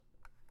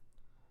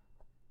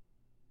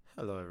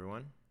Hello,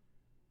 everyone.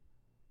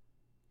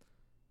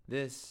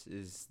 This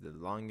is the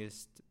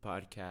longest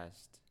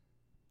podcast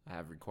I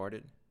have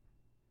recorded.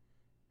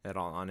 In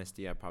all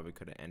honesty, I probably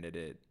could have ended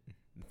it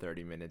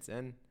 30 minutes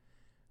in,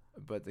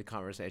 but the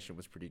conversation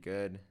was pretty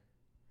good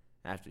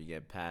after you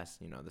get past,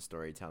 the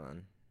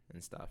storytelling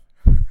and stuff.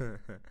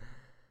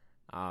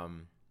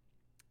 um,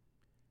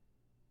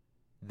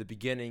 the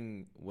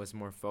beginning was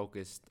more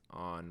focused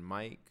on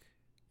Mike,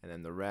 and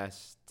then the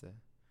rest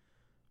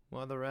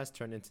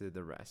turned into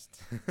the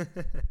rest.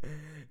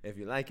 If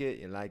you like it,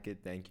 you like it.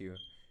 Thank you.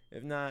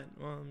 If not,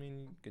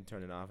 you can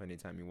turn it off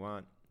anytime you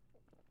want.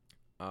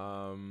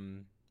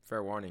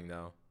 Fair warning,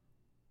 though.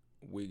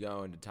 We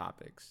go into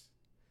topics.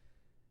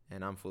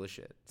 And I'm full of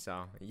shit.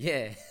 So,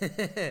 yeah.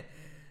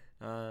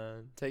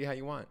 Take it how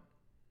you want,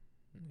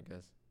 I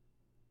guess.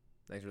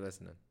 Thanks for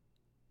listening.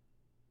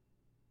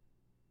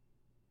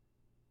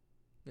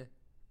 Yeah.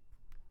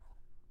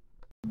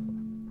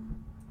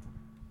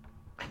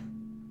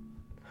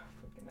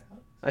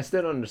 I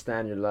still don't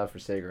understand your love for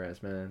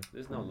cigarettes, man.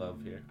 There's no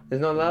love here.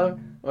 There's no love?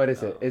 What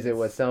is it? Is it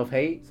what,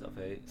 self-hate?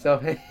 Self-hate.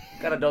 Self-hate?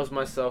 Gotta dose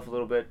myself a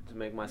little bit to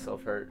make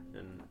myself hurt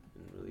and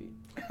really...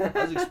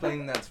 I was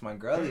explaining that to my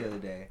girl the other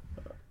day.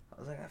 I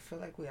was like, I feel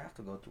like we have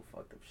to go through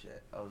fucked up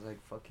shit. I was like,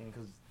 fucking,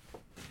 cause,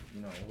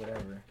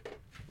 whatever.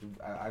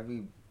 I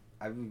be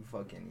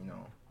fucking,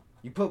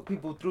 you put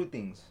people through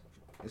things,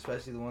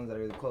 especially the ones that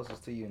are the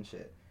closest to you and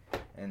shit.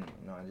 And,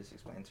 I just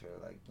explained to her,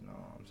 like,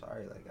 I'm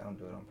sorry, like, I don't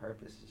do it on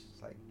purpose. It's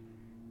just like,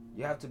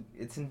 you have to,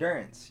 it's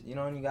endurance,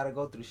 and you gotta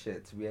go through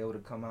shit to be able to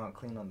come out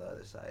clean on the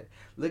other side.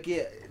 Look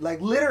at,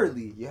 like,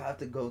 literally, you have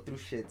to go through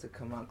shit to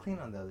come out clean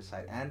on the other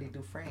side. Andy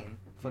Dufresne,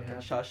 fucking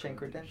Shawshank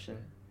Redemption.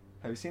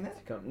 Have you seen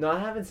that? No, I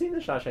haven't seen the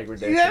Shawshank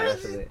Redemption. You haven't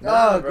actually. seen?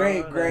 No, Oh,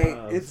 bro, great.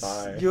 no, It's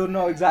sorry. You'll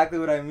know exactly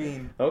what I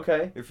mean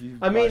Okay. if you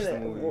I watch the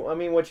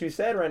movie. what you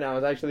said right now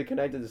is actually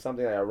connected to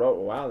something that I wrote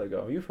a while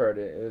ago. You've heard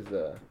it. It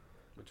was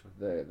Which one?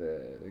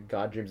 the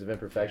God Dreams of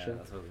Imperfection. Yeah,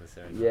 that's what I was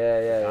gonna say.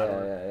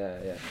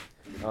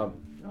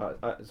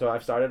 Yeah. So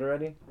I've started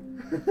already.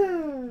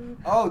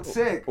 Oh, it's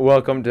sick.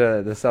 Welcome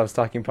to the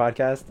Self-Stalking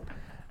Podcast.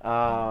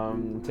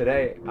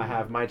 Today I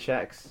have my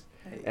checks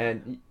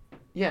and.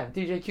 Yeah,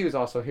 DJ Q is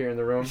also here in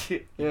the room.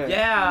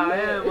 Yeah, I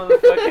am,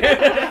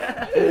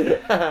 motherfucker.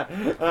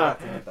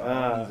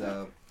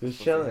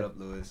 Just chilling. Up,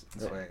 Lewis.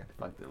 This way.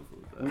 Fuck them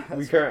fools.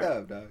 We That's fucked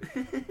up, dog.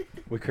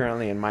 We're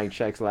currently in Mike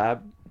Check's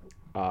lab,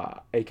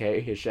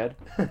 aka his shed.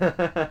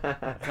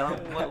 Tell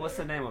him, what's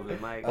the name of it,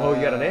 Mike? Oh,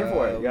 you got a name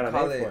for it. You got a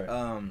call name it,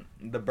 for it.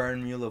 the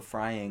Bermuda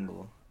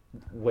Triangle.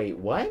 Wait,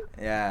 what?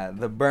 Yeah,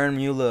 the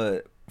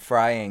Bermuda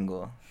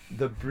Triangle.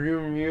 The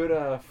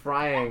Bermuda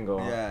Triangle.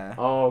 Yeah.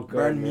 Oh,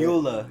 good.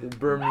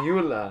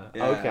 Bermuda.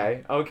 Yeah.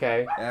 Okay.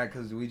 Yeah,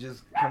 because we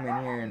just come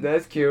in here and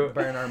That's cute.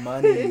 burn our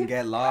money and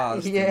get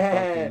lost.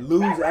 Yeah. And fucking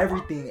lose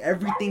everything.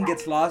 Everything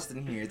gets lost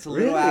in here. It's a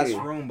little Really?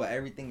 ass room, but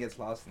everything gets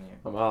lost in here.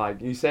 I'm all like,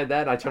 you said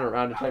that. I turned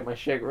around to check my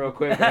shit real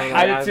quick.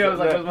 I did too. I was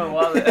like, where's my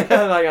wallet? Like,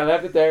 I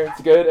left it there.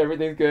 It's good.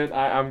 Everything's good.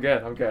 I'm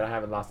good. I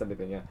haven't lost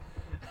anything yet.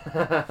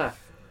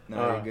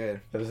 No, you're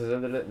good. This is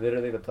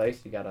literally the place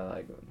you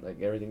gotta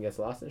like everything gets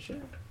lost and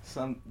shit.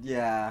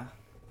 Yeah.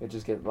 It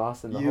just gets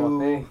lost in the whole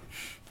thing.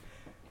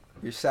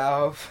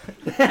 Yourself,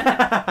 your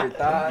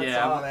thoughts,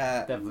 Yeah, all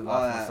that. Definitely all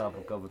lost that. myself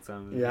a couple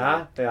times.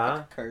 Yeah.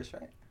 Curse,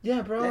 right?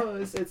 Yeah, bro.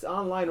 Yeah. It's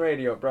online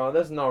radio, bro.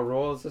 There's no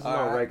rules. There's no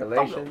Alright.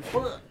 regulations.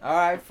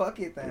 Alright, fuck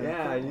it then.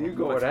 Yeah, you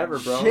go whatever,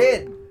 bro.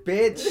 Shit,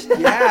 bitch.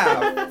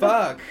 Yeah,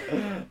 fuck.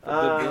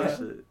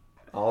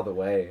 All the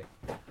way.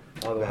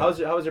 How was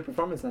your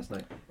performance last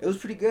night? It was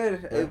pretty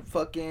good. Yeah. It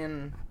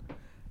fucking...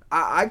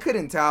 I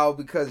couldn't tell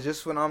because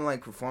just when I'm like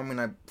performing,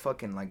 I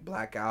fucking like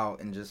black out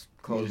and just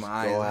close just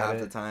my go eyes at half it?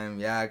 the time.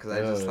 Yeah, because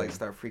I just Ugh. like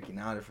start freaking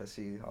out if I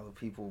see all the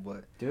people.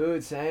 But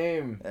Dude,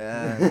 same.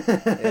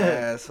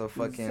 yeah, so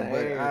fucking. But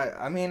Same.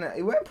 I mean,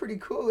 it went pretty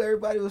cool.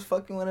 Everybody was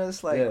fucking with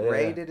us. Like Yeah, yeah,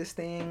 Ray yeah. did his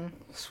thing,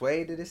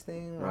 Sway did his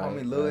thing, Right,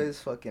 homie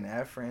Lewis, fucking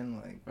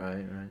Efren. Like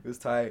Right. it was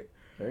tight.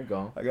 There you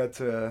go. I got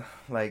to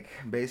like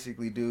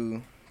basically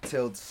do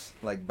Tilt's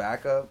like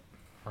backup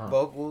Uh-huh.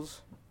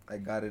 vocals. I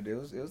got it. It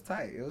was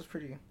tight. It was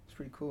pretty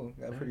cool.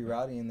 Got pretty Yeah.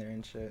 rowdy in there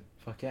and shit.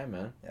 Fuck yeah,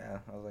 man. Yeah,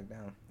 I was like,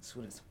 damn, this is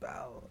what it's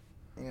about.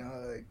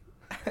 Like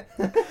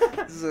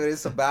this is what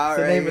it's about. It's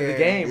the right name of the here.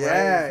 game, right?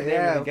 Yeah, It's the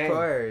name yeah, of the of game.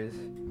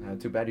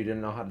 course. Too bad you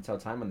didn't know how to tell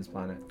time on this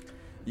planet.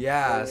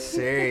 Yeah,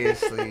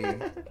 seriously.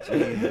 Jesus.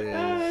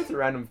 It's a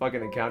random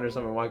fucking encounter.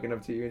 Someone walking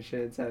up to you and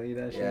shit and telling you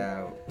that shit.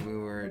 Yeah, we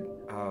were.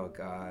 Oh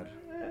God,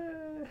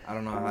 I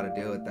don't know how to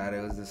deal with that.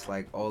 It was this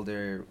like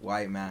older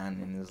white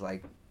man in his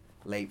like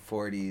late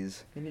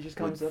 40s. And he just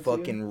With comes up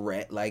fucking to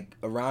red, like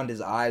around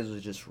his eyes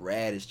was just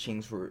red. His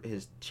cheeks were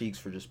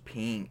just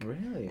pink, you?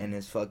 Really? and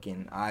his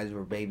fucking eyes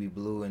were baby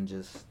blue and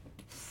just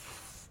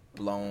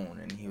blown.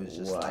 And he was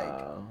just like,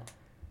 Wow.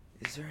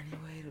 "Is there any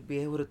way to be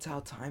able to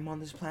tell time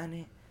on this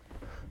planet?"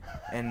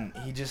 And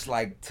he just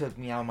like took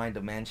me out of my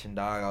dimension,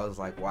 dog. I was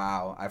like,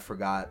 "Wow, I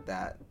forgot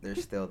that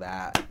there's still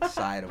that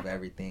side of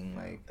everything,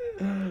 like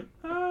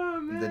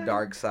Oh, man. the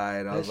dark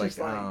side." I It's was like, just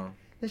like- "Oh."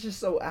 It's just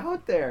so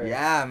out there.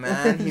 Yeah,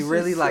 man. He It's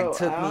really just like so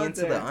took me out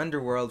into there. the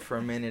underworld for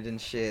a minute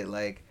and shit.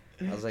 Like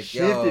I was like,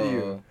 Shifted yo,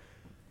 you.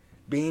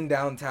 being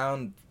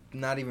downtown,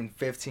 not even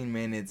 15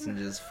 minutes and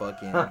just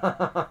fucking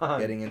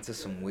getting into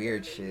some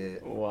weird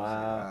shit.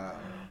 Wow.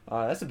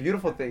 That's a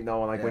beautiful thing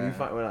though. Like when you Yeah.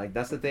 find, like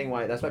that's the thing.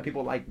 That's why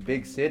people like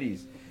big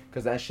cities,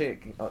 because that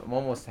shit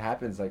almost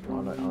happens like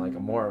on like a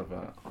more of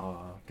a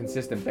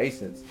consistent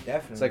basis.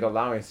 Definitely. It's like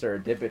allowing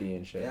serendipity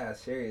and shit. Yeah,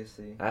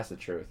 seriously. That's the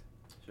truth.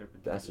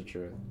 That's the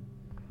truth.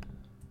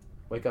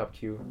 Wake up,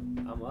 Q.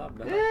 I'm up,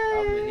 man. Yay!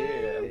 I'm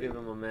here. I'm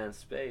giving my man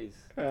space.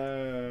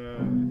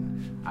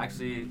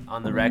 Actually,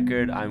 on the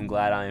record, I'm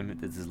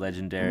glad this is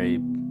legendary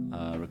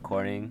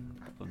recording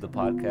of the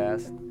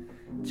podcast.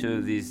 Two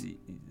of these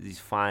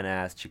fine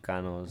ass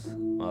Chicanos,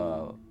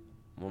 one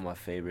of my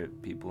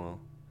favorite people,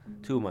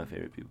 two of my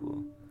favorite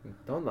people.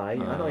 Don't lie. I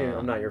know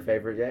I'm not your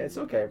favorort yet. It's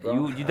okay,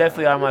 bro. You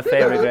definitely are my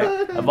favorite,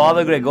 Greg. Of all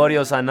the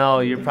Gregorios I know,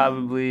 you're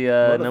probably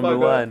number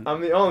one. I'm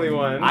the only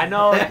one. I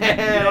know. You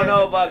don't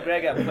know about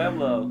Greg at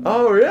Pueblo.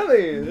 Oh,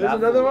 really? There's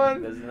another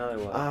one? There's another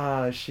one.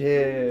 Ah,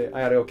 shit.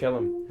 I gotta go kill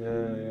him.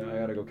 Yeah, I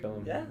gotta go kill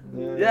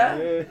him.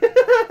 Yeah.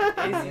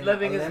 He's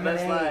living his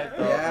best life.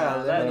 Though.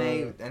 Yeah,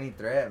 eliminate any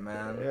threat,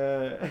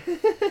 man.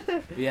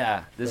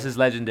 Yeah, this is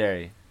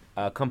legendary.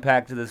 Come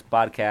back to this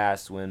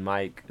podcast when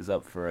Mike is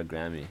up for a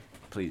Grammy,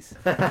 please.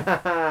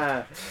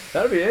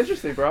 That'd be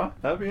interesting, bro.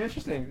 That'd be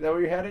interesting. Is that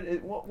where you had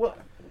it? What?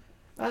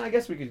 I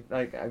guess we could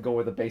like go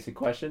with a basic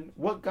question.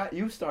 What got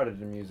you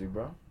started in music,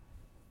 bro?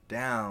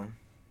 Damn.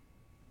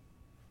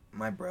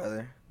 My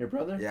brother. Your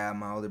brother? Yeah,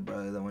 my older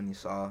brother, the one you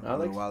saw a Alex?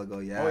 little while ago.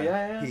 Yeah. Oh,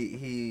 yeah.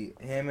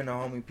 Him and the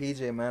homie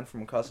PJ, man,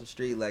 from across the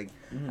street. Like,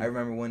 I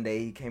remember one day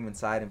he came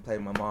inside and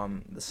played my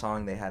mom the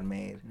song they had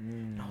made.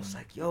 And I was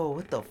like, yo,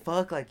 what the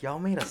fuck? Like, y'all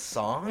made a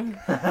song?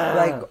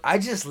 Like, I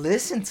just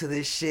listened to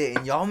this shit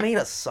and y'all made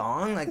a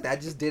song? Like, that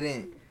just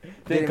didn't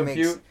make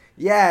compute?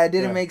 Yeah, it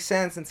didn't make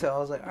sense until I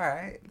was like, all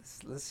right,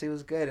 let's see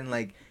what's good. And,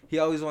 like, he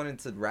always wanted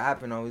to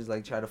rap and always,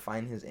 like, try to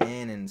find his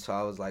in. And so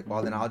I was like,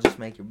 well, then I'll just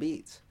make your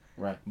beats.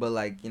 Right. But,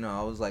 like, you know,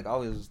 I was, like,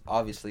 always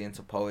obviously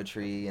into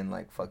poetry and,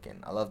 like, fucking,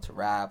 I love to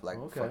rap. Like,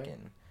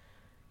 fucking,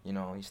 you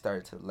know, you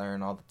start to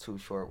learn all the too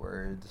short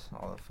words,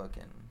 all the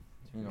fucking,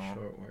 you know.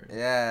 Short words.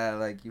 Yeah,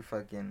 like, you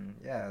fucking,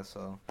 yeah,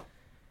 so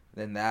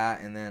then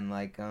that, and then,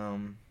 like, I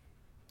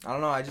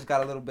don't know, I just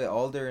got a little bit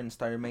older and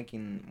started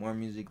making more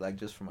music, like,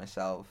 just for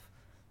myself.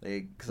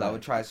 Like, because I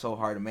would try so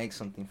hard to make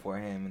something for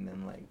him, and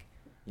then, like,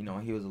 you know,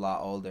 he was a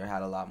lot older,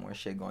 had a lot more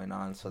shit going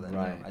on, so then you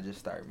know, I just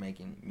started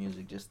making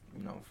music just,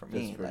 you know, for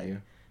me. For like,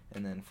 you.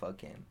 And then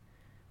fucking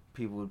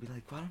people would be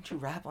like, why don't you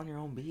rap on your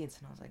own beats?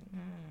 And I was like,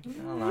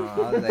 I don't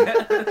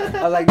know.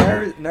 I was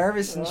like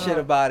nervous and shit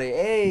about it.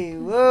 Hey,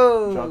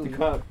 whoa. Drop the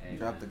cup.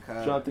 Drop the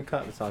cup. Drop the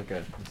cup. It's all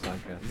good. It's all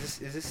good.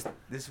 Is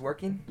this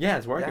working? Yeah,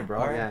 it's working, Yeah? bro.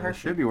 All right, Yeah, it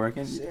perfect. should be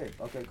working. Sick.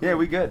 Okay, cool. Yeah,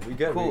 we good. We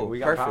good. Cool. We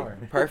got power.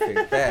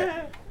 Perfect.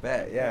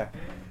 Bet, yeah.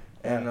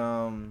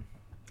 And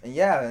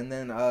yeah, and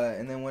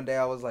then one day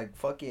I was like,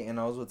 fuck it, and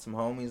I was with some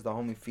homies, the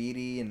homie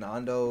Feedy and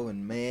Nando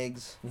and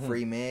Miggs,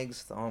 Free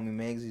Miggs, the homie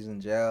Miggs, he's in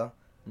jail.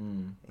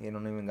 He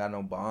don't even got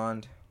no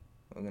bond.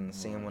 We're gonna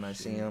see him when I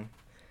see him.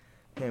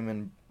 Him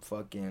and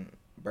fucking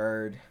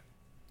Bird.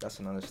 That's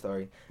another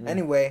story.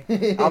 Anyway,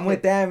 I'm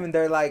with them and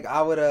they're like,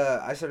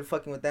 I started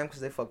fucking with them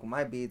because they fuck with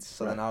my beats.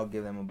 So then I'll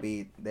give them a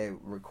beat. They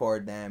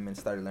record them and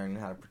started learning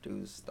how to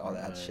produce all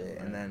that shit.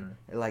 And then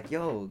they're like,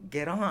 yo,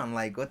 get on.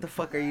 Like, what the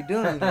fuck are you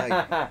doing?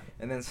 Like,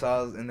 and then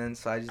so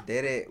I just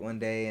did it one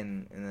day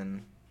and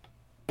then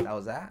that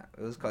was that.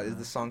 It's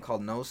the song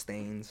called No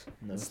Stains.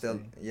 It's still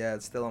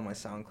on my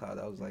SoundCloud.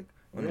 That was like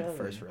one of the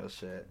first real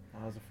shit.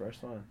 That was the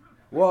first one.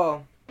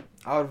 Well,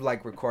 I would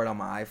like record on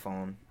my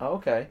iPhone. Oh,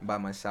 okay. By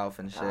myself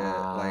and shit,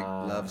 like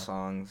love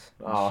songs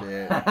and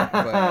shit.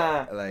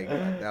 But like,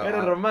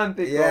 era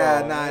romantic.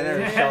 Yeah, nah, I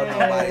never showed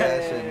nobody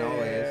that shit, no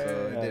way. So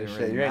it didn't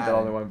really You ain't matter. the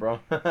only one, bro.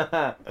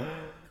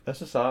 That's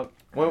what's up.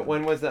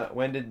 When was that?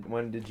 When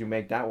did you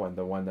make that one?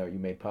 The one that you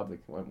made public?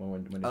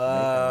 When did you make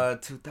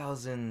that?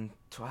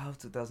 2012,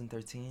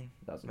 2013.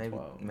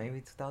 2012.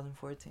 Maybe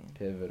 2014.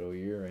 Pivotal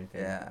year, right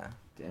there.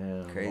 Yeah.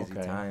 Damn. Crazy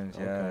times.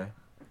 Yeah. Okay.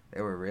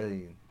 They were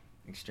really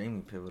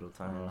extremely pivotal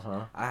times.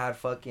 Uh-huh. I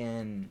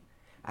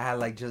had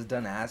like just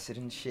done acid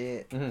and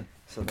shit. Mm-hmm.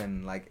 So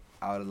then like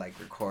I was like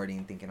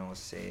recording, thinking I was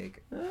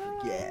sick.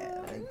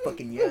 Yeah, like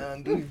fucking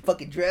young, doing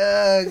fucking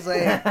drugs,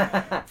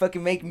 like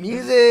fucking make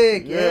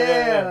music.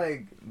 Yeah,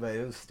 like, but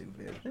it was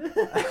stupid.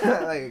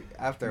 Like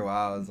after a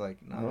while, I was like,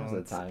 no, Most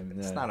of the time,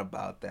 it's not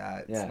about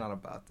that. Yeah. It's not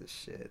about this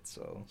shit.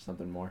 So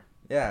Something more.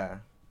 yeah.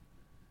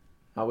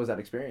 How was that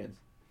experience?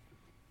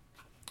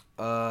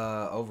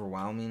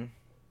 Overwhelming.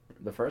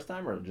 The first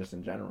time or just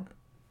in general?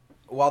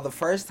 Well, the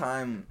first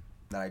time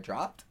that I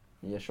dropped,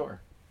 Yeah, sure.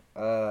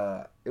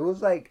 it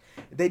was like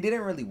they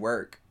didn't really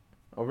work.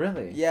 Oh,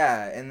 really?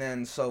 Yeah, and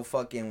then so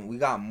fucking we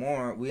got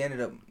more. We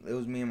ended up. It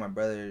was me and my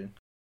brother.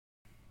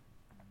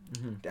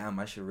 Damn,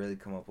 I should really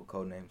come up with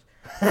code names.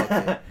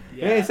 Okay.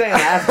 You ain't saying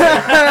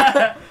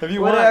that. If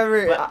you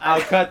Whatever. want,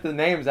 I'll cut the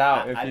names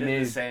out if I you did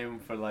need. the same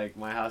for like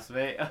my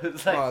housemate. I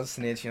was like, Oh,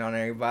 snitching on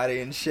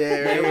everybody and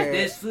shit. "Hey, right with here.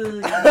 this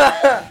food."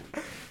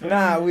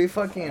 Nah, we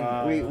fucking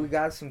we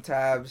got some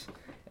tabs,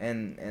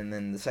 and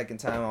then the second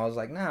time I was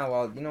like, nah,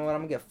 well, you know what,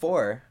 I'm gonna get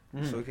 4,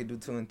 so we could do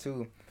 2 and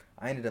 2.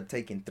 I ended up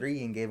taking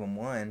 3 and gave him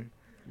 1,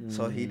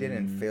 so he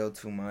didn't feel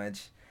too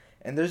much.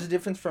 And there's a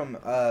difference from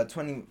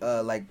 20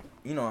 like,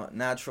 you know,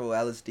 natural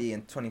LSD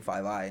and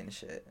 25I and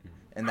shit,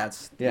 and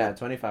that's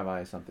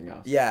 25I is something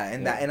else. yeah,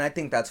 and I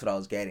think that's what I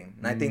was getting,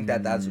 and I think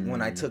that's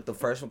when I took the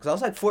first one, because I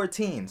was like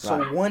 14, so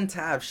Right. one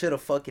tab should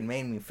have fucking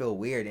made me feel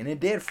weird, and it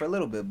did for a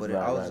little bit, but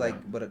Right, I was right, like,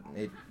 right. but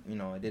it you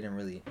know, it didn't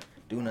really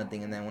do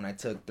nothing, and then when I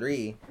took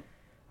 3,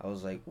 I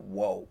was like,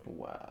 whoa,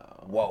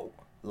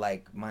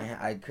 like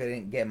I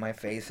couldn't get my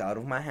face out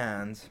of my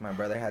hands. My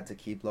brother had to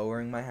keep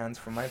lowering my hands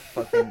from my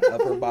fucking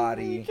upper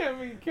body.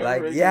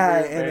 Like,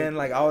 yeah, and then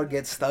like I would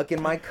get stuck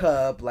in my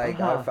cup, like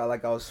I felt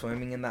like I was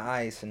swimming in the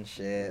ice and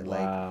shit. Like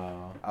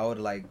Wow. I would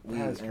like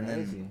That's and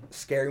crazy. then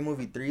Scary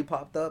Movie 3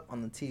 popped up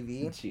on the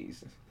TV.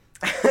 Jesus.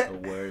 The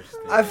worst.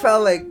 I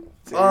felt like,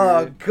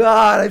 oh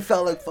god, I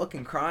felt like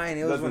fucking crying.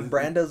 It was That's when a-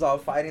 Brenda's all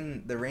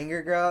fighting the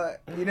ringer girl.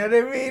 You know what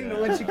I mean?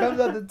 When she comes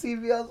out the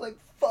TV, I was like,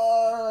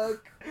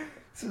 fuck,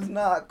 this is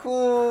not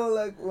cool.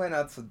 Like, went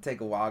out to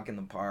take a walk in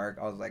the park.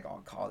 I was like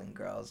all calling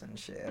girls and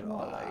shit, all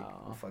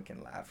Wow. like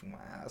fucking laughing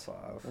my ass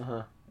off.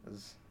 Uh-huh. It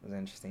was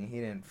interesting. He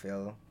didn't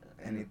feel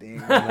anything.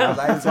 No, I he's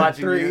was at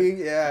watching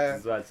 3. Yeah.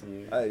 Just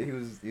watching you.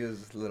 He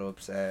was a little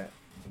upset,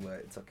 but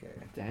it's okay.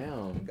 We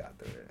Damn. got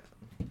through it.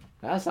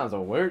 That sounds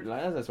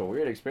that's a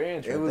weird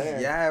experience right It was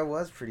there. it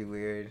was pretty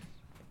weird.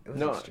 It was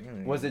No,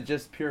 extremely was weird. it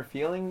just pure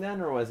feeling then,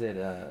 or was it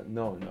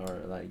no, or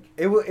like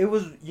It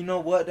was you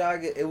know what,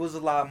 dog? It was a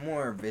lot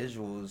more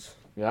visuals.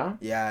 yeah?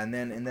 Yeah, and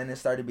then it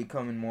started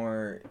becoming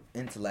more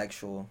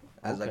intellectual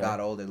as I Okay. got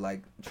older.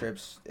 Like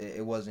trips,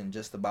 it wasn't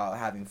just about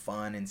having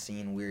fun and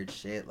seeing weird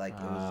shit. Like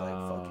it was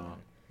like fucking.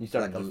 You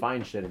started like to a-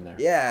 find shit in there.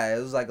 Yeah,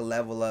 it was like a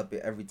level up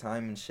every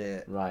time and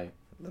shit. Right.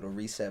 Little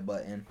reset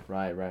button.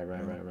 Right.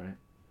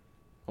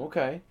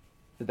 Okay.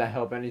 Did that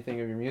help anything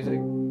of your music?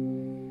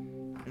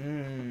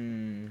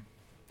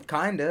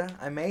 Kinda.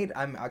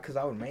 Cause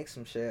I would make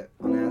some shit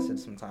on acid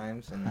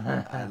sometimes, and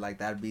I like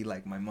that'd be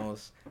like my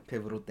most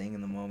pivotal thing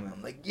in the moment.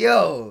 I'm like,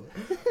 yo,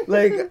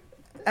 like,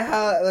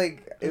 how,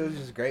 like it was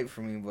just great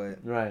for me,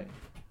 Right.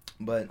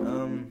 but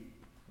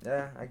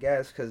yeah, I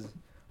guess cause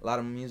a lot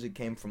of music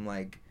came from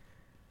like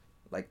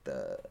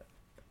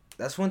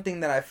that's one thing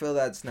that I feel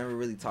that's never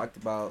really talked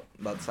about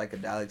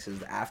psychedelics is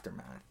the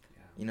aftermath.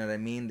 You know what I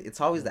mean?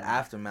 It's always the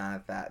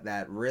aftermath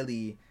that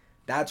really,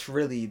 that's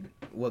really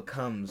what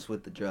comes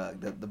with the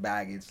drug. The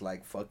baggage,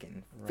 like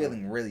fucking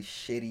feeling really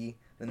shitty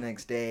the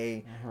next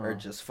day, or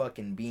just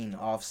fucking being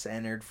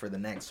off-centered for the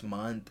next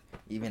month,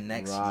 even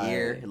next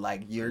year. Right.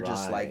 Like you're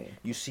just like, Right.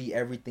 you see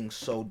everything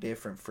so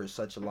different for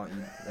such a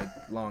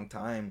long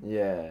time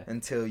Yeah.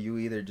 until you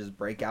either just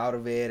break out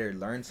of it or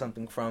learn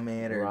something from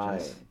it or Right.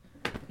 just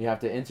You have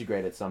to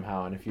integrate it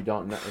somehow, and if you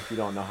don't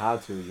know how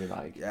to, you're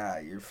like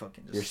you're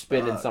fucking just you're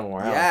spinning stuck.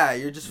 somewhere else. Yeah,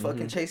 you're just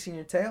fucking Mhm. chasing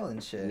your tail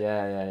and shit.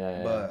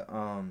 Yeah. But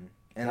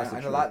and That's the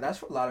a truth. lot,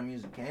 that's where a lot of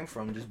music came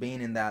from, just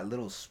being in that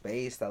little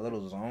space, that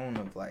little zone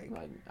of like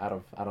out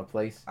of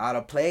place. out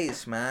of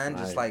place, man.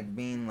 Just Right. like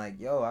being like,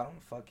 yo, I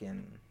don't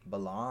fucking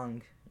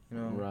belong, you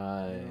know.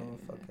 Right. You know,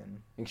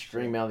 fucking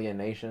Extreme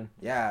alienation.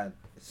 yeah,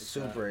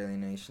 super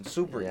alienation,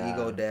 super Yeah.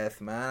 ego death,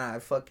 man.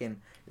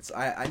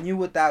 I knew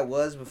what that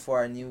was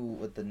before I knew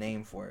what the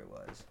name for it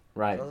was.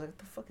 Right. So I was like, what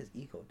the fuck is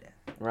ego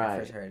death? When I Right.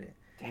 first heard it.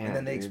 Damn, And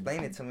then they dude.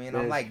 explained it to me, and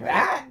I'm That's like, crazy.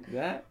 that?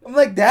 That? I'm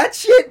like, that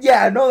shit?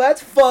 Yeah, no,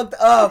 that's fucked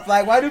up.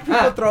 Like, why do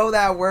people throw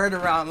that word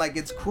around like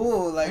it's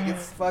cool? Like,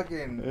 it's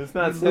fucking... It's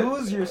not You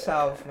lose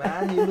yourself,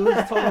 man. You lose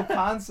the total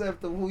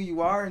concept of who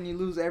you are, and you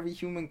lose every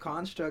human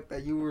construct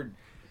that you were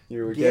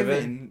You were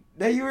given.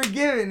 That you were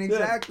given,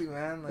 exactly,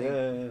 man. Like,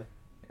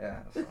 Yeah.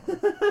 so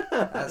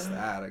that's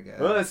that, I guess.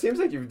 Well, it seems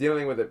like you're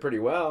dealing with it pretty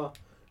well.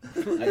 At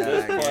Yeah,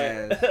 this I point.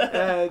 guess.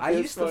 At I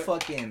this used to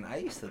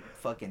point.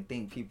 fucking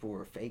think people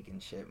were faking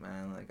shit,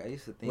 man. Like I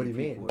used to think What do you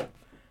people mean? were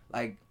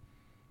like,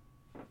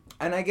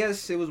 and I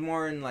guess it was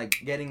more in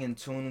like getting in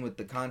tune with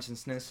the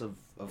consciousness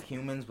of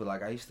humans, but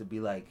like I used to be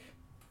like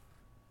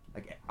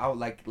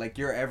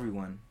you're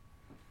everyone.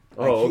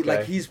 Like, Oh, okay.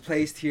 like he's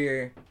placed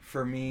here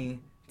for me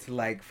to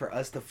like for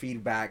us to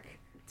feedback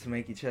to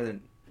make each other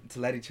to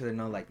let each other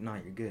know like, no,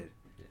 you're good.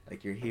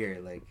 Like you're here,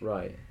 like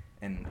Right.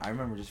 and I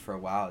remember just for a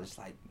while, just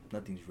like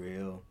nothing's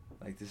real.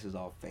 Like this is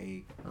all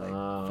fake. Like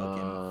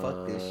fucking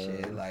fuck this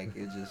shit. Like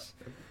it's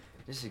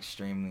just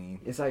extremely.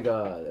 It's like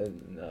a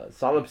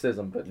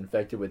solipsism, but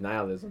infected with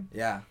nihilism.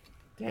 Yeah,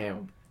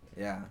 Damn.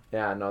 yeah,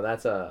 Yeah. No,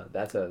 that's a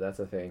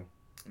thing.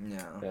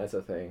 yeah, That's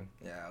a thing.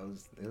 yeah.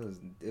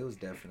 It was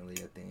definitely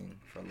a thing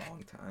for a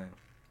long time.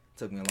 It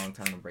took me a long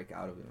time to break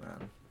out of it,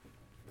 man.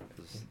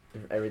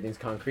 Everything's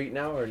concrete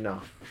now, or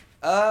no?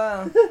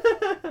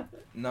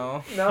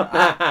 No. No.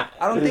 I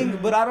don't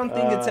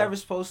think it's ever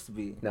supposed to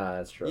be. Nah,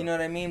 that's true. You know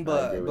what I mean?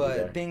 I agree with you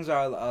there. But things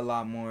are a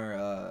lot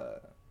more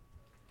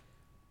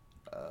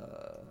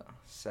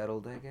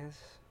settled, I guess.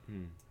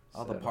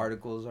 All the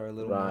particles are a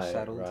little more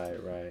settled.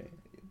 Right.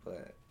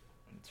 But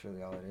that's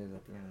really all it is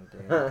at the end of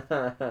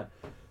the day.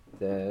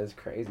 Yeah, that's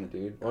crazy,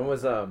 dude. When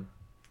was I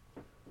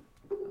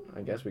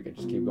guess we could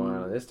just keep going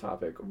on this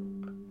topic.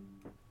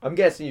 I'm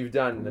guessing you've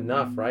done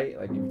enough, right?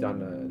 Like you've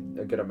done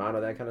a good amount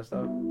of that kind of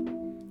stuff.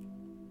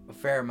 A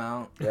fair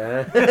amount.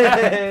 Yeah.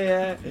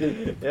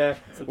 Yeah.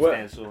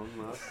 Substantial.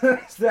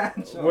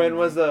 Substantial. When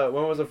was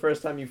the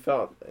first time you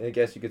felt, I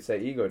guess you could say,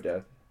 ego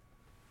death?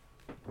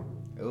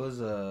 It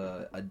was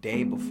a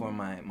day before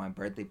my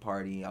birthday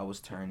party. I was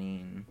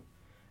turning,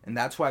 and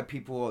that's why I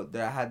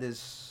had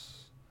this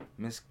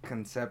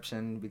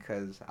misconception,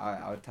 because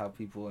I would tell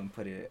people and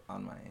put it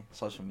on my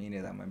social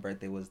media that my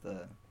birthday was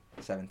the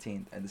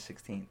 17th and the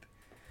 16th.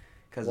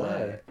 Because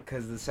the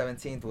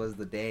 17th was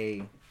the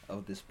day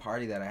of this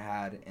party that I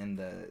had, and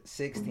the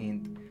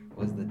 16th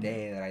was the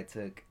day that I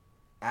took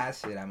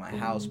acid at my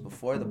house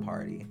before the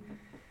party.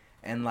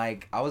 And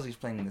like I was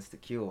explaining this to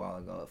Q a while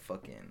ago,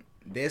 fucking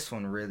this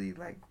one really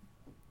like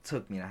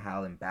took me to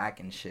hell and back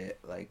and shit.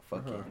 Like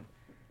fucking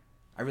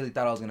I really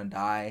thought I was gonna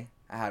die.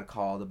 I had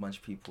called a bunch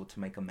of people to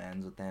make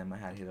amends with them. I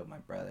had hit up my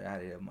brother, I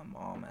had hit up my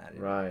mom, I had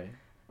hit up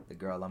the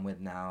girl I'm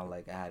with now.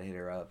 Like I had hit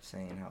her up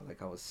saying how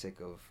like I was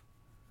sick of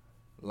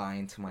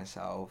lying to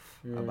myself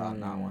about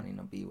not wanting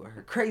to be with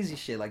her. Crazy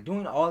shit, like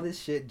doing all this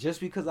shit just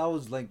because I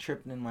was like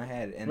tripping in my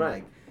head. And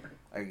like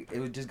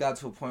it just got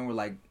to a point where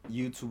like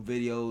YouTube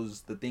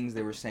videos, the things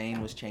they were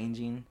saying was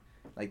changing.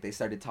 Like they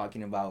started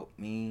talking about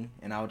me,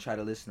 and I would try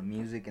to listen to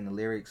music, and the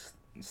lyrics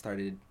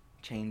started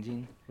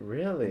changing.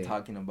 Really? And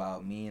talking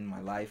about me and my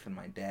life and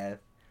my death,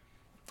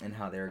 and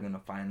how they were gonna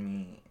find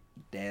me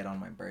dead on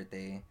my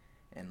birthday,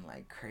 and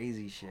like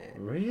crazy shit.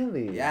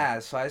 Really? Yeah.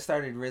 So I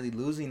started really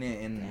losing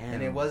it,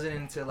 and it wasn't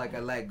until like I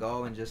let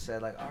go and just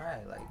said like, all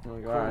right, like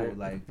cool, all right,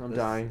 like I'm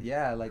dying.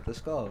 Yeah, like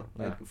let's go,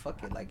 like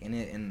fuck it, like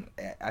and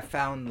I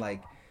found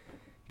like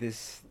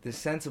this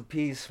sense of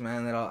peace,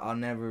 man, that I'll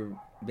never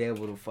be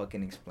able to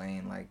fucking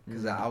explain, like,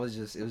 because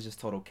it was just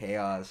total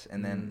chaos,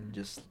 and then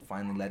just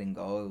finally letting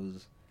go, it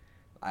was,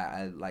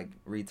 I like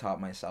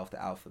retaught myself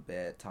the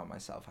alphabet, taught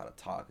myself how to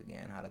talk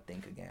again, how to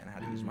think again, how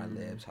to use my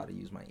lips, how to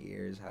use my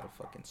ears, how to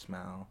fucking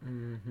smell,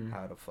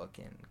 how to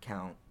fucking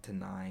count to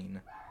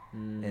 9,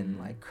 and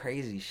like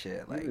crazy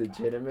shit, like you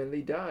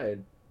legitimately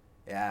died.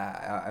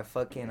 Yeah, I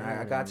fucking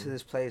I got to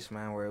this place,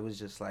 man, where it was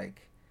just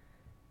like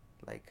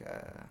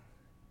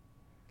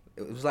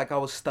it was like I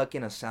was stuck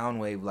in a sound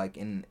wave, like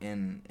in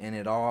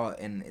it all,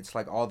 and it's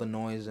like all the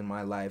noise in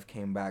my life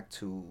came back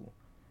to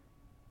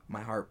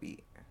my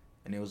heartbeat,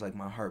 and it was like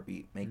my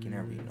heartbeat making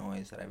every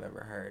noise that I've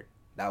ever heard.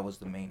 That was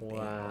the main thing,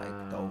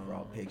 like the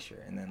overall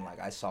picture. And then like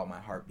I saw my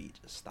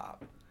heartbeat just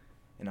stop,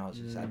 and I was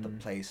just at the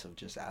place of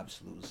just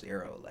absolute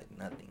zero, like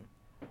nothing,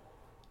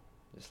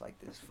 just like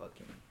this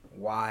fucking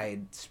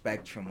wide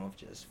spectrum of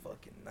just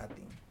fucking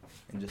nothing,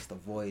 and just a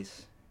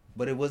voice.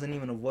 But it wasn't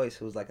even a voice.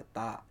 It was like a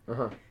thought.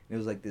 It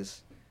was like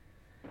this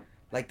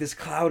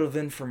cloud of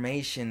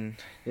information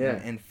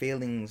and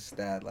feelings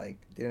that like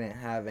didn't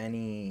have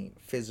any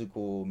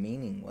physical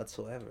meaning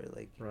whatsoever.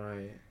 Like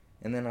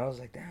And then I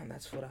was like, damn,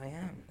 that's what I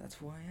am. That's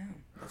who I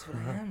am. That's what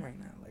I am right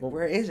now. Like,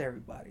 where is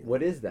everybody? Like,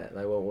 what is that?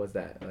 Like, what was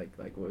that?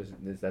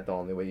 Is that the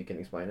only way you can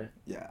explain it?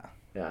 Yeah.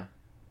 Yeah.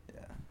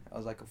 Yeah. I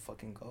was like a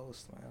fucking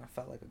ghost, man. I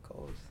felt like a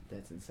ghost.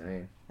 That's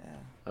insane. Yeah.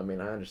 I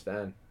mean, I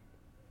understand.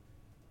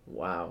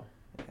 Wow.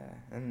 Yeah,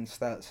 and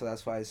so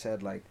that's why I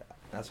said, like,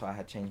 that's why I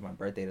had changed my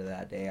birthday to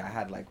that day.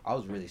 I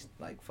was really,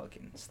 like,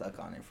 fucking stuck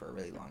on it for a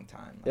really long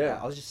time. Like,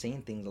 I was just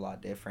seeing things a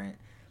lot different.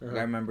 Like,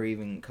 I remember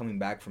even coming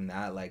back from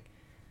that,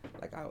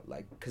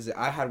 because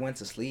I had went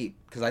to sleep,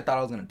 because I thought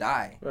I was going to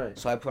die. Right.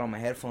 So I put on my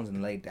headphones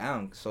and laid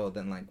down. So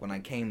then, like, when I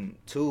came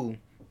to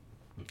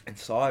and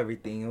saw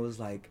everything, it was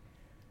like,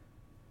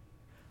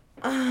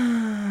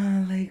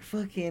 like,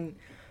 fucking...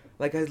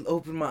 Like, I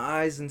opened my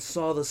eyes and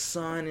saw the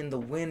sun in the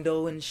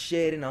window and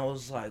shit, and I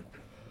was like,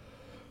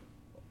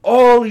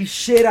 holy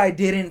shit, I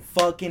didn't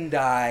fucking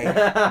die.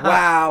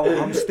 Wow,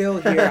 I'm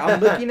still here. I'm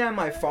looking at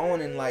my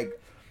phone, and like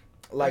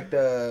the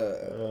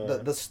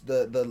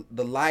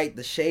light,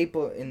 the shape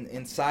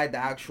inside the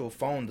actual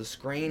phone, the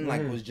screen,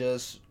 like, was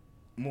just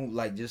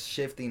just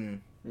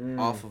shifting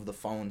off of the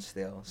phone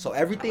still. So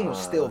everything was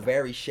still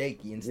very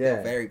shaky and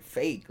still very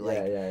fake. Like,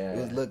 it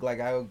would look like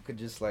I could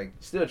just, like,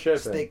 still tripping,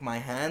 stick my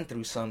hand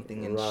through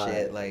something and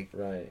shit. Like,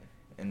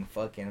 and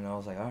fucking, and I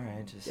was like,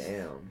 alright, just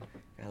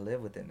gotta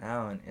live with it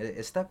now. And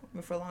it stuck with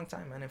me for a long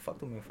time, man. It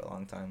fucked with me for a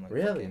long time. Like,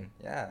 really? Fucking,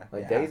 yeah.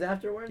 Like, days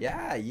afterwards?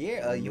 Yeah,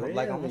 Really?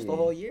 like almost the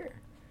whole year.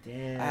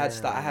 Damn.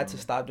 I had to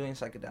stop doing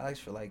psychedelics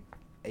for like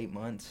 8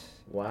 months.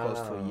 Wow.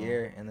 Close to a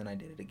year, and then I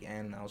did it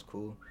again, and that was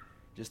cool.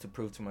 Just to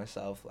prove to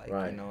myself, like,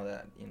 you know,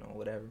 that, you know,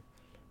 whatever.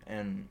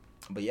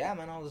 But yeah,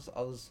 man, I was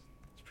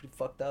pretty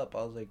fucked up.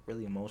 I was, like,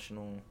 really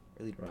emotional,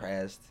 really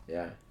depressed.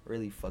 Yeah.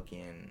 Really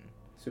fucking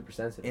Super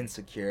sensitive.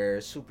 insecure,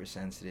 super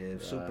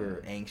sensitive, super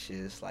Right.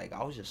 anxious. Like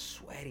I was just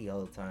sweaty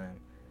all the time,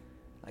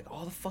 like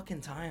all the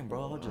fucking time,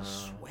 bro. I would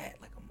just Wow. sweat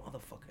like a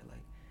motherfucker. Like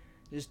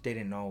just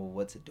didn't know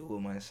what to do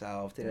with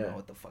myself. Didn't Yeah. know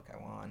what the fuck I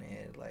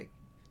wanted. Like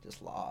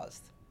just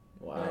lost.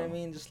 Wow. You know what I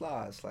mean? Just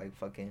lost. Like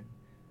fucking.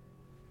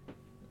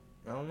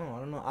 I don't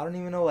know. I don't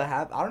even know what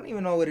happened. I don't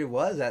even know what it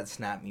was that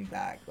snapped me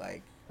back.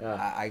 Like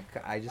Yeah.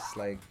 I just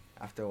like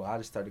after a while I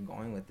just started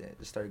going with it.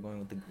 Just started going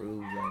with the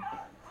groove. Like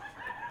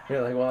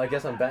You're like, well, I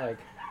guess I'm back.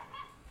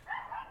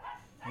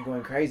 I'm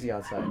going crazy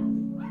outside.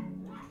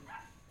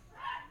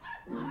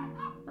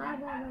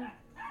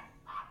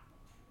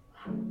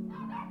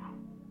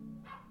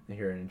 You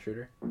hear an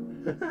intruder?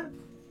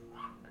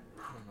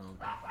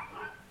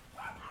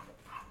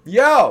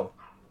 Yo!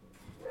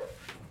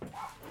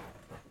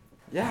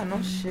 yeah,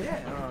 no shit.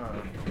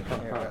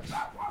 Here,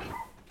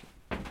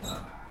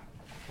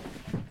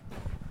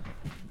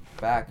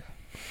 back.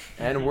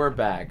 And we're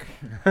back.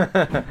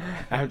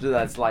 After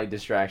that slight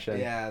distraction.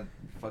 Yeah,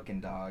 fucking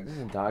dogs.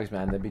 Dogs,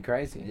 man, they'd be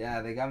crazy.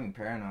 Yeah, they got me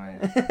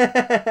paranoid.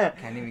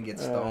 Can't even get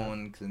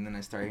stoned, and then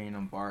I start hearing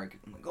them bark.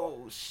 I'm like,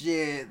 oh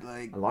shit,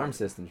 like Alarm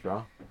systems,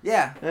 bro.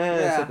 Yeah, Yeah,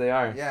 that's what they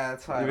are. Yeah,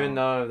 that's why. Even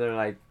though they're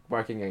like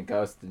barking at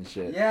ghosts and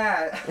shit.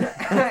 Yeah,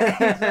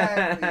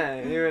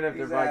 exactly. Even if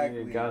they're barking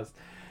at Exactly. ghosts.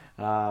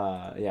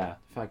 Yeah,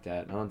 fuck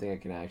that. I don't think I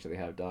can actually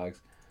have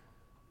dogs.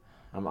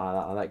 I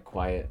like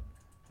quiet.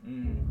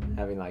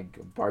 Having like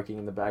barking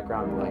in the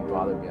background like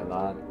bothered me a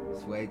lot.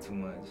 It's way too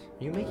much.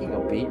 Are you making a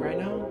beat right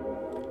now?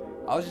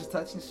 I was just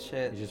touching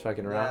shit. You just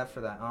fucking Yeah, around?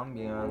 for that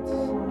ambiance.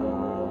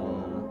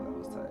 That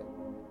was tight.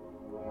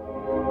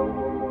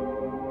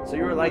 So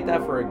you were like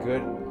that for a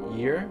good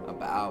year?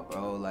 About,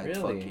 bro, like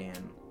Really?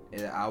 fucking.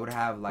 I would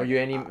have like.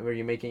 Were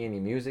you making any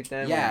music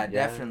then? Yeah, Like,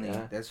 definitely.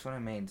 Yeah. That's when I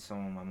made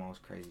some of my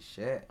most crazy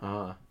shit.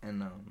 Uh-huh.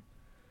 And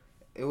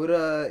it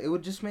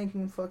would just make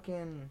me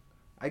fucking.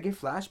 I get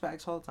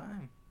flashbacks all the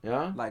time.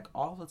 Yeah? Like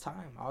all the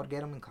time. I would get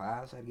them in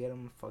class. I'd get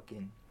them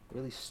fucking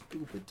really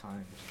stupid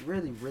times.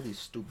 Really, really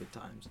stupid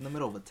times. In the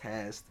middle of a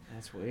test.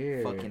 That's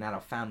weird. Fucking at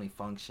a family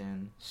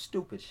function.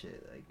 Stupid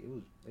shit. Like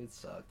it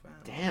sucked, man.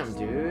 Damn,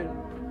 dude.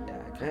 Yeah,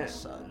 it kind Yeah. of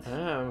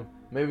sucked.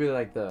 Maybe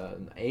like the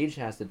age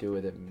has to do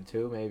with it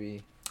too,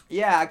 maybe.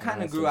 Yeah, I kind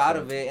of that's grew what's out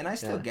up. of it, and I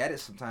still Yeah. get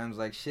it sometimes.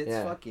 Like shit's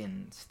Yeah.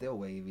 fucking still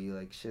wavy.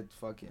 Like shit,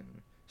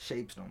 fucking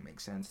shapes don't make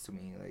sense to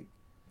me. Like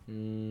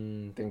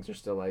Things are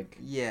still like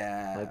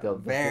yeah, the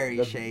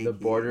very shaky. The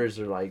borders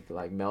are like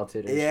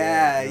melted. And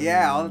Yeah, shit.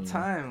 yeah, all the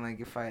time. Like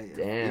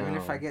even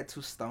if I Damn. get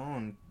too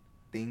stoned,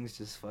 things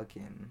just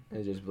fucking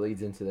It just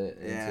bleeds into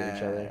yeah.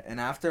 each other.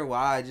 And after a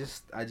while, I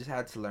just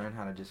had to learn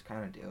how to just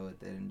kind of deal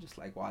with it and just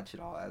like watch it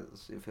all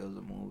as if it was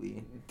a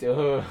movie. Dude. You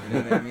know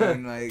what I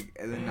mean? Like,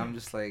 and then I'm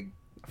just like,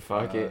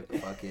 Fuck it.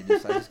 fuck it.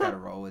 I just gotta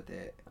roll with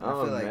it. And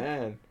Oh I feel like,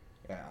 man.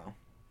 yeah,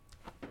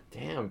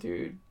 Damn,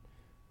 dude.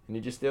 And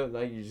you just still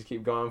you just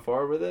keep going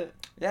forward with it?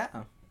 yeah.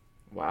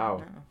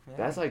 Wow. Yeah.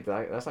 That's like the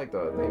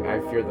thing I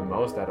fear the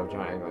most out of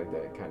trying like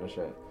that kind of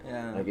shit.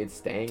 Yeah. Like it's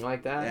staying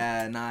like that.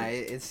 Yeah, nah,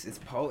 it's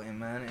potent,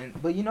 man.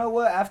 But you know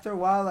what? After a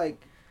while,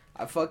 like,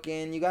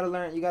 you gotta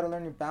learn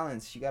your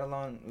balance. You gotta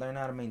learn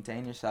how to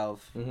maintain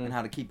yourself Mhm. and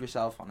how to keep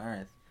yourself on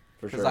earth.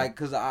 For Cause sure.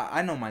 cause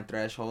I know my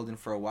threshold, and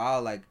for a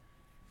while, like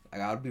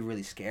I would be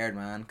really scared,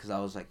 man. Cause I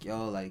was like,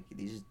 yo, like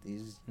these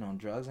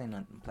drugs ain't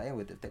nothing to play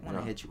with. If they wanna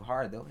No. hit you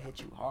hard, they'll hit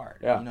you hard.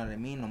 Yeah. You know what I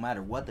mean? No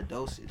matter what the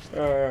dosage.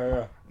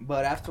 Yeah.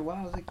 But after a while,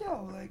 I was like,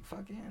 yo, like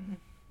fucking.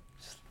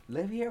 Just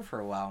live here for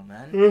a while,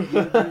 man. You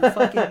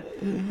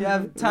fucking, you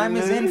have time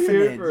is Live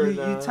here infinite. for You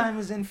now. time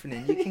is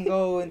infinite. You can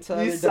go into You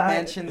other si-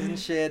 dimensions and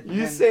shit.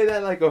 You and- say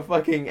that like a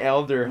fucking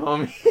elder,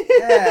 homie.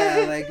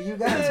 Yeah, like you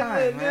got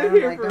time, man. Live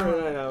here Like, for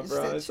don't- right now, just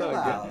bro. It's chill all good.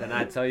 out. Then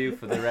I tell you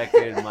for the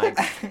record,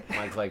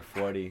 Mike's like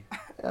 40.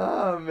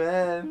 Oh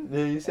man,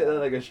 yeah, you said that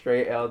like a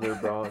straight elder,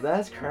 bro.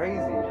 That's crazy,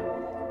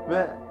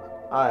 man.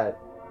 Alright,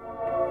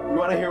 you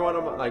want to hear one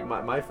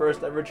of my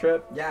first ever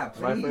trip? Yeah,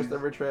 please. My first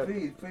ever trip.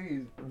 Please,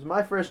 please. It was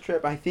my first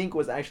trip. I think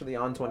was actually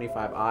on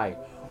 25I,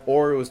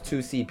 or it was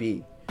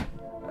 2CB.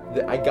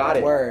 I got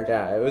it. Word.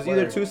 Yeah, it was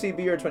either Word.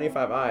 2CB or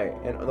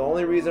 25I, and the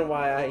only reason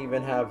why I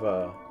even have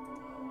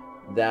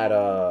that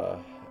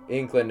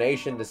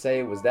inclination to say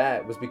it was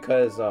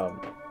because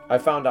I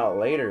found out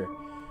later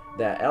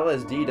that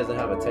LSD doesn't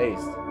have a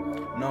taste.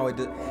 No, it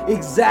does.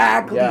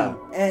 Exactly. Yeah.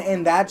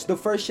 And that's the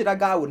first shit I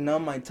got would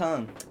numb my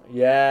tongue.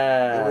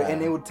 Yeah.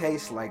 And it would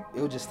taste like,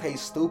 it would just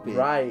taste stupid.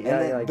 Right, And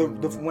yeah,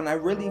 then like- when I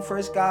really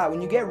first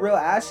when you get real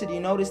acid, you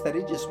notice that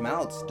it just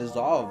melts,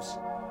 dissolves.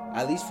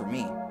 At least for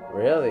me.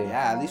 Really?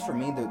 Yeah, at least for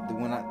me,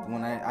 when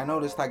I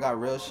noticed I got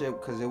real shit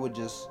because it would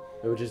just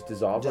It would just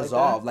dissolve.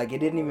 dissolve. Like Like, it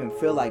didn't even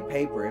feel like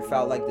paper. It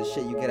felt like the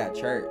shit you get at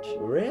church. that?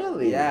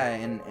 Really? Yeah,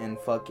 and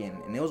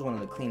fucking, and it was one of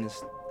the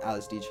cleanest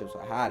LSD trips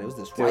I had. It was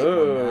this white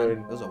one, man. Dude.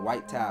 It was a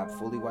white tab,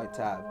 fully white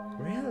tab.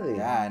 Really?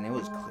 Yeah, and it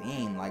was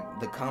clean. Like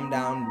the come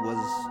down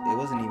it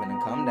wasn't even a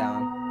come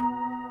down.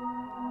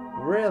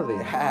 Really?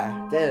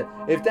 Yeah. Then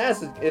if that's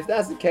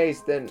the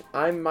case, then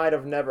I might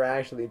have never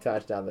actually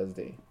touched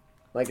LSD.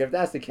 Like if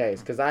that's the case,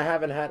 because I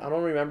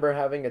don't remember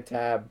having a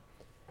tab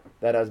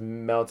that has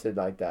melted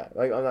like that?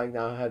 Like, I'm like,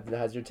 now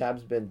has your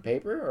tabs been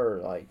paper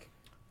or like?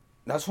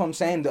 That's what I'm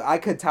saying. I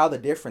could tell the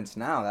difference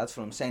now. That's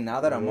what I'm saying.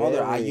 Now that I'm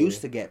older, I Really?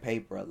 used to get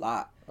paper a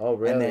lot. Oh,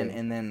 really?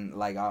 And then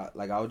like I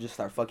would just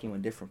start fucking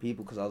with different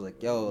people because I was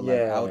like, yo, like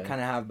Yeah. I would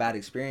kind of have bad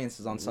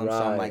experiences on some. So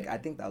I'm Right. like, I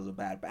think that was a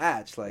bad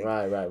batch. Like,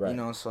 right. you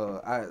know,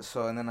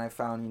 and then I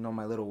found, you know,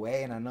 my little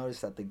way, and I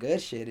noticed that the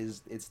good shit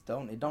is it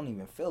don't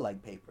even feel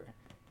like paper.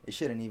 It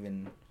shouldn't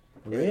even.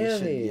 It should,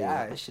 Really?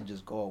 yeah, it should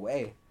just go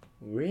away.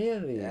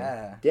 Really?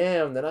 Yeah.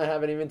 Damn, then I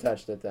haven't even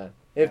touched it then.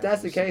 If Yeah,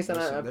 that's the there's some- case, then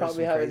there's I some- there's probably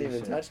some haven't crazy even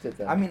shit. touched it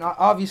then. I mean,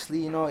 obviously,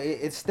 you know,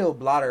 it's still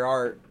blotter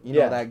art, you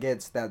Yeah. know,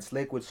 that's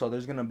liquid, so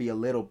there's gonna be a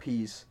little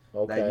piece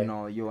okay. that, you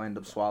know, you'll end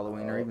up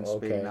swallowing or even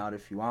spitting okay. out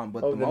if you want.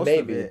 But oh, the then most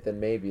maybe, of it,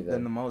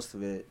 then the most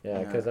of it. Yeah,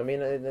 because I mean,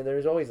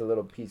 there's always a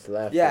little piece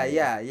left. Yeah, in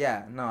it.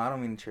 yeah. No, I don't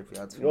mean to trip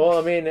you out too Well, I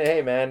much. mean,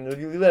 hey, man,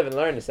 you live and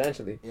learn,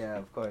 essentially. Yeah,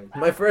 of course.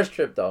 My first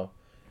trip, though,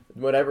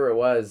 whatever it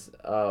was,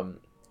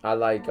 I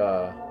like,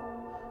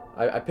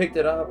 I picked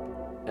it up,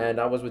 and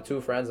I was with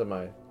two friends of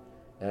mine,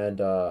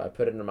 and I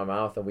put it in my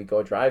mouth, and we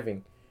go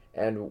driving,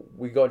 and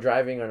we go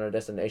driving on our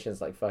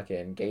destinations like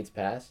fucking Gates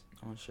Pass.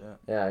 Oh shit.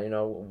 Yeah, you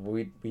know,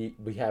 we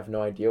have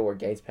no idea where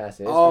Gates Pass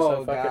is for Oh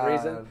some fucking god.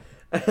 reason.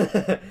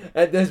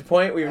 At this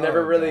point, we've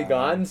never Oh, really God.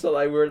 gone, so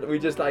like we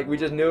just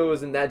knew it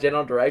was in that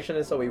general direction,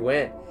 and so we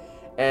went,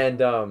 and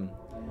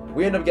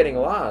we ended up getting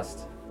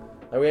lost.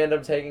 Like, we ended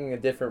up taking a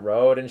different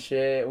road and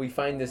shit. We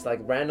find this like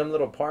random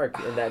little park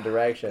in that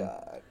direction.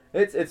 God.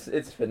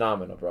 It's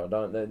phenomenal, bro.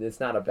 It's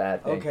not a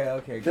bad thing.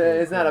 Okay.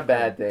 It's not a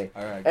bad thing.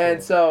 All right.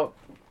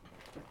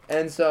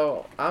 And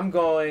so I'm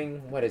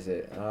going. What is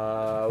it?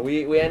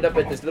 We end up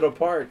at this little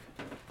park,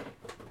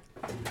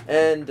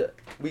 and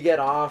we get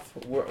off.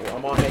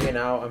 I'm all hanging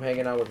out. I'm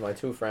hanging out with my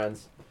two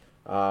friends,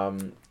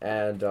 and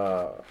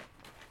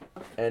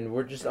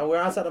we're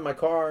outside of my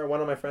car.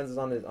 One of my friends is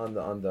on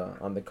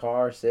the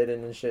car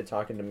sitting and shit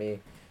talking to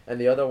me,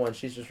 and the other one,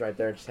 she's just right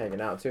there just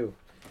hanging out too,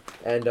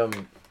 and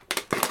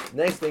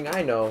next thing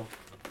I know,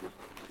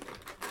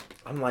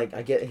 I'm like,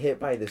 I get hit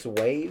by this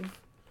wave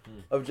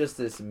of just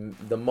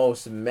the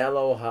most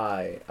mellow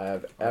high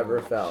I've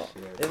ever felt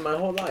shit. in my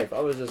whole life. I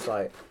was just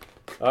like,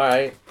 all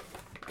right,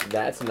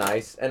 that's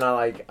nice. And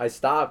I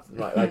stopped,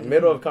 like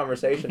middle of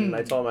conversation, and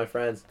I told my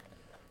friends,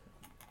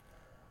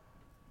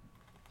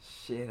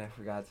 Shit, I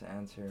forgot to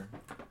answer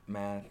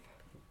math.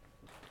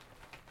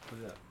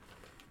 What's up?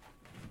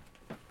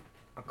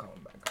 I'll call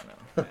him back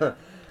on now.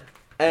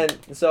 and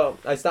so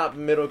I stopped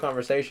middle of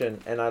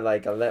conversation, and I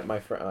let my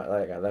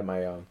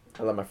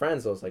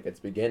friends know, like, it's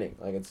beginning,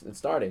 like it's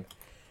starting,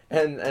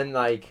 and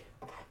like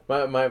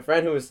my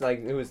friend who was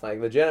like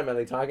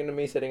legitimately talking to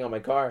me sitting on my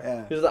car,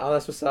 Yeah. he was like, oh,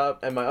 that's what's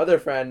up. And my other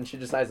friend, she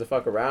decides to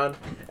fuck around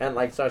and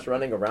like starts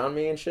running around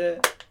me and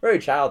shit, very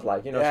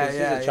childlike, you know. Yeah, she's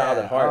a child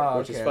yeah. at heart, Oh,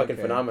 which is okay, fucking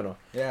okay. phenomenal.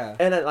 Yeah.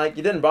 And then, like,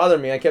 it didn't bother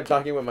me. I kept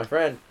talking with my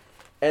friend,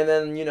 and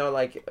then, you know,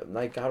 like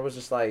I was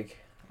just like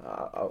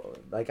I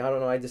don't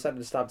know. I decided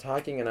to stop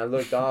talking, and I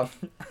looked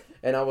off,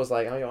 and I was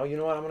like, oh, you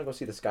know what? I'm gonna go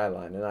see the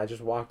skyline, and I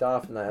just walked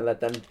off, and I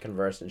let them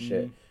converse and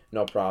shit.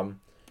 No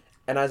problem.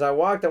 And as I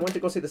walked, I went to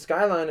go see the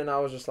skyline, and I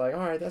was just like, all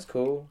right, that's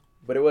cool,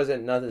 but it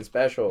wasn't nothing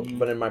special.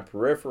 But in my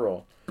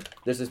peripheral,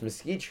 there's this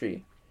mesquite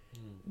tree,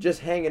 just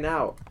hanging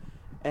out,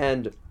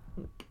 and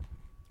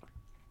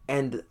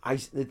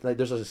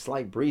there's a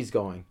slight breeze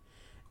going,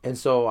 and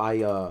so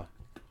I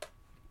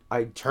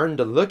turned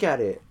to look at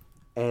it,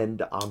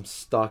 and I'm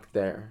stuck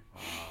there,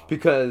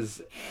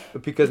 because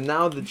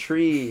now the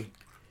tree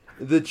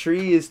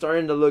is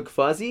starting to look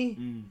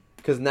fuzzy,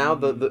 because now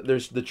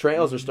the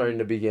trails are starting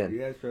to begin.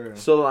 Yeah, sure.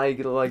 So like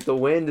the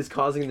wind is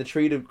causing the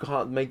tree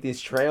to make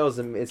these trails,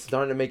 and it's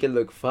starting to make it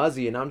look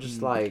fuzzy, and I'm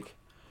just like,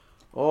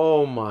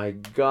 oh my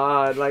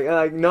god,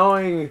 like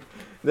knowing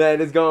that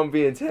it's gonna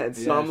be intense.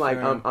 So Yeah, I'm like,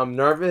 sure. I'm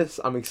nervous,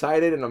 I'm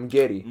excited, and I'm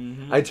giddy.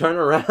 Mm-hmm. I turn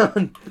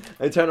around,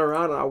 and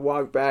I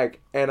walk back,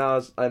 and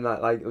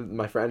like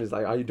my friend is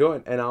like, "How you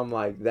doing?" And I'm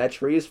like, "That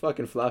tree is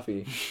fucking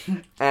fluffy,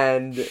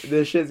 and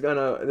this shit's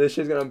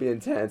gonna be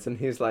intense." And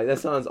he's like, "That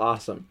sounds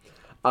awesome.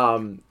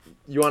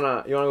 You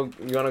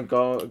wanna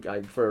go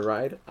like for a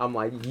ride?" I'm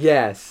like,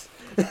 "Yes."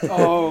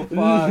 Oh,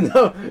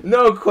 fuck.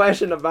 No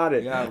question about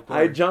it. Yeah, of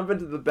I course. jump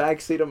into the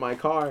back seat of my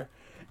car,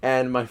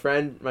 and my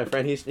friend,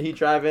 he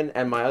driving,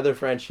 and my other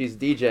friend, she's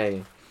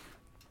DJing.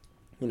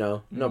 You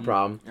know, no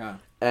problem. Yeah.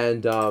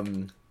 And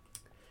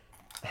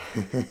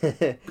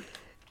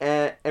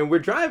and we're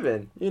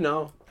driving, you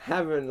know,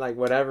 having like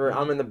whatever.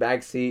 I'm in the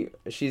back seat.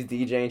 She's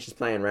DJing. She's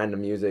playing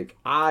random music.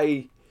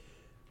 In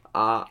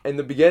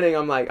the beginning,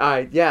 I'm like, all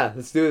right, yeah,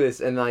 let's do this.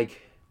 And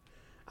like,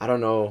 I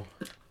don't know,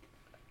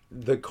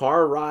 the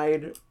car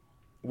ride.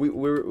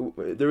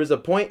 There was a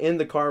point in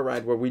the car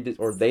ride where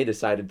they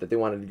decided that they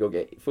wanted to go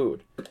get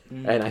food,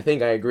 and I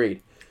think I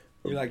agreed.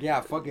 You're like, yeah,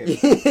 fuck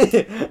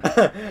it.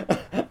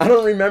 I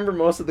don't remember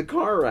most of the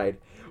car ride.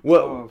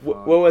 Oh,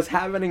 fuck. What was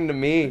happening to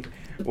me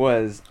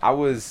was I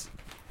would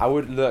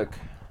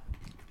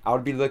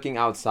be looking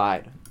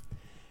outside,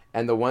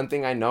 and the one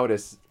thing I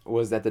noticed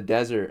was that the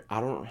desert. I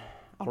don't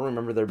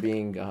remember there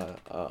being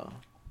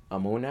a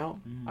moon out.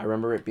 Mm. I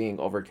remember it being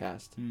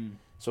overcast,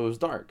 so it was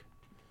dark.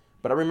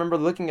 But I remember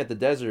looking at the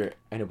desert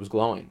and it was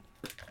glowing,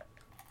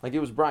 like it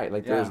was bright,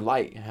 like there was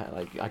light,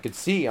 like I could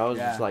see. I was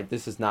just like,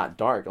 this is not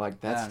dark.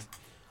 Like that's,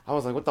 I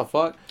was like, what the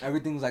fuck?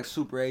 Everything's like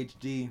super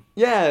HD.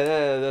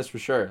 Yeah, that's for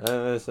sure.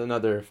 That's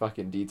another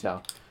fucking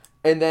detail.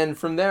 And then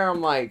from there,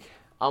 I'm like,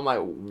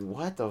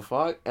 what the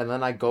fuck? And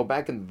then I go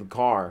back into the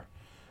car.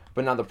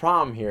 But now the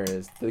problem here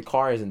is the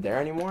car isn't there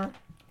anymore.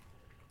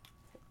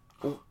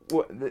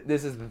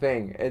 This is the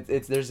thing.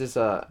 There's this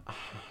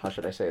how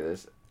should I say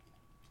this?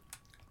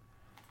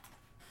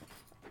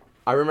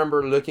 I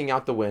remember looking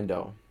out the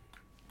window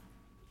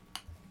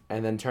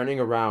and then turning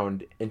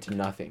around into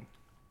nothing.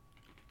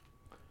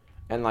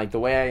 And like the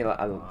way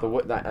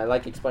I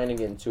like explaining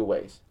it in two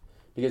ways,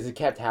 because it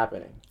kept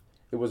happening.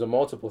 It was a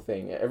multiple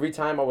thing. Every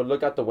time I would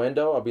look out the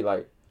window, I'll be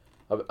like,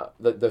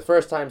 the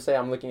first time, say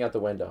I'm looking out the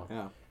window,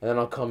 and then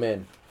I'll come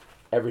in,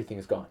 everything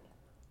is gone.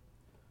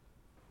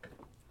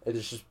 It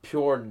is just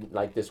pure,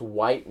 like this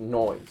white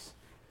noise,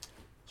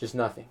 just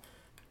nothing.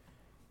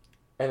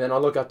 And then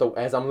I'll look out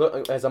as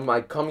I'm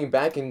like coming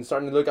back and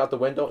starting to look out the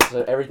window,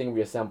 so everything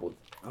reassembled.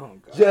 Oh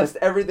God. Just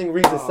everything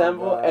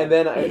reassembled, and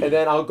then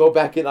I'll go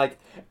back in into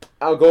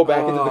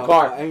the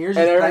car, and you're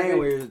just playing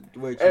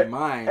with your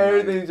mind.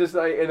 Everything's just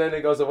like, and then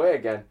it goes away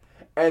again,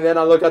 and then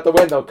I look out the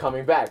window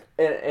coming back,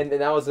 and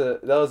that was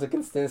a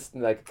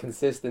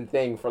consistent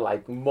thing for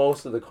like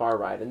most of the car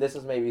ride, and this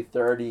was maybe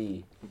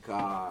 20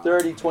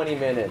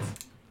 minutes.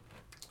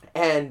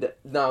 And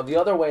now the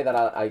other way that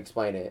I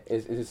explain it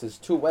is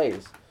two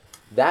ways.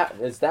 That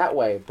is that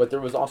way, but there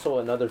was also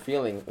another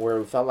feeling where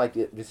it felt like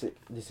this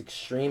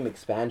extreme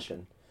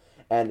expansion,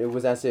 and it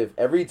was as if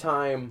every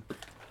time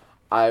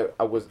I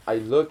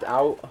looked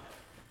out,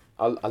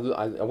 I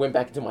went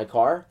back into my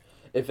car,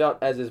 it felt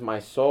as if my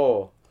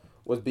soul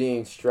was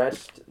being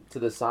stretched to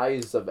the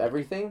size of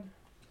everything,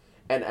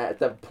 and at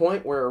the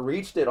point where it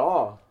reached it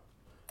all,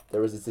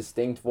 there was this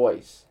distinct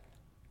voice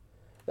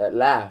that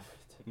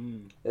laughed.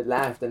 It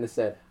laughed and it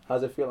said,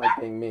 "How's it feel like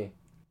being me?"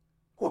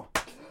 Whoa.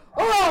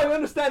 Oh, I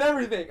understand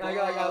everything. I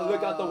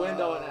look out the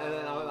window and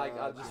then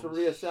I'll just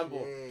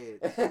reassemble,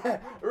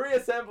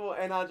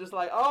 and I'm just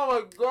like, oh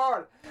my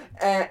God,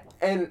 and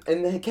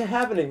it kept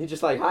happening. He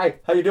just like, hi,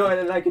 how you doing?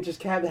 And like it just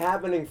kept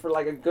happening for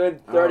like a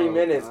good 30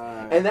 minutes,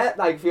 and that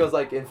like feels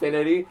like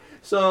infinity.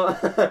 So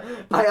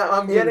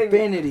I'm getting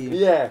infinity.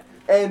 Yeah,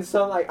 and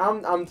so like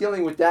I'm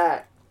dealing with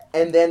that,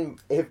 and then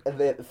if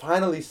it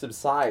finally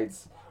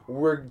subsides,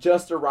 we're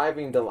just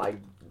arriving to like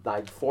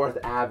 4th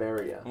Ave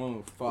area.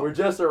 Oh fuck. We're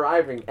just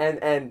arriving,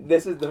 and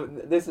this is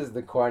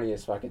the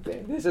corniest fucking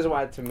thing. This is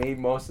why to me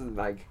most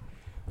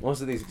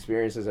of these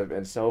experiences have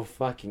been so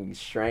fucking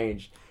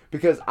strange,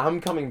 because I'm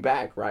coming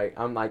back, right?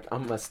 I'm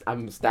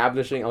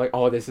establishing, I'm like,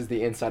 oh, this is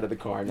the inside of the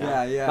car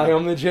now. Yeah. Like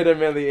I'm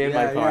legitimately in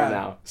my car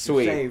now.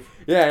 Sweet. Safe.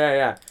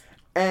 Yeah.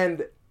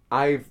 And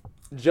I've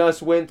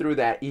just went through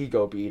that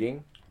ego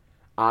beating.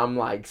 I'm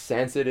like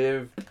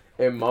sensitive,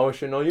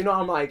 emotional. You know,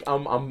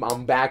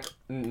 I'm back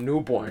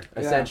newborn,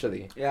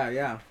 essentially.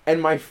 Yeah.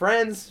 And my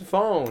friend's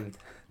phone,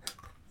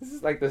 this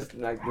is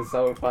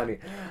so funny.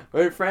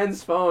 My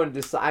friend's phone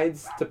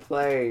decides to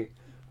play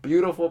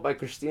 "Beautiful" by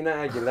Christina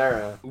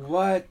Aguilera.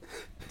 What?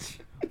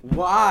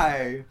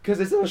 Why? Because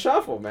it's on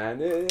shuffle,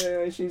 man.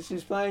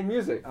 She's playing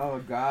music. Oh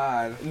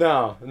God.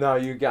 No,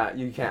 you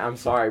can't. I'm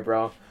sorry,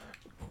 bro.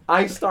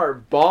 I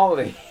start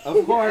bawling.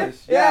 Of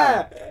course.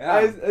 Yeah.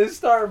 I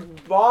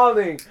start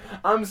bawling.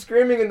 I'm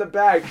screaming in the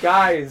back,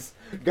 guys,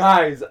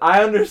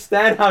 I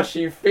understand how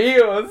she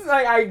feels.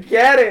 Like, I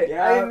get it.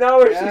 Yeah, I know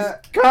where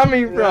she's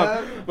coming from.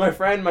 Yeah. My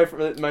friend, my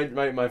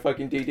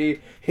fucking DD,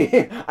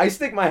 I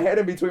stick my head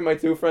in between my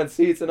two front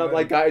seats, and I'm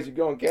like, guys, you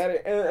go and get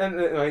it. And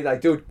he's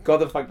like, dude, go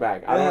the fuck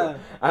back. I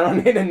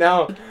don't need to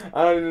know.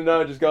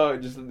 Just go.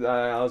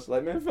 I was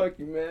like, man, fuck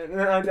you, man.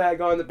 And I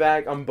go in the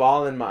back. I'm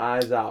bawling my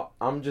eyes out.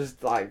 I'm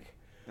just like,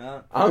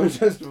 I'm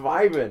just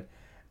vibing.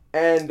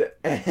 And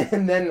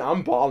then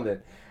I'm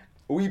bawling.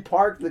 We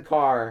parked the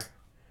car.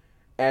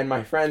 And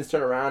my friends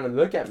turn around and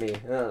look at me.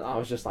 And I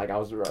was just like, I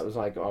was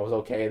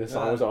okay. The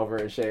song was over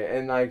and shit.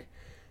 And like,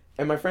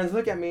 and my friends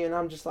look at me, and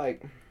I'm just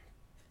like,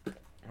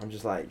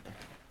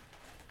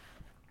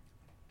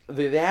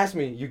 they ask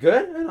me, you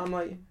good? And I'm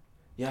like,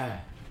 yeah,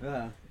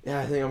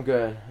 I think I'm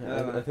good.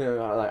 I think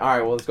I'm like, all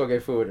right, well, let's go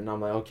get food. And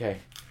I'm like,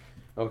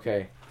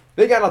 okay.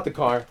 They got out the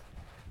car,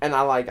 and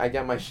I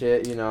get my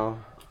shit, you know,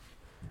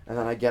 and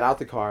then I get out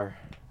the car,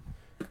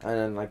 and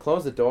then I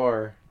close the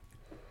door,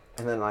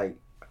 and then like,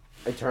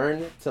 I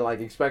turn to like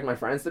expect my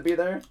friends to be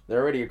there.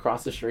 They're already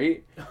across the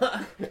street.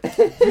 They're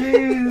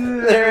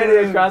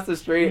already across the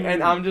street,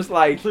 and I'm just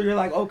like. So you're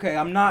like, okay,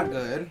 I'm not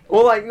good.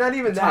 Well, like not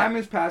even that. Time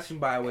is passing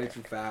by way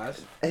too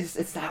fast.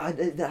 It's not.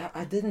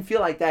 I didn't feel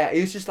like that. It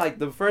was just like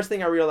the first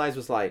thing I realized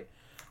was like,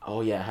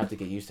 oh yeah, I have to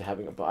get used to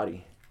having a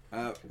body.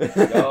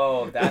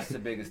 Yo, that's the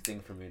biggest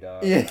thing for me,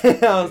 dog. Yeah,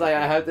 I was like,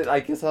 I have to.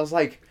 I guess I was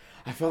like.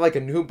 I felt like a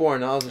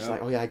newborn. I was just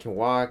like, oh yeah, I can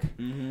walk.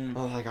 I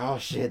was like, oh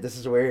shit, this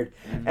is weird.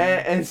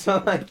 And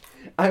so like,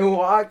 I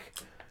walk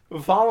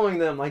following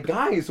them like,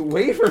 guys,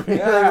 wait for me.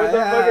 Yeah, Like, what the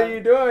fuck yeah. are you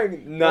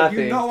doing? Nothing.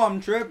 Like, you know I'm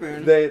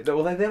tripping. They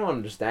don't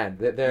understand.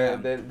 They Yeah.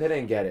 they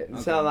didn't get it.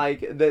 Okay. So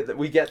like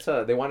we get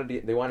to they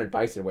wanted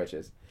bison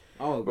witches,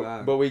 Oh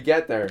god. but we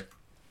get there,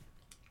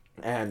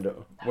 and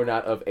we're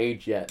not of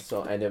age yet.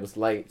 So and it was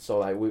late. So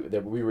like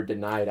we were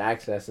denied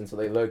access, and so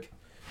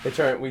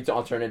we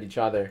all turn at each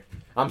other.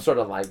 I'm sort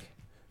of like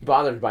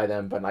bothered by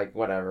them, but like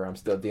whatever. I'm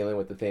still dealing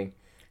with the thing,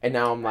 and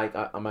now I'm like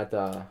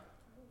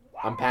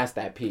I'm past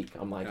that peak.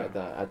 I'm like at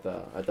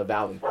the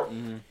valley.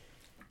 Mhm.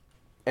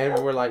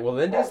 And we're like, well,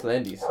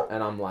 Lindy's.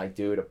 And I'm like,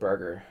 dude, a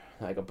burger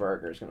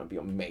is gonna be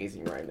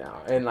amazing right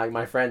now. And like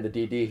my friend, the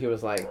DD, he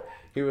was like,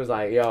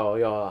 yo,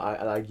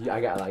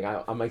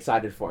 I'm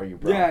excited for you,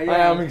 bro.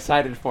 Yeah. I'm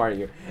excited for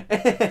you.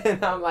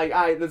 And I'm like,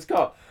 all right, let's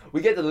go.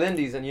 We get to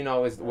Lindy's, and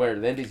is where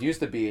Lindy's used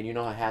to be, and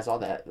it has all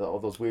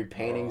those weird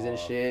paintings and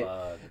shit.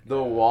 Fuck, The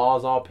yeah.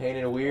 walls all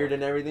painted weird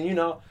and everything,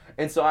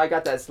 And so I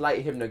got that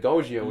slight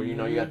hypnagogia where, you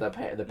got the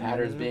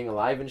patterns being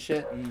alive and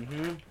shit.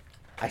 Mhm.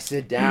 I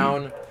sit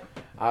down,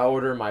 I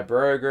order my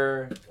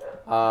burger,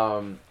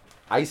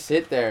 I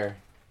sit there,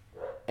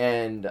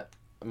 and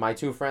my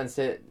two friends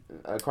sit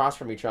across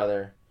from each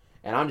other,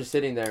 and I'm just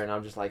sitting there, and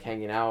I'm just like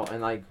hanging out,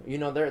 and like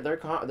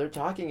they're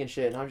talking and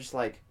shit, and I'm just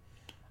like,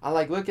 I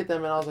like look at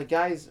them, and I was like,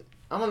 guys,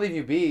 I'm gonna leave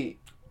you be,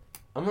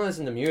 I'm gonna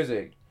listen to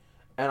music,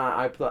 and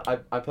I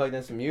plugged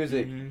in some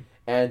music, Mhm.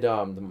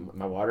 and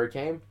my water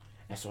came,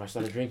 and so I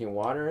started drinking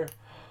water.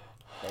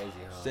 Crazy,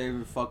 huh? Save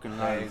your fucking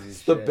life. Crazy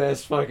It's the shit.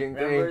 best fucking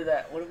Remember thing.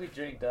 that? What did we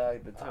drink,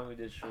 dog? The time we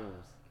did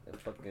shrooms. That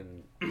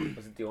fucking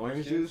was it the orange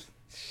Orange juice?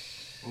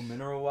 juice or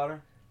mineral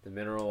water? The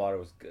mineral water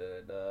was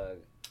good, dog.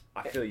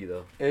 I feel you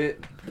though.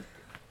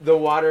 The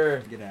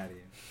water. Get out of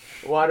here.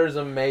 Water's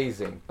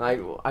amazing. Like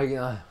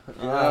Yeah.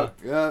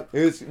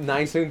 it's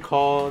nice and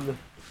cold.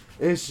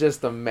 It's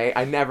just amazing.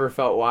 I never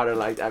felt water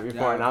like that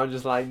before, Yeah. and I was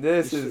just like,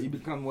 "This is You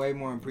become way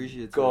more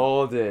appreciative.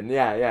 golden."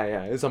 Yeah.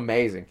 It's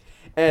amazing.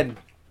 And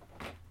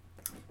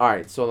all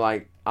right, so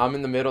like I'm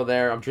in the middle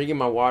there. I'm drinking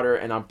my water,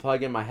 and I'm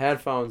plugging my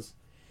headphones.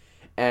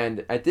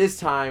 And at this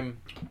time,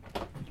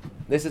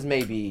 this is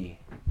maybe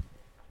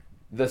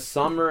the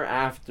summer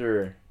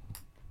after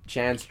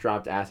Chance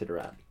dropped Acid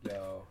Rap,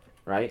 Yo.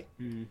 right?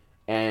 Mhm.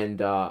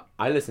 And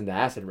I listened to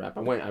Acid Rap.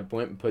 I went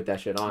and put that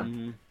shit on,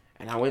 Mhm.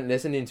 and I went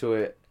listening to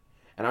it,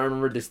 and I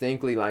remember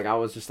distinctly like I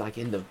was just like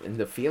in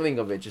the feeling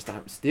of it. Just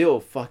I'm still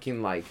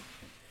fucking like,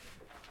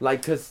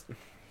 cause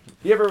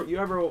you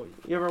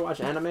ever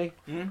watch anime?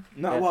 Mhm.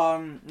 No, Yeah.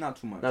 well, not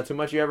too much. Not too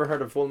much. You ever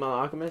heard of Full Metal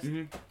Alchemist?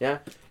 Mhm. Yeah.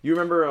 You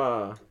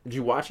remember? Did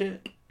you watch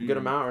it? A good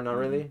Mhm. amount or not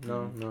really?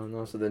 Mhm.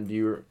 No. So then do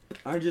you?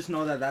 I just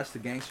know that that's the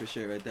gangster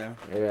shit right there.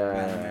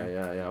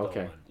 Yeah.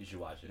 Okay. You should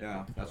watch it.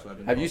 Yeah, that's what I've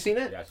been Have you seen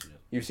it? Yes, you do.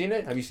 You've seen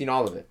it? Have you seen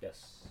all of it?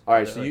 Yes. All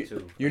right. The So hood,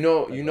 too. you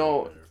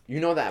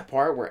know that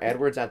part where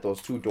Edward's at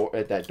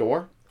that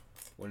door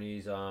when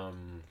he's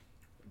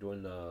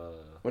doing the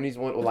when he's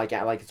like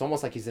it's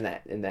almost like he's in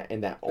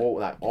that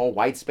all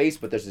white space,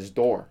 but there's this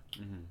door.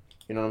 Mhm.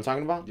 You know what I'm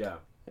talking about? Yeah.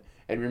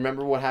 And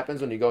remember what happens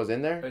when he goes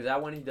in there? Is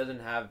that when he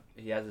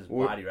has his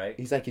Wh- body, right?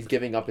 He's like he's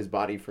giving up his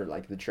body for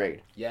like the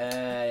trade.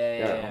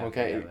 Yeah.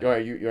 Okay. Yeah, All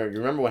right. You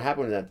remember what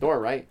happened in that door,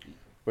 right?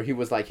 Where he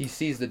was like he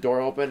sees the door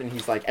open and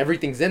he's like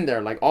everything's in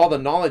there, like all the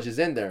knowledge is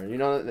in there. You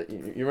know?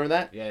 You remember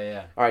that?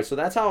 Yeah. All right. So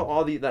that's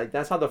how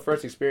that's how the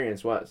first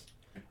experience was.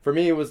 For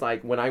me, it was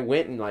like when I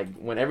went and like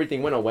when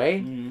everything went away,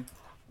 Mhm.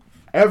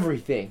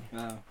 everything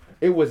Yeah.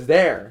 it was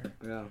there,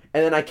 Yeah.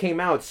 and then I came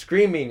out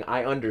screaming,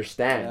 "I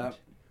understand, Yep.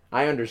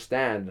 I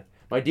understand."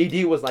 My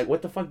DD was like,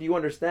 "What the fuck do you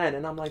understand?"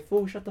 And I'm like,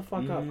 "Fool, shut the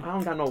fuck up. Mhm. I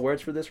don't got no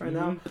words for this right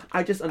now. Mhm.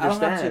 I just I don't have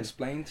to understand."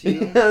 explain to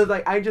you. I was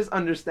like, "I just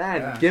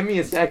understand. Yeah. Give me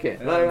a second.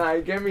 Yeah.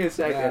 Like, give me a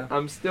second. Yeah.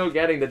 I'm still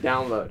getting the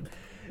download."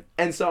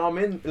 And so I'm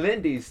in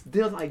Lindy's,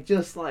 still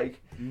just like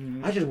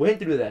Mhm. I just went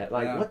through that.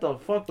 Like, Yeah. what the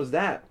fuck was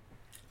that?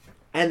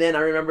 And then I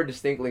remember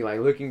distinctly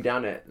like looking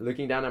down at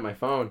my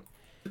phone,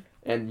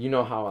 and you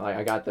know how like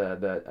I got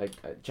the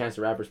Chance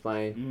the Rapper's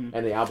playing, Mhm.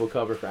 and the album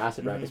cover for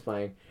Acid Rap Mhm. is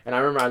playing, and I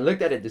remember I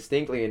looked at it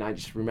distinctly, and I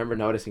just remember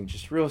noticing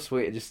just real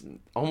sweet, just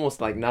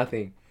almost like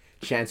nothing.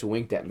 Chance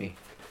winked at me.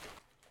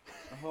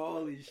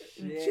 Holy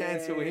shit.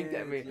 Chance winked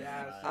at me.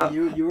 Yeah,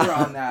 you were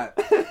on that.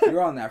 You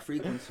were on that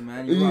frequency,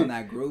 man. You were on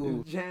that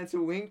groove. Chance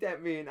winked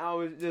at me, and I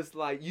was just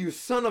like, "You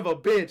son of a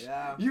bitch!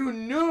 Yeah. You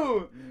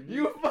knew! Mhm.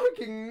 You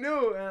fucking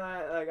knew!"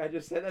 And I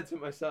just said that to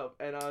myself,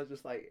 and I was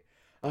just like,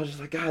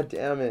 "God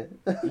damn it!"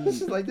 It's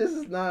just like this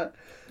is not.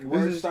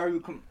 Words is- start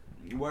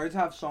words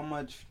have so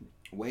much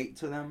weight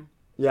to them.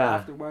 Yeah.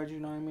 Afterwards, you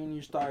know what I mean?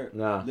 You start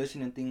Yeah.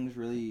 listening to things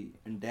really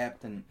in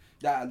depth, and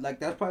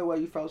that's probably why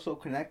you felt so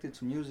connected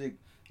to music.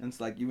 And it's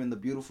like even the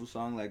beautiful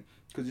song, like,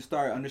 because you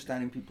start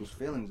understanding people's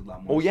feelings a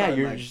lot more. Oh You yeah, start,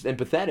 you're like- just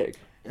empathetic.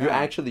 You're Yeah.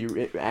 actually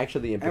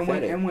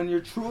empathetic. And when you're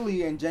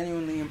truly and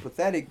genuinely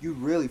empathetic, you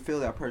really feel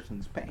that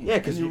person's pain. Yeah,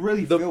 'cause you you-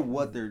 really the- feel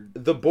what they're.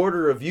 the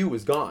border of you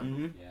is gone.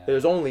 Mm-hmm. Yeah.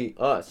 There's only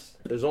us.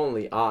 There's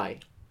only I.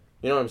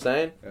 You know what I'm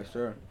saying? Yes,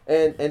 sir.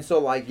 And so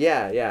like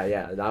yeah.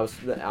 I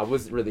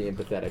was really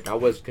empathetic. I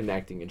was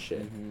connecting and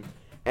shit. Mm-hmm.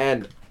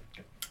 And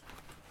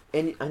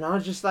I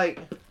was just like,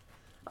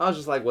 I was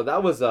just like, well,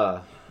 that was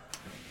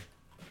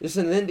just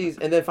in Lindy's,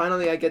 and then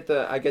finally I get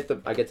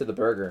to the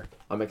burger.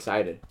 I'm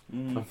excited.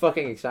 I'm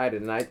fucking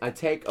excited, and I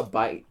take a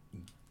bite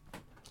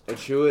and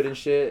chew it and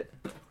shit,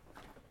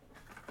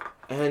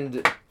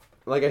 and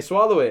like I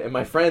swallow it, and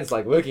my friend's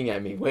like looking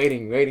at me,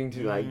 waiting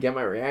to like get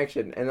my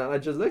reaction, and I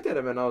just looked at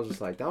him, and I was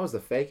just like, that was the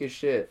fakest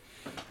shit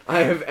I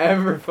have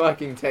ever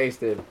fucking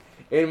tasted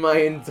in my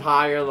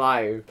entire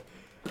life.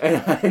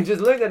 And I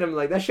just looked at him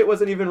like, that shit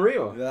wasn't even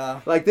real.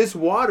 Yeah. Like, this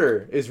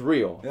water is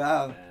real.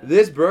 Yeah.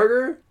 This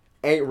burger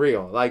ain't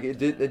real. Like, it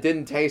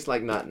didn't taste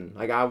like nothing.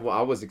 Like, I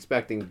was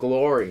expecting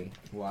glory.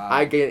 Wow.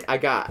 I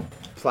got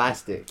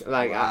plastic.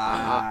 Like,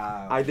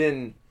 Wow. I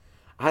didn't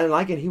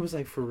like it. He was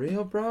like, for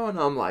real, bro? And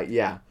I'm like,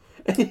 yeah.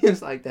 And he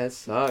was like, that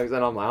sucks.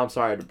 And I'm like, I'm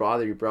sorry to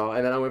bother you, bro.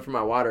 And then I went for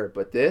my water.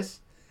 But this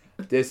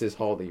is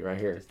holy right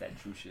here. It's that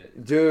true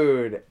shit.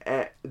 Dude,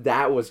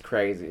 that was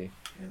crazy.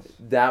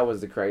 That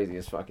was the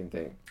craziest fucking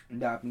thing.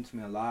 That happened to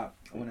me a lot.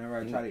 Whenever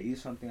I try to eat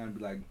something, I'd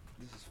be like,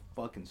 this is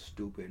fucking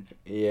stupid.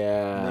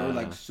 Yeah. They were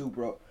like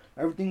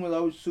everything was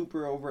always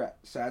super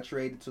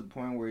oversaturated to the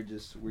point where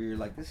you're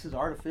like, this is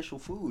artificial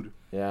food.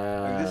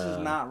 Yeah. Like, this is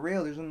not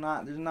real. There's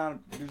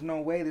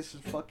no way this is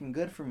fucking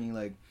good for me.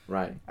 Like,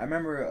 right. I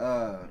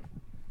remember,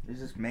 there's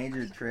this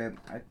major trip.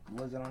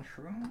 Was it on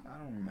Shroom? I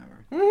don't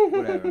remember.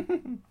 Whatever.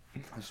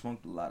 I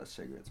smoked a lot of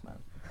cigarettes, man.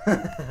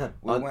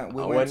 We went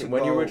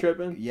when you were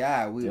tripping?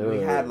 Yeah, we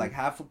had like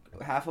half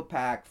a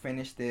pack,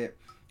 finished it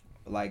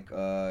like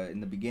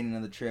in the beginning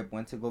of the trip,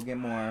 went to go get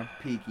more,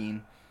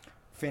 peaking,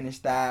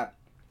 finished that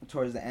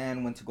towards the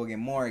end, went to go get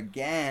more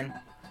again,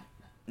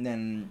 and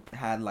then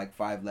had like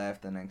 5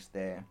 left the next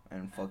day,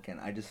 and fucking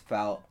I just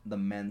felt the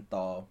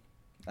menthol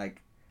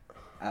like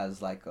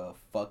as like a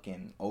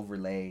fucking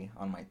overlay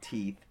on my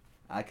teeth.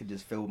 I could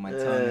just feel with my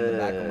tongue in the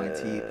back of my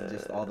teeth,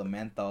 just all the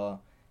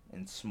menthol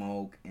and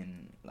smoke,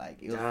 and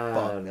like it was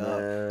fucked up.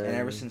 And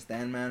ever since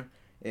then, man,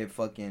 it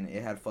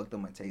had fucked up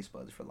my taste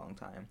buds for a long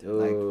time.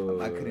 Dude.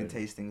 Like I couldn't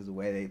taste things the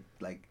way they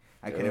like.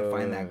 I couldn't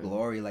find that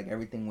glory. Like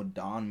everything would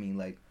dawn me.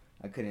 Like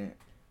I couldn't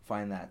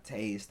find that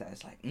taste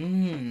that's like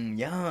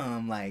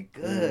yum, like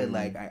good.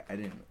 Like I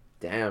didn't.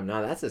 Damn,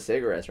 no, that's the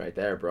cigarettes right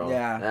there, bro.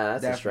 Yeah,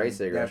 that's a straight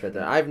cigarettes right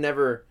there. definitely.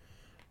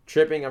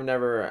 I've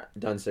never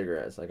done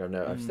cigarettes. Like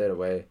I've stayed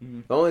away.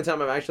 The only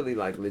time I've actually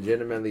like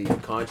legitimately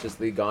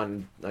consciously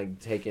gone like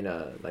taking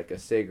a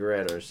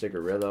cigarette or a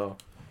cigarillo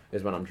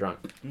is when I'm drunk.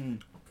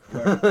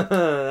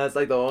 That's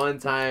like the one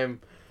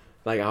time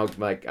like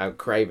I'll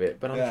crave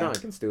it, but I'm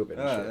drunk and stupid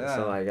and shit. Yeah.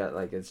 So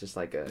like it's just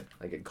like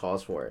it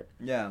calls for it.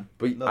 Yeah.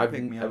 But Little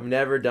pick me up. I've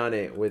never done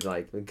it with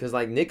like, because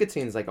like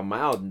nicotine's like a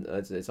mild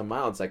it's a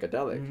mild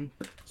psychedelic.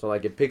 So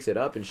like it picks it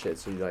up and shit.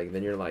 So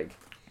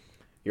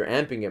you're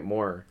amping it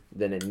more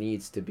than it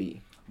needs to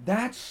be.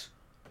 That's,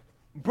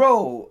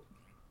 bro.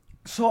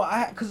 So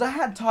cause I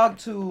had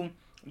talked to,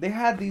 they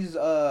had these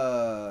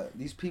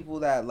people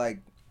that like,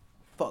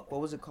 fuck, what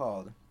was it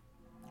called?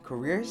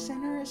 Career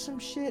Center or some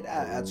shit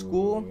at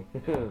school.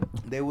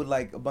 They would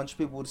like, a bunch of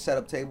people would set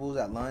up tables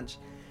at lunch,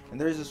 and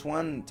there's this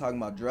one talking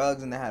about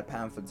drugs, and they had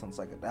pamphlets on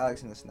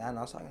psychedelics and this and that, and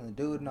I was talking to the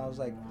dude, and I was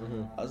like,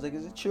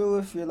 is it true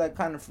if you're like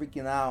kind of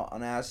freaking out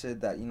on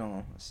acid that, you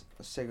know,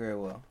 a cigarette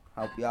will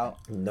help you out?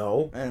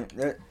 No.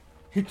 And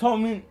he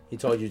told me. He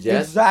told you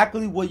yes?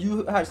 Exactly what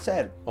you have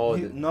said. Oh,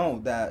 no,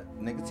 that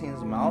nicotine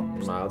is mild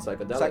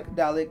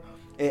psychedelic.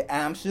 It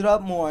amps it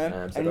up more,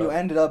 and you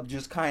ended up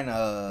just kind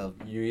of.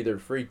 You either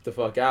freak the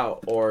fuck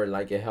out or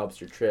like it helps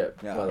your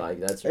trip. Yeah. But like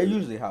It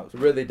usually helps.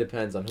 It really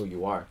depends on who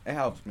you are. It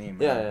helps me, man.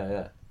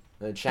 Yeah.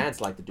 And Chance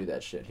liked to do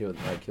that shit. He'll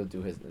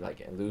do his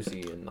like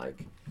Lucy and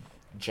like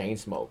chain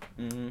smoke.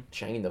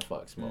 Chain the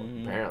fuck smoke.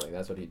 Apparently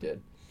that's what he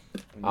did.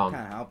 You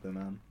can't help it,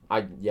 man.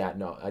 I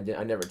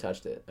never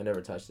touched it.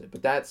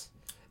 But that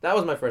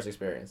was my first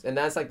experience, and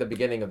that's like the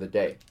beginning of the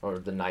day or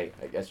the night,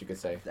 I guess you could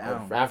say.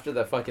 Damn. After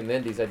the fucking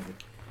Lindy's,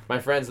 my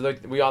friends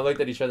we all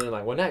looked at each other and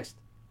like, what next?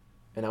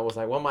 And I was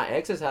like, well, my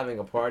ex is having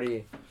a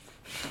party.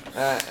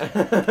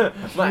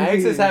 My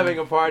ex is having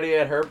a party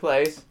at her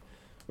place.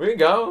 We can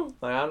go.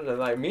 Like I don't know,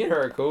 like me and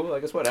her are cool.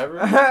 Like it's whatever.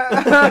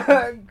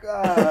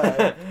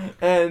 God.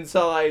 And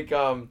so like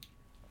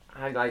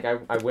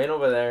I went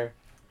over there.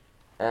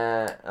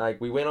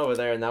 We went over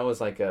there, and that was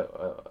like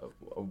a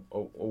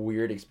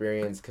weird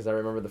experience, because I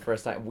remember the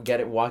first time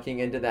walking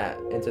into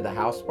the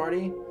house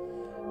party,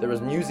 there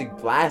was music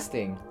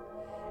blasting,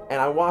 and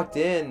I walked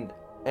in,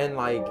 and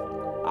like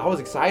I was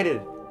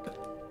excited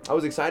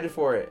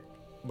for it,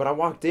 but I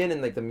walked in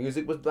and like the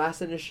music was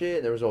blasting and shit,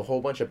 and there was a whole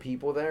bunch of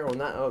people there. Well,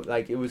 not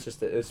like it was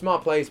just a small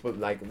place, but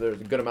like there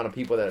was a good amount of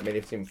people that made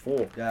it seem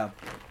full. Yeah.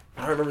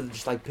 I remember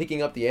just like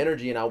picking up the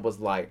energy, and I was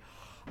like,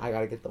 I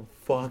gotta get the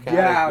fuck out of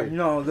here. Yeah,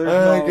 no, there's I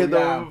no. gotta get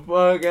the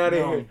fuck out of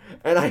No. here.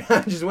 And I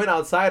just went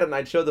outside and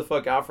I chilled the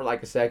fuck out for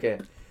like a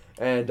second.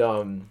 And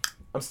I'm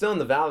still in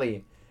the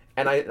valley.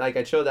 And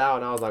I chilled out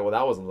and I was like, well,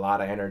 that was a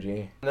lot of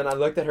energy. And then I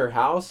looked at her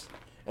house,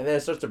 and then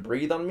it starts to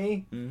breathe on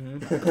me.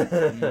 And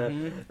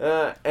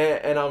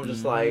I'm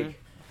just like,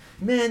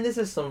 man, this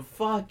is some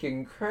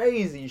fucking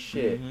crazy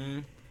shit.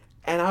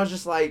 and I was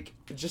just like,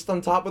 just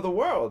on top of the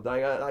world.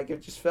 Like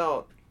it just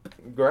felt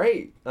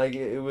great. Like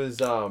it was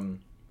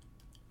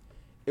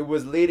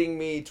leading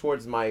me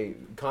towards my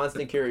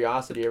constant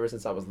curiosity ever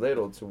since I was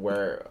little to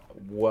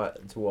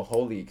a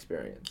holy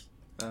experience.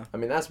 I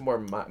mean, that's where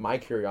my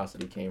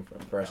curiosity came from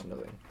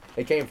personally.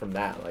 It came from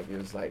that. Like it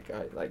was like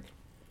like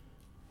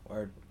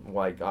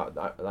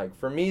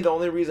for me, the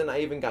only reason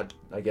I even got,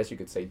 I guess you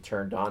could say,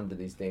 turned on to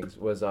these things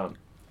was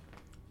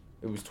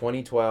it was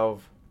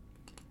 2012.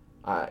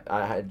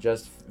 I had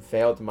just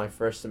failed my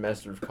first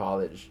semester of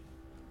college.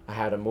 I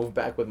had to move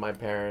back with my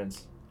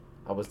parents.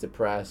 I was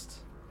depressed,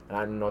 and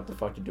I didn't know what the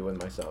fuck to do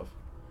with myself.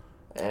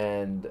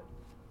 And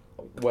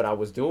what I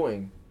was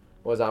doing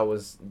was I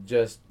was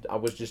just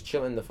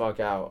chilling the fuck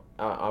out.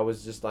 I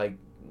was just like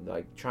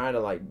trying to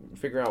like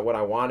figure out what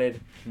I wanted.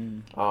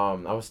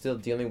 I was still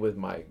dealing with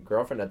my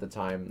girlfriend at the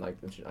time.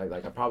 I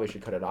probably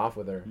should cut it off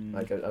with her.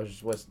 Like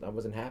I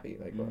wasn't happy.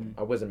 Like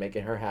I wasn't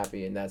making her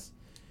happy, and that's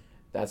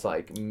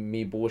like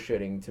me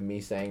bullshitting to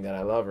me saying that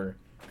I love her.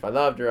 If I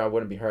loved her, I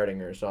wouldn't be hurting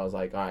her. So I was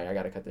like, all right, I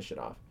gotta cut this shit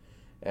off,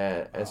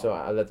 and so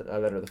I let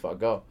her the fuck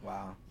go.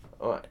 Wow.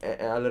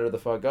 And I let her the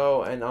fuck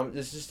go, and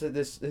it's just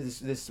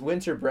this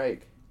winter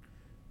break.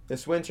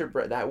 That winter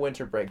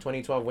break,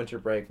 2012 winter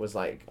break, was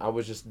like, I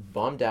was just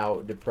bummed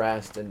out,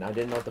 depressed, and I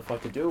didn't know what the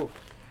fuck to do.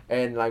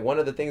 And like one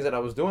of the things that I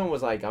was doing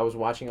was like I was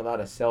watching a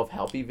lot of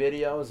self-helpy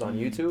videos on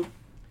YouTube,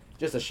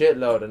 just a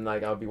shitload, and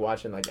like I'll be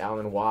watching like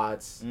Alan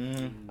Watts,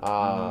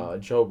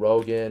 Joe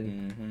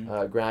Rogan,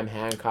 Graham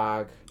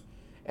Hancock,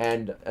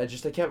 and I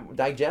kept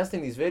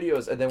digesting these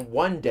videos, and then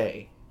one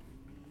day,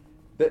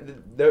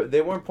 they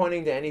weren't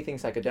pointing to anything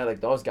psychedelic,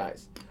 those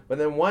guys. But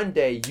then one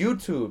day,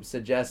 YouTube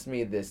suggests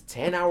me this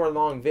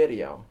 10-hour-long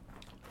video.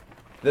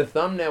 The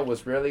thumbnail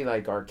was really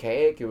like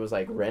archaic. It was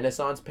like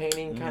Renaissance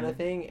painting kind of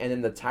thing. And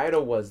then the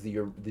title was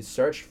the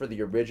search for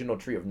the original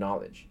tree of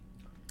knowledge.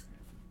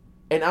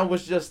 And I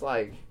was just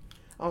like,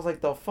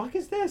 the fuck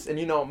is this? And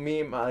you know,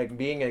 me like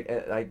being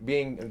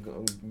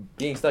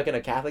stuck in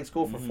a Catholic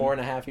school for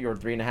 4.5 years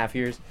or 3.5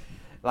 years.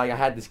 Like, I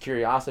had this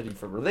curiosity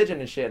for religion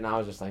and shit, and I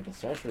was just like, the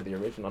search for the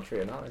original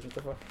tree of knowledge, what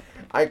the fuck?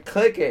 I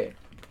click it.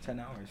 10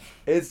 hours.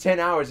 It's 10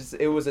 hours.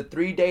 It was a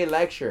 3-day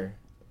lecture,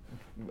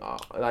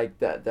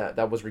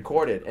 that was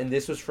recorded, and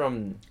this was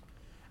from,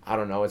 I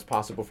don't know, it's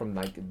possible from,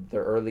 like, the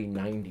early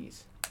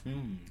 90s.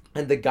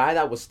 And the guy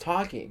that was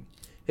talking,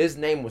 his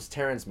name was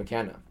Terence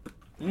McKenna.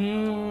 Great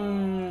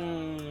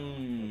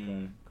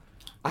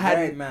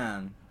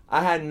man.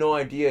 I had no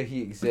idea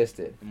he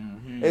existed.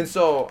 And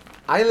so,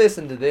 I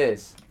listened to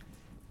this,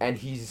 and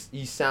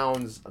he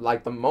sounds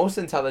like the most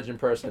intelligent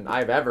person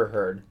I've ever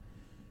heard.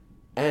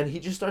 And he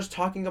just starts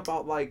talking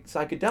about like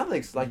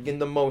psychedelics, like in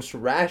the most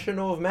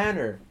rational of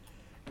manner.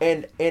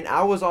 And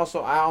I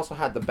also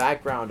had the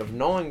background of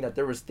knowing that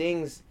there was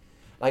things,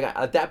 like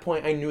at that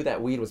point I knew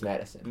that weed was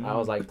medicine. I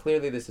was like,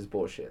 clearly this is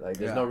bullshit. Like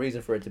there's no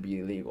reason for it to be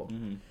illegal.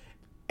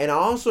 And I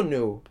also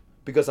knew,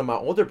 because of my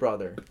older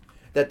brother,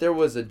 that there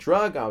was a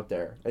drug out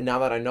there. And now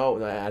that I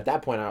know, at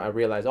that point I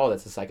realized, oh,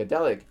 that's a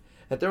psychedelic.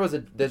 That there's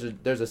a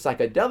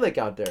psychedelic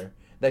out there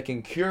that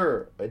can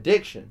cure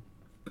addiction,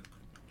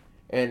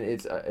 and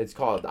it's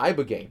called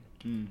Ibogaine.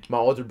 My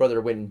older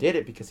brother went and did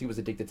it because he was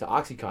addicted to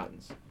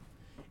Oxycontins,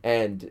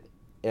 and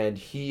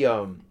he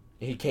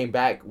came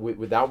back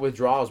without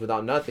withdrawals,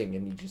 without nothing,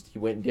 and he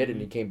went and did it, and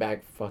he came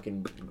back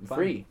fucking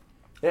free,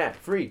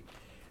 free,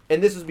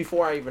 and this was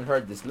before I even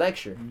heard this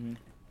lecture.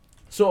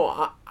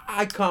 So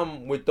I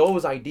come with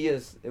those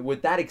ideas,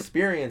 with that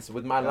experience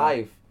with my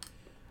life,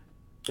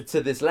 to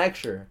this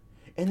lecture.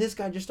 And this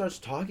guy just starts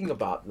talking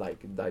about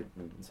like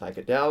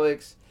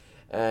psychedelics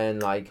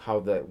and like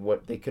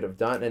what they could have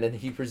done, and then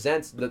he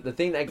presents the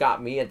thing that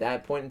got me at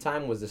that point in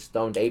time was the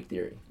stoned ape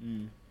theory.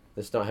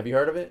 Have you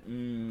heard of it?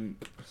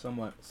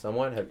 Somewhat.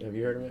 Have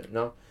you heard of it?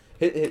 No.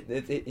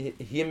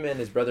 Him and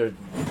his brother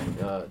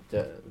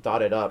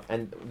thought it up,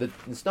 and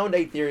the stoned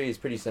ape theory is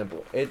pretty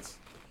simple. It's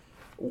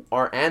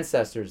our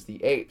ancestors,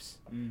 the apes,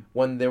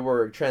 when they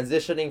were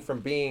transitioning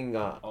from being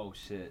oh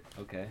shit.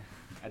 Okay.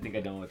 I think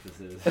I know what this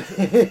is.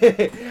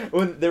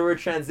 When they were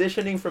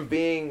transitioning from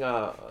being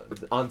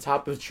on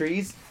top of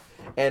trees,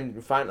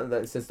 and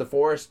finally, since the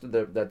forest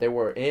that they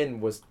were in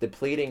was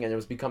depleting and it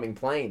was becoming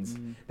plains,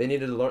 they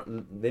needed to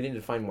learn. They needed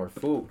to find more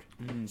food,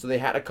 so they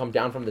had to come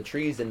down from the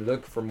trees and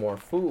look for more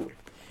food.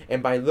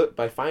 And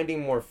by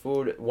finding more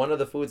food, one of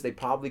the foods they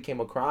probably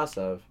came across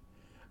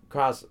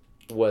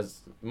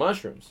was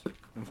mushrooms.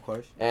 Of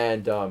course.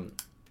 And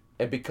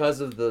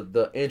because of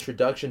the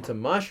introduction to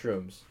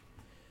mushrooms.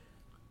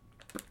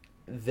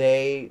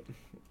 This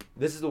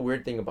is the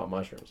weird thing about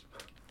mushrooms.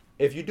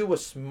 If you do a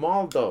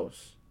small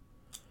dose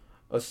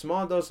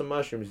of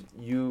mushrooms,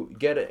 you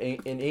get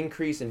an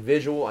increase in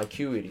visual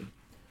acuity,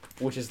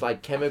 which is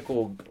like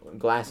chemical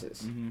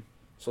glasses.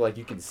 So like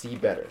you can see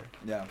better.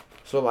 Yeah.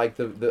 So like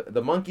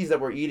the monkeys that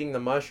were eating the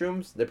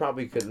mushrooms, they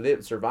probably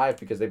could survive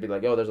because they'd be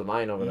like, oh, there's a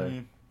lion over there.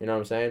 You know what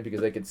I'm saying?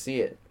 Because they could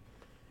see it.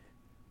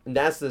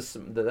 that's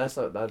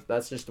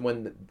just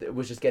when it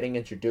was just getting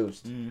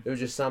introduced. It was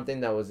just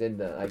something that was in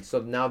the like.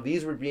 So now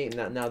these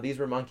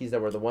were monkeys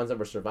that were the ones that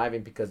were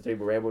surviving because they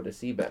were able to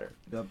see better.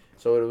 Yep.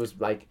 So it was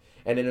like,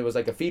 and then it was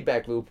like a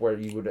feedback loop where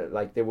you would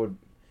like they would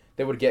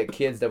get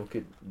kids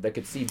that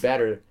could see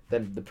better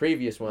than the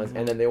previous ones,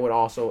 and then they would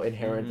also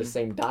inherit the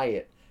same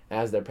diet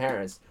as their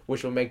parents,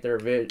 which will make their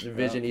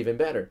vision even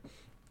better.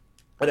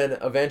 And then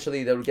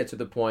eventually they would get to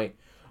the point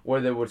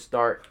where they would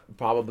start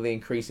probably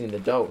increasing the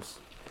dose,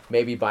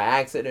 maybe by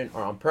accident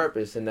or on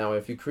purpose. And now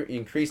if you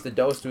increase the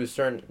dose to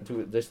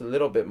just a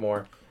little bit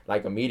more,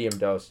 like a medium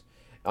dose,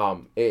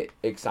 it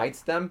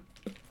excites them.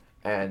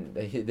 And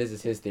this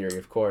is his theory,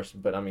 of course,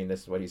 but I mean,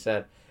 this is what he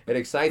said. It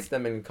excites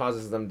them and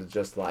causes them to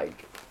just have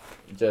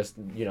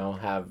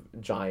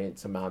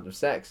giant amounts of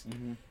sex.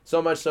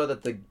 So much so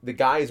that the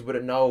guys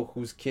wouldn't know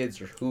whose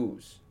kids are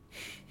whose.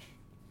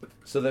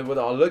 So they would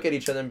all look at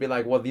each other and be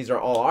like, well, these are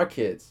all our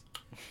kids.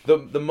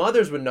 The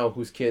mothers would know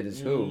whose kid is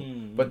who,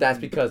 but that's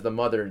because the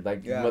mother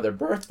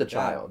birthed the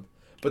child.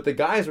 But the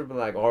guys would be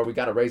like, oh, we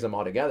got to raise them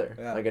all together.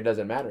 Like, it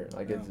doesn't matter.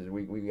 Like,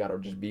 we got to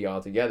just be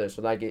all together.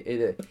 So, like,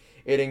 it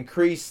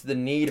increased the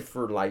need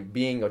for, like,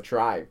 being a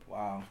tribe.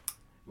 Wow.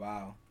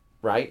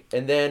 Right?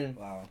 And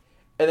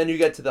then you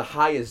get to the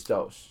highest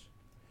dose.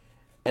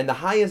 And the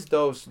highest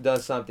dose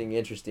does something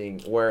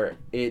interesting where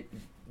it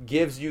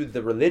gives you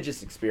the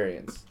religious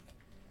experience.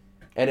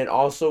 And it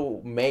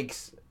also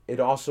makes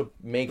you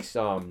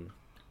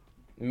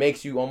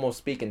almost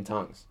speak in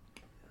tongues.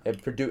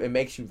 It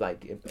makes you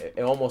like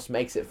it almost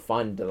makes it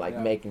fun to like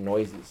making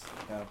noises.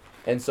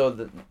 And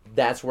so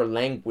that's where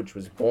language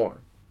was born.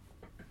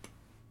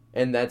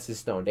 And that's his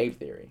stoned ape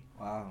theory.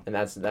 Wow. And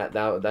that's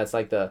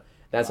like the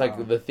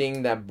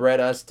thing that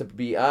bred us to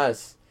be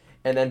us.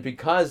 And then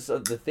because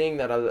of the thing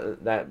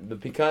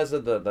because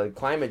of the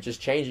climate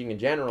just changing in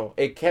general,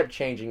 it kept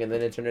changing, and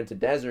then it turned into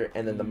desert,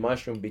 and then the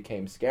mushroom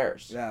became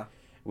scarce. Yeah.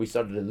 We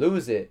started to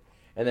lose it,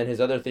 and then his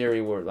other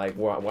theory were like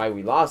why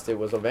we lost it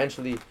was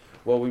eventually,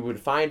 well, we would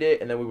find it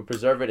and then we would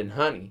preserve it in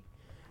honey.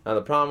 Now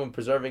the problem with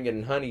preserving it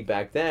in honey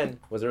back then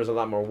was there was a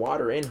lot more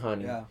water in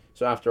honey. Yeah.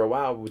 So after a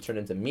while, it would turn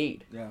into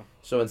mead. Yeah.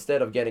 So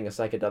instead of getting a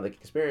psychedelic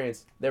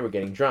experience, they were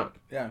getting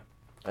drunk. Yeah.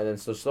 And then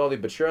so slowly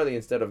but surely,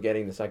 instead of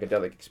getting the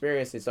psychedelic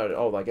experience, they started,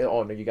 no,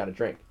 you got to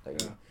drink.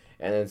 Like,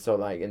 and then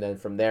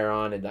from there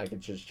on, it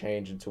just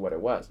changed into what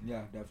it was.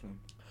 Yeah, definitely.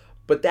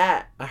 But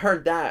I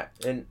heard that,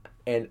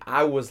 and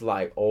I was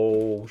like,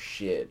 oh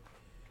shit,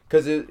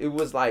 because it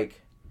was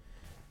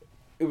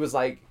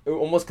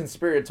almost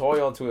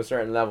conspiratorial to a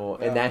certain level,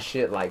 and that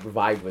shit like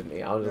revived with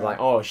me. I was like,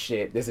 oh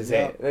shit, this is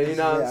it, you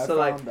know.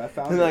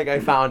 I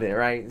found it,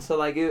 right? So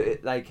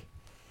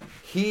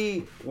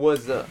he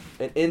was an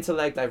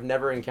intellect I've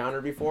never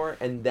encountered before,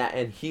 and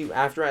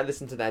after I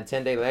listened to that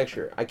 10-day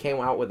lecture, I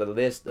came out with a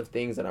list of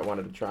things that I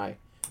wanted to try.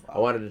 Wow. I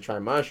wanted to try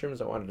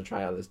mushrooms, I wanted to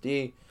try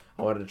LSD,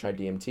 I wanted to try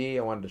DMT,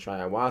 I wanted to try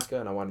ayahuasca,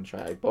 and I wanted to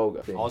try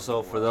iboga.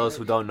 Also, for those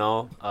who don't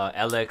know,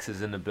 Alex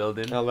is in the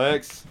building.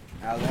 Alex.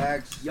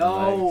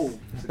 Yo!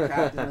 It's the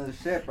captain of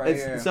the ship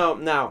here. So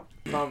now,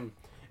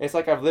 it's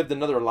like I've lived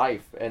another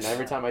life, and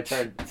every time I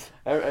turn,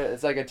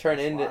 it's like I turn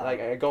into, like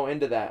I go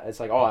into that, it's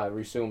like, oh, I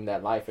resume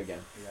that life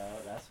again. Yeah,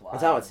 that's wild.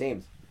 That's how it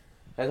seems.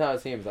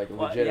 Like,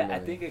 legitimately. Yeah, I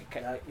think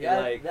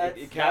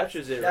it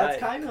captures it, right? That's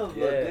kind of a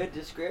good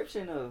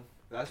description of...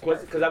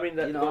 Because, I mean,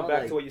 going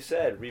back to what you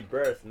said,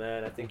 rebirth,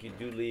 man, I think you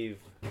do leave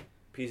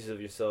pieces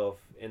of yourself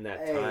in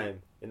that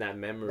time, in that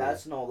memory.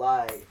 That's no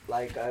lie.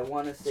 Like, I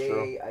want to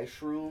say I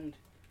shroomed,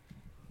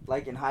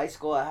 like, in high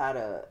school, I had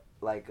a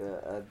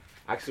I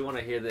actually want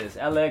to hear this.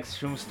 LX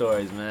shroom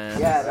stories, man.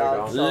 Yeah,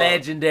 dog. So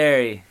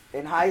legendary.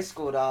 In high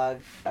school, dog,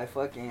 I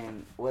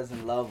fucking was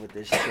in love with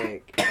this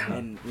chick.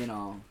 And, you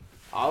know,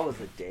 I was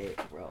a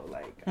dick, bro.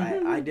 Like,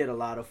 I did a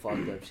lot of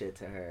fucked up shit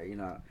to her, you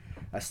know.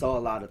 I stole a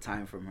lot of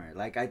time from her.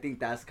 Like, I think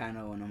that's kind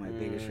of one of my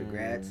biggest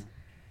regrets.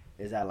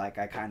 Is that, like,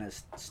 I kind of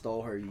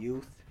stole her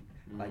youth.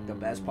 Like, the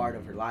best part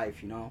of her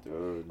life, you know.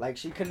 Dude. Like,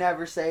 she could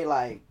never say,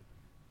 like,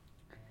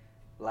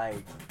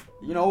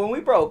 you know, when we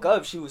broke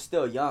up, she was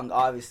still young,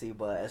 obviously,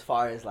 but as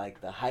far as,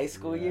 like, the high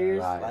school years,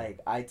 like,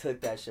 I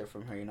took that shit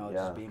from her, you know,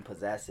 just being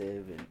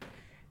possessive and,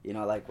 you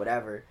know, like,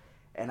 whatever.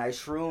 And I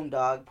shroomed,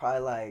 dog,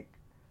 probably, like,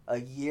 a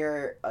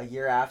year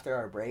after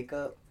our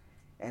breakup.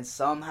 And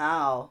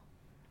somehow,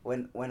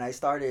 when I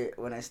started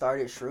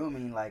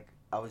shrooming, like,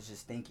 I was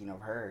just thinking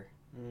of her.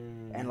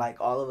 And,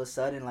 like, all of a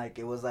sudden, like,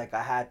 it was like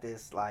I had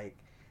this, like,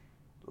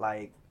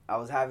 I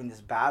was having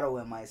this battle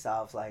in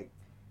myself, like,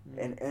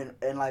 and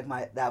like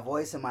that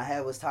voice in my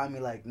head was telling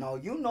me, like, no,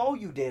 you know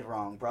you did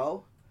wrong,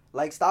 bro.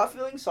 Like, stop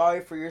feeling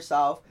sorry for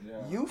yourself. Yeah.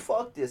 You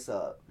fucked this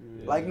up.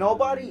 Yeah. Like,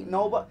 nobody,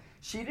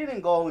 she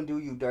didn't go and do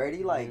you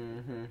dirty. Like,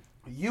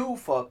 you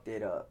fucked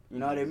it up. You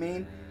know what I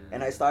mean?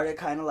 And I started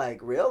kind of, like,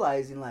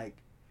 realizing, like,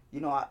 you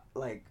know,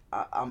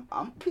 I'm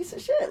a piece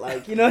of shit.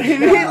 Like, you know what I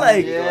mean?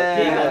 Like,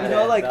 you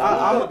know, like,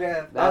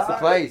 that's the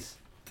place.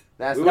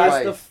 That's the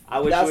place. I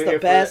wish that's we the were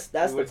best.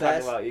 That's we were the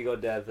best. talking about ego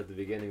death at the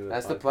beginning of the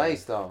That's podcast. the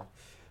place, though.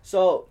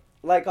 So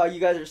like how you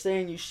guys are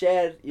saying, you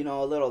shed, you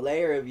know, a little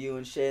layer of you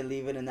and shit,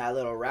 leave it in that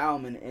little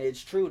realm, and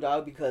it's true,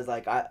 dog, because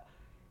like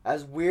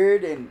as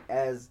weird and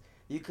as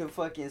you could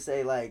fucking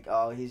say like,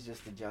 oh, he's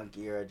just a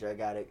junkie or a drug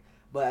addict,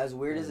 but as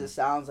weird as it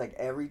sounds, like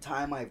every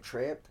time I've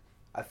tripped,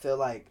 I feel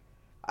like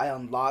I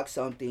unlock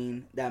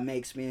something that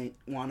makes me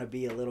want to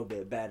be a little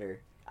bit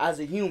better as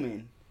a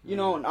human. You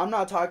know, and I'm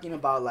not talking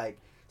about like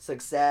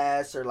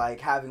success or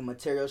like having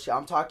material shit.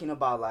 I'm talking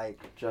about like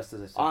just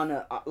as on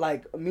a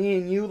like me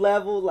and you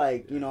level,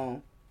 like, you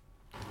know,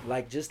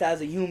 like just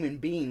as a human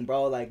being,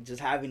 bro, like just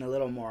having a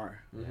little more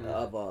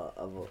of a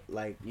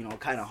like, you know,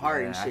 kind of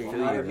heart and shit. You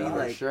know what I mean?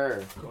 Like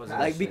sure.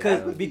 Like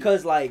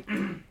because like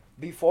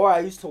before I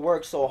used to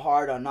work so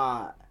hard on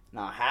not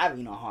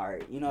having a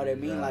heart, you know what I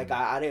mean? Like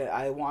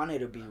I wanted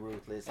to be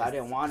ruthless. I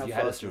didn't want to. You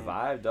had to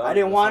survive, dog. I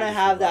didn't want to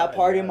have that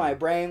part in my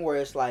brain where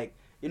it's like,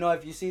 you know,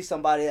 if you see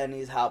somebody that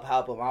needs help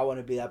them. I want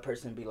to be that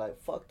person and be like,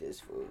 fuck this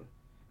fool.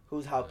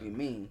 Who's helping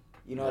me?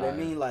 You know what I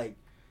mean? Like,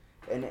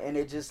 and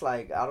it just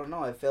like, I don't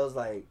know. It feels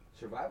like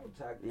survival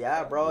tactics.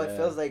 Yeah, bro. It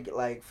feels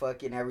like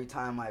fucking every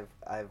time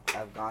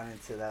I've gone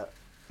into that,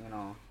 you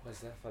know,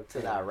 to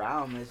that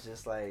realm. It's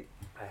just like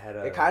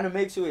it kind of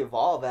makes you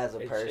evolve as a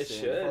person. It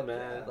should,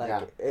 man.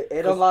 Like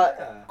it a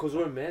lot. Cause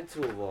we're meant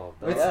to evolve.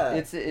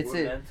 It's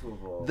meant to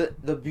evolve.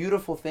 The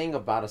beautiful thing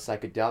about a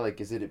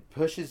psychedelic is that it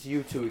pushes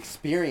you to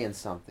experience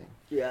something.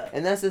 Yeah.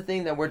 And that's the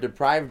thing that we're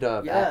deprived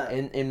of. Yeah.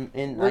 In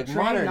we're like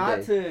modern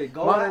not day. To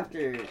go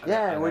after.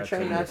 Yeah, we're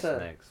trained not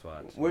to.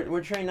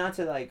 We're trained not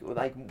to like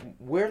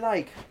we're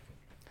like.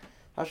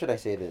 How should I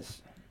say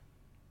this?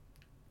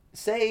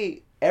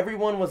 Say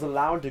everyone was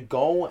allowed to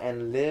go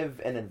and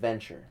live an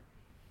adventure.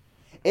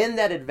 In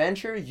that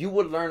adventure, you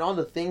would learn all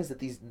the things that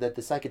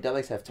the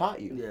psychedelics have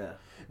taught you. Yeah.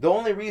 The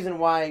only reason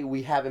why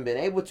we haven't been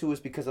able to is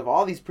because of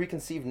all these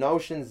preconceived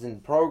notions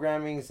and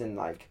programmings and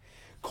like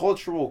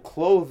cultural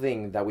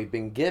clothing that we've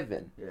been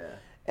given.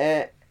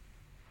 Yeah.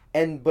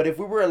 But if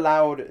we were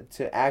allowed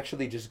to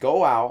actually just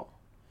go out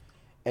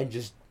and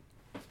just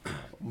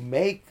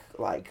make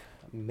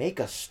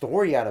a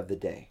story out of the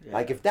day. Yeah.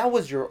 Like if that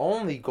was your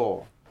only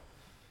goal,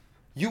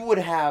 you would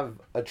have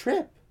a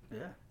trip. Yeah.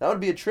 That would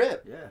be a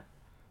trip. Yeah.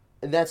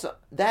 And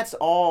that's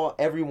all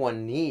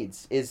everyone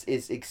needs is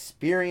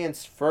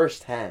experience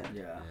firsthand.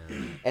 Yeah.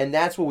 And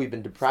that's what we've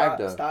been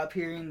deprived of. Stop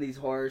hearing these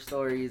horror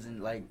stories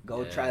and like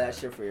go try that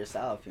shit for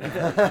yourself. You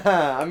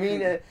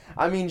know?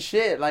 I mean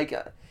shit, like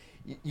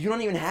you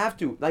don't even have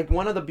to. Like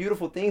one of the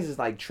beautiful things is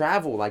like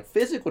travel, like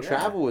physical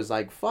travel is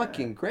like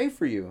fucking great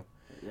for you.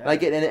 Yeah.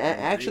 Like it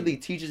actually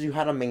teaches you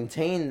how to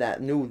maintain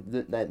that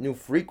new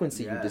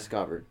frequency you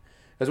discovered.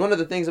 Because one of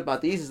the things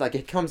about these is like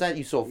it comes at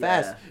you so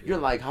fast. You're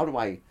like, how do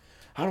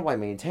I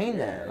maintain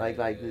that?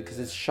 Because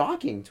it's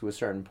shocking to a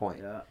certain point.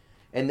 Yeah.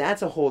 And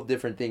that's a whole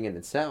different thing in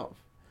itself.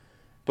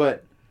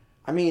 But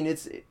I mean,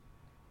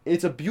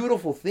 it's a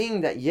beautiful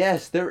thing that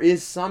yes, there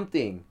is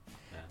something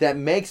that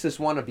makes us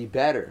want to be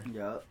better.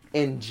 Yeah.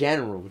 In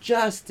general,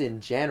 just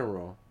in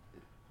general.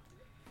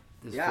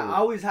 I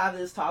always have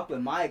this talk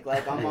with Mike.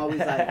 Like, I'm always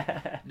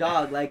like,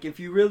 dog, like, if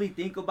you really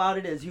think about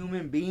it as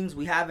human beings,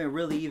 we haven't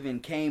really even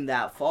came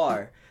that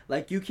far.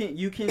 Like, you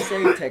can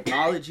say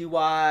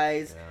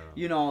technology-wise,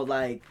 you know,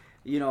 like,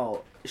 you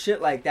know,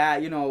 shit like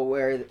that, you know,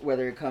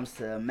 whether it comes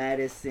to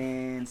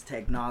medicines,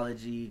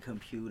 technology,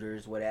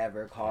 computers,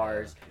 whatever,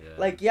 cars.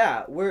 Like,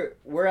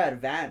 we're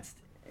advanced,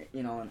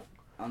 you know,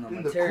 on the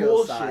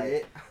material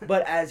side,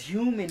 but as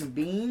human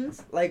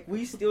beings, like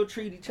we still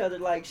treat each other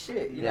like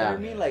shit. You know what I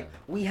mean? Like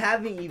we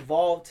haven't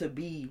evolved to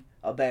be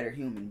a better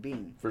human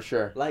being. For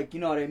sure. Like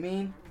you know what I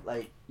mean?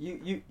 Like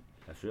you.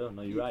 That's real.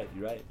 No, you're right.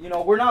 You're right. You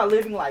know, we're not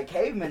living like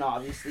cavemen.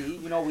 Obviously,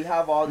 you know, we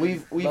have all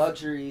these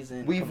luxuries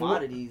and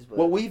commodities. But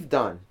what we've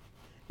done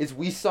is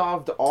we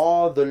solved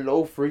all the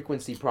low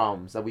frequency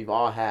problems that we've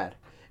all had,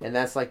 and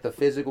that's like the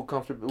physical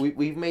comfort.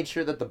 We've made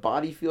sure that the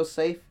body feels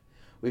safe.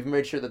 We've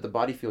made sure that the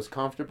body feels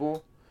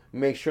comfortable.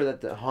 Make sure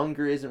that the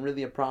hunger isn't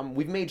really a problem.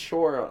 We've made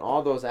sure on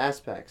all those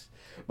aspects.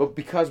 But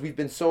because we've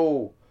been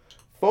so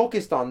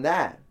focused on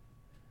that,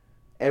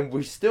 and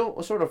we're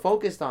still sort of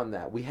focused on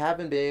that, we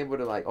haven't been able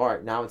to like, all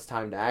right, now it's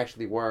time to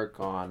actually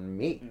work on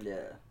me.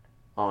 Yeah.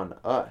 On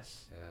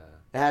us.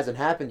 Yeah. It hasn't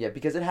happened yet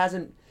because it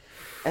hasn't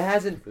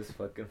this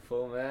fucking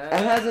full, man.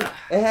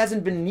 It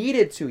hasn't been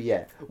needed to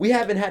yet. We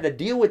haven't had to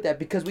deal with that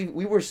because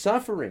we were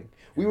suffering.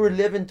 We were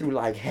living through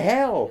like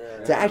hell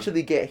to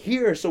actually get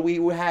here. So we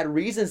had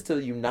reasons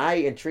to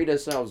unite and treat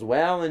ourselves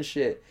well and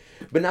shit.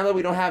 But now that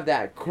we don't have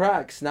that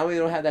crux, now we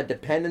don't have that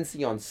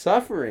dependency on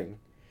suffering,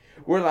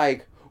 we're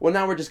like, well,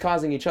 now we're just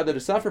causing each other to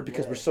suffer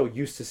because we're so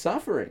used to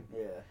suffering.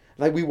 Yeah.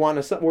 Like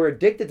we're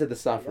addicted to the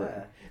suffering.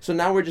 Yeah. So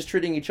now we're just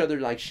treating each other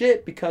like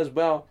shit because,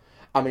 well,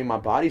 I mean, my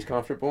body's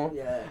comfortable.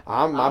 Yeah.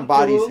 My I'm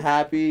body's cool.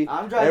 happy.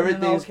 I'm driving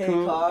Everything's an okay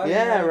cool. car.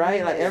 Yeah, you know what I right.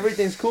 mean? Like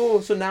everything's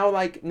cool. So now,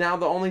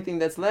 the only thing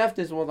that's left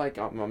is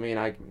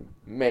I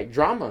make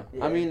drama.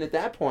 Yeah. I mean, at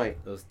that point,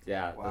 That's a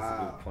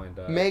good point,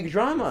 dog. make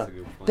drama. That's a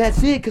good point.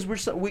 That's it. Because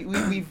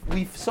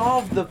we've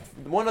solved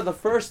one of the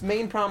first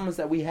main problems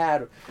that we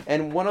had,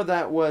 and one of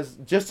that was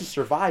just to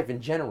survive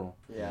in general.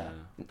 Yeah.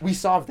 We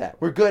solved that.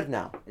 We're good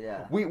now.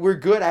 Yeah. We're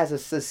good as a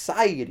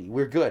society.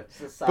 We're good.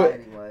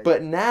 Society-wise.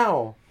 But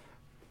now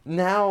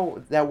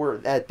that we're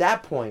at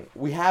that point,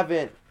 we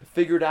haven't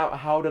figured out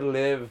how to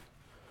live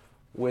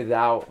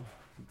without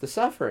the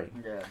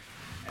suffering. Yeah.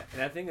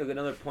 And I think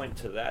another point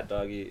to that,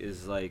 doggy,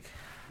 is like,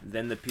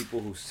 then the people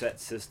who set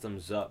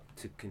systems up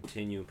to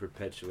continue and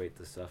perpetuate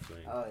the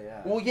suffering. Oh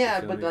yeah. Well, yeah,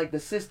 feel but me? like the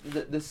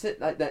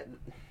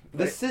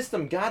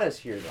system got us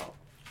here though.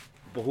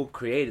 But who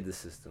created the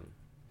system?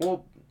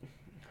 Well,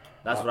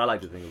 That's what I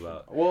like to think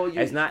about. well,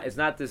 It's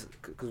not this,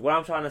 because what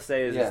I'm trying to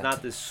say is Yeah. it's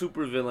not this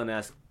super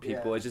villain-esque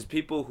people. Yeah. It's just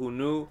people who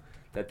knew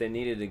that they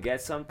needed to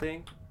get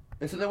something.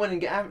 and so they went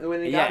and got And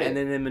it.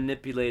 then they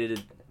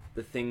manipulated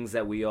the things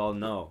that we all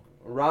know.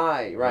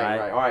 Right. All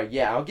right.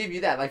 Yeah, I'll give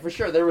you that. Like for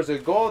sure, there was a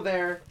goal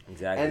there,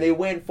 Exactly. and they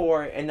went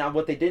for it. And now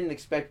what they didn't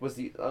expect was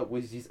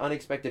these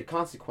unexpected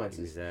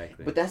consequences.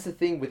 Exactly. But that's the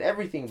thing with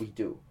everything we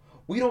do.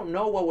 We don't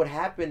know what would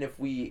happen if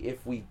we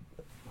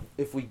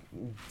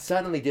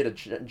suddenly did a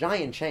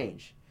giant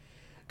change.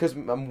 Because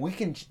I don't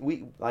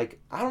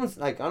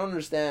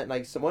understand.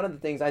 Like, so one of the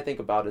things I think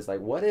about is like,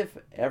 what if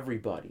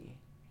everybody,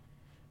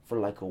 for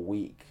like a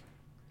week,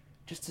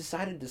 just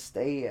decided to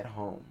stay at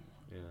home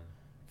Yeah.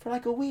 for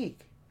like a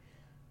week?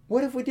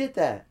 What if we did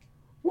that?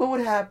 What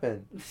would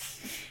happen?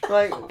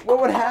 Like,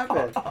 what would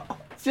happen?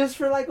 Just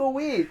for like a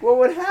week, what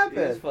would You just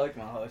happen? fucked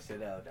my whole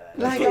shit out, dad. Like,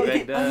 That's what I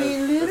Greg does. mean,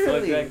 That's what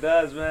literally. Greg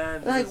does, man.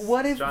 Like, That's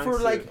what if strong for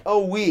suit. like a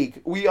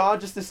week we all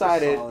just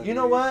decided, Solid you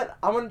know week. what?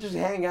 I'm gonna just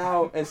hang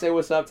out and say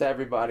what's up to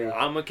everybody.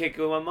 I'm gonna kick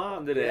it with my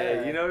mom today.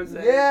 Yeah. You know what I'm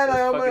saying? Yeah,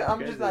 That's like, fucking I'm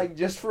crazy. just like,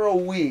 just for a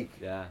week,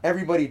 Yeah.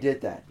 everybody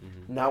did that.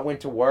 Mm-hmm. Not went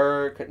to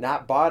work,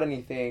 not bought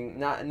anything,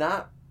 not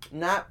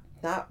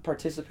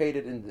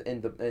participated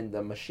in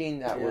the machine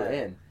that we're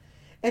Yeah. in,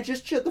 and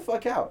just chilled the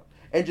fuck out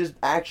and just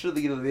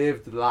actually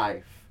lived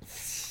life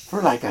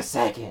for like a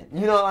second.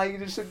 You know, like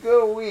just a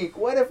good week.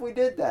 What if we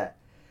did that?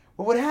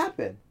 What would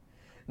happen?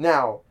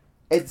 Now,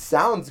 it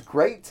sounds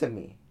great to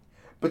me,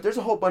 but there's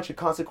a whole bunch of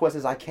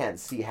consequences I can't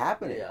see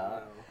happening. Yeah.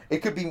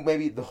 It could be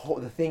maybe the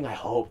thing I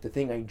hope, the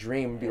thing I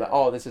dream, be like,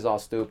 oh, this is all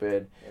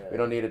stupid. We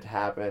don't need it to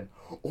happen.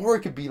 Or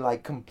it could be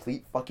like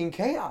complete fucking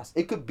chaos.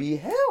 It could be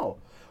hell.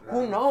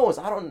 Who knows?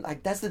 I don't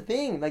like. That's the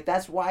thing. Like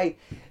that's why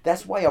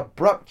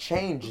abrupt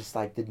change is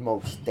like the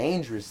most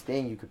dangerous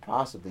thing you could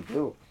possibly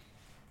do.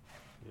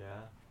 Yeah.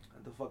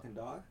 The fucking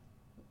dog?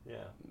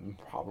 Yeah.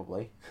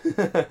 Probably.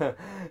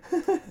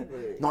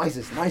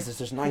 noises.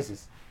 There's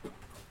noises.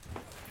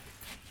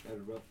 That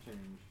rough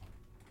change.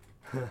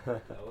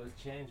 That was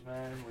change,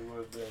 man. We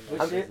were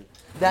very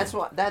That's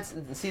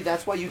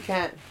why you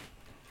can't.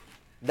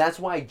 That's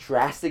why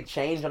drastic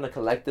change on a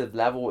collective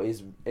level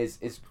is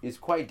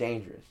quite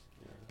dangerous,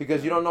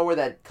 because you don't know where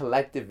that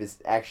collective is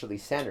actually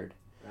centered.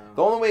 Yeah.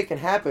 The only way it can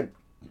happen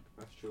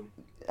That's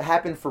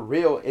true. for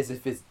real is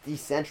if it's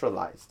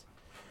decentralized.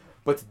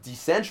 But to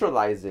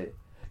decentralize it,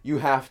 you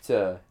have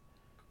to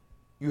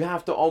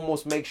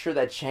almost make sure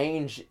that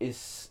change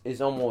is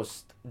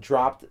almost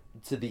dropped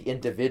to the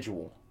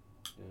individual.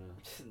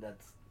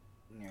 That's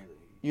nearly.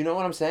 You know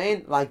what I'm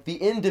saying? Like the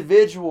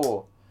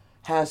individual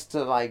has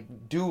to like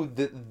do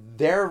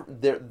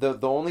the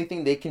only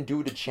thing they can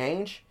do to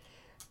change,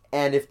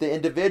 and if the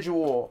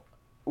individual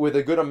with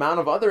a good amount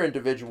of other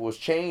individuals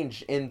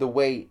change in the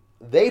way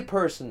they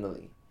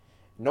personally,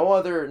 no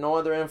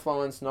other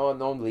influence, no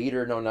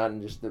leader, no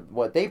nothing, just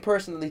what they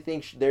personally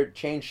think their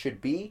change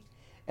should be,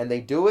 and they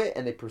do it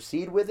and they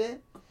proceed with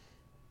it,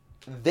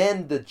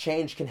 then the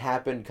change can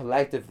happen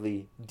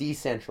collectively,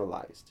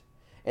 decentralized.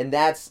 And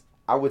that's,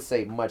 I would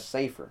say, much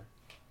safer.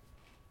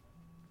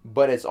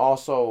 But it's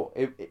also,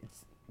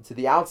 it's to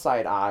the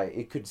outside eye,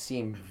 it could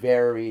seem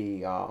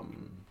very,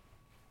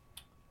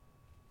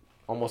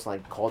 almost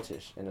like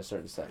cultish in a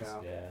certain sense.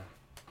 Yeah.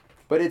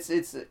 But it's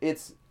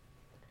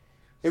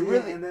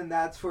really, and then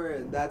that's where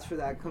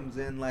that comes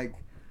in, like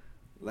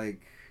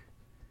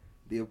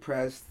the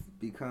oppressed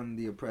become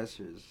the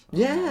oppressors.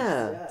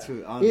 yeah.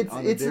 Almost. On the It's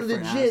a different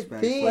legit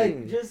aspects. thing.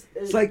 Like, Just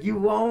it's like you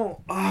won't.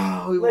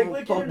 Oh, we like won't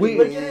look at fuck it, we-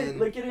 look with at it, you.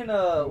 look at it.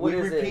 What we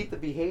is repeat it? the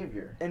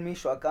behavior. In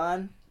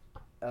Michoacan,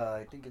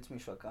 I think it's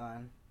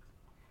Michoacan.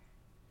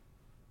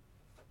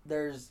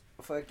 There's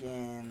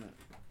fucking,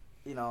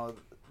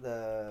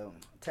 the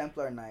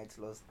Templar Knights.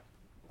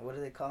 What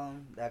do they call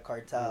them? That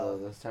cartel.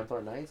 Those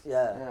Templar Knights?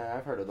 Yeah. Yeah,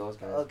 I've heard of those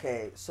guys.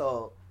 Okay,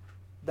 so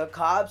the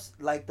cops,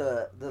 like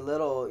the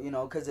little,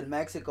 because in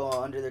Mexico,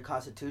 under their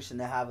constitution,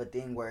 they have a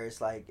thing where it's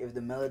like if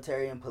the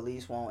military and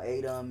police won't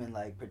aid them in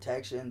like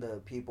protection, the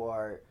people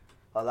are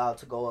allowed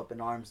to go up in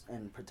arms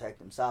and protect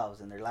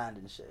themselves and their land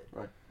and shit.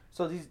 Right.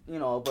 So these,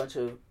 a bunch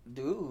of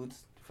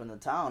dudes from the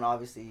town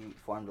obviously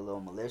formed a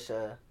little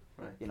militia,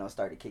 you know,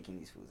 started kicking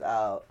these fools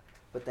out.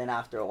 But then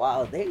after a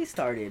while, they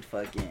started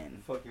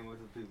fucking with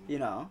the people. You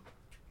know,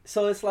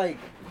 so it's like,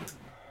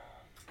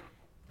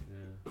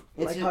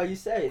 It's how you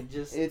say it,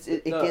 just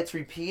it gets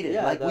repeated.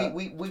 Yeah, like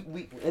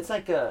we it's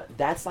like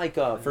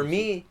for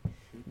me,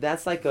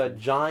 that's like a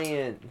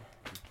giant.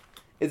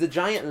 It's a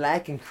giant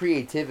lack in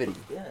creativity.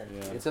 Yeah.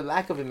 It's a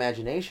lack of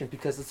imagination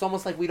because it's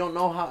almost like we don't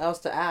know how else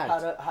to act.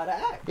 How to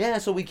act. Yeah,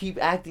 so we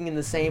keep acting in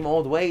the same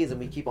old ways and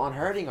we keep on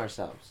hurting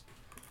ourselves.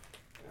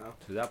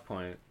 To that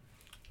point,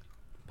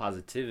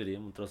 positivity.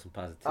 I'm gonna throw some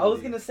positivity. I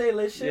was gonna say,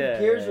 let's shift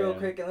gears real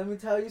quick and let me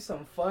tell you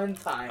some fun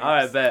times. All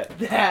right,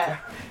 bet.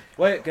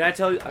 Wait, can I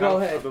tell you? Go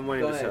ahead. I've been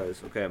waiting to tell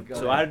this. Okay, Go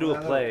so ahead. I had to do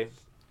a play.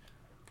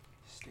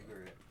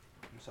 Cigarette.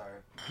 I'm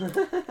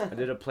sorry. I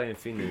did a play in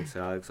Phoenix,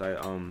 Alex. I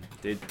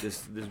did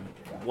this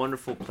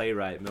wonderful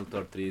playwright, Milton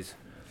Ortiz,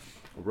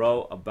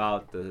 wrote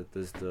about the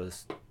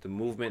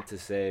movement to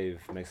save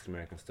Mexican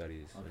American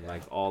studies and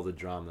like all the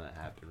drama that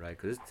happened, right?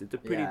 Because it's a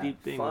pretty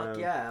deep thing. Fuck man.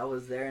 yeah, I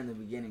was there in the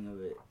beginning of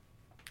it.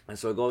 And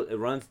so it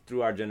runs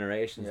through our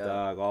generations,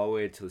 dog, all the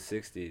way to the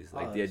 60s.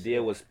 Like the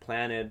idea was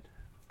planted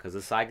because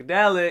of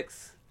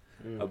psychedelics.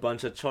 A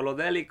bunch of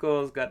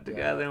cholodelicos got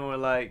together and were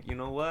like, you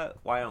know what?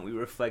 Why aren't we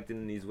reflected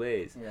in these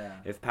ways? Yeah.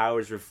 If power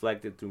is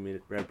reflected through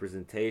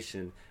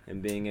representation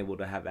and being able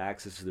to have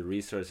access to the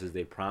resources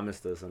they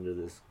promised us under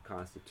this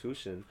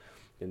constitution,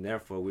 then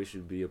therefore we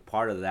should be a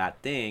part of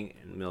that thing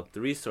and milk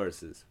the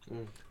resources.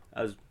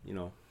 As you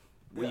know,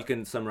 what you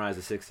can summarize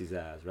the 60s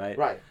as, right?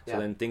 Right. So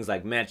then things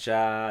like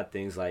mecha,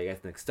 things like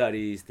ethnic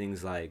studies,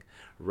 things like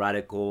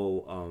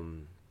radical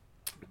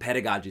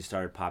pedagogy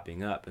started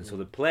popping up. And so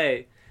the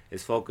play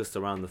is focused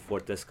around the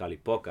four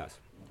Tezcalipocas,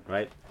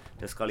 right?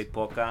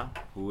 Tezcalipoca,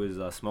 who is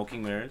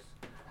Smoking Mirrors,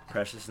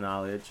 Precious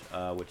Knowledge,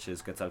 which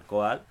is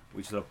Quetzalcoatl,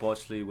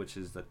 Huitzilopochtli, which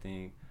is the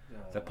thing,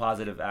 the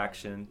positive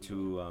action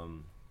to,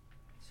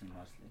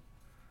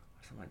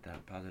 something like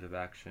that, positive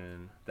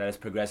action that is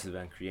progressive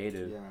and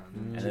creative. Yeah.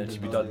 And then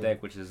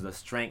Chipitotec, which is the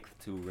strength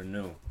to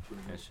renew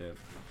and shit.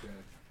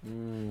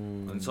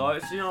 And so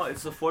it's, you know,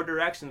 it's the four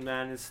directions,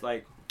 man. It's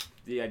like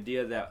the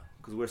idea that,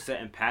 because we're set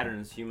in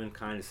patterns,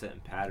 humankind is set in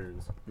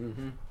patterns.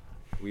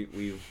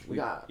 We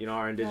got, you know,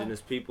 our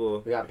indigenous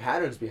people. We got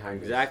patterns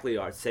behind exactly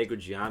our sacred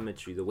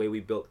geometry, the way we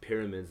built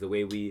pyramids, the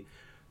way we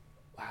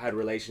had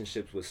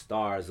relationships with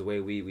stars, the way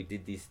we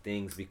did these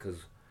things, because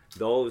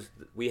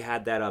we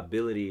had that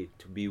ability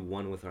to be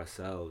one with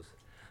ourselves.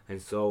 And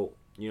so,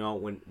 you know,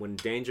 when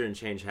danger and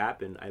change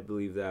happen, I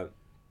believe that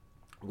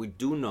we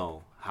do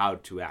know how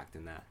to act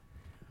in that.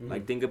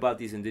 Like, think about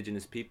these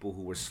indigenous people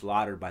who were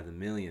slaughtered by the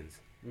millions.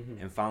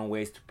 And found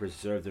ways to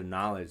preserve their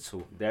knowledge,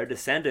 so their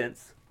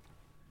descendants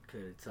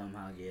could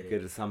somehow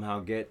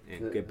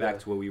get back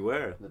to where we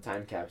were. The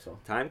time capsule.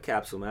 Time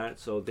capsule, man.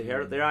 So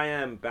there I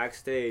am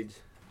backstage,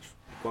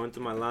 going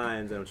through my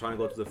lines, and I'm trying to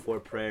go through the four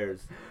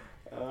prayers.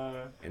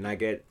 And I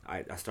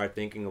start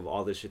thinking of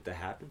all the shit that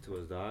happened to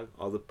us, dog.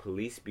 All the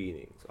police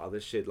beatings, all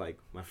this shit, like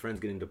my friends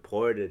getting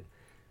deported,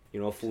 you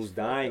know, fools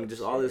dying,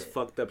 just all this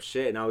fucked up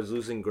shit. And I was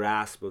losing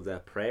grasp of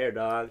that prayer,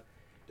 dog.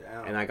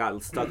 Damn. And I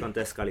got stuck on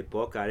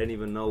Tezcalipoca. I didn't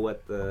even know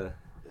what to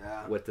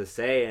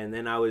say. And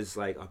then I was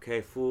like, okay,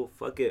 fool,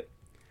 fuck it.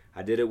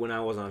 I did it when I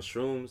was on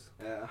shrooms.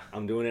 Yeah.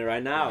 I'm doing it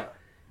right now. Yeah.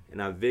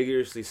 And I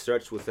vigorously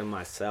searched within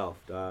myself,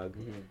 dog.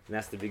 And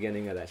that's the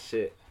beginning of that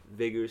shit.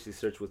 Vigorously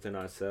search within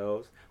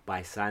ourselves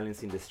by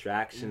silencing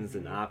distractions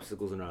and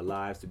obstacles in our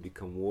lives to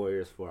become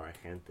warriors for our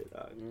gente,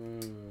 dog.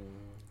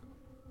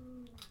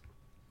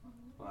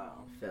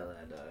 Wow. Feel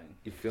that, dog.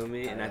 You feel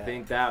me? And I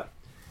think that...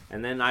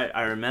 And then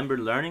I remember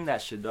learning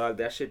that shit, dog.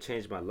 That shit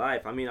changed my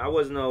life. I mean, I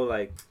was no,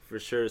 like, for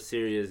sure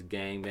serious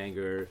gangbanger,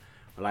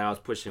 or like I was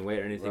pushing weight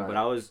or anything, but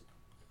I was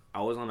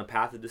on a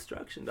path of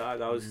destruction, dog.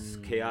 I was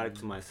chaotic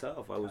to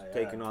myself. I was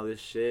taking all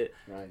this shit.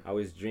 I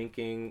was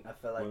drinking. I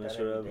felt like that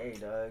every day,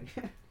 dog.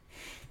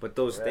 But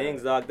those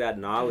things, dog, that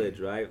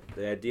knowledge, right?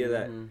 The idea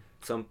that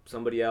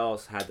somebody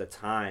else had the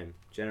time,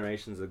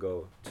 generations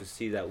ago, to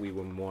see that we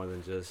were more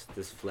than just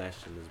this flesh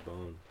and this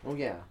bone. Oh,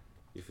 yeah.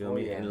 You feel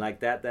me? Yeah. And like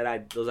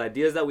those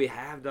ideas that we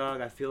have, dog,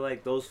 I feel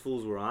like those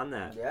fools were on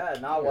that. Yeah,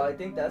 well, I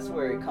think that's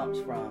where it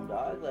comes from,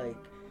 dog. Like,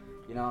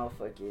 you know,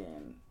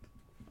 fucking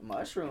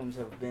mushrooms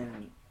have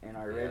been in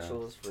our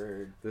rituals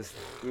for...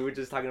 We were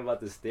just talking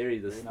about this theory,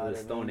 the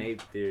Stone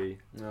Ape theory.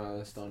 No,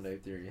 the Stone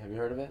Ape theory. Have you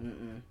heard of it?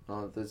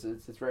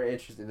 It's very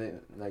interesting.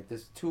 Like,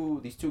 these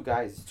two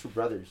guys, these two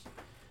brothers,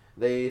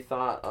 they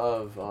thought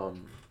of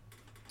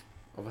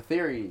a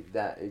theory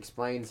that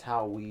explains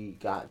how we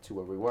got to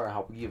where we were,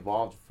 how we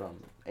evolved from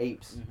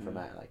apes, from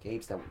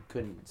apes that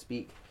couldn't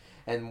speak.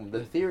 And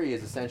the theory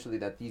is essentially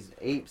that these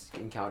apes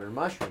encountered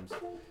mushrooms,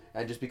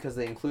 and just because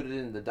they included it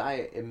in the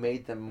diet, it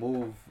made them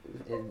move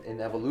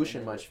in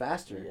evolution much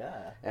faster.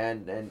 Yeah.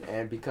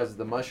 And because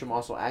the mushroom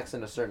also acts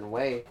in a certain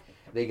way,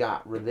 they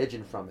got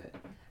religion from it,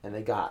 and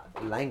they got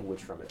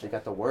language from it. They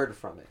got the word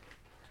from it,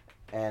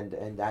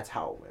 and that's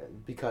how,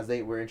 because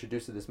they were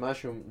introduced to this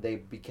mushroom, they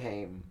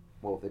became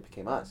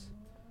us.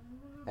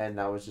 And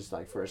that was just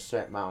like for a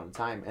certain amount of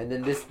time. And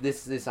then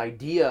this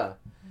idea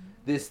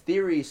this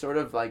theory sort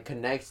of like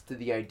connects to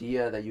the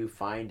idea that you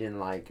find in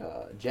like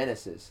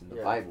Genesis in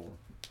the Bible,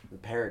 the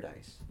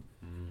paradise.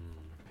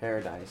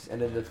 Paradise.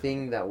 And then the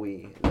thing that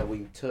we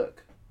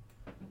took,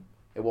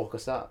 it woke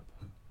us up.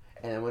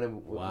 And then when it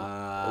woke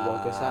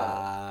us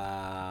up.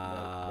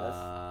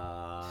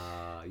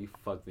 You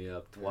fucked me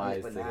up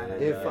twice.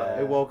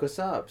 It woke us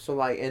up. So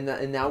like, and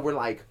now we're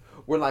like,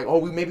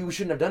 oh, maybe we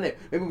shouldn't have done it.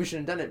 Maybe we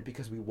shouldn't have done it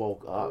because we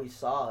woke up. We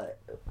saw it.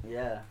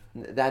 Yeah.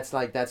 That's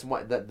why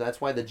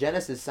the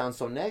Genesis sounds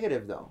so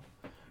negative though,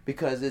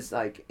 because it's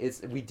like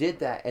we did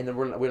that and then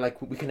we're like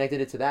we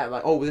connected it to that,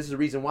 like, oh, this is the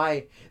reason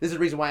why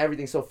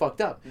everything's so fucked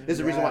up. This is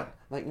the reason why.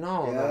 Like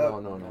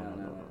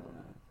no.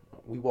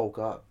 We woke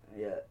up.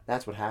 Yeah.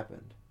 That's what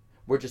happened.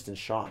 We're just in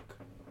shock.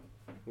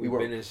 We've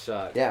been in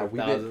shock. Yeah, for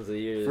thousands of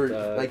years.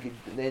 Like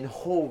the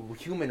whole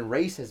human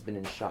race has been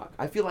in shock.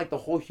 I feel like the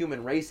whole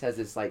human race has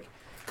this like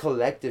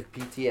collective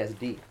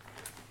PTSD,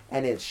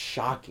 and it's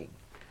shocking.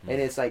 And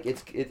it's like and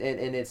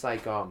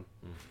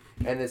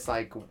it's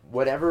like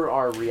whatever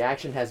our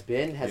reaction has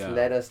been has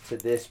led us to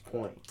this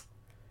point.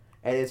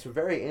 And it's a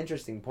very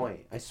interesting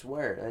point. I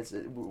swear,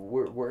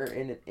 we're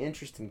in an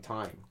interesting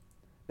time.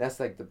 That's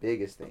like the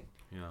biggest thing.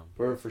 Yeah.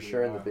 We're for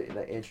sure in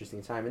the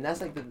interesting time, and that's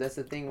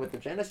the thing with the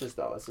Genesis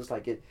though. It's just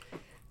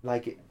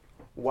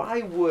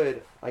why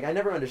would I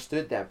never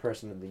understood that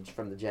personally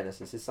from the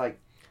Genesis. It's like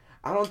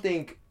I don't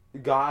think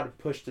God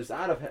pushed us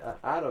out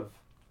of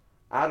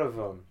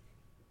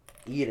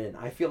Eden.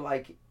 I feel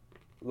like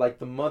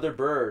the mother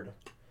bird,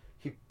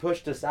 he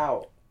pushed us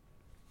out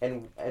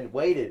and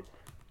waited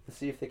to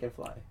see if they can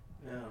fly.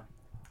 Yeah.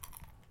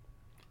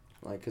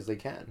 Like, because they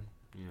can.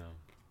 Yeah.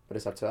 But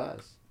it's up to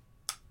us.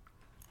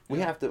 We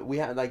have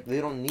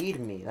they don't need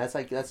me. That's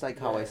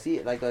how I see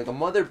it. Like a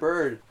mother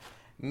bird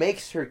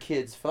makes her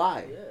kids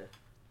fly.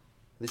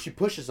 Yeah. She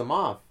pushes them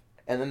off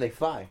and then they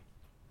fly.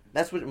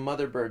 That's what a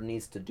mother bird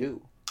needs to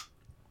do.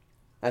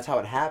 That's how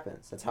it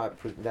happens. That's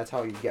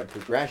how you get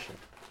progression.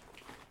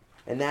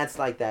 And that's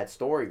like that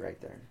story right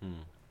there.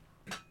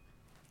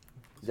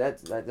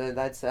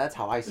 That's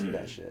how I see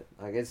that shit.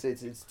 Like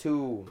it's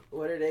too.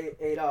 What did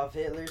Adolf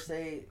Hitler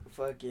say?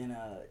 Fucking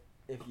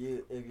if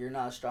you're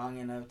not strong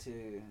enough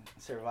to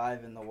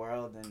survive in the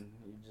world, then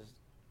you just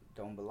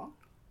don't belong.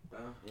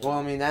 Well,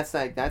 I mean that's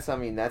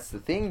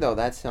the thing though.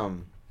 That's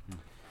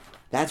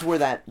where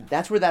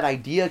that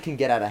idea can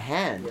get out of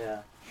hand.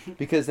 Yeah.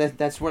 Because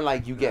that's where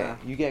like you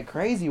get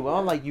crazy.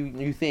 Well, like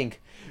you think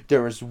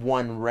there is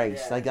one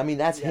race. Yeah. Like I mean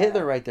that's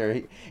Hitler right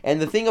there.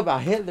 And the thing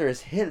about Hitler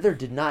is Hitler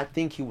did not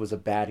think he was a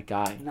bad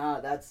guy.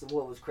 Nah, that's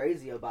what was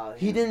crazy about him.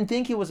 He didn't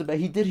think he was a bad.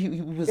 He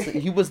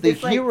was the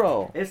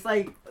hero. It's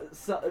like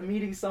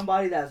meeting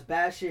somebody that's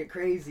batshit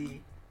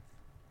crazy,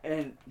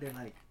 and they're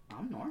like,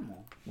 I'm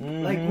normal.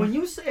 Mm-hmm. Like when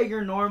you say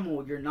you're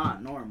normal, you're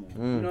not normal.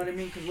 You know what I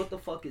mean? Because what the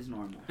fuck is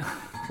normal?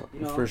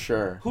 You know? For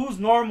sure. Who's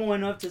normal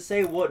enough to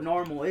say what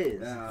normal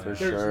is? Yeah. For There's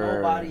sure.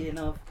 nobody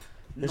enough.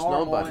 There's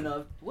normal nobody.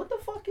 enough. What the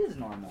fuck is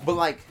normal? But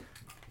like.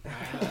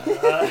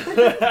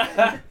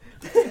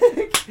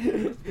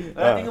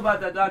 Think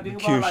about that, dog.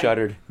 Think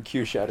about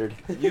Q shuddered.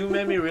 You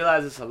made me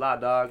realize this a lot,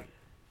 dog.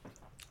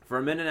 For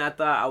a minute, I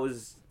thought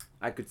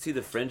I could see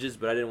the fringes,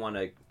 but I didn't want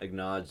to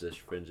acknowledge the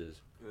fringes.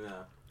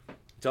 Yeah.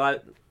 So I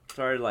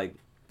started like,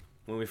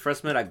 when we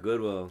first met at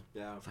Goodwill.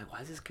 Yeah. I was like,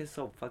 why is this kid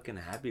so fucking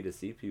happy to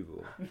see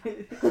people?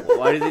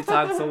 Why does he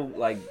talk so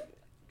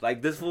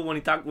like this fool when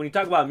you talk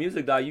about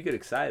music, dog? You get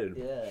excited.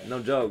 Yeah.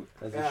 No joke.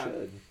 As you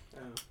should.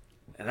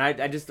 And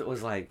I just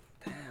was like,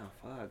 damn,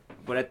 fuck.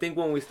 But I think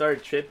when we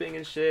started tripping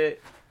and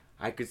shit,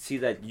 I could see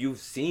that you've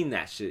seen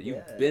that shit.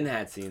 You've been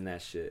seeing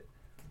that shit.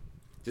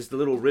 Just the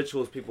little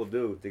rituals people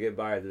do to get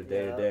by the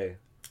day to day.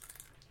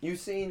 Have you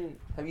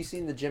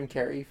seen the Jim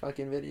Carrey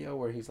fucking video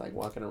where he's like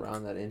walking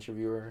around that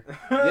interviewer?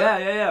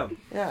 Yeah.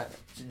 Yeah,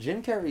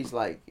 Jim Carrey's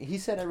like, he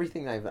said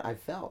everything I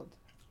felt.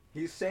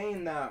 He's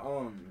saying that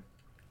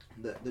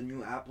the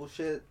new Apple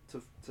shit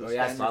to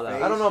I saw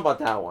that. I don't know about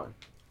that one.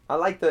 I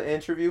like the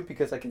interview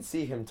because I can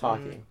see him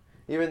talking.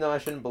 Even though I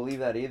shouldn't believe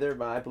that either,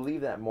 but I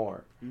believe that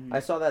more. I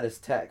saw that as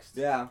text.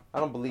 Yeah. I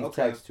don't believe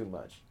text too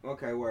much.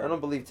 Okay, word. I don't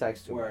believe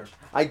text too much.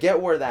 I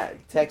get where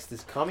that text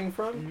is coming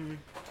from.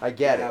 I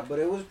get it. Yeah, but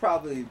it was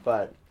probably...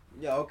 But...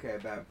 Yeah, okay,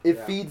 bad.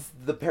 It feeds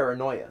the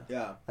paranoia.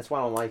 Yeah. That's why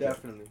I don't like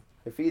Definitely.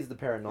 It feeds the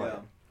paranoia. Yeah.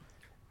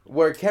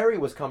 Where Carrey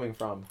was coming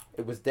from,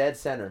 it was dead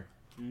center.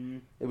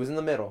 It was in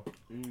the middle.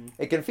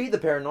 It can feed the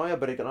paranoia,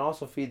 but it can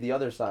also feed the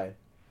other side.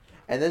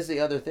 And this is the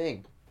other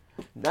thing.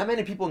 Not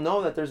many people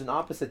know that there's an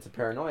opposite to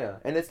paranoia.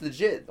 And it's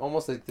legit,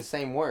 almost like the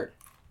same word.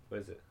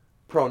 What is it?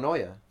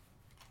 Pronoia.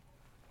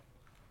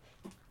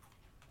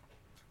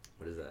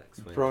 What is that?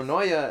 Explain.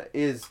 Pronoia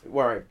is...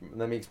 Well,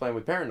 let me explain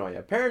with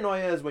paranoia.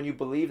 Paranoia is when you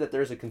believe that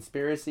there's a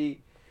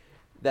conspiracy...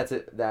 that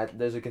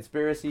there's a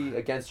conspiracy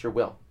against your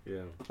will.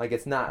 Yeah. Like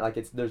it's not... Like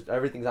there's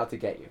everything's out to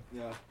get you.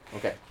 Yeah.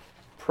 Okay.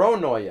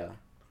 Pronoia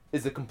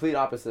is the complete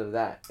opposite of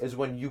that. Is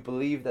when you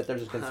believe that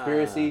there's a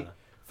conspiracy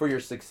for your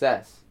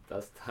success.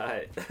 That's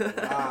tight.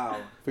 Wow.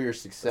 For your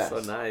success.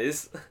 That's so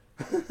nice.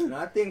 And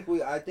I think we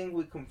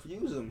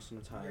confuse them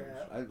sometimes.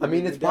 Yeah. I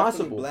mean, we it's definitely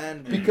possible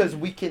blend. because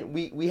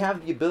we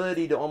have the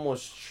ability to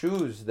almost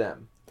choose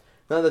them.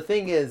 Now the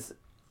thing is,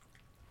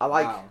 I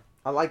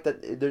like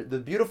that the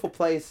beautiful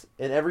place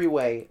in every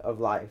way of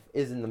life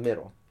is in the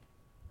middle.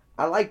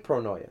 I like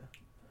pronoia,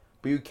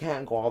 but you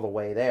can't go all the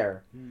way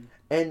there.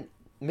 And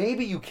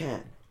maybe you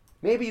can.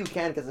 Maybe you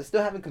can, because I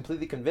still haven't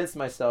completely convinced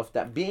myself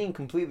that being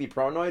completely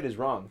pronoid is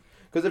wrong.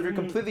 Because if you're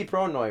completely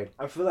pronoid...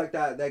 I feel like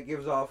that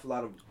gives off a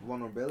lot of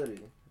vulnerability,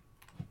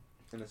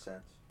 in a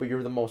sense. But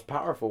you're the most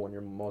powerful when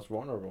you're most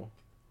vulnerable.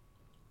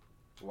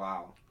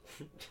 Wow.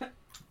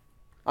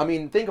 I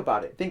mean, think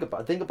about it. Think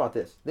about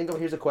this.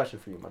 Here's a question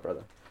for you, my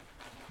brother.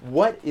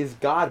 What is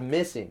God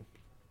missing?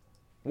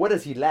 What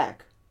does he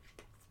lack?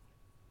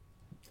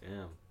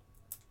 Damn.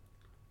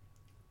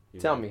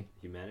 Tell me.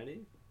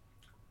 Humanity?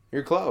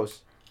 You're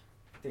close.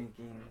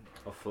 Thinking.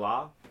 A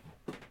flaw?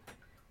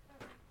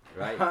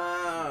 Right?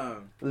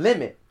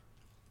 Limit.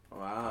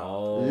 Wow.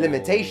 Oh.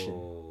 Limitation.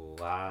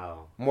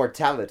 Wow.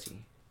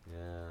 Mortality.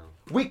 Yeah.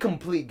 We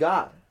complete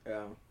God.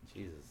 Yeah.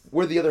 Jesus.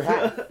 We're the other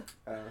half.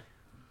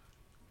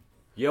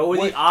 Yo, we're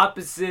What- the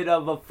opposite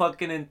of a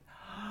fucking...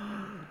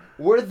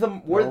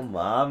 We're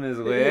mom is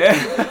weird.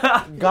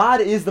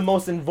 God is the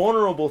most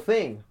invulnerable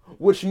thing,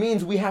 which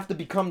means we have to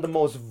become the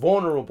most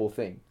vulnerable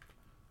thing.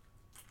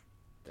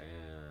 Damn.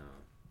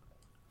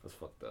 That's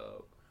fucked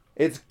up.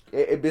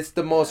 It's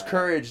the most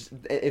courage.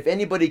 If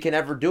anybody can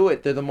ever do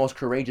it, they're the most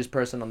courageous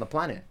person on the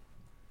planet.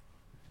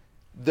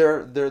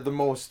 They're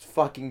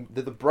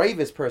the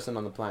bravest person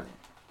on the planet.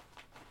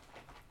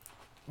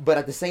 But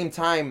at the same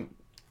time,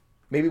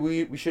 maybe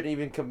we shouldn't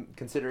even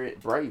consider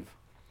it brave.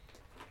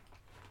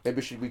 Maybe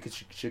we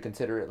should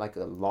consider it like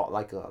a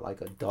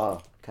duh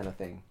kind of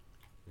thing.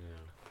 Yeah.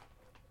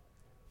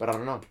 But I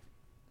don't know.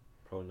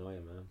 Pronoia,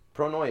 man.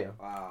 Pronoia.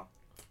 Wow.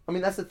 I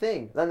mean, that's the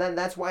thing.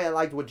 That's why I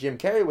liked what Jim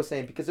Carrey was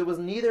saying, because it was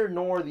neither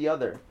nor the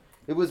other.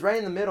 It was right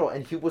in the middle,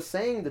 and he was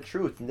saying the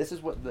truth. And this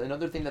is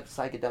another thing that the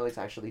psychedelics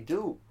actually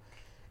do.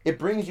 It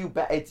brings you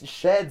back. It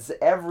sheds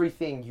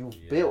everything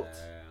you've built.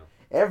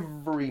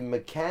 Every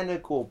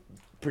mechanical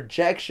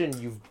projection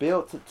you've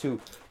built to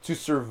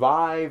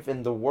survive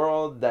in the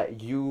world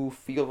that you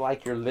feel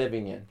like you're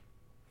living in.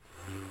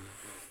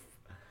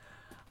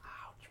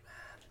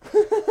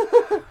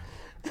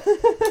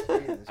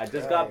 I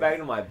just got back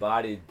to my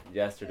body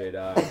yesterday,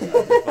 dog. I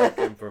was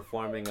fucking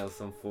performing as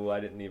some fool I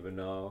didn't even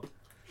know.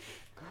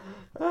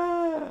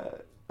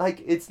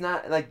 Like, it's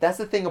not like that's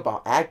the thing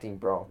about acting,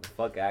 bro.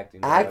 Fuck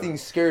acting. Dog. Acting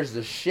scares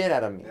the shit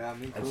out of me. Yeah,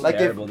 me too. It's Like,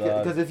 terrible,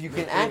 dog. because if you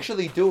can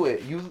actually do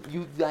it,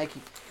 you like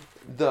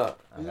the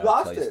I You gotta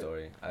lost tell you it. a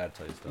story. I gotta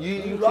tell you a story.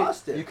 You can,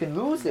 lost it. You can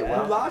lose it. You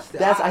Well, lost it.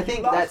 That's I I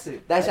think lost that's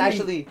it. that's I mean,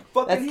 actually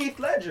fucking that's, Heath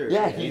Ledger.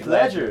 yeah, Heath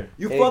Ledger.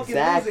 You fucking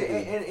Exactly. lose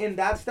it, and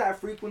that's that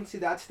frequency,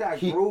 that's that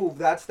He- groove,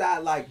 that's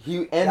that like.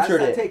 He That's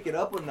entered that it. take it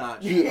up a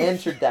notch. He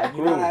entered that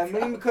You know groove. what I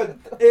mean? Because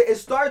it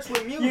starts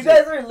with music. You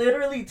guys are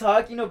literally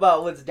talking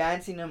about what's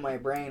dancing in my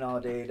brain all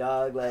day,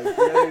 dog. Like, you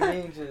know what I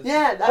mean? Just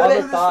Yeah, all I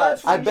the bet,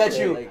 thoughts. I and bet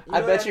shit, you. like, I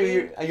know bet what you. I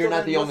mean? You're So not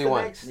then the what's only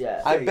one. next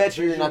Yeah. I stage? bet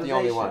you you're not the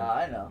only Visualization. one.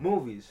 I know.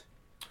 Movies.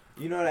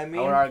 You know what I mean?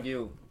 I would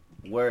argue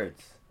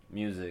words,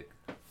 music,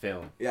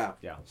 film. Yeah.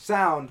 Yeah.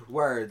 Sound,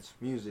 words,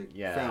 music,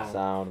 Yeah. film.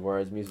 Sound,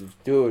 words, music,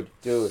 dude.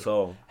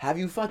 So, Have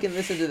you fucking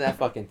listened to that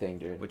fucking thing,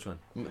 dude? which one?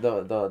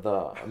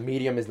 The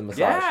medium is the massage.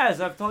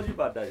 Yes, I've told you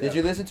about that. Did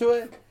you listen to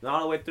it? Not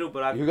all the way through,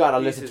 but I. You gotta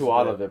listen to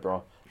all of it,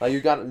 bro. Like, you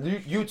gotta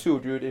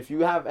YouTube, dude. If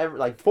you have ever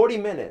like 40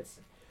 minutes,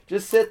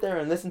 just sit there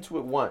and listen to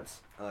it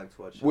once I like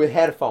to watch it. with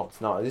headphones.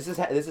 No, this is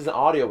an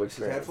audio This is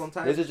experience. headphone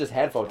time? This is just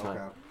headphone Okay.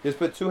 time. Just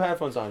put 2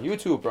 headphones on.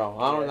 YouTube, bro.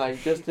 I don't Yeah.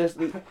 like just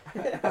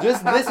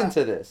listen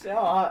to this. Yeah,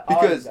 all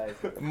Because you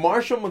guys.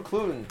 Marshall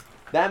McLuhan,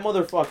 that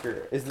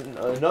motherfucker is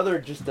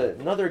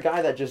another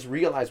guy that just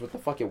realized what the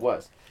fuck it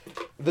was.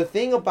 The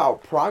thing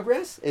about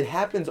progress, it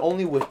happens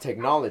only with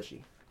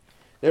technology.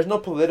 There's no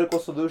political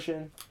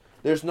solution.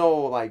 There's no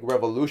like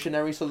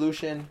revolutionary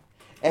solution.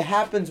 It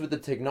happens with the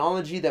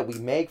technology that we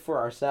make for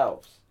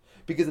ourselves.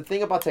 Because the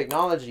thing about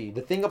technology,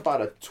 the thing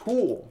about a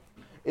tool,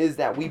 is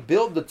that we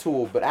build the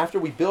tool, but after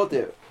we build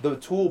it, the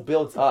tool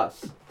builds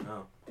us.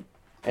 Oh.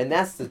 And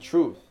that's the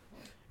truth.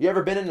 You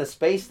ever been in a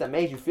space that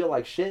made you feel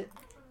like shit?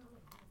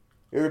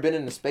 You ever been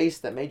in a space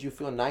that made you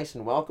feel nice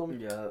and welcome?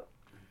 Yeah.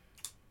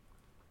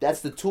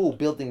 That's the tool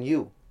building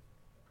you.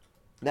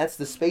 That's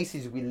the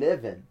spaces we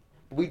live in.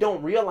 We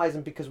don't realize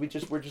them because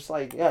we're just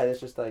like, yeah, it's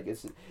just like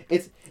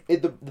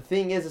the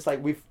thing is, it's like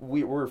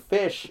we're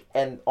fish,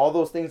 and all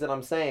those things that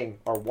I'm saying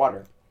are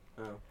water.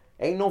 Oh.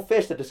 Ain't no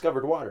fish that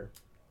discovered water.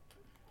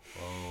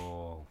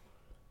 Whoa.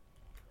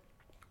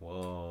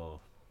 Whoa.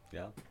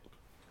 Yeah.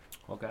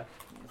 Okay.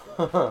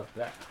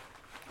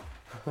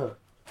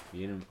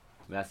 Medium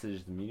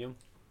message the medium.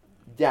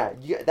 Yeah,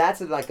 that's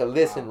like a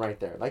listen right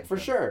there, like for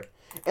sure.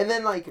 And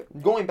then like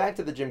going back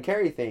to the Jim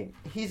Carrey thing,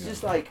 he's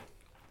just like,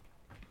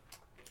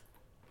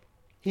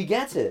 he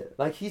gets it.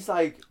 Like he's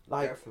like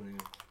Definitely.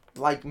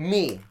 like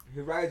me.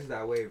 He rides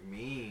that wave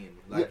mean.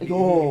 Like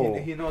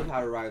he knows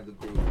how to ride the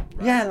group.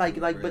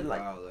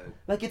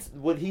 Like it's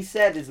what he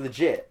said is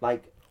legit.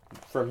 Like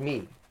for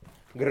me,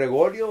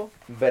 Gregorio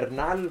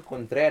Bernal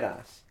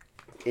Contreras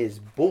is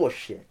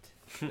bullshit.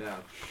 Yeah.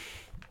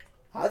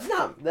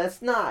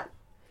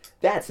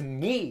 That's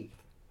me.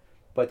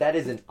 But that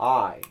is an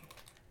I.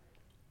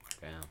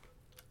 Damn.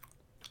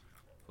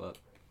 Fuck.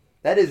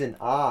 That is an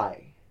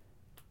I.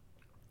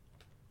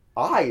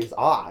 I is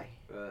I.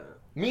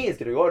 Me is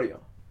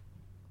Gregorio.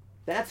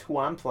 That's who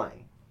I'm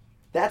playing.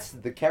 That's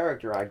the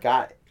character I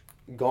got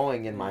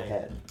going in my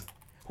head.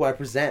 Who I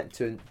present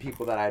to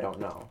people that I don't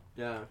know.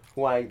 Yeah.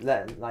 Who I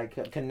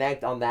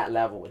connect on that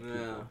level with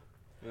people.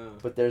 Yeah.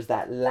 But there's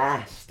that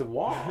last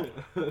wall.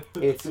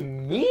 It's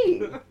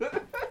me.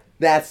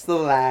 That's the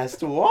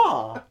last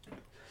wall.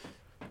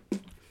 Yeah.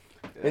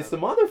 It's the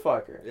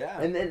motherfucker. Yeah.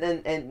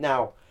 And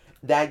now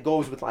that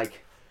goes with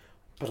like,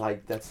 but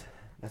like that's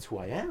who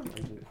I am.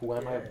 Like, who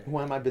am I? Who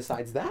am I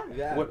besides that?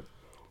 Yeah.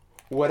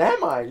 What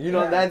am I? You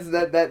know,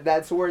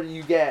 that's where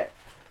you get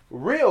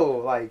real,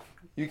 like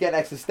you get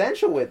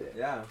existential with it.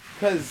 Yeah.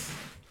 Because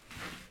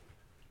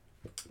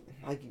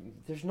like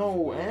there's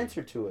no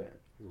answer to it.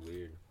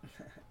 Weird.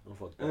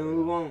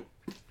 And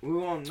we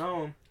won't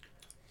know.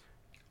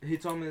 He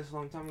told me this a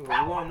long time ago.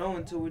 We won't know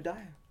until we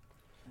die.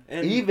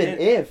 And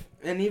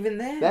even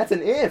then. That's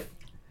an if.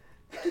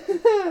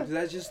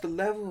 That's just the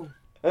level.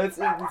 It's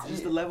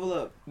just a level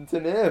up. It's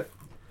an if.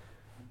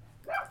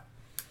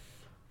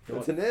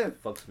 It's an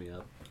if. Fucks me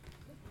up.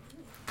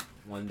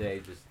 One day,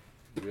 just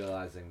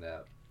realizing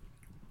that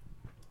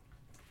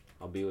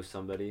I'll be with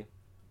somebody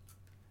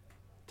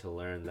to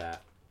learn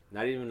that.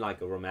 Not even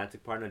like a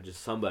romantic partner,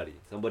 just somebody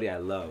I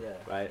love,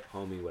 right?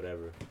 Homie,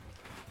 whatever.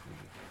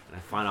 And I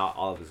find out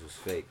all of this was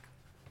fake.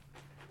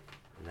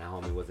 And that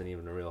homie wasn't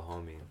even a real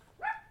homie.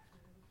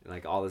 And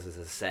like all this is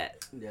a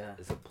set. Yeah.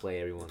 It's a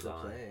play everyone's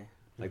on. Play.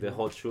 Like the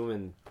whole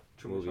Truman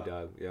movie, Show.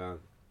 dog. Yeah.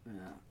 Yeah.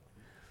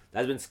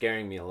 That's been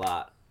scaring me a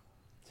lot.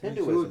 It's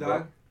Hinduism,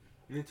 dog.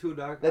 Me too,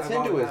 dog. That's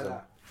Hinduism.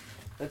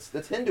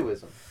 That's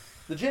Hinduism.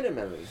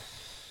 Legitimately.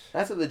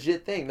 That's a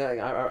legit thing.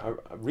 I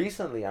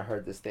recently I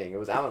heard this thing. It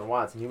was Alan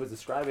Watts, and he was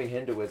describing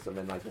Hinduism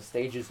and like the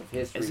stages of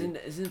history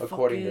Isn't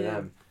according to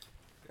them.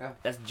 Yeah.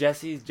 That's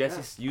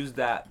Jesse's used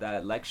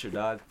that lecture,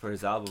 dog, for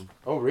his album.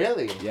 Oh,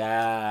 really?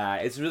 Yeah,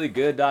 it's really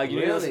good, dog.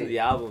 You need to listen to the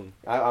album.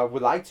 I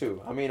would like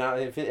to. I mean,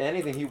 if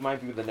anything, he might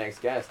be the next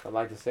guest. I'd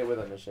like to sit with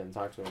him and shit and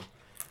talk to him.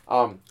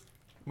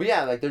 But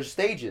yeah, like there's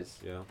stages.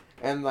 Yeah.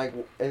 And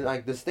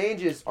the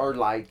stages are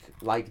like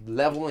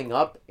leveling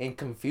up in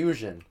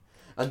confusion.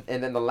 And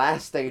then the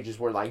last stage is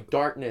where like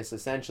darkness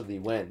essentially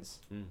wins.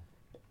 Mm.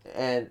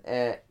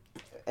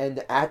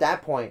 And at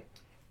that point,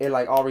 it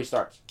like all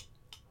restarts.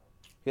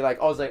 He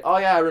like, I was like, oh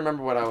yeah, I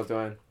remember what I was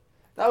doing.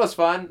 That was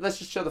fun. Let's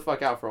just chill the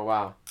fuck out for a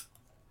while.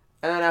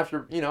 And then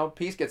after,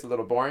 peace gets a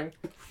little boring.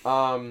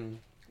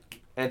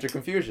 Enter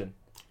confusion.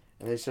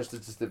 And it's just to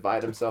just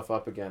divide himself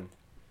up again.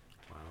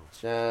 Wow.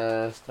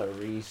 Just to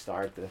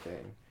restart the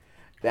thing.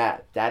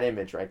 That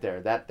image right there,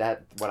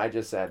 that what I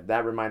just said,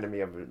 that reminded me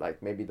of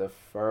like maybe the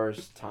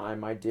first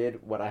time I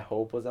did what I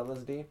hope was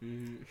LSD.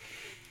 Mm-hmm.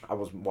 I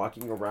was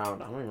walking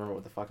around. I don't even remember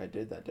what the fuck I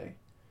did that day.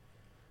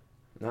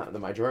 Not the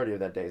majority of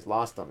that day is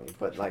lost on me,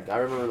 but like I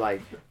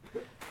remember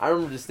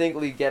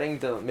distinctly getting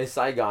to Miss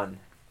Saigon,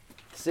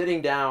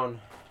 sitting down,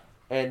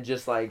 and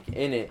just like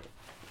in it,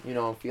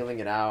 feeling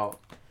it out,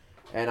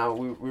 and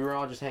we were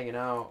all just hanging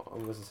out. I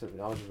was just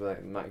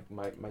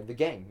like the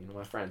gang,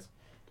 my friends.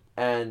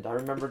 And I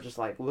remember just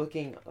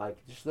looking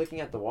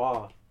at the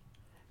wall,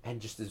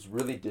 and just this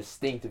really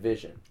distinct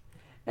vision,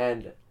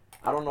 and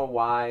I don't know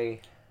why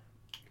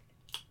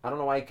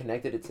I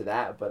connected it to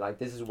that, but like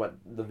this is what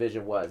the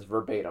vision was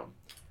verbatim.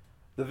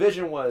 The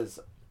vision was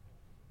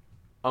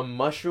a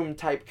mushroom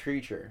type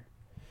creature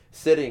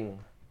sitting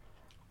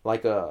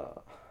like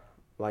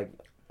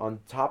on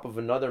top of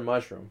another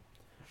mushroom,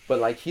 but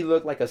like he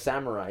looked like a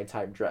samurai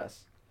type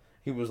dress.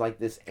 He was like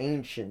this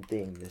ancient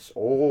thing, this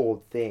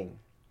old thing.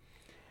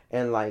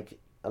 And like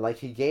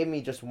he gave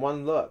me just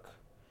one look,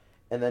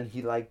 and then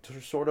he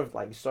sort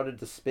of started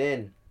to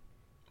spin,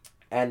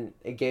 and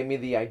it gave me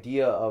the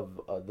idea of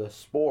the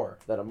spore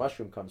that a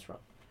mushroom comes from,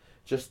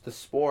 just the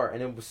spore,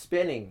 and it was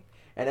spinning,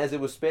 and as it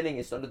was spinning,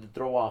 it started to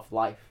throw off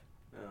life,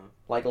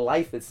 like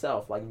life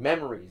itself, like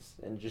memories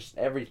and just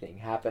everything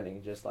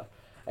happening,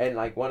 and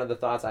like one of the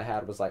thoughts I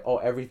had was like, oh,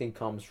 everything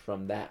comes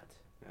from that,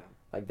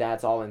 like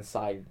that's all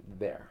inside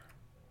there,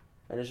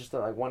 and it's just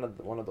like one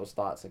of those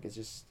thoughts, like it's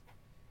just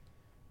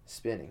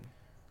spinning.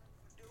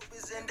 I'm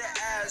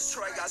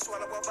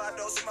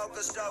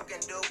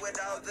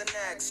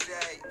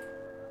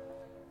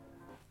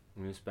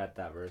gonna spat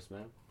that verse,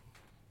 man.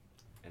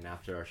 And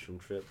after our shroom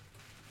trip,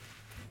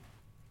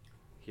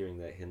 hearing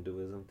that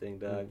Hinduism thing,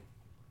 dog,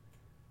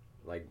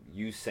 like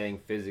you saying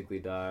physically,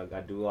 dog, I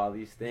do all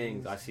these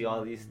things, I see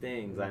all these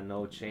things, I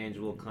know change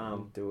will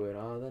come. Do it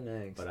all the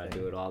next But day. I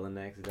do it all the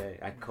next day.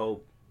 I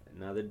cope.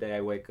 Another day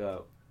I wake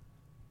up.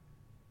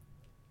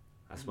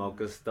 I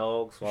smoke a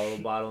stoke, swallow a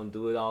bottle, and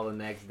do it all the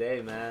next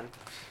day, man.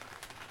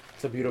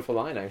 It's a beautiful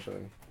line,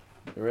 actually.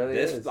 It really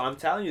is. I'm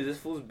telling you, this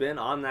fool's been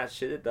on that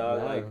shit,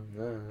 dog.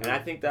 And I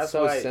think that's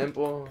so why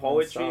simple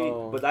poetry.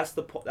 But that's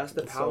the power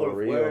so of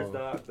real. words,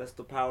 dog. That's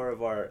the power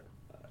of art.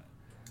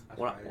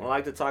 When I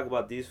like to talk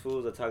about these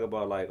fools, I talk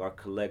about like our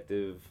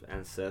collective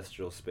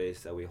ancestral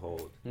space that we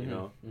hold. You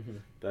know,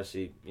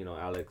 especially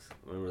Alex.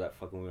 Remember that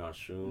fucking we were on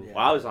shrooms. Yeah.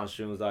 Well, I was on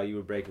shrooms, dog. You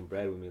were breaking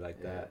bread with me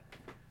like that.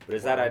 But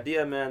it's that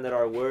idea, man, that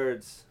our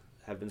words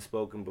have been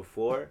spoken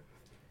before.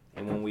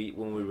 And when we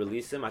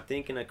release them, I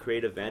think in a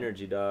creative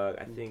energy, dog.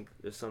 I think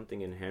there's something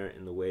inherent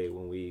in the way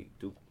when we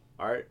do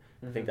art.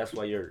 I think that's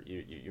why your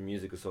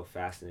music is so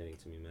fascinating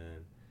to me,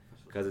 man.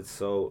 Because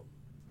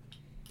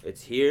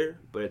it's here,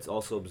 but it's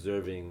also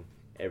observing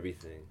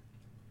everything.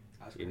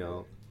 You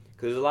know,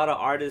 because there's a lot of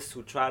artists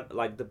who try,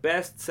 like the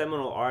best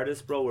seminal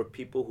artists, bro, were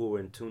people who were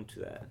in tune to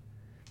that.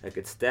 That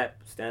could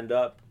stand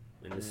up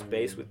in the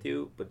space with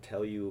you, but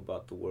tell you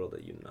about the world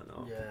that you don't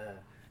know. Yeah.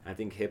 I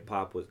think hip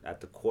hop was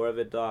at the core of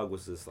it, dog,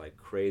 was this like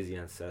crazy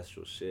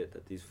ancestral shit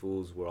that these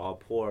fools were all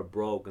poor,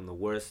 broke, in the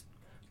worst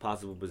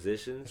possible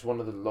positions. It's one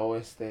of the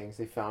lowest things.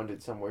 They found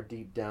it somewhere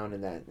deep down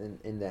in that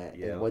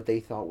in what they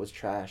thought was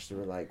trash. They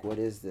were like, "What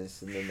is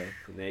this?" And then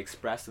they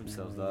express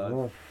themselves,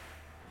 dog.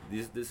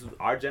 This is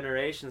our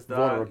generation's, dog.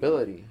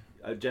 Vulnerability.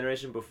 A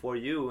generation before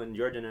you and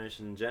your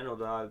generation in general,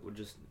 dog,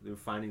 we're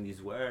finding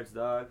these words,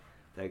 dog,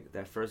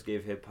 that first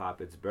gave hip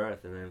hop its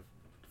birth, and then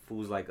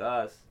fools like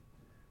us.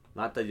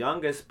 Not the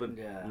youngest, but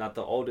not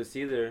the oldest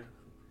either.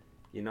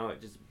 You know,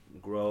 it just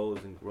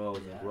grows and grows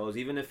and grows.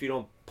 Even if you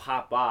don't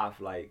pop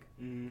off like,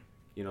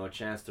 a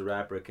Chance the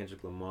Rapper,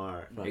 Kendrick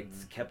Lamar,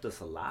 it's kept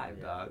us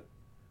alive, dog.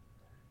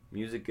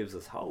 Music gives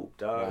us hope,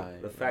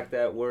 dog. The fact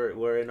that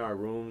we're in our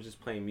rooms just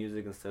playing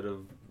music instead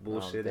of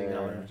bullshitting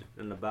out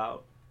and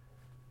about.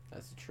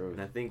 That's the truth.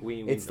 And I think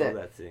we know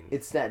that thing.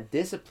 It's that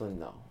discipline,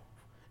 though.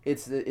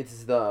 It's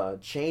the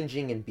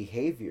changing in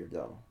behavior,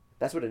 though.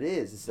 That's what it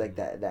is. It's like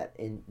that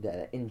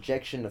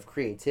injection of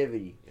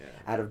creativity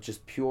out of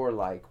just pure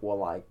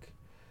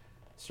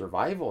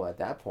survival at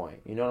that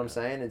point. You know what I'm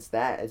saying? It's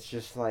that. It's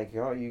just like,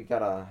 you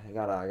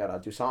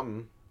gotta do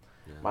something.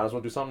 Yeah. Might as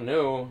well do something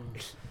new.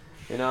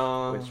 You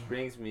know. Which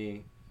brings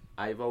me,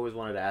 I've always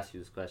wanted to ask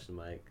you this question,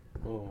 Mike.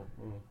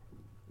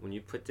 When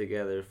you put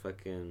together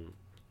fucking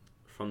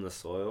From the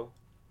Soil,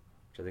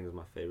 which I think is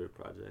my favorite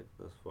project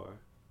thus far,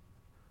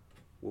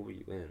 what were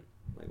you in?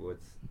 Like,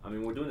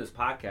 we're doing this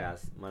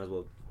podcast. Might as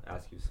well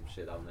ask you some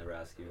shit I'll never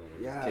ask you.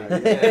 Yeah.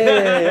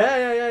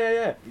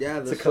 Yeah,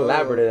 it's a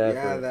collaborative effort.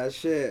 Yeah, that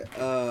shit.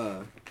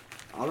 I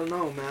don't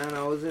know, man.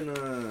 I was in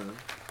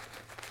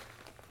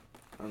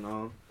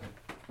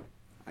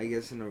I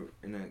guess in a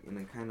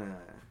kind of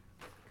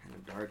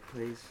dark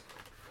place.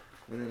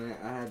 And then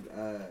I had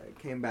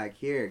came back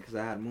here because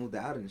I had moved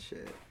out and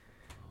shit.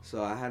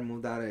 So I had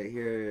moved out of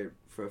here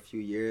for a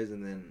few years,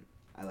 and then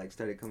I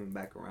started coming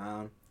back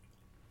around.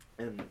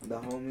 And the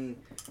homie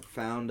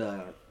found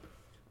a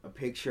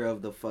picture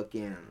of the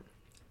fucking...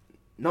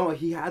 No,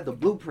 he had the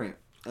blueprint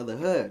of the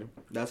hood.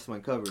 That's my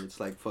cover. It's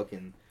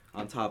fucking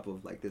on top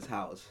of this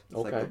house.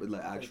 It's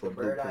the actual the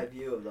bird eye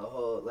view of the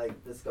whole,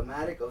 the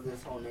schematic of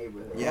this whole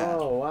neighborhood. Yeah.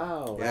 Oh,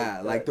 wow.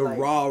 Yeah, the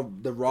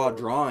raw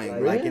drawing,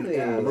 really?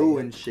 in blue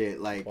and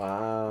shit.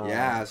 Wow.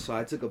 Yeah, so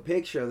I took a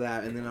picture of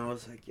that, and then I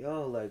was like,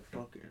 yo,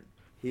 fucking...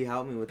 He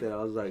helped me with it.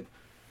 I was like,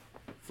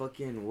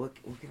 fucking, what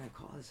can I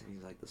call this? And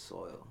he's like, The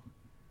Soil.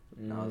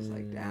 And I was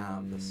like,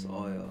 damn, the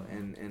soil.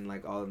 And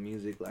all the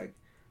music, I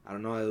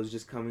don't know, it was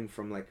just coming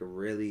from a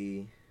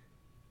really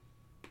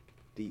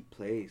deep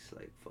place,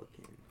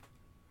 fucking,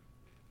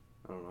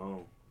 I don't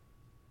know.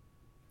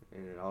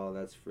 And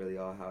that's really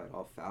all how it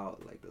all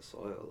felt, the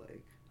soil,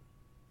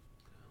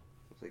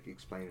 it's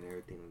explaining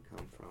everything we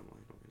come from,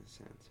 in a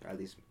sense. Or at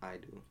least I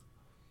do,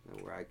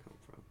 where I come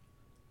from.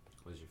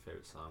 What was your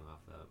favorite song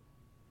off that?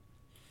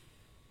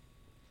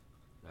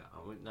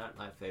 Not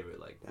my favorite,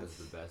 this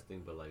is the best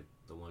thing, but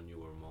the one you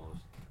were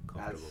most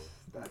comfortable.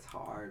 That's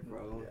hard,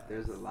 bro. Yeah,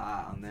 there's a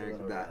lot on there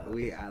that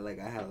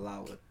I had a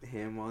lot with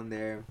him on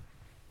there,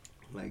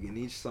 in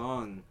each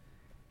song,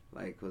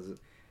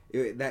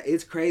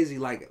 it's crazy,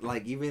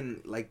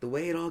 even the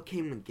way it all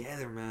came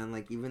together,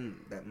 man. Even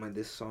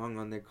this song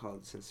on there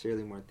called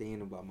 "Sincerely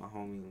Martin" about my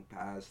homie who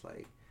passed,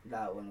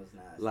 that one was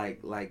nasty.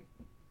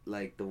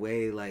 The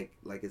way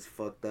it's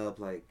fucked up,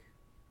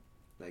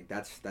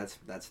 that's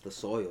the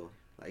soil.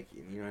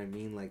 You know what I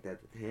mean? That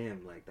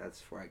him,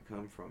 that's where I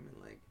come from, and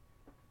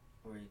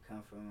where you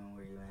come from and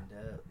where you end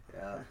up.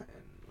 Yeah,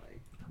 and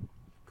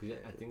cause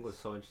I think what's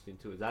so interesting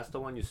too is that's the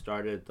one you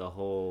started the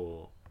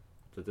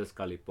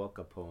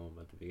Descalipoca poem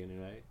at the beginning,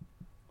 right?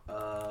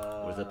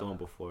 Or is that the one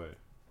before it?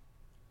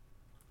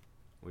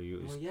 Where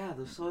you? Well, yeah,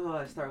 the solo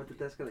I start with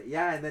the Descalipoca.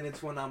 Yeah, and then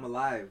it's When I'm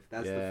Alive.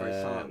 That's the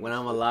first song. When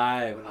I'm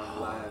Alive. When I'm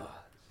Alive.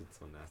 Shit's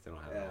so nasty. I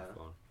don't have it on my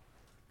phone.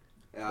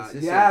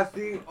 See,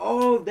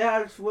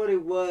 that's what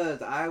it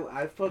was. I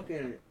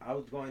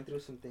was going through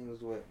some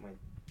things with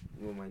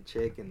my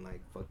chick and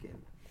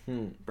fucking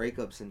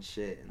breakups and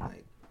shit, and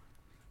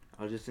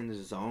I was just in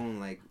this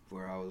zone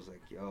where I was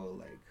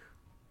yo,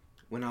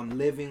 when I'm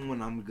living, when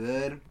I'm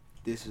good,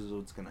 this is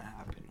what's gonna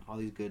happen. All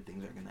these good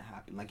things are gonna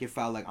happen. Like, it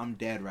felt like I'm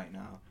dead right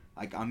now.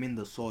 Like, I'm in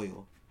the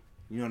soil.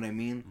 You know what I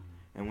mean? Mm-hmm.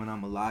 And when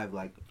I'm alive,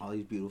 like, all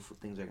these beautiful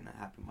things are gonna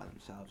happen by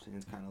themselves. And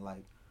it's kind of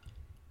like,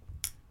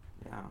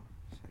 yeah.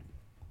 It's like,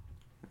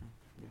 yeah,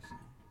 I guess so.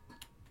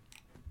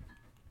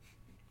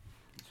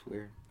 It's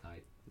weird.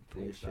 Tight.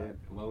 Weird shit.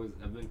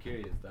 I've been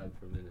curious, Doug,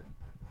 for a minute.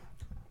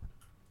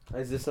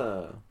 Is this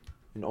an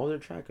older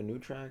track, a new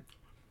track?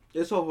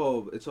 It's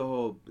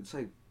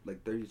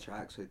like 30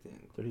 tracks, I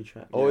think. 30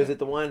 track. Yeah. Oh, is it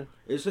the one?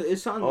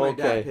 It's on my Okay.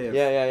 Dat Piff.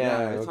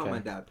 Yeah, It's okay. on my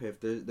Dat Piff.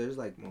 There's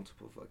like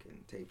multiple fucking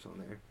tapes on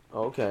there.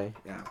 Okay.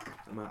 Yeah,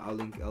 I'll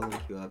link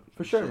you up.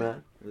 For sure, Shit.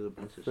 man. There's a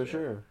bunch of For shit.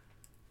 sure.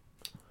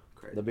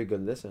 Crazy. That'd be a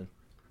good listen.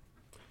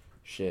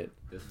 Shit.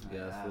 This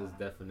was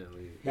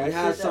definitely. He That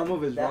has shit some that-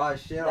 of his that- raw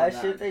shit on That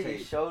that shit that you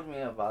tape. showed me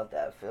about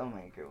that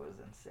filmmaker was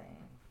insane.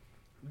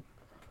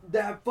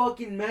 That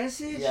fucking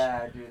message?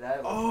 Yeah, dude,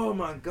 that was... Oh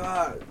my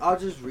god. I'll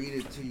just read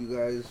it to you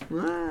guys. Give me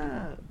What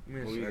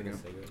a were you gonna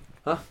second. say, Greg?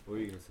 Huh? What were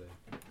you gonna say?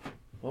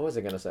 What was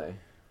I gonna say?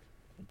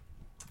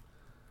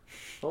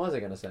 What was I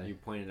gonna say? You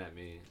pointed at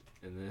me,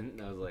 and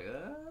then I was like,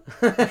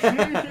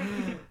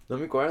 No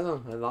me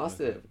acuerdo. I lost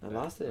Okay, it. I back-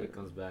 lost when it. it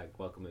comes back,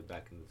 welcome it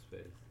back into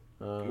space.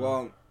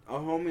 Well, a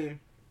homie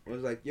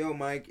was like, yo,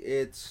 Mike,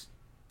 it's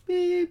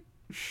beep.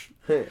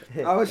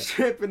 I was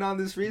tripping on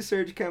this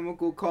research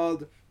chemical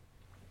called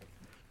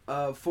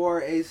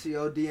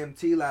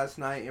 4-ACO-DMT last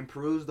night and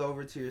perused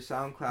over to your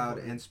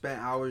SoundCloud and spent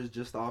hours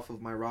just off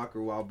of my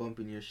rocker while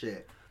bumping your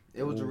shit.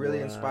 It was a really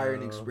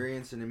inspiring Wow.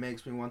 experience and it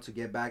makes me want to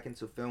get back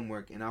into film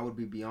work and I would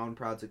be beyond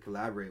proud to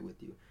collaborate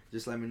with you.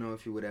 Just let me know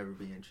if you would ever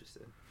be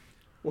interested.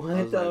 I What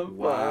was the like,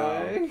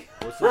 wow.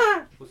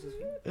 fuck? What's his?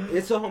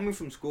 It's a homie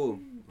from school.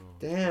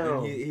 Damn.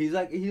 And he's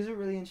a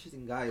really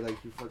interesting guy. Like,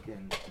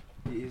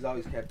 he's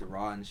always kept it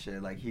raw and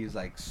shit. Like, he's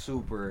like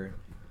super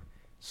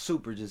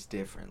just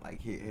different.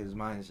 Like, his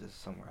mind's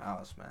just somewhere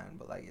else, man.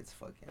 But like, it's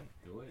fucking.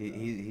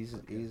 He's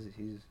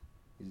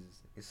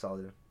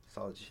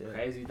solid shit.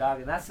 Crazy, dog.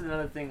 And that's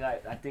another thing I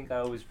think I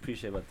always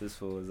appreciate about this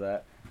fool is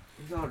that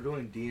He's all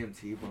doing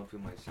DMT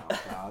bumping my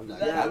SoundCloud. Like,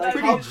 Yeah, that's like,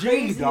 pretty how G,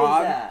 crazy is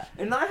dog. that?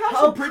 And I have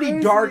How some pretty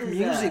crazy dark is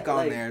music that? on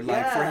Like, there.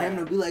 Like, for him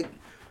to be like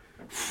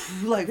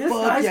This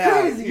fuck guy's yeah,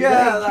 crazy,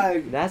 yeah, like-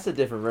 like That's a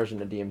different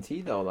version of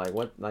DMT though.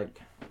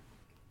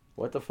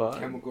 What the fuck?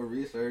 chemical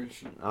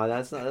research. Oh,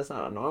 that's not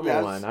a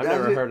normal one. I've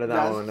never heard of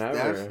that one ever.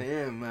 That's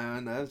him,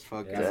 man. That's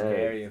fucking. that's Dang.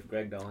 scary if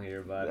Greg don't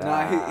hear about it.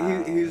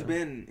 Nah, he's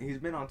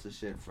been onto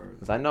shit for.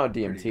 'Cause I know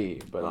DMT,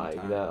 Pretty but long like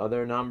time. the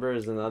other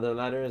numbers and other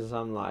letters,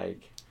 I'm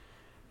like,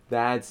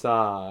 that's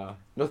no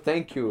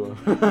thank you,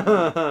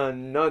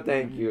 no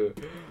thank you.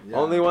 Yeah.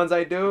 Only ones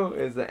I do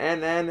is the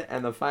NN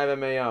and the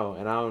 5-MAO,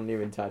 and I don't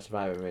even touch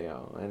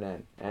 5-MAO.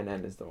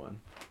 NN is the one.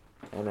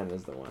 NN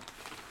is the one.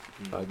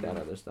 Fuck that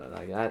other stuff.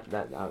 Like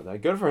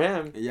that good for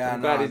him. Yeah,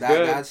 I'm glad no, he's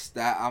good. that's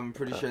that. I'm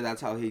pretty sure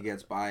that's how he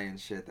gets by and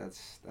shit.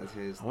 That's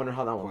his. I wonder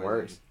how that one poison.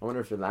 works. I wonder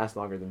if it lasts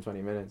longer than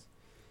 20 minutes.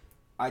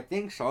 I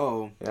think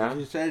so. Yeah?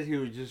 He said he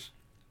was just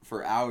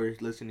for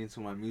hours listening to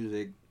my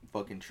music,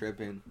 fucking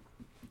tripping.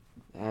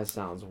 That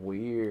sounds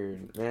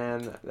weird,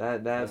 man.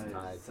 That's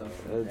Nice,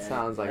 it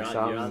sounds like you're on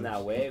something.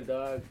 that wave,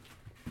 dog.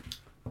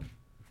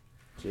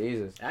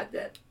 Jesus.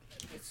 That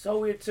it's so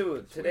weird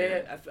too.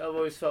 Today I've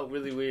always felt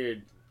really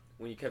weird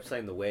when you kept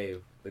saying the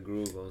wave, the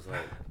groove. I was like,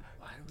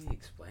 why do we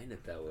explain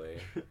it that way?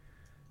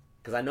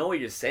 Because I know what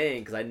you're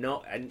saying. Because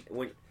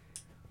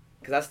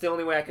that's the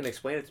only way I can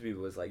explain it to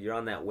people. Is like you're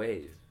on that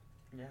wave.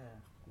 Yeah.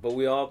 But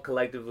we all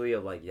collectively are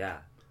like, yeah,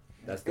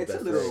 that's the It's a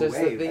best. literal It's just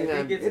the wave. thing I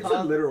that- think It's a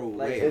called, literal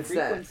like wave. a It's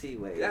that- frequency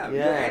wave. Yeah,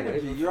 Yeah.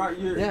 your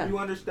energy. Yeah. You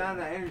understand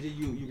that energy.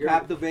 You You're-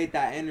 captivate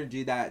that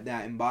energy, that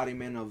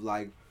embodiment of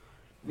like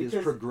this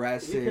Because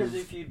progressive.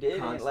 if you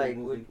didn't, constant like,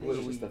 moving would force.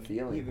 we Just the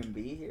feeling. even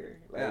be here?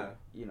 Like, Yeah.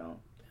 You know.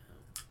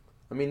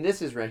 I mean,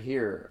 this is right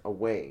here a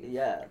wave.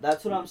 Yeah,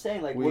 that's what I'm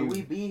saying. Like, We- would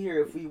we be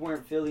here if we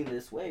weren't feeling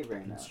this wave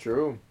right now? It's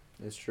true.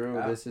 It's true.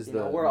 Yeah. This is You the.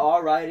 know, we're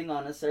all riding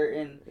on a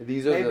certain,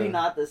 These are maybe the.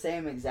 not the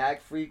same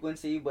exact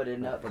frequency, but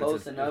enough But close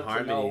it's in enough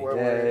to know harmony. where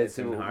Yeah, we're. it's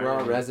in we're all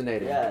harmony.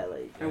 resonating. Yeah,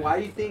 like. And why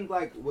do you think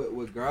like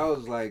with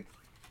girls like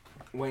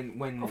when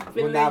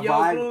feeling that your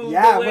vibe groove,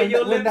 yeah the way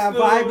your when that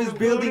lips vibe move. is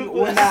building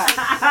when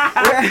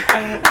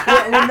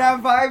that when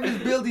that vibe is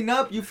building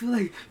up you feel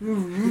like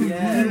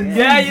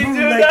Yeah, you do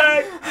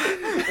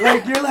that.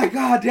 like you're like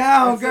oh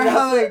damn See, girl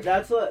like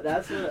that's what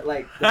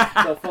like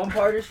the fun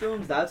part of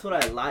shrooms. That's what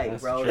I like,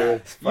 That's bro. true. That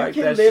you Spark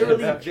can that shit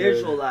literally up.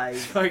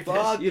 visualize, Spark that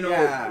fuck you know,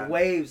 yeah.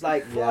 waves.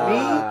 Like Yeah. me,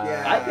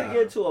 Yeah. I could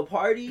get to a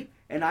party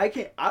and I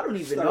don't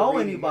even Start know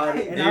reading anybody,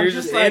 minds. and You're I'm just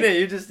just in like, it.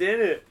 You're just in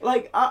it.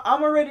 like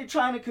I'm already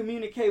trying to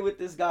communicate with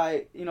this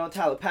guy, you know,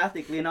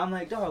 telepathically, and I'm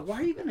like, dog, why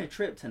are you gonna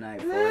trip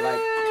tonight, bro?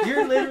 Like,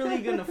 you're literally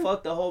gonna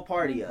fuck the whole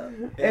party up.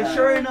 And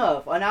sure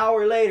enough, an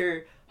hour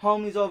later,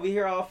 homie's over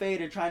here all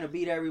faded trying to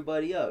beat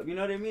everybody up. You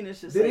know what I mean?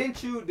 It's just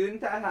like, didn't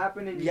that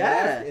happen and you Yeah.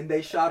 left and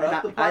they shot and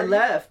up the I party?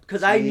 left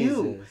because I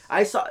knew. Jesus.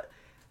 I saw,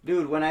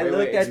 dude, when I Wait,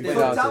 looked wait, at you this,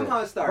 felt Tell it. them how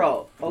it started.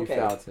 bro. You Okay,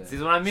 felt it. See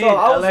what I mean? So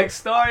I was- Alex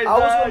stories, I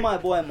was dog. with my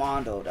boy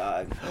Mondo,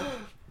 dog.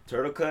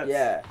 Turtle cuts?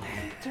 Yeah.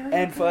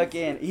 And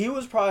fucking, he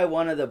was probably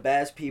one of the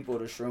best people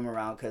to shroom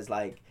around because,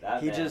 like, I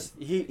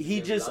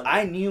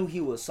knew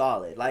he was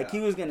solid. Like, he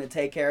was going to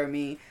take care of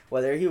me,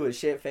 whether he was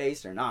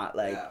shit-faced or not.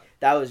 Like,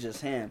 that was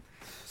just him.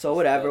 So,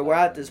 whatever, we're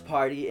at this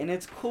party, and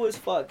it's cool as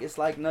fuck. It's,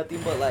 like,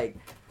 nothing but, like,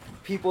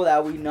 people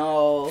that we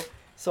know.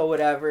 So,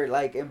 whatever,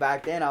 like, and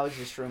back then, I was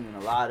just shrooming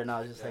a lot, and I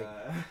was just like,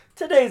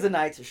 today's the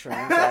night to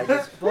shroom. So, I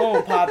just,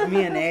 boom, popped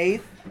me an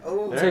eighth.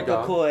 Took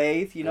a cool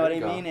eighth, you know what I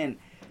mean? And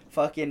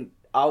fucking...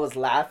 I was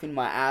laughing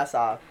my ass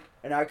off,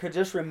 and I could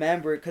just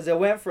remember, because it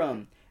went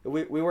from,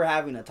 we were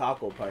having a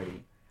taco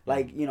party.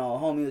 Like, you know, a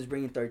homie was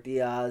bringing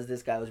tortillas,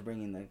 this guy was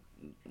bringing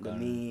the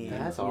meat,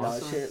 That's you know,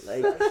 awesome. shit.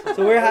 Like, so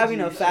we were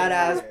having a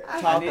fat-ass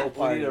taco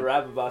party. We need to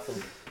rap about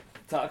some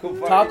taco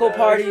party. Taco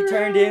party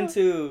turned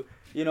into,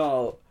 you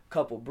know, a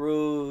couple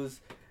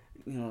brews,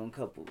 you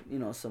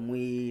know, some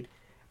weed,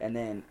 and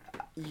then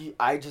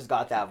I just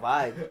got that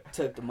vibe,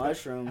 took the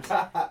mushrooms,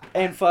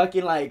 and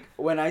fucking, like,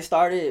 when I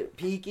started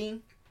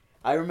peaking,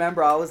 I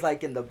remember I was,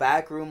 like, in the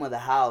back room of the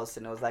house,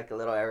 and it was, like, a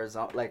little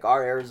Arizona, like,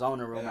 our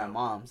Arizona room at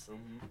mom's.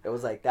 Mm-hmm. It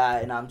was like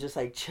that, and I'm just,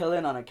 like,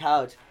 chilling on a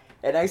couch,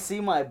 and I see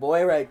my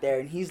boy right there,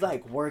 and he's,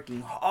 like,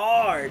 working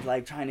hard,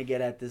 like, trying to get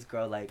at this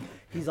girl, like,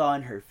 he's all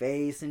in her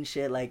face and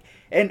shit, like,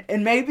 and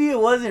maybe it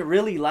wasn't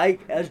really,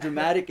 like, as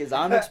dramatic as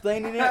I'm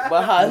explaining it,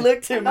 but how it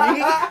looked to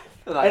me,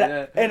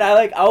 and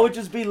I would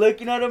just be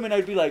looking at him, and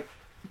I'd be like,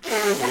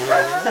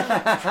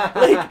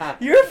 like,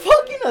 you're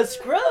fucking a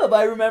scrub.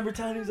 I remember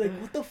telling him, he was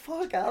like, what the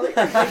fuck, Alex?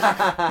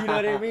 You know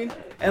what I mean?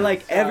 And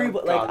like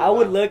everybody, like I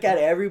would look at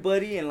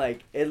everybody and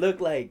like it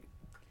looked like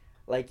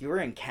you were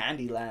in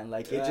Candyland.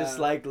 Like it just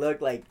like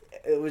looked like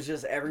it was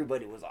just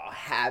everybody was all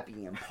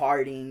happy and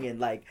partying and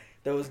like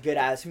there was good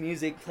ass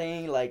music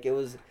playing. Like it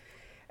was,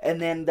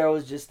 and then there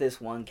was just this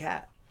one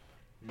cat.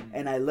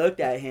 And I looked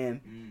at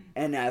him,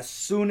 and as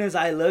soon as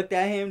I looked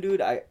at him,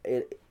 dude,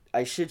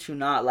 I shit you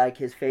not, like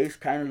his face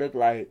kind of looked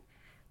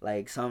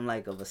like some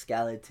like of a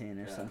skeleton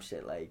or some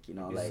shit, like, you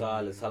know,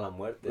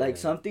 like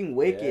something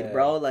wicked,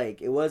 bro.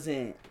 Like it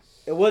wasn't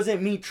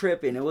me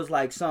tripping. It was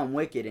like something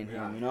wicked in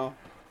him, you know.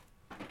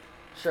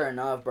 Sure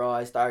enough, bro,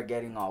 I started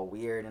getting all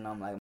weird, and I'm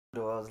like, I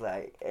was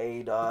like,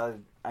 hey, dog,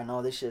 I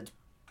know this shit's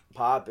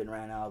popping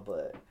right now,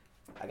 but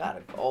I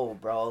gotta go,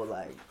 bro.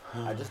 Like,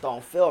 I just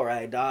don't feel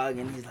right, dog.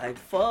 And he's like,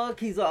 fuck.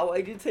 He's all,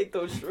 why'd you take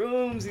those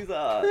shrooms? He's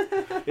all,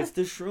 it's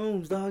the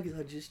shrooms, dog. He's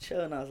like, just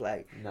chill. And I was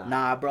like,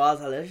 nah, bro. I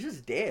was like, let's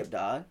just dip,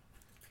 dog.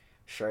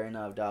 Sure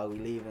enough, dog, we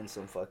leaving,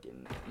 some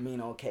fucking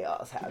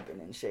chaos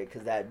happening and shit.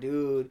 Because that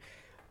dude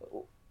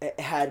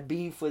had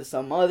beef with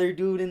some other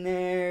dude in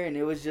there. And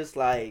it was just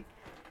like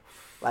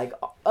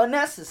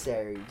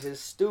unnecessary.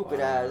 Just stupid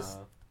ass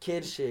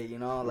kid shit, you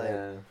know? Like.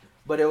 Yeah.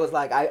 But it was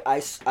like, I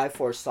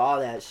foresaw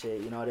that shit,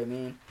 you know what I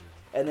mean?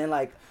 And then,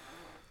 like,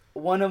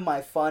 one of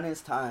my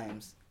funnest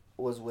times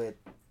was with,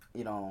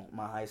 you know,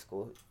 my high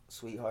school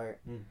sweetheart.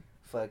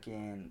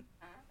 Fucking,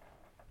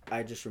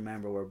 I just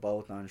remember we're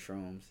both on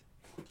shrooms.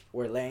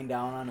 We're laying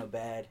down on a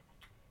bed,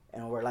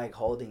 and we're, like,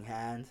 holding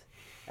hands.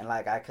 And,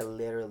 like, I could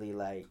literally,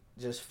 like,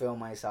 just feel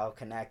myself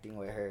connecting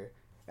with her.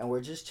 And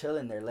we're just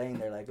chilling there, laying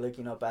there, like,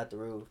 looking up at the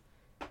roof.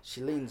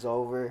 She leans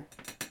over,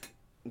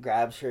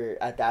 grabs her,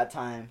 at that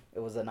time it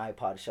was an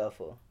iPod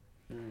shuffle.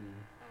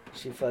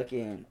 She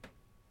fucking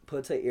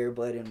puts an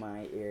earbud in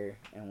my ear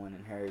and one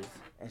in hers,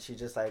 and she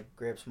just like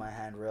grips my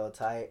hand real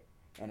tight,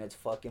 and it's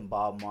fucking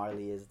Bob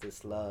Marley, Is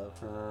This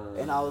Love?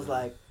 And I was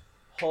like,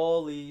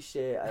 holy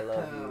shit, I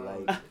love you.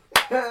 Like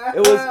it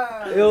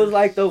was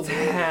like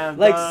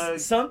the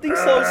something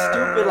so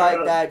stupid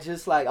like that.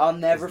 Just like I'll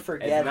never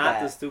forget. It's not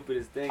that. The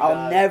stupidest thing.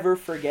 I'll never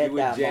forget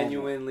that. You were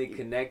genuinely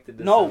connected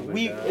to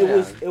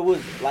it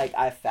was like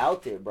I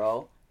felt it,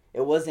 bro.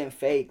 It wasn't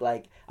fake.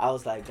 Like I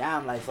was like,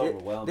 damn, like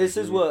this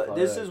is what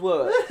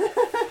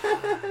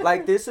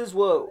like this is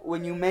what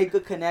when you make a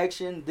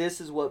connection, this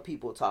is what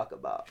people talk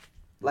about.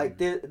 Like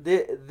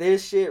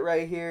this shit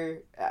right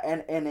here,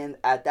 and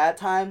at that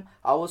time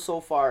I was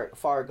so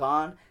far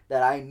gone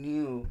that I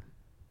knew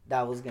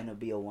that was gonna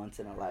be a once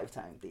in a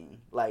lifetime thing.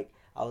 Like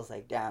I was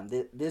like, damn,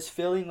 this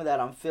feeling that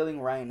I'm feeling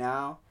right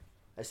now,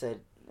 I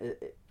said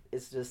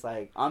it's just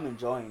like I'm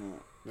enjoying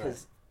it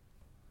because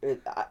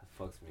it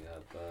fucks me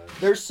up.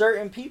 There's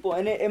certain people,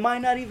 and it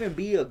might not even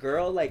be a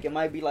girl. Like it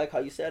might be like how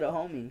you said, a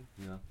homie.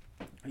 Yeah.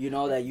 You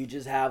know that you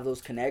just have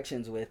those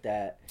connections with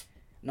that.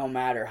 No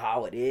matter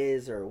how it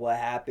is or what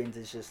happens,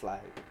 it's just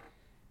like,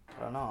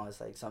 I don't know,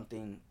 it's like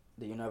something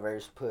the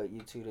universe put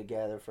you two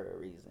together for a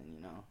reason, you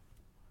know?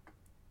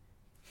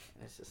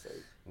 It's just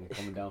like... When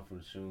coming down from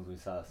the shrooms, we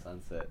saw the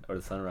sunset, or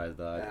the sunrise,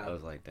 dog. Yeah. I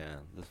was like,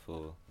 damn, this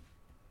fool.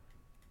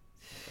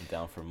 I'm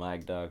down for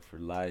Mike, dog, for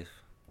life.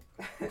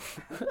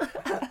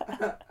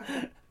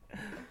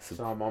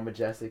 So I'm all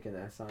majestic in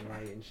that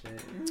sunlight and shit.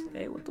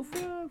 Hey, what the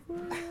fuck, bro?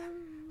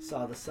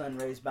 Saw the sun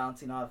rays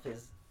bouncing off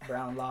his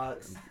brown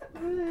locks.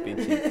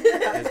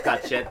 His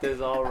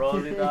cachetes all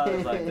rolling, dog. I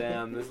was like,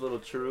 damn, this little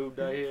cherub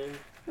right here.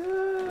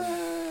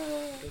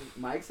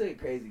 Mike's a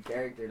crazy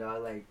character,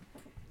 dog. Like,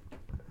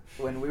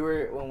 when we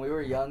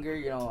were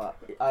younger,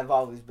 I've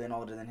always been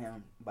older than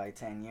him by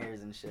 10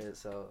 years and shit.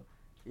 So,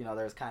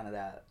 there's kind of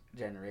that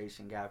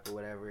generation gap or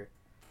whatever.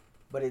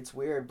 But it's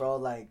weird, bro.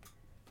 Like,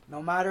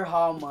 no matter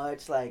how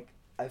much like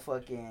I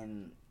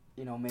fucking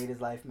made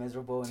his life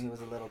miserable when he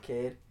was a little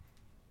kid,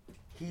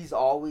 he's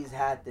always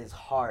had this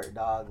heart,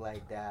 dog,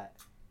 like that.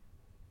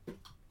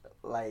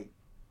 Like,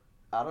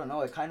 I don't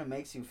know, it kind of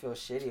makes you feel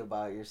shitty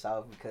about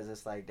yourself because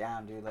it's like,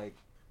 damn, dude, like,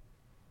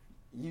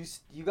 you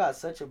got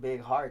such a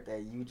big heart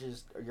that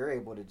you're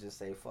able to just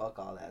say fuck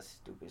all that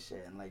stupid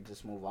shit and like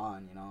just move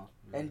on,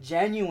 and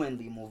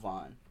genuinely move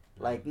on,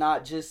 like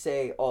not just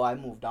say, oh, I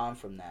moved on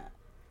from that,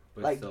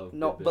 but like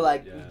no, but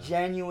like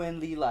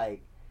genuinely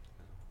like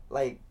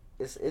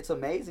it's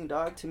amazing,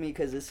 dog, to me,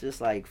 because it's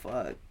just like,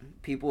 fuck,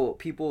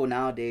 people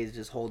nowadays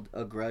just hold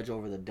a grudge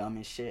over the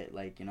dumbest shit,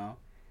 like,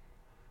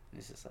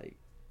 it's just like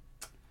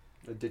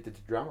addicted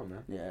to drama,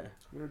 man. Yeah,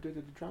 we're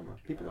addicted to drama.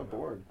 People are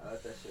bored.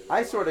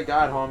 I I swear to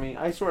God, homie.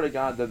 I swear to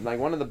God that like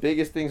one of the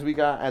biggest things we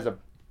got as a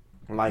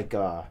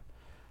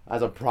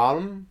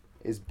problem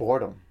is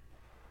boredom.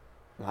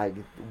 Like,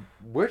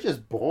 we're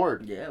just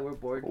bored. Yeah, we're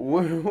bored.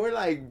 We're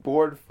like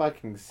bored,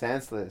 fucking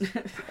senseless.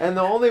 And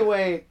the only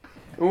way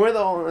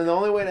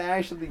to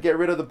actually get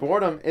rid of the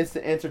boredom is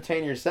to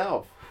entertain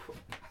yourself.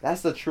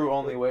 That's the true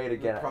only way to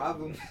get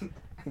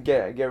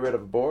rid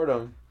of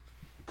boredom.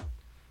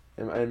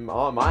 And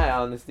all my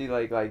honesty,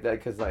 like that,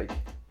 because like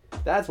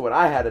that's what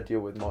I had to deal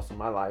with most of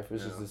my life. It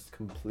was just this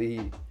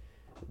complete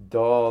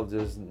dull,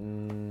 just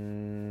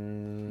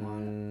mono,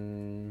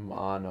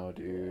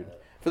 dude.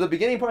 For the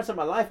beginning parts of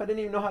my life, I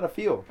didn't even know how to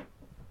feel.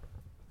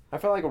 I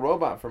felt like a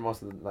robot for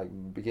most of the like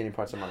beginning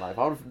parts of my life.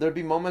 There'd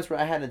be moments where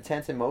I had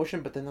intense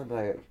emotion, but then I'd be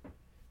like,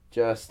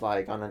 just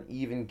like on an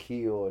even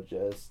keel,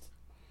 just.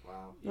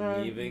 Wow.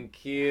 Even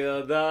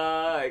keel,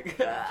 dog.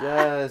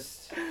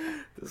 Just.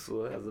 This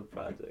one has a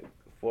project.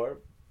 4,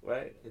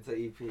 right? It's an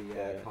EP,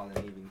 yeah. Called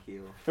an Even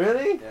Keel.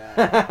 Really?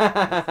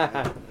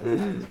 Yeah.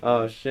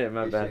 Oh shit,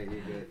 my bad.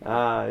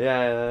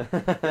 Yeah.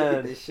 Look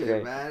at this shit,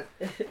 great. Man.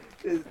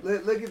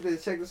 Look at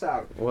this. Check this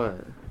out.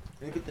 What?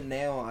 Look at the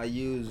nail I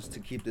used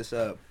to keep this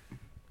up.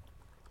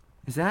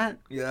 Is that?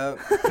 Yep.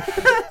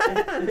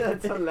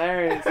 That's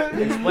hilarious.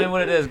 Explain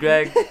what it is,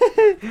 Greg.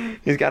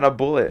 He's got a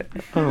bullet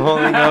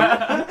holding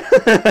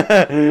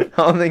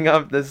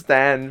up the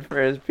stand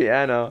for his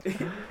piano.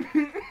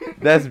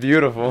 That's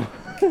beautiful.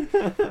 Keeps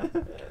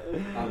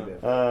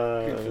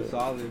it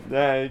solid.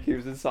 Yeah, he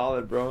keeps it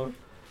solid, bro.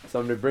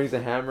 Somebody brings a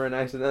hammer and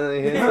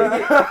accidentally hits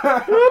it.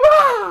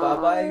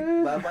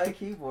 Bye-bye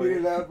keyboard. Heat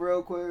it up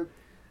real quick.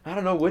 I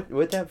don't know,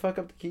 would that fuck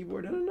up the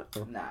keyboard? I don't know.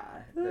 Nah,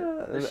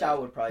 the shot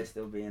would probably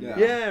still be in there.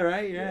 Yeah,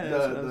 right, yeah.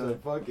 The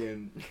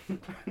fucking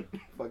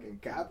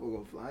cap will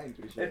go flying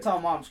through shit. If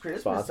Tom Mom's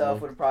Christmas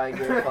stuff would probably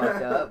get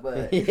fucked up,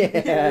 but...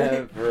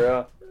 Yeah, for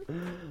real.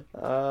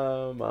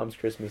 Mom's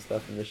Christmas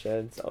stuff in the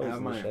shed. It's always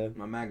in the shed.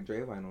 My Mac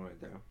Dre vinyl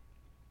right there.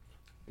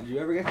 Did you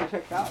ever get to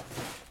check it out?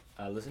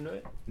 Listen to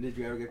it? Did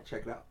you ever get to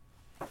check it out?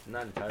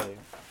 Not entirely.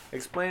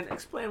 Explain to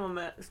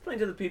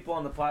the people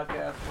on the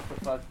podcast what the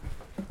fuck.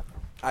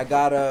 I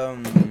got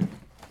an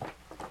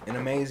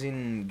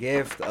amazing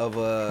gift of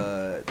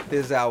a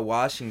Thizal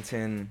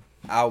Washington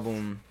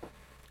album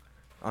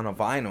on a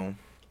vinyl,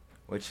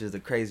 which is the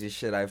craziest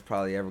shit I've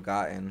probably ever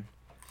gotten.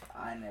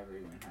 I never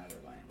even had a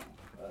vinyl,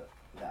 but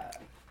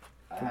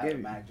I had a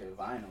Mac Dre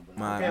vinyl. But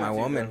my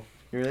woman.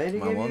 Your lady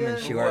My woman,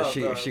 she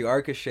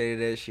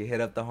orchestrated it. She hit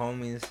up the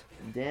homies.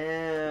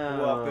 Damn.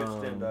 Who all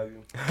pitched in, dog?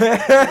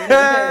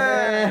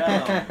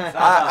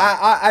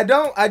 I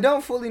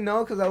don't fully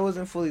know because I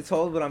wasn't fully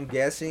told, but I'm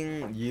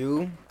guessing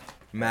you,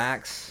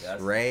 Max,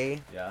 yes.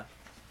 Ray. Yeah.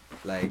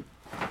 Like,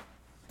 I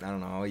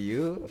don't know,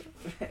 you.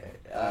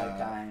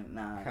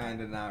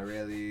 Kind of not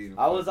really.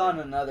 I was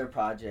on another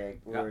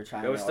project. We were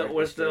trying.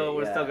 We're still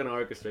gonna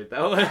orchestrate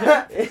that one.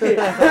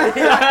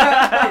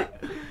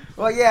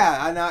 Well, yeah,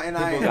 I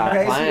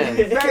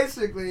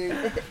basically,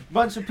 a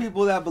bunch of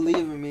people that believe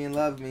in me and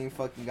love me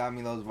fucking got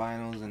me those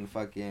vinyls and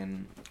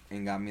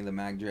got me the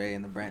Mac Dre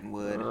and the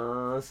Brentwood.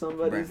 Oh,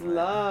 somebody's Brentwood.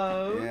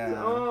 love.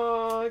 Yeah.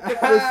 Oh, qué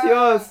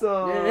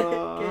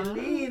precioso. Qué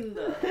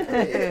lindo.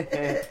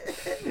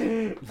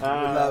 We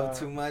love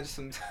too much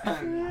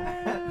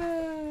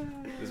sometimes.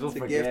 It's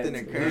a gift and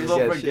a curse. This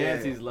will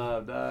forget he's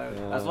loved, dog.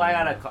 Yeah. That's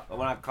why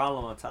when I call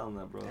him, I tell him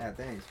that, bro. Yeah,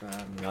 thanks,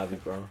 man. Love you,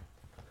 bro.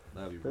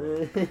 Love you,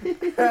 bro.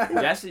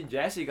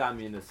 Jesse got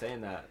me into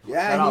saying that.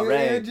 Yeah, Shout out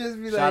Ray. He'd just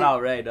be like, Shout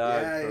out Ray,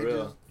 dog. yeah, for he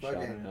real. just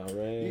fucking, Shout out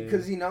Ray.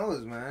 because he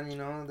knows, man. You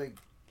know, like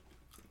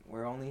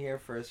we're only here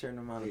for a certain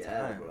amount of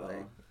time. Bro.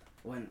 Like,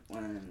 when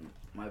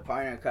my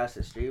partner across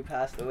the street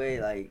passed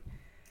away, like,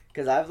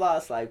 cause I've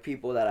lost like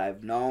people that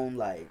I've known,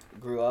 like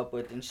grew up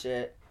with and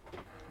shit,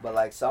 but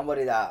like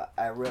somebody that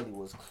I really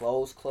was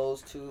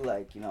close to,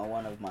 like, you know,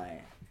 one of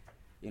my,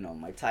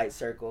 my tight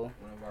circle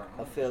one of our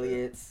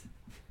affiliates.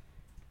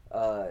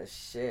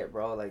 Shit,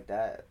 bro, like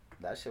that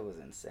shit was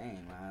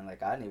insane, man.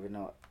 Like, I didn't even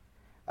know.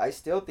 I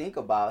still think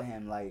about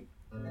him, like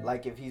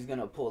if he's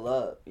gonna pull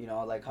up,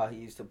 like how he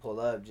used to pull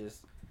up,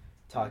 just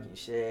talking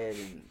shit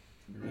and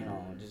you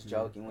know, just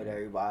joking with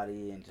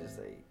everybody and just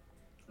like,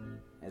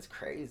 it's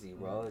crazy,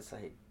 bro. It's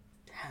like,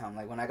 damn,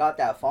 like when I got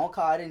that phone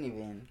call, I didn't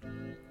even,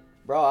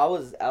 bro, I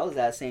was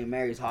at St.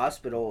 Mary's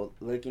Hospital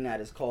looking at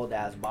his cold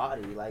ass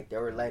body. Like they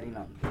were letting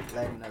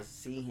us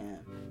see him,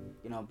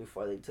 you know,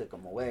 before they took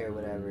him away or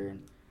whatever.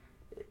 And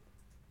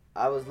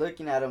I was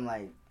looking at him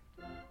like,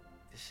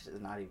 this shit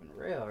is not even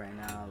real right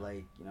now.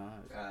 Like, you know.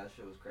 Yeah, that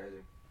shit was crazy.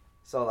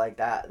 So like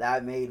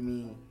that made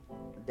me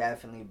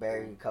definitely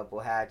bury a couple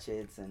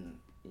hatchets and,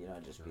 you know,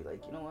 just be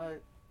like, you know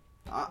what,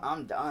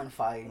 I'm done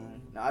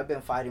fighting. You know, I've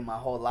been fighting my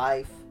whole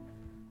life.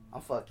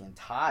 I'm fucking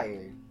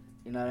tired.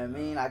 You know what I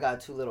mean? I got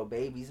 2 little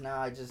babies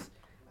now. I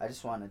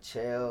just want to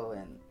chill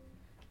and,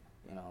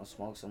 you know,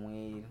 smoke some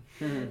weed.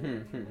 Yeah,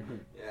 man,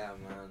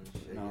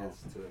 shit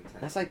gets too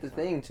intense. That's like the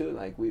thing too.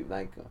 Like we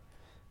like,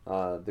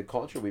 the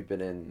culture we've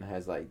been in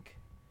has like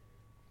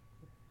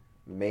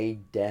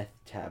made death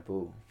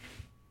taboo.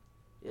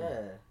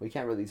 Yeah. We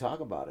can't really talk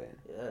about it.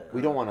 Yeah.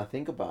 We don't want to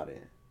think about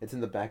it. It's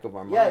in the back of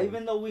our mind. Yeah,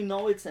 even though we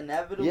know it's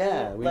inevitable.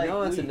 Yeah, we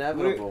know it's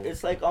inevitable.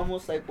 It's like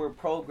almost like we're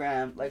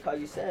programmed, like how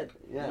you said,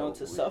 yeah, you know,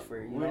 to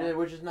suffer.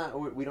 We're just not.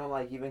 We don't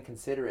like even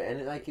consider it.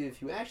 And like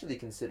if you actually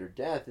consider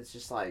death, it's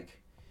just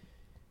like,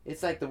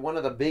 it's like one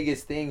of the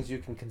biggest things you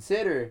can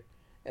consider.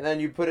 And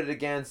then you put it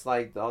against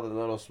like all the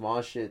little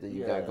small shit that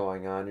you got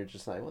going on. You're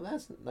just like, well,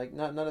 that's like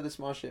none of the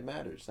small shit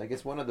matters. Like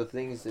it's one of the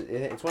things.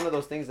 It's one of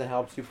those things that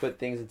helps you put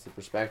things into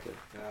perspective.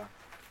 Yeah.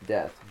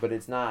 Death, but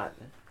it's not.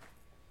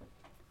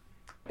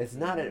 It's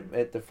not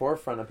at the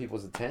forefront of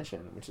people's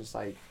attention, which is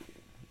like,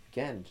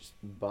 again, just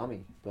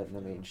bummy. But I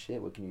mean,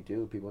 shit. What can you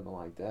do? People don't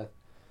like death.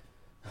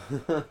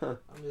 I'm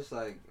just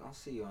like, I'll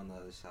see you on the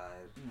other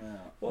side. Yeah.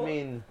 Well, I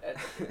mean,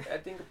 I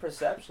think the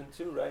perception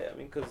too, right? I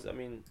mean, because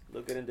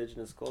look at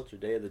indigenous culture.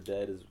 Day of the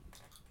Dead is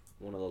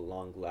one of the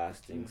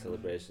long-lasting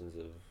celebrations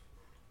of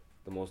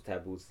the most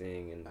taboo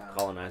thing in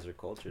colonizer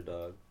culture,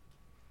 dog.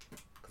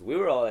 Because we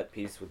were all at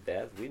peace with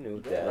death. We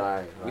knew death.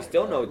 Right, we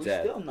still know We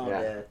death. still know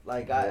death.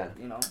 Like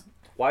you know.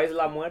 Why is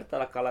la muerta,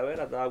 la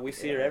calavera, dog? We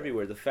see her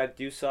everywhere. The fact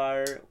you saw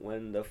her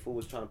when the fool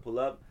was trying to pull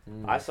up,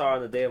 I saw her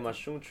on the day of my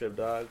shroom trip,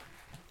 dog.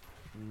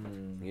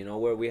 You know,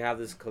 where we have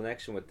this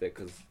connection with it,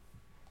 because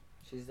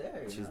she's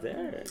there. She's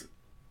there.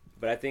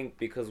 But I think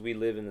because we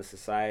live in a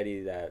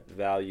society that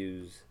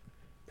values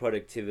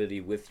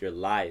productivity with your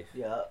life.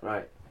 Yeah.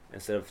 Right.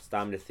 Instead of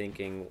stopping to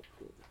thinking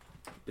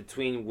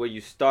between where you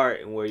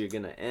start and where you're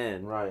going to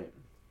end. Right.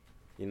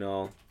 You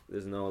know,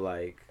 there's no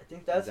like. I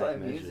think that's why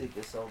measure. music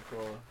is so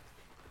cool.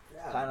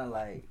 Kind of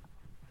like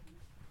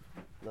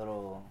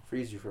little.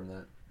 Frees you from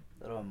that.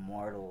 Little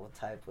immortal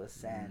type of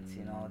sense,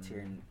 you know, to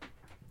your.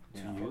 To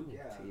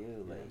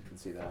you, like, I can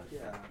see that.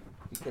 Yeah.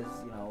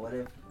 Because, you know, what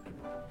if,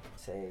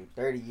 say,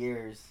 30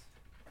 years,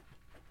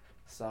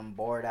 some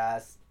bored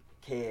ass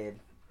kid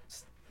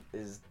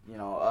is, you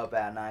know, up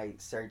at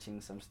night searching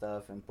some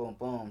stuff and boom,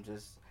 boom,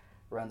 just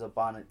runs up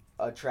on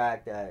a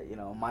track that, you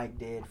know, Mike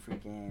did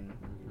freaking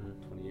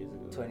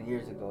 20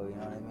 years ago, you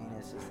know what I mean?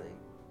 It's just like,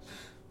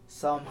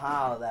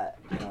 somehow that,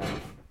 you know,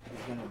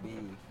 he's going to be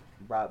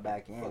brought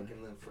back in.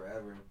 Fucking live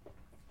forever.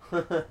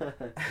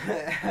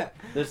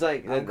 There's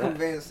like I'm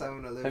convinced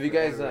I'm gonna live. Have you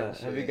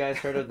guys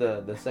heard of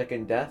the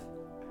second death?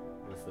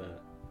 What's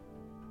that?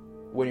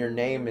 When your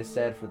name is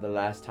said for the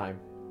last time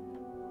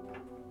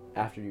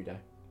after you die.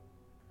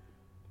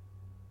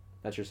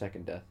 That's your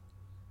second death.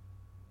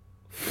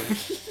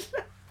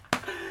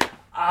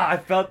 I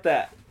felt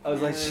that. I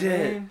was like,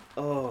 shit.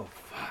 Oh,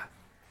 fuck.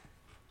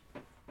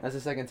 That's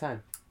the second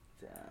time.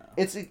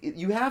 Damn.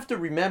 You have to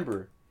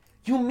remember,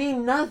 you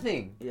mean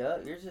nothing. Yeah,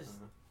 you're just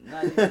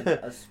not even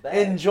a speck.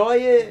 Enjoy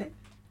it.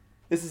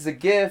 This is a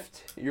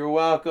gift. You're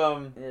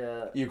welcome.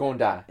 Yeah. You're gonna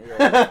die.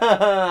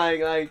 Yeah.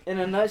 like in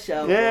a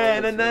nutshell.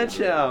 yeah, bro, in a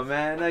nutshell,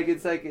 man. Like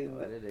it's like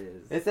what it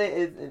is.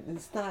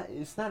 it's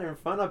not in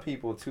front of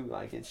people too.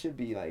 Like it should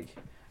be like.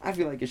 I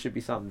feel like it should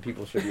be something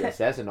people should be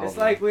assessing all. It's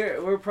like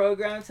we're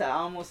programmed to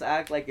almost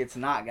act like it's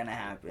not gonna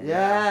happen.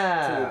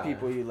 Yeah. To the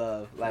people you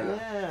love. Like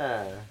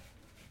yeah.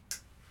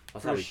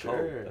 That's how we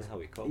cope. That's how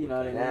we cope. You know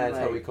what I mean? Yeah, that's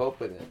how Like- we cope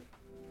with it.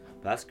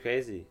 That's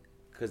crazy.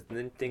 Because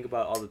then think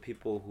about all the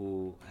people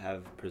who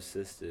have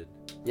persisted.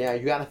 Yeah,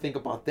 you got to think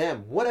about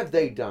them. What have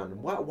they done?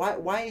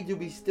 Why do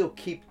we still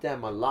keep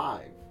them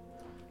alive?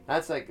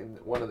 That's like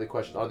one of the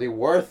questions. Are they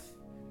worth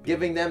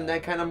giving them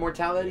that kind of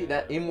mortality,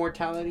 that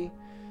immortality?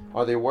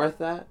 Are they worth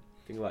that?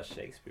 Think about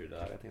Shakespeare,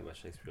 dog. I think about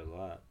Shakespeare a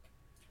lot.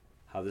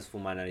 How this fool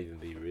might not even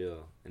be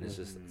real. And it's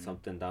just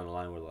something down the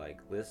line where, like,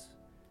 let's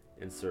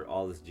insert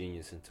all this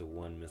genius into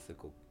one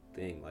mythical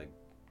thing. Like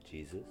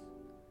Jesus.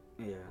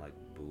 Yeah. Like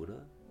Buddha.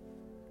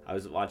 I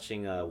was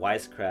watching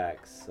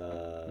Wisecracks,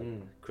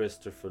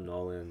 Christopher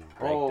Nolan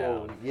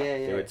breakdown. Oh,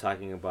 yeah. They were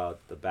talking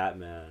about the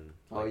Batman.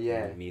 Oh,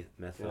 yeah.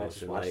 Mythos. I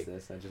just watched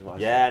this.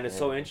 Yeah, and it's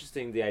so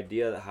interesting, the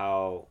idea that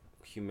how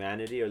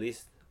humanity, or at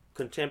least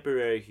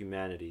contemporary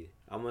humanity,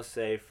 I'm going to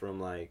say from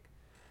like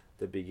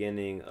the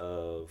beginning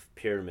of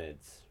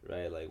pyramids,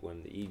 right? Like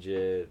when the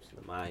Egypts,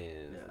 the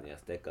Mayans, and the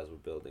Aztecas were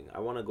building. I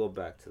want to go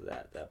back to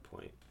that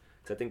point.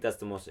 Because I think that's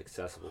the most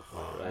accessible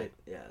point, right?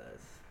 Yeah,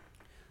 that's...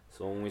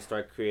 So when we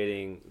start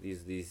creating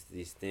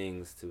these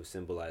things to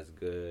symbolize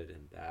good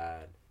and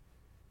bad,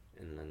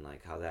 and then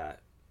like how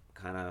that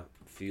kind of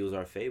fuels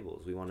our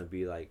fables, we want to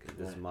be like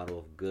this model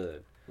of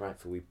good. Right.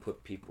 So we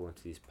put people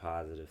into these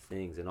positive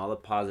things, and all the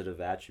positive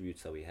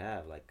attributes that we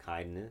have, like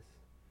kindness,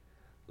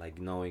 like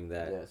knowing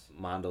that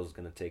Mondo's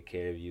gonna take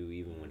care of you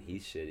even when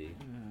he's shitty.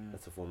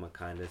 That's a form of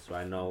kindness. So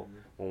I know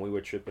when we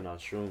were tripping on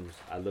shrooms,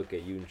 I look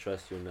at you and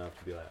trust you enough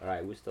to be like, all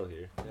right, we're still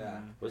here.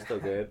 Yeah. We're still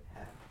good.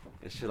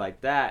 And shit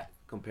like that,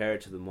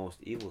 compared to the most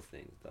evil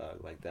things,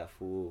 dog. Like that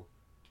fool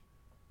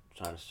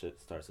trying to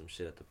start some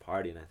shit at the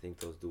party. And I think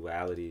those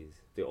dualities,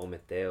 the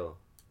ometeo,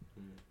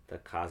 the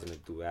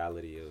cosmic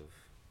duality of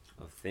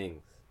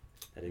things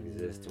that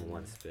exist in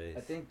one space.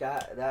 I think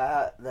that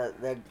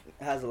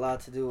has a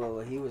lot to do with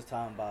what he was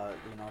talking about,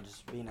 you know,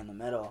 just being in the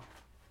middle.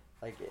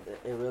 Like,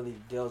 it really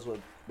deals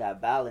with that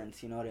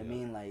balance, you know what I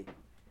mean? Like,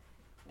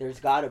 there's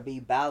got to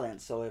be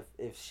balance. So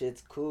if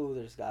shit's cool,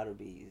 there's got to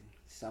be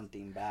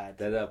something bad.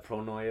 That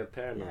pronoia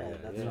paranoia. Yeah,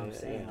 that's what I'm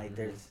saying. Like,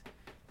 there's,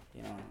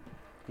 you know.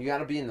 You got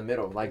to be in the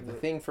middle. Like, the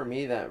thing for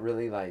me that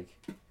really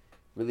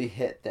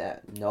hit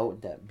that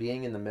note, that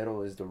being in the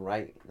middle is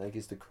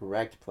is the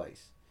correct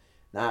place.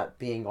 Not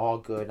being all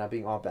good, not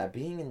being all bad.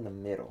 Being in the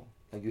middle.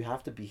 Like, you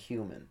have to be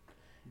human.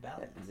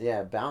 Balance.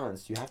 Yeah,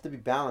 balanced. You have to be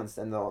balanced.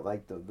 And the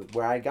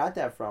where I got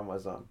that from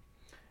was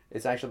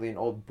it's actually an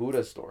old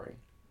Buddha story,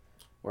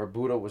 where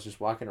Buddha was just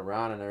walking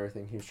around and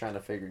everything. He was trying to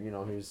figure, you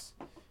know, he was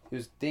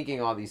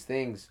thinking all these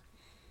things,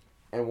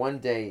 and one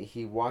day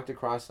he walked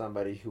across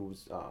somebody who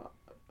was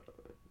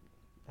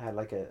had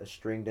like a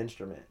stringed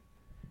instrument,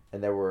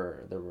 and they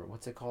were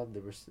what's it called? They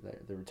were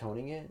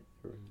toning it.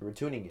 They were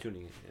tuning it.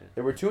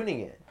 They were tuning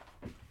it,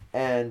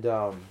 and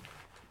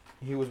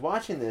he was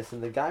watching this,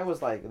 and the guy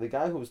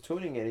who was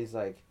tuning it, he's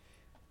like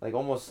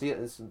almost see it.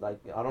 It's like,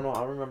 I don't know. I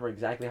don't remember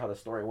exactly how the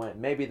story went.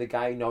 Maybe the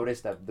guy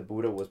noticed that the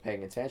Buddha was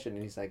paying attention,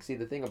 and he's like, see,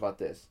 the thing about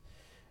this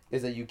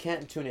is that you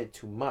can't tune it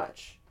too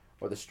much,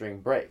 or the string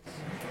breaks.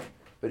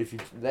 But if you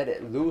let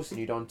it loose and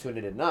you don't tune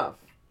it enough,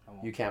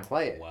 you can't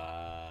play it.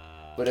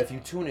 Wow. But if you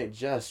tune it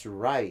just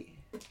right,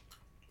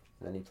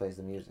 then he plays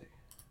the music.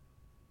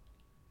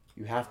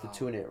 You have to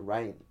tune it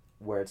right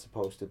where it's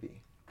supposed to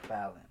be.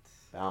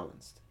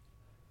 Balanced.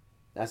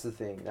 That's the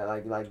thing. That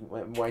like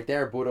right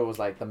there, Buddha was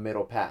like the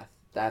middle path.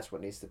 That's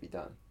what needs to be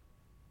done.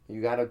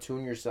 You gotta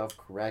tune yourself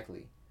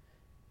correctly,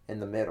 in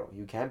the middle.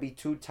 You can't be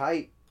too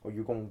tight, or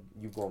you're gonna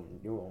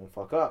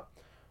fuck up.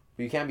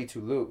 But you can't be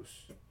too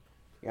loose.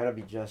 You gotta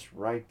be just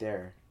right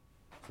there,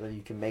 so that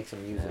you can make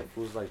some music.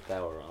 Fools like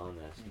that were on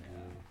that.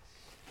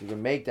 You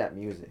can make that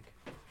music,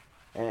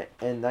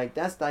 and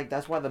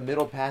that's why the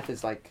middle path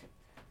is like,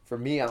 for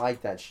me, I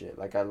like that shit.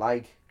 Like I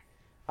like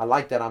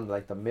that I'm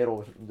like the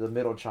middle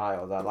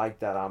child. I like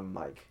that I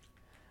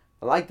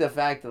like the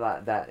fact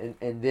that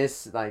in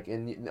this, like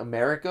in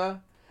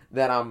America,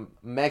 that I'm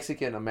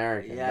Mexican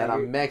American. Yeah, that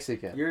I'm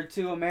Mexican. You're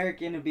too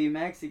American to be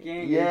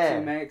Mexican. Yeah. You're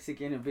too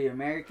Mexican to be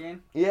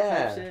American.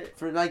 Yeah. Shit.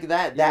 For like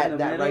that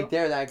right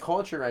there, that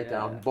culture right there,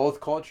 on both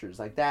cultures,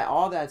 like that,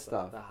 all that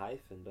stuff. The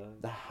hyphen,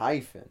 dog. The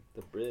hyphen.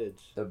 The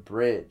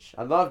bridge.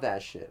 I love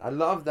that shit. I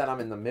love that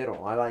I'm in the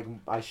middle.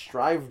 I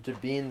strive to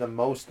be in the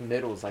most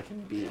middles I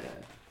can be in.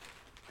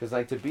 Cause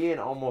like to be in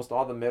almost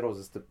all the middles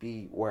is to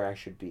be where I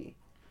should be.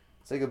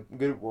 It's like a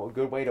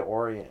good way to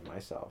orient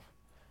myself.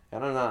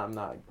 And I'm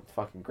not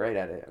fucking great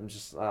at it. I'm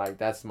just like,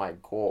 that's my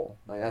goal.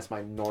 Like that's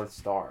my North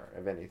Star,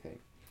 if anything.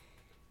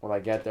 Will I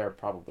get there?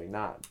 Probably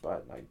not.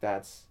 But like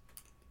that's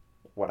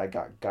what I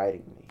got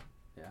guiding me.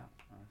 Yeah.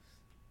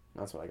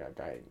 That's what I got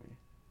guiding me.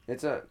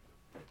 It's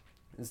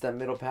that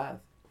middle path.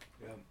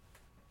 Yeah.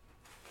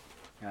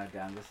 God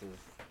damn, this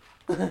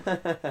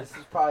has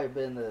probably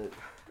been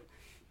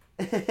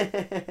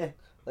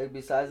like,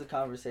 besides the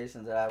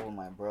conversations that I have with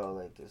my bro,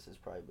 like, this has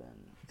probably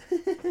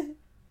been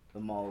the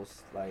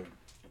most, like,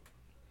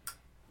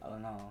 I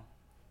don't know.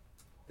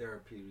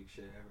 Therapeutic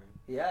shit ever.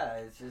 Yeah,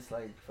 it's just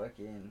like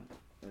fucking.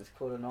 It's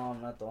cool to know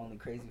I'm not the only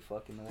crazy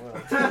fuck in the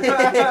world.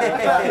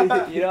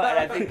 You know, and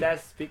I think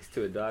that speaks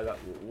to it, dog.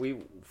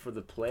 For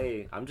the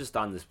play, I'm just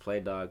on this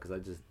play, dog, because I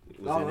just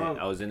was in it.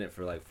 I was in it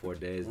for like 4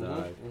 days,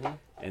 dog.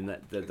 And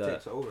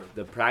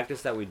the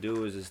practice that we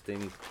do is this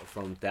thing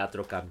from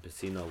Teatro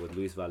Campesino with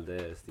Luis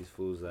Valdez. These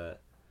fools that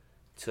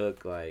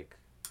took like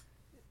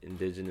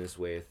indigenous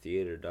way of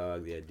theater,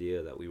 dog. The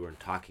idea that we were in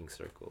talking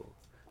circles,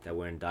 that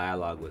we're in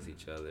dialogue with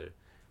each other.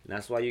 And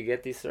that's why you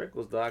get these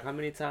circles, dog. How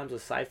many times a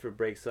cipher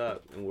breaks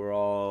up and we're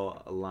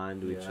all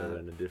aligned to each other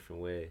in a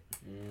different way?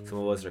 Some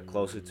of us are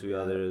closer to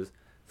others.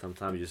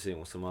 Sometimes you're sitting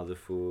with some other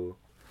fool.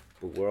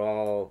 But we're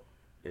all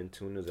in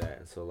tune to that.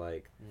 And so,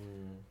 like,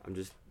 I'm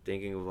just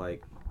thinking of,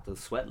 like, the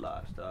sweat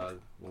lodge,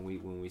 dog.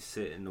 When we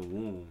sit in the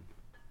womb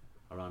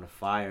around a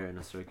fire in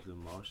a circular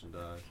motion,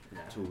 dog.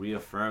 To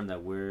reaffirm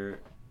that we're,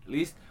 at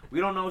least, we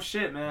don't know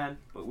shit, man.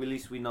 But at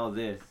least we know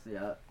this.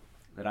 Yeah.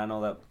 That I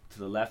know that to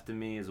the left of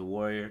me is a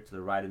warrior, to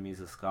the right of me is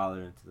a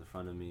scholar, and to the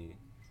front of me,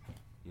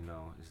 you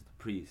know, is the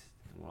priest.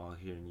 And we're all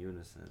here in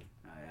unison.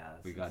 Oh, yeah,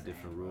 we got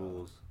different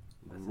roles.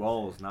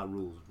 Roles, not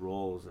rules.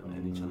 Roles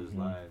in each other's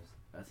lives.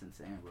 That's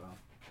insane, bro.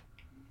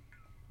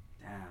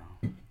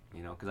 Damn.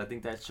 You know, because I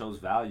think that shows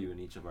value in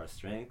each of our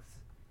strengths,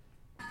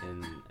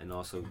 and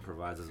also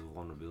provides us with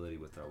vulnerability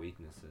with our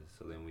weaknesses.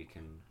 So then we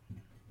can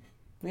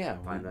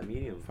find that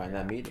medium. Find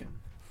that medium.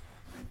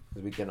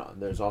 Because we can.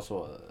 There's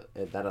also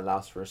that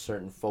allows for a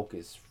certain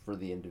focus for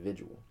the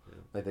individual. Yeah.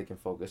 Like they can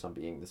focus on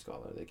being the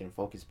scholar. They can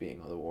focus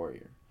being the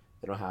warrior.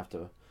 They don't have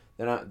to.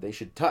 They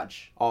should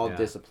touch all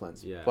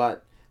disciplines,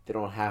 but they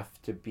don't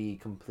have to be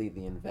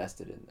completely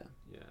invested in them.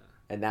 Yeah.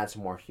 And that's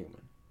more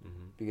human,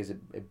 because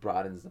it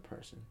broadens the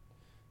person,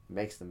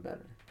 makes them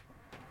better,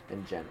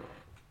 in general.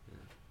 Yeah.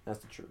 That's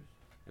the truth.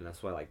 And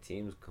that's why like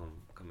teams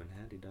come in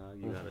handy, dog.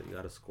 You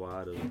got a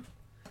squad of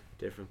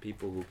different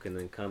people who can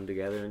then come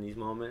together in these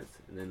moments,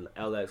 and then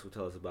LX will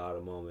tell us about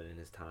a moment in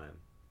his time,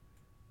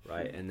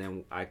 right? And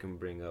then I can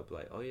bring up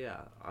like, oh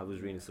yeah, I was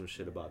reading some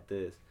shit about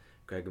this.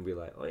 Greg can be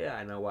like, oh yeah,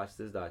 and I watched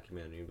this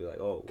documentary. You'd be like,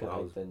 oh, well, I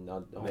was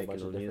making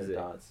those music.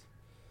 Dots.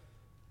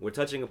 We're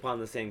touching upon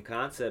the same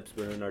concepts,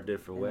 but in our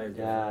different ways.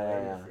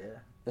 Yeah.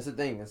 That's the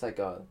thing. It's like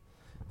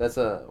that's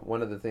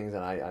one of the things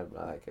that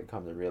I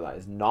come to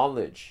realize.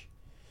 Knowledge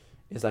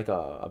is like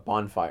a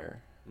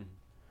bonfire. Mm-hmm.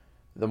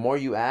 The more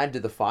you add to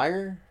the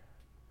fire,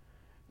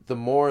 the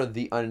more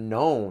the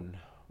unknown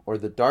or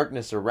the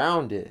darkness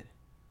around it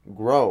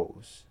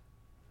grows.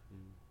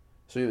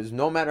 So it was,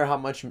 no matter how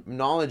much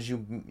knowledge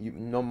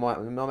no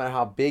matter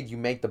how big you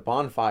make the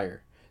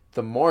bonfire,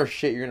 the more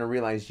shit you're gonna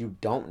realize you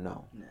don't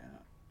know. Yeah.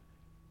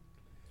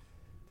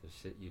 The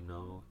shit you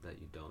know that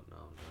you don't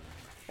know.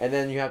 And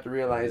then you have to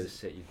realize the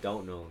shit you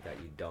don't know that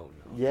you don't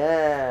know.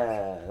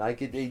 Yeah, like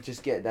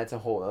that's a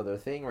whole other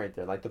thing right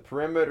there. Like the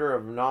perimeter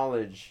of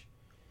knowledge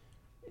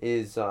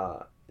is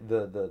the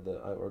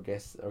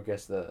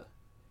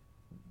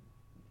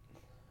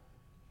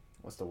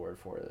what's the word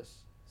for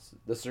this?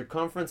 The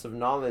circumference of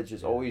knowledge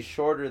is always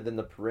shorter than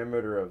the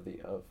perimeter of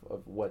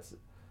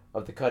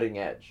the cutting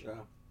edge.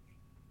 Yeah.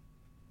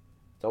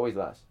 It's always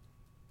less.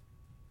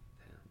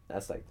 Yeah.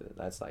 That's like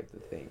the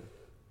thing,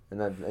 and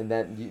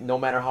then no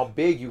matter how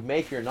big you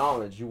make your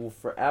knowledge, you will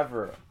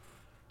forever,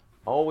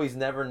 always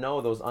never know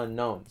those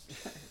unknowns.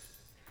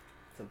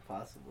 It's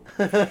impossible.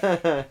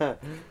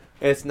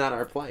 It's not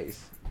our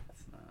place.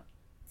 It's not.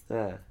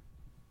 Yeah.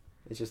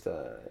 It's just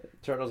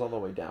turtles all the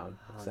way down.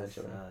 Oh,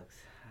 essentially. That sucks.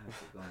 I have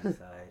to go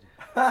inside.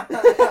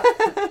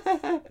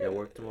 You got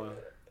work tomorrow?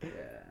 Yeah.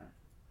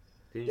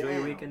 Did you enjoy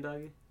your weekend,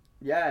 doggy?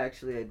 Yeah,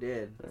 actually I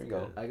did. There you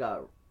go. I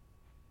got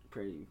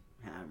pretty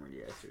hammered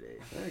yesterday.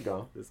 There you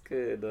go. That's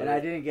good, dog. And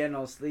I didn't get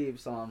no sleep,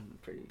 so I'm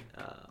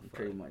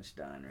pretty much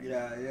done right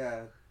now.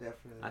 Yeah,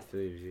 definitely. I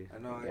feel you. I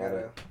know I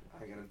gotta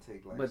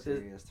take life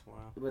serious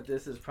tomorrow. But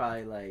this is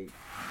probably like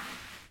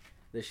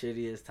the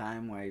shittiest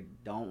time where I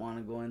don't want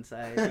to go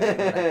inside, but I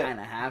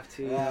kind of have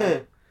to. Yeah.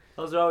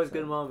 Those are always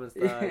good moments.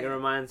 It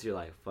reminds you,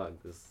 like, fuck,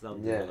 this is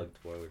something I looked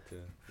forward to.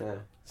 Yeah.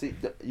 See,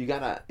 you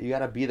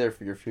gotta be there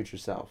for your future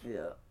self.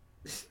 Yeah.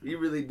 You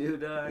really do,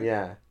 dog.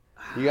 Yeah.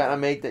 You gotta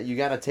make that. You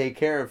gotta take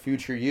care of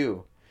future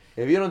you.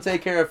 If you don't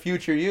take care of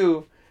future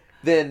you,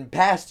 then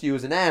past you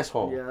is an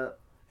asshole. Yeah.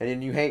 And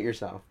then you hate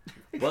yourself.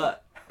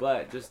 But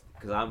just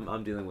because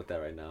I'm dealing with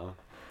that right now,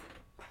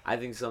 I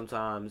think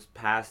sometimes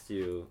past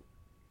you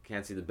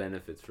can't see the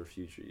benefits for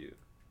future you.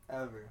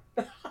 Ever.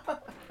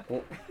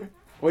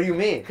 What do you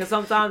mean? Because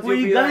sometimes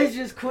you guys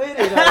just quit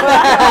it.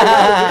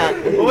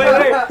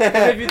 Wait.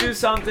 If you do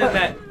something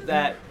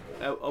that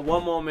at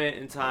one moment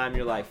in time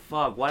you're like,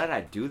 fuck, why did I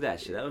do that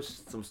shit? That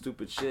was some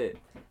stupid shit.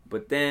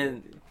 But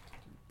then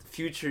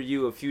future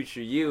you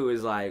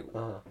is like,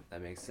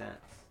 that makes sense.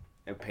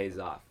 It pays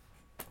off.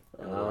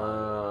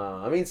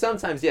 I mean,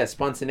 sometimes,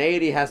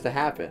 spontaneity has to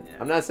happen. Yeah.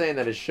 I'm not saying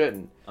that it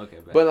shouldn't. Okay,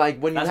 but like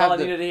when you that's have all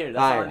I needed to hear.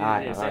 That's all I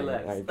needed to hear. Say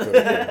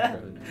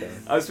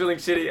less. I was feeling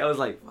shitty. I was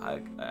like,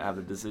 fuck, I have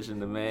a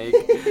decision to make.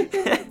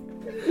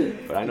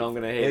 But I know I'm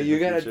gonna hate it. You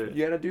gotta do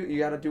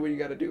what you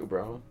gotta do,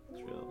 bro.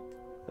 It's real.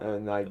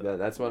 And like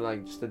that's what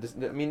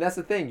that's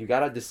the thing. You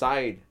gotta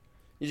decide.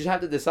 You just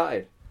have to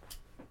decide,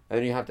 and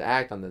then you have to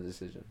act on the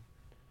decision.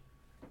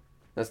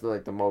 That's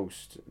like the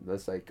most.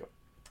 That's like.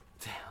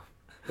 Damn.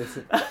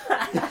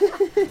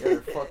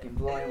 You're fucking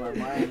blowing my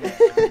mind.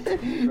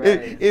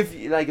 If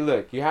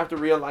look, you have to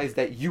realize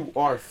that you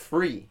are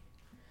free.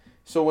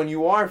 So when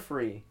you are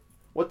free,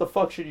 what the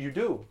fuck should you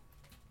do?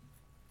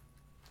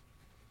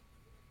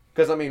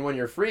 Because when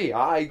you're free,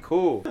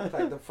 cool.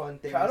 Like the fun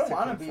thing. I don't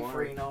want to be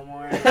free no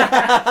more.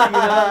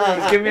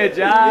 Just give me a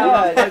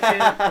job.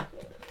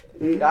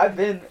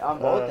 I'm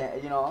both.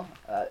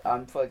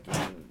 I'm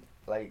fucking.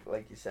 Like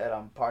you said,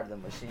 I'm part of the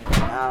machine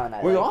now,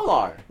 and we all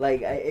are.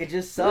 It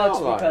just sucks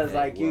because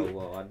I didn't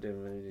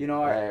really.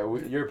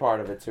 You're part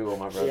of it too,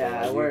 my brother.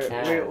 Yeah,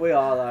 we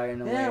all are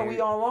in a way. Yeah, we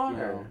all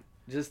are.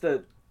 Just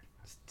the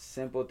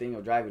simple thing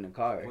of driving a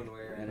car.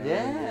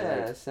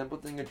 Simple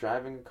thing of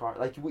driving a car.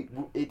 Like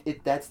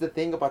that's the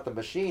thing about the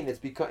machine. It's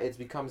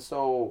become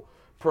so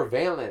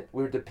prevalent.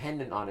 We're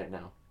dependent on it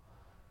now.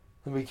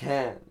 We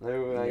can't. We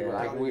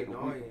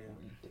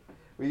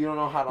don't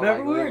know how to.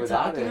 Remember we were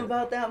talking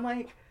about that,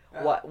 Mike?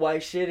 Why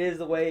shit is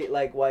the way,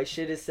 why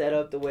shit is set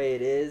up the way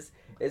it is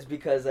is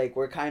because like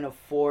we're kind of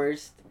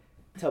forced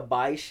to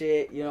buy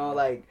shit. You know,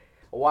 like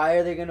why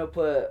are they gonna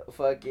put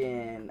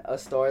fucking a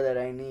store that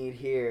I need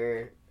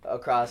here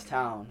across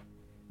town?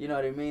 You know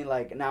what I mean?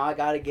 Like, now I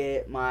gotta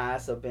get my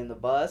ass up in the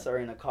bus or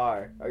in a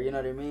car. Or, you know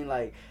what I mean?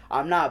 Like,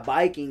 I'm not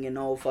biking in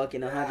no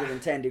fucking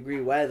 110 degree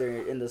weather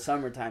in the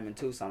summertime in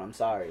Tucson. I'm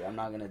sorry. I'm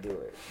not gonna do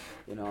it.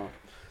 You know?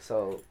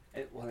 So.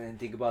 And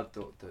think about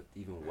the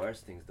even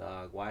worse things,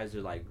 dog. Why is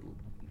there, like,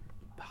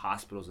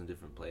 hospitals in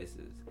different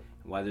places?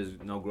 Why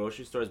there's no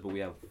grocery stores, but we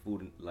have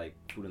food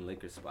and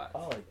liquor spots?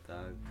 Oh,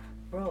 dog.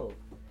 Bro,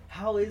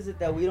 how is it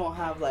that we don't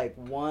have, like,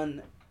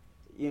 one...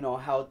 you know,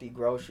 healthy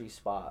grocery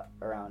spot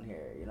around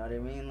here, you know what I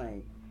mean?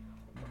 Like,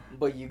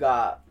 but you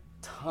got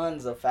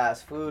tons of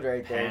fast food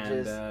right there,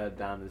 Panda just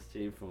down the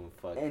street from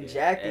fucking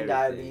injecting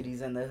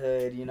diabetes in the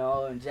hood, you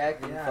know,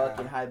 injecting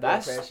fucking high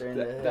blood pressure in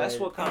the hood. That's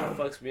what kind of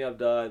fucks me up,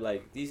 dog.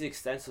 Like, these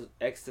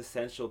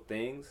existential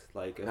things,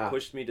 like, it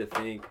pushed me to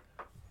think,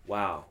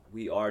 wow,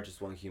 we are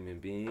just one human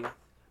being.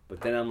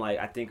 But then I'm like,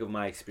 I think of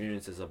my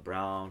experience as a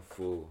brown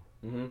fool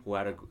who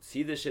had to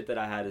see the shit that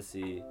I had to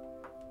see,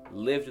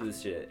 live through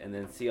this shit, and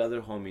then see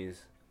other homies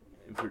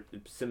in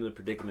similar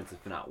predicaments,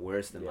 if not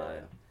worse than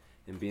mine,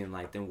 and being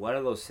like, then what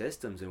are those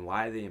systems, and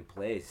why are they in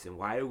place, and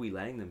why are we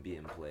letting them be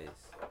in place?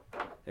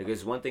 Like,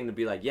 it's one thing to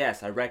be like,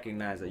 yes, I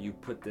recognize that you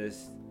put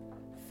this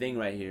thing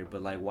right here,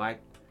 but like, why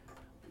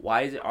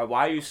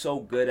are you so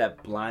good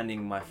at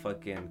blinding my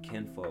fucking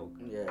kinfolk?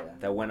 Yeah.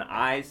 That when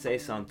I say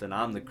something,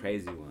 I'm the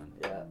crazy one.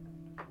 Yeah.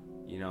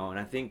 You know, and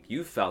I think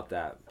you felt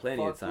that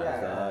plenty of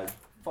times, dog.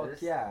 Fuck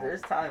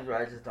There's times where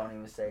I just don't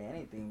even say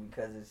anything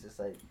because it's just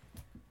like,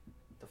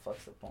 the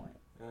fuck's the point?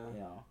 You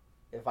know,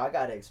 if I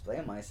gotta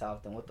explain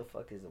myself, then what the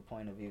fuck is the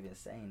point of even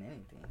saying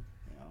anything?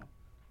 You know.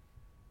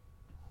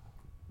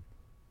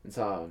 It's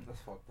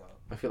that's fucked up.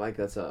 I feel like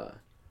that's I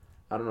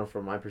don't know,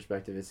 from my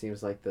perspective, it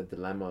seems like the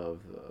dilemma of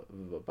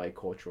a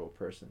bicultural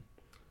person.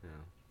 Yeah.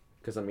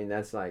 Because I mean,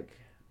 that's like,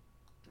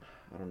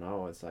 I don't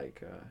know. It's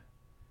like.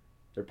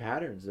 They're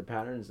patterns,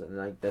 and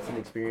like that's an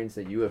experience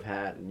that you have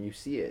had, and you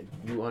see it,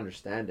 you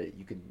understand it.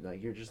 You could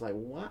like, you're just like,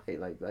 why?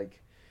 Like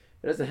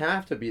it doesn't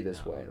have to be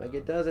this way. Like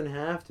it doesn't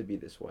have to be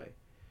this way,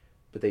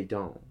 but they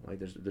don't. Like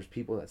there's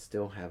people that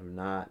still have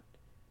not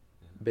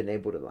been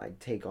able to like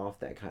take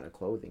off that kind of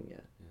clothing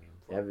yet.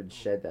 They haven't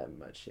shed that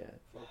much yet.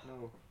 Fuck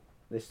no.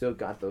 They still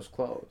got those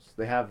clothes.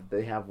 They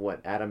have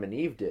what Adam and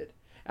Eve did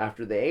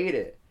after they ate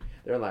it.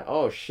 They're like,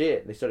 oh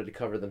shit! They started to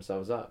cover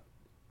themselves up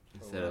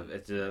instead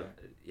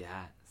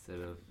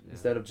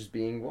of just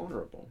being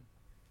vulnerable.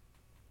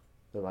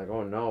 They're like,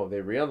 oh no, they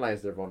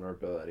realize their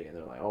vulnerability, and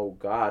they're like, oh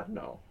God,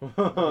 no.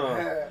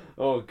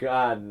 Oh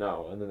God,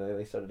 no. And then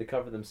they started to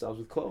cover themselves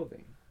with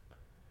clothing.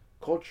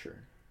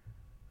 Culture.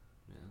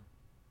 Yeah.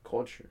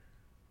 Culture.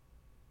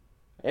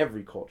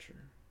 Every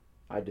culture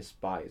I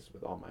despise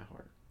with all my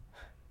heart.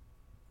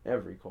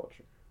 Every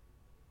culture.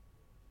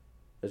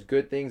 There's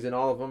good things in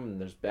all of them, and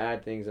there's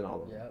bad things in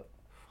all of them. Yep.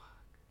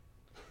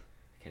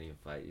 I can't even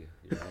fight you.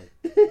 You're right.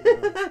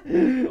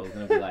 I was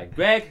gonna be like,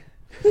 Greg.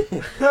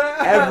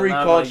 Every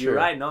culture. Like, you're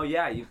right. No,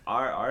 yeah.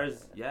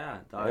 Ours. Yeah.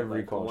 Dog, every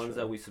like culture. The ones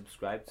that we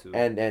subscribe to.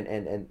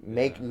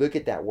 And look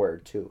at that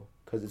word too,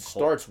 because it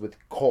starts with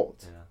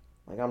cult. Yeah.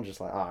 Like I'm just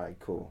like, all right,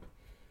 cool.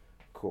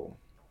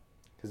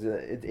 Because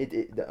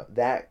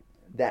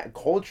that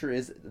culture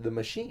is the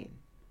machine.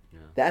 Yeah.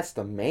 That's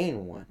the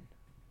main one.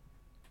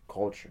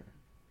 Culture.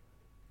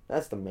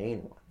 That's the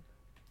main one.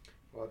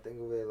 Well, think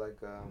of it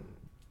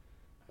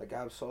like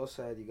Ab-Soul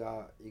said, you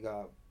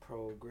got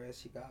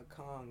progress, you got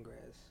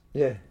Congress.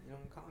 Yeah. You know,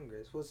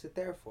 Congress. What's it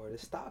there for? To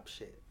stop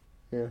shit.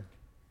 Yeah.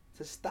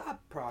 To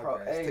stop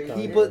progress. Hey,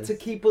 to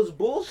keep us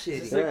bullshitting.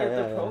 Just look at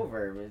the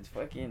proverb. It's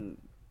fucking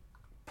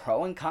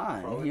pro and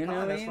con. Pro and you know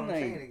con, what I that's mean? what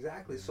I'm Like, saying,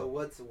 exactly. So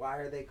why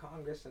are they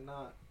Congress and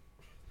not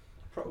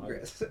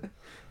progress?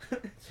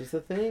 It's just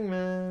a thing,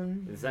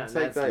 man. It's that, It's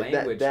that's like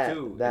language that,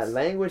 that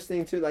language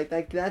thing too. Like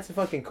that's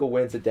fucking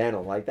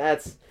coincidental. Like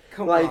that's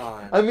Come like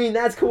on. I mean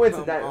that's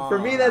coincidental. For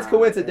me, that's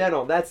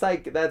coincidental. That's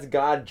like that's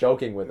God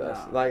joking with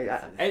us. No, Like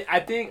I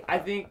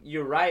think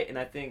you're right, and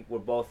I think we're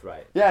both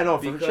right. yeah, no,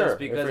 for Because sure.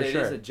 Because for it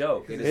sure. is a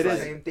joke. It It the is.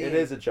 same thing. It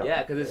is a joke.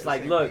 Yeah, because it's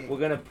like, Same look, thing. we're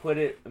gonna put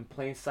it in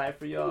plain sight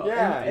for y'all.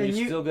 Yeah, and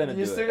you're still gonna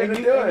do still it. gonna and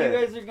do you it.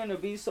 guys are gonna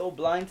be so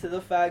blind to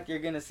the fact you're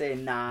gonna say,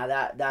 nah,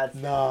 there's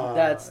Nah,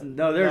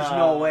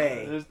 no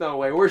way. There's no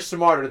way. We're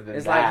smarter than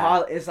It's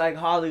that. it's like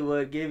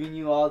Hollywood giving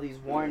you all these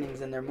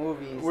warnings in their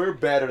movies. We're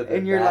better than that.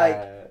 And you're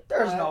like,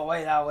 there's no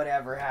way that would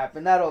ever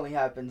happen. That only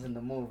happens in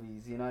the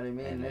movies. You know what I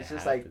mean? And It's it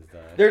just like happens,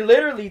 dog. they're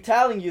literally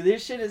telling you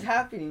this shit is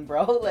happening,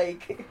 bro.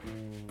 Like,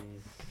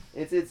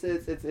 It's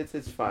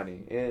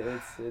funny.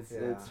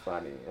 It's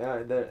funny.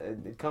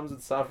 It comes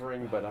with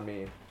suffering, but I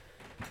mean,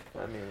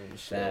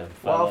 shit. Damn,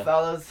 well, fella.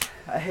 fellas,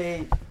 I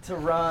hate to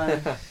run.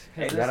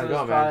 Hey, This you gotta was go,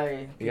 man.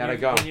 probably- You gotta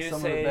go. Can you Some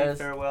of the say best.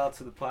 farewell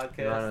to the podcast?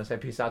 You wanna say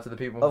peace out to the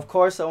people? Of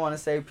course, I want to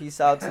say peace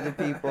out to the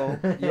people.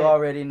 You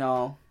already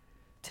know.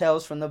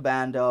 Tales from the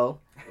Bando.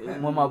 With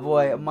my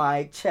boy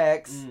Mike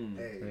Checks, Mm.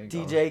 Hey, There you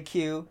go. DJ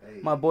Q, hey.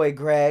 my boy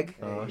Greg,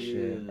 Oh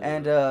shit.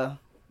 and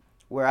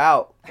we're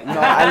out. You know,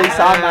 at least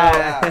I'm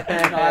out. You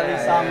know, at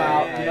least I'm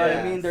out. You know what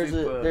I mean?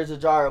 There's a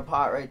jar of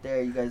pot right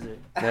there. You guys are.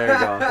 There you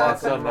go.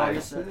 That's so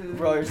nice.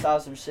 Roll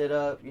yourself some shit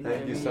up. You know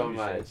Thank what I you mean? so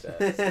much.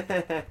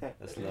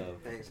 That's love.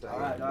 Thanks, dog. All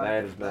right, dog.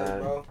 Later,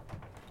 man. Bro.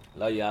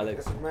 Love you,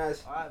 Alex. It's a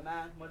mess. All right,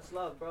 man. Much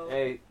love, bro.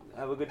 Hey,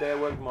 have a good day at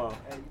work tomorrow.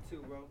 Hey, you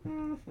too,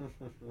 bro.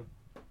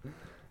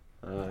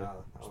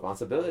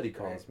 Responsibility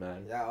calls,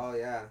 man. Yeah. Oh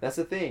yeah. That's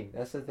the thing.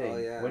 Oh,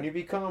 yeah. When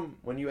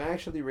you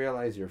actually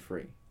realize you're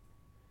free,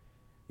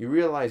 you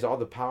realize all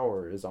the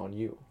power is on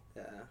you.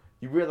 Yeah.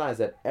 You realize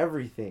that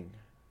everything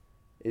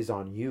is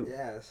on you.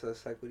 Yeah. So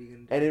it's like, what are you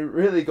gonna do? And it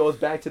really goes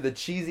back to the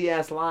cheesy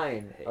ass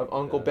line of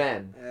Uncle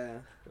Ben. Yeah.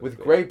 With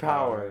great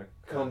power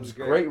comes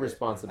great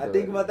responsibility. I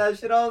think about that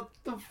shit all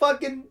the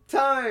fucking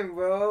time,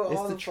 bro. It's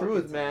all the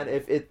truth, man.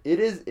 If it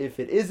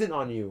isn't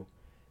on you,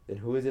 then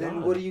who is it then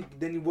on? what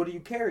do you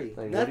carry?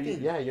 Like,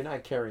 Nothing. you're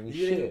not carrying You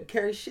shit. didn't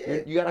carry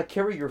shit. You gotta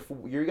carry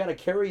you gotta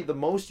carry the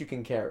most you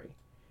can carry.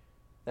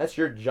 That's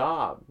your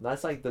job.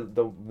 That's like the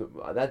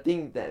that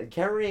thing, that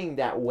carrying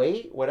that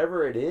weight,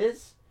 whatever it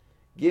is,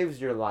 gives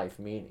your life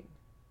meaning.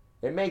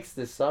 It makes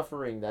the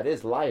suffering that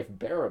is life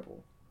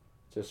bearable,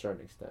 to a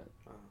certain extent.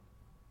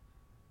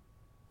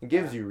 It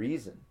gives you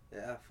reason.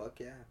 Yeah. Fuck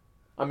yeah.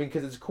 I mean,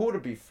 because it's cool to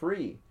be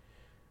free,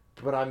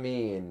 but I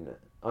mean,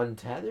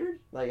 untethered.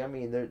 Like, I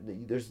mean,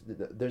 there's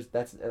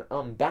that's an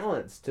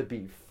unbalance to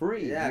be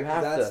free. Yeah. You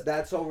have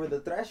that's over the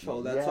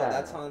threshold.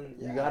 That's on.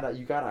 Yeah.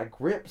 You gotta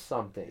grip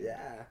something.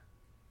 Yeah.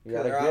 You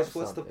gotta Or grip else,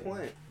 what's something. the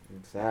point?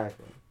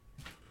 Exactly.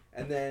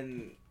 And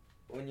then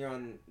when you're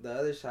on the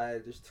other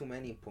side, there's too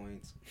many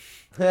points.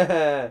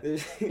 Yeah,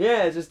 There's-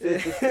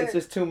 it's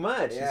just too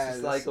much. Yeah, it's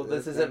just like, well,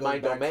 this that isn't my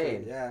goes back to it.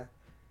 domain. Yeah,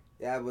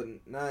 yeah, but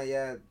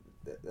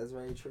that's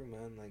very true,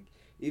 man. Like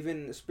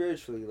even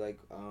spiritually, like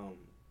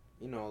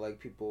you know, like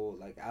people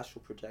like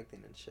astral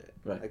projecting and shit,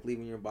 Right. like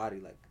leaving your body,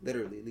 like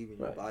literally leaving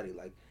your Right. body.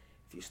 Like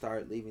if you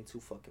start leaving too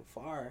fucking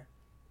far,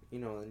 you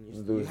know, and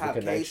you Lose the have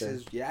connection.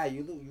 cases. Yeah,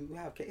 you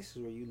have cases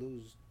where you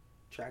lose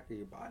track of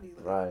your body.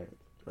 Like, Right.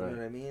 You know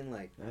what I mean?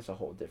 Like That's a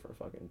whole different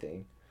fucking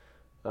thing.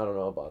 I don't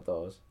know about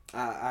those.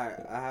 I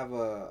have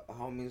a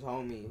homie's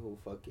homie who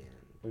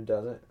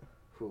Does it?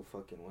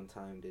 one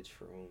time did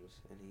shrooms,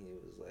 and he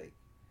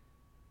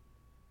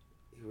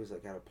was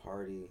like at a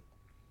party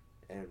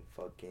and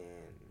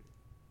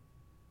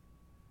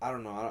I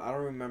don't know, I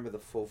don't remember the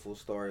full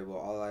story, but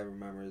all I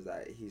remember is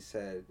that he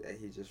said that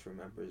he just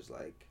remembers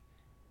like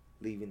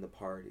leaving the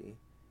party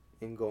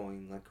and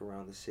going like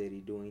around the city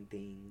doing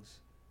things,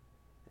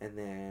 and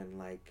then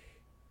like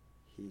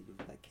he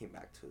like came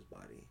back to his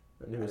body.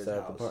 And he At was his at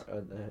the house.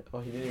 party. Oh,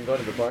 he didn't even go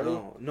to the party?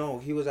 No,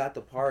 he was at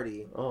the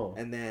party Oh.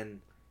 and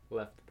then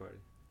Left the party.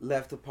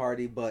 left the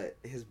party, but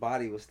his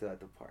body was still at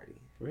the party.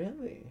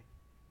 Really?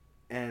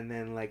 And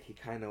then like he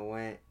kind of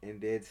went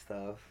and did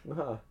stuff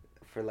Huh.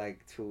 for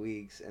like 2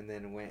 weeks, and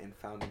then went and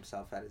found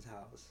himself at his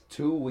house.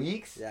 2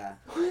 weeks? Yeah,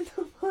 What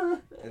the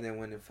fuck? and then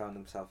went and found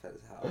himself at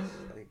his house.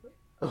 Like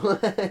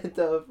What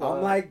the fuck?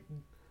 I'm like,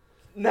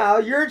 now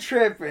you're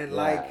tripping. Yeah,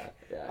 Like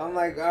yeah, I'm yeah.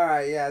 like, all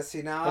right, yeah.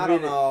 See now I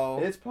mean, don't know.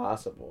 It's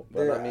possible, but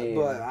There- I mean,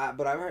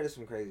 but I've heard of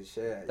some crazy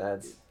shit.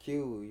 That's-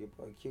 Q, your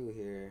boy Q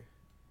here,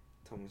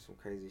 told me some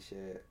crazy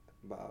shit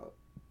about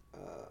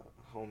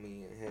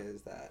homie and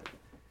his that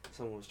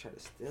someone was trying to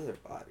steal their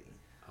body.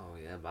 Oh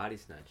yeah, body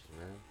snatchers,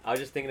 man. I was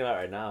just thinking about it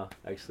right now.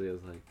 Actually, I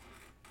was like,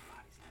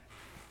 body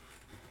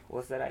snatchers.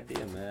 What's that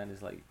idea, man?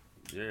 It's like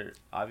you're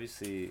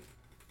obviously.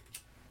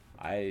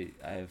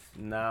 I've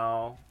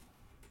now,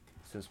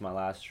 since my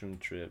last shroom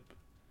trip,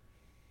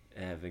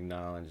 have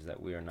acknowledged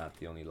that we are not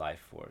the only life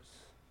force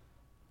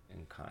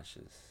in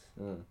conscious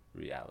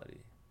reality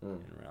in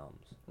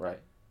realms. Right.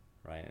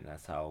 Right, and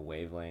that's how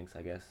wavelengths,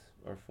 I guess,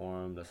 are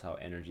formed. That's how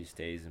energy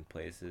stays in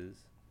places.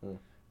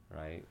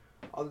 Right.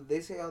 They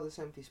say all this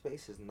empty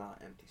space is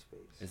not empty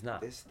space. It's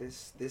not. This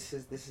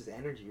is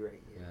energy right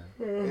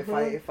here. Yeah.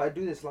 If I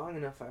do this long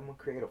enough, I'm gonna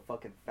create a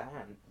fucking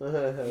fan. You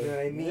know what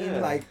I mean?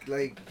 Yeah. Like.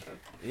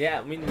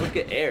 Yeah, I mean, look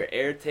at air.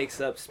 Air takes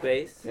up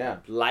space. Yeah.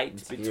 Light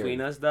It's between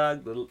here. us,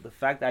 dog. The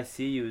fact I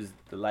see you is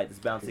the light that's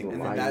bouncing. It's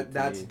And a then light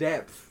that's me.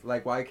 depth.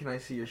 Like, why can I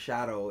see your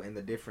shadow in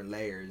the different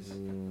layers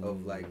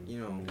of like,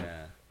 you know?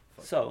 Yeah.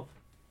 So,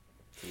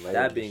 Layered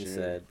that being machine.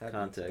 said, That being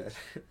context.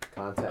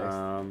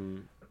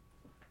 Context.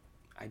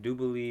 I do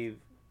believe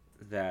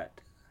that,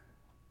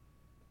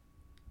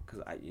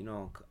 because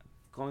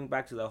going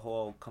back to the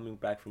whole coming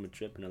back from a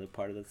trip, another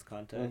part of this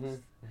context.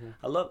 Mhm.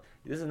 I love,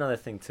 this is another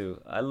thing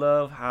too. I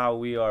love how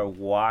we are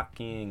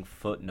walking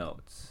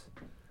footnotes.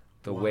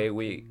 The way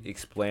we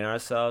explain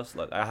ourselves.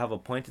 Look, I have a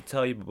point to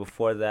tell you, but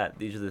before that,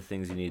 these are the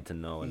things you need to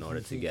know in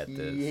order to get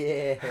this.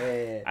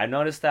 Yeah. I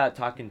noticed that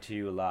talking to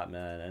you a lot,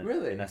 man. And,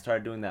 Really? And I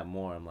started doing that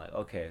more. I'm like,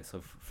 okay,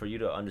 so for you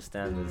to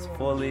understand this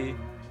fully,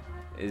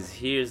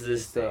 here's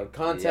this Just the thing.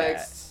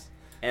 context.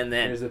 Yeah. And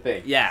then, Here's the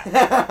thing.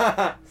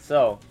 yeah.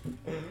 So,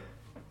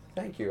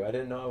 Thank you. I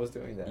didn't know I was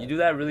doing that. you do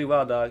that really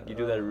well, dog. You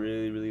do that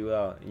really, really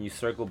well. And you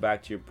circle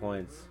back to your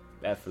points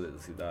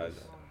effortlessly, dog.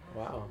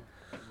 Wow.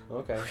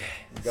 Okay.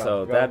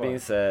 So that being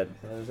said,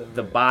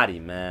 the body,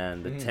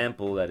 man, the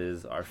temple that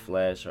is our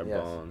flesh, our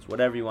bones,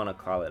 whatever you want to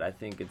call it, I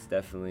think it's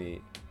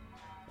definitely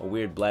a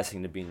weird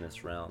blessing to be in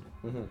this realm.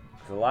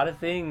 Because a lot of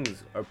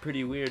things are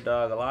pretty weird,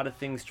 dog. A lot of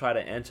things try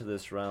to enter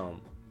this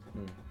realm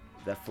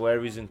that for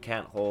whatever reason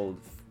can't hold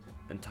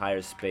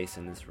entire space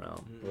in this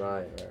realm.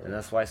 Right. And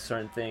that's why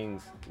certain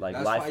things like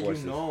that's life why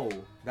forces. You know.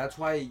 That's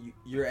why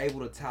you're able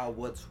to tell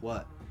what's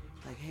what.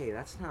 Like, hey,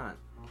 that's not.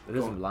 It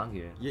doesn't belong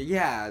here.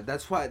 Yeah,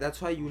 that's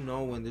why you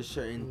know when there's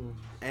certain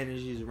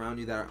energies around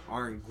you that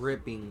aren't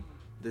gripping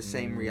the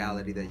same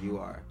reality that you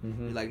are.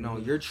 You're like, no,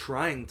 you're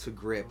trying to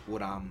grip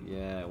what I'm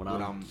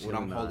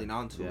holding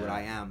on to, what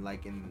I am.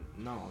 Like,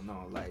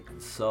 like.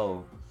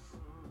 So,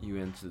 you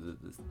into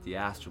the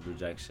astral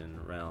projection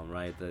realm,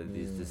 right?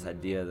 This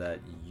idea that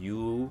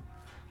your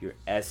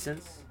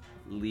essence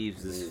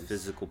leaves this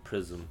physical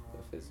prism,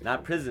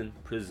 not prism.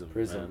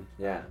 Man.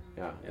 Yeah.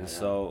 And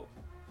so,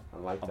 I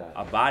like that.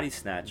 A body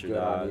snatcher, Good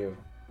dog. on you.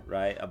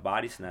 Right? A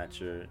body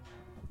snatcher,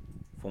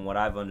 from what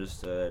I've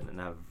understood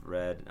and I've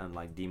read on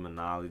like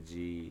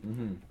demonology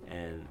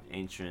and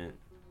ancient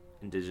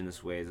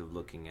indigenous ways of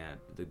looking at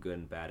the good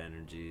and bad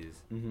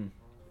energies,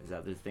 is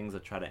that there's things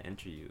that try to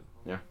enter you.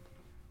 Yeah.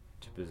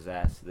 To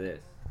possess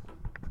this,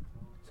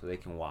 so they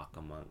can walk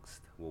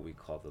amongst what we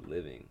call the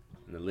living.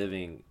 And the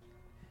living,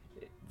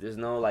 there's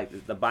no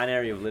like the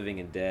binary of living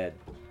and dead.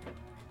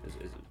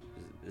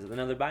 Is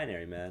another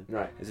binary, man.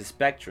 Right. It's a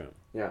spectrum.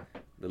 Yeah.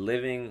 The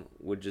living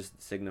would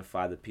just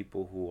signify the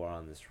people who are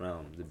on this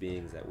realm, the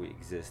beings that we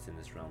exist in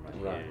this realm right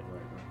here. Right.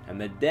 And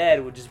the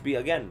dead would just be,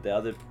 again, the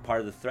other part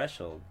of the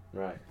threshold.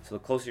 Right. So the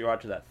closer you are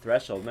to that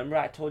threshold. Remember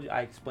I told you,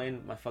 I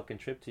explained my fucking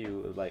trip to you.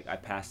 It was like I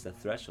passed the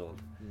threshold.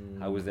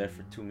 I was there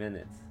for 2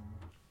 minutes.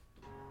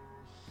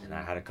 And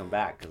I had to come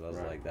back because I was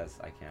like,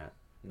 I can't.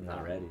 I'm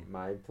not ready.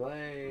 My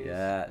place.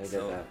 Yeah. I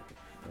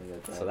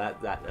get that. So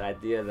that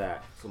idea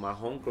that, so my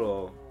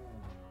homegirl,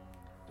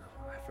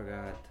 I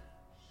forgot.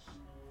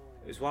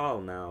 It was a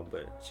while now,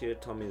 but she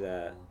had told me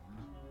that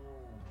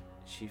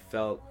she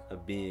felt a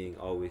being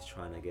always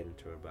trying to get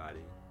into her body.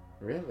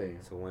 Really?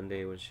 So one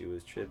day when she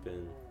was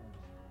tripping,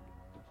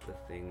 the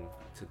thing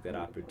took that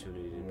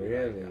opportunity to be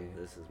Really? like,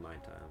 this is my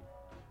time.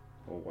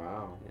 Oh,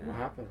 wow. Yeah. What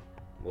happened?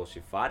 Well, she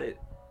fought it.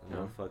 Yeah.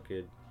 Motherfucker,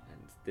 and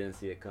didn't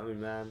see it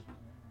coming, man.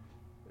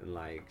 And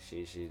like,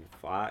 she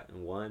fought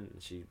and won,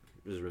 and she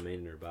just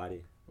remained in her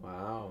body.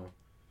 Wow.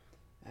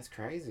 That's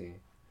crazy.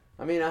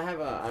 I mean, I have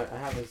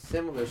a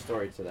similar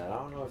story to that. I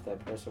don't know if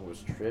that person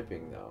was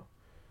tripping though,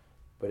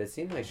 but it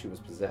seemed like she was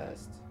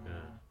possessed.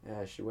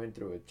 Yeah, she went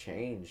through a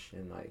change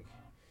and like,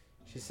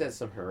 she said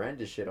some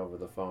horrendous shit over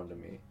the phone to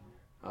me.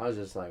 I was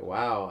just like,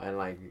 wow, and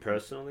like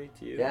Personally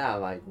to you? yeah,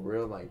 like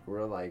real I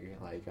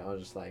was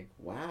just like,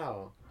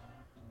 wow,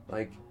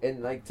 like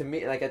and like to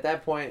me, like at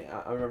that point,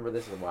 I remember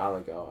this was a while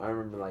ago. I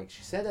remember like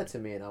she said that to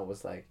me and I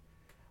was like,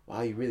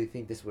 wow, you really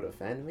think this would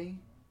offend me?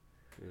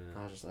 Yeah.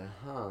 I was just like,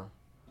 huh.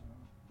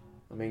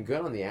 I mean,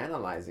 good on the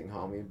analyzing,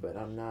 homie, but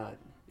I'm not.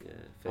 Yeah.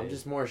 I'm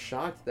just more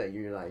shocked that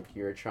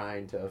you're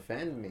trying to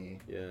offend me.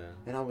 Yeah.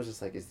 And I was just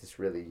like, is this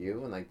really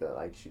you? And like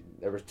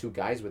there was 2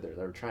 guys with her.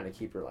 They were trying to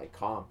keep her like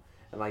calm,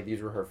 and like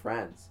these were her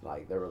friends.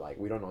 Like they were like,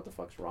 we don't know what the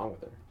fuck's wrong with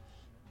her.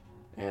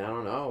 And I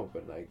don't know,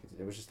 but like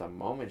it was just a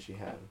moment she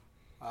had.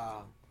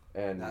 Wow.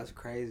 And that's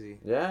crazy.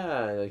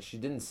 Yeah, like she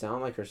didn't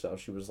sound like herself.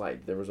 She was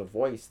like, there was a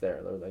voice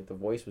there. Like the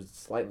voice was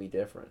slightly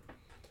different.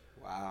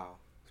 Wow.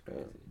 It's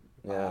crazy.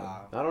 Yeah.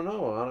 Wow. I don't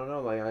know. I don't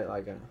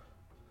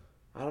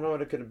know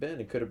what it could have been.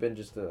 It could have been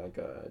just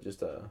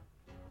a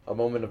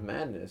moment of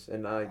madness.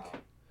 And like,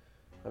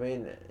 I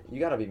mean,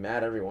 you gotta be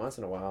mad every once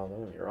in a while.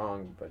 Don't get me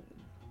wrong, but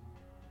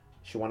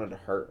she wanted to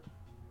hurt.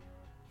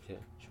 Yeah.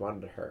 She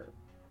wanted to hurt.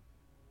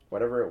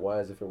 Whatever it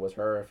was, if it was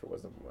her, if it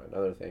was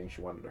another thing,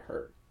 she wanted to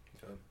hurt.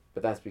 Yeah.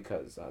 But that's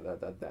because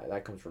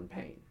that comes from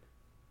pain.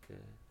 Yeah.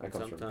 That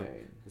comes from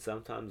pain. And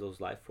sometimes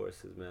those life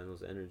forces, man,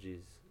 those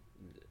energies,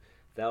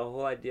 that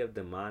whole idea of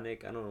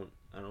demonic, I don't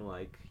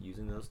like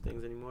using those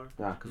things anymore.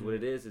 Yeah. Because what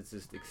it is, it's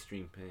just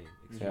extreme pain,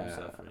 extreme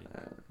suffering.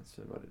 That's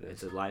what it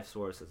is. It's a life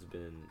source that's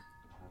been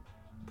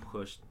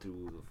pushed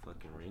through the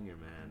fucking ringer,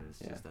 man. It's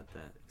just at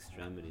that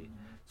extremity.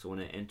 So when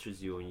it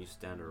enters you, when you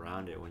stand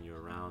around it, when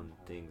you're around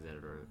things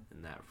that are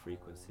in that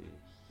frequency,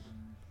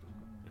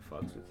 it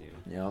fucks with you.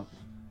 Yep.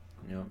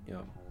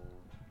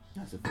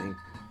 That's the thing.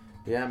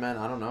 Yeah, man,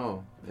 I don't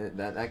know.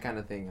 That kind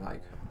of thing,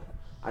 like,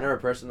 I never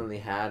personally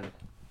had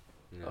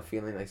a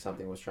feeling like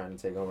something was trying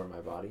to take over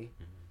my body.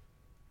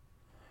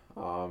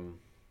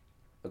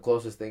 The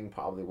closest thing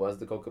probably was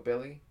the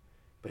Cocobilly,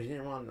 but he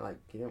didn't want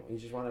he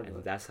just wanted.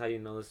 And that's how you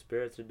know the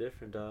spirits are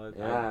different, dog.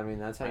 Yeah, I mean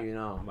that's how you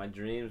know. My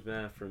dreams,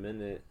 man. For a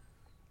minute,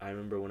 I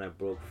remember when I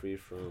broke free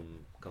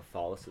from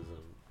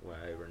Catholicism, where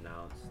I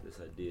renounced this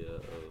idea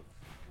of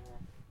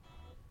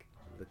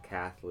the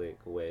Catholic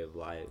way of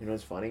life. You know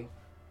what's funny?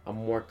 I'm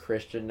more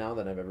Christian now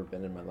than I've ever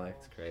been in my life.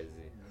 It's crazy.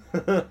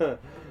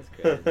 It's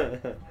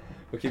crazy.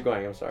 We'll keep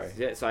going. I'm sorry.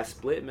 Yeah, so I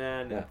split,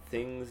 man. Yeah. And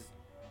things,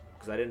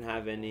 because I didn't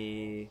have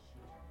any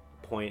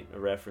point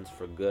of reference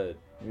for good.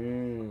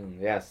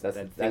 Yes, that's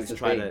that that's the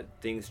try thing. to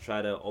things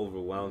try to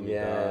overwhelm you.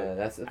 Yeah, dog.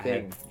 that's the I thing.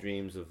 had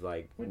dreams of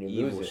like When you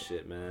evil lose it.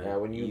 shit, man. Yeah,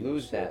 when you Evil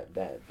lose shit.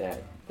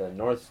 the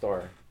North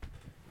Star,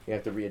 you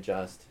have to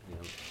readjust. You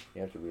know,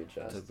 You have to it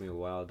readjust. took me a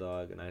while,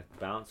 dog, and I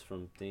bounced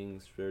from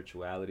things,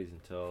 spiritualities,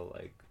 until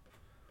like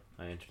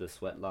I entered a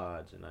sweat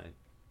lodge, and I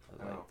was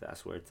like,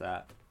 that's where it's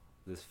at.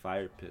 This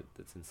fire pit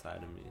that's inside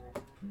of me.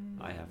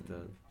 I have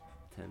to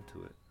tend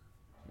to it.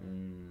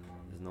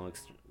 There's no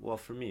well,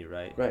 for me,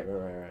 right? Right.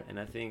 And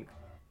I think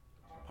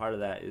part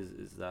of that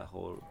is that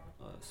whole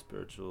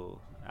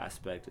spiritual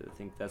aspect. I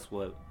think that's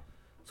what's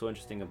so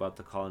interesting about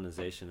the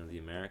colonization of the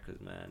Americas,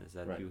 man, is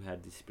that Right. you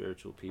had these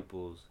spiritual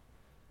peoples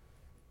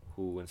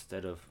who,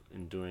 instead of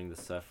enduring the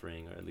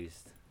suffering, or at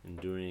least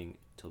enduring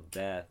till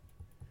death,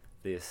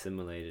 they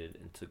assimilated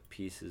and took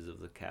pieces of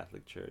the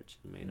Catholic Church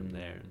and made them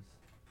theirs.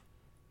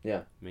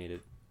 Yeah. Made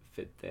it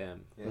fit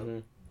them. Yeah, Mm-hmm.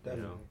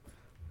 definitely. You know?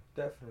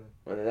 Definitely.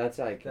 Well, that's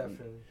like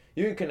Definitely.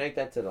 you can connect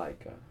that to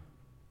like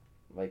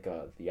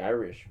the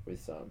Irish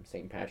with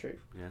Saint Patrick.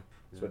 Yeah.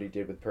 That's what he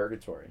did with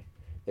Purgatory.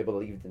 They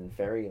believed in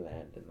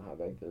fairyland and how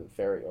like the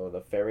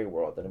fairy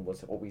world, and it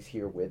was always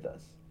here with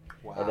us.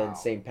 Wow. And then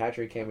Saint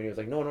Patrick came and he was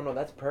like, no,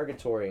 that's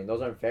purgatory, and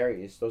those aren't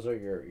fairies, those are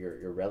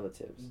your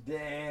relatives.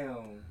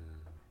 Damn.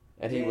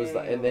 And he was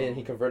like, and then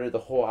he converted the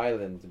whole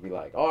island to be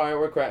like, all right,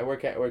 we're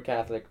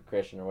Catholic or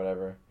Christian or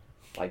whatever,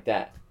 like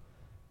that.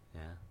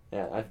 Yeah.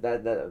 Yeah,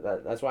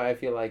 that's why I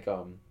feel like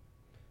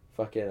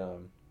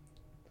fucking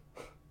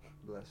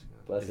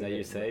Bless Is that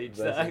your sage?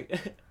 blessing.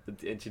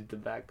 The itching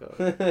tobacco.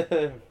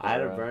 you. I had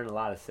to burn a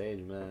lot of sage,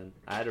 man.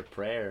 I had a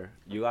prayer.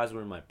 You guys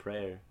were in my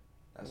prayer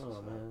That's Oh what's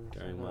up. man.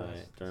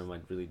 during my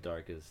really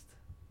darkest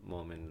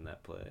moment in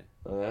that play.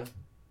 Oh yeah.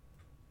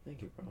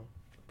 Thank you, bro.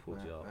 Pulled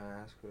you May up.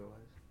 I ask who it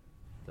was?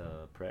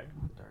 The prayer.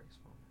 The darkest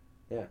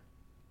moment.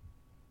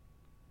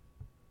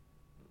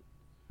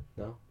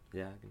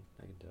 Yeah,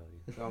 I can tell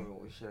you. You want me,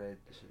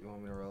 you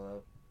want me to roll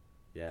up?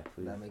 Yeah, Would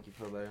please. that make you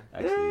feel better?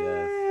 Actually,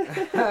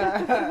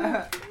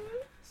 yes.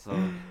 So,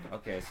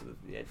 okay, so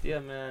the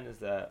idea, man, is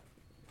that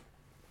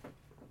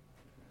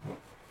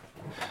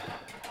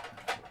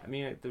I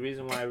mean, like, the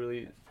reason why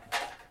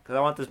because I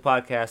want this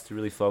podcast to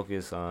really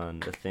focus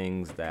on the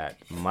things that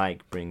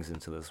Mike brings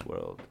into this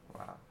world,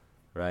 Wow.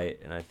 right?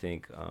 And I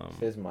think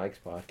This is Mike's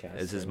podcast.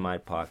 this is my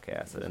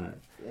podcast, and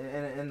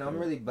And I'm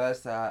really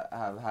blessed to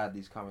have had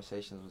these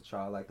conversations with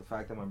y'all. Like the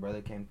fact that my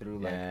brother came through,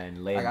 like,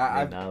 and like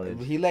lay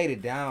knowledge. he laid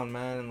it down,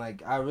 man. And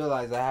like I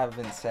realized I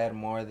haven't said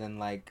more than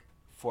like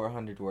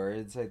 400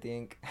 words, I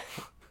think,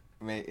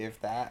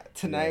 if that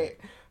tonight.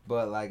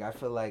 But like I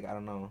feel like I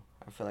don't know.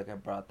 I feel like I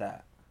brought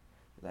that.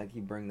 Like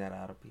you bring that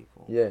out of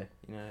people. Yeah.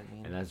 You know what I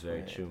mean? And that's very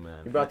Yeah. true,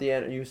 man. You brought the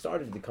end. You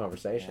started the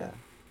conversation, Yeah.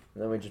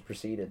 and then we just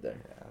proceeded there.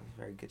 Yeah,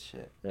 very good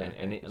shit. Yeah.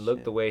 And Good look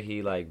shit. the way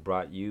he like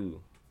brought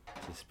you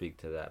to speak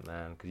to that,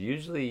 man. Because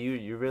usually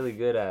you're really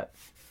good at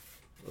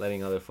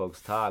letting other folks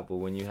talk, but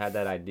when you had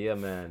that idea,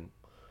 man,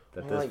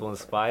 that Well, this like- will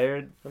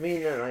inspired. I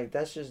mean, like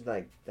that's just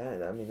like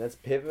that. I mean, that's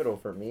pivotal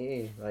for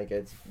me. Like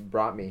it's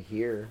brought me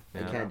here.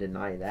 Yeah. I can't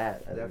deny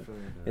that. I mean,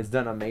 Definitely. it's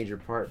done a major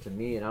part to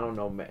me, and I don't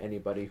know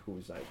anybody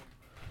who's like,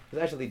 who's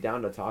actually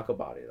down to talk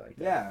about it like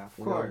that. Yeah, of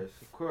you know?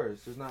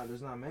 course. There's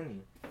not many.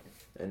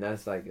 And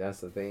that's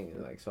the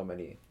thing. Like so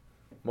many,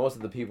 most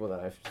of the people that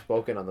I've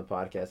spoken on the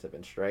podcast have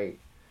been straight,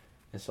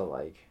 and so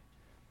like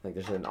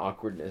there's an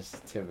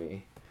awkwardness to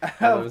me.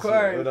 Of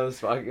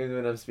course.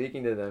 when I'm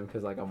speaking to them,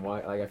 because like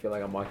I feel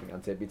like I'm walking on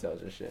tippy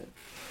toes and shit.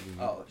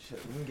 Oh shit,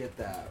 we can get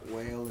that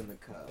whale in the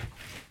cup.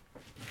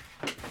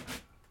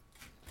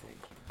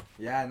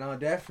 Yeah, no,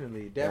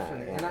 definitely. Yeah,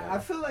 And yeah. I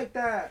feel like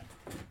that.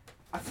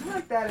 I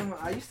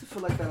used to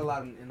feel like that a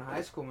lot in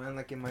high school, man.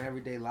 Like in my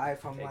everyday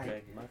life, I'm like,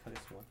 you mind if I get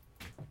some water?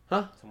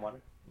 Huh? Some water?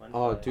 Mind if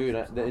Oh, I- dude,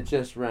 it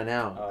just ran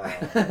out.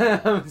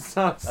 Oh. I'm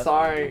so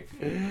sorry.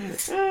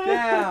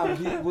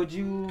 damn. You're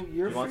You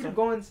free want to some?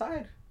 go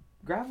inside.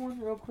 Grab one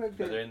real quick.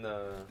 Yeah, they're in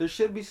the. We'll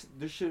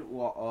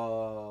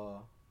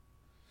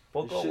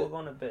We'll go. should- We'll go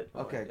in a bit.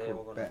 Okay, Yeah, cool.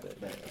 we'll go in a Bet,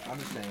 bit. bet. I'm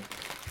just saying.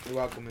 You're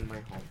welcome in my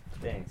home.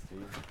 Thanks,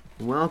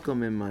 dude.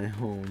 Welcome in my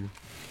home.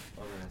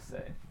 What was I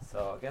gonna say?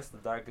 So I guess the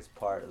darkest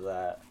part of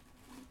that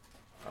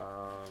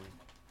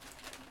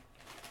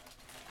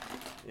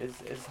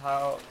is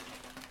how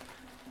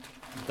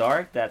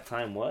dark that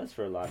time was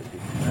for a lot of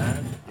people,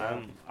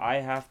 man. I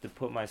have to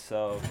put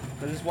myself,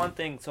 because it's one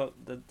thing. So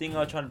the thing I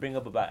was trying to bring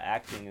up about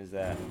acting is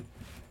that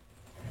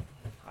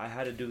I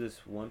had to do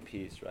this one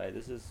piece, right?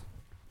 This is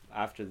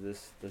after the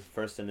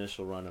first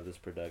initial run of this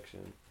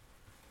production.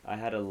 I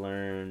had to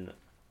learn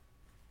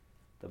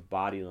the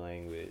body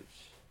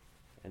language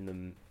and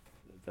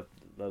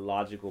the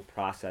logical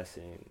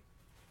processing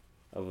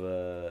of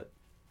a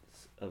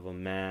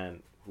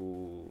man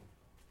who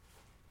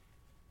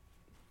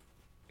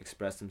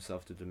expressed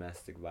himself through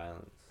domestic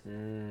violence,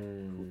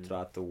 who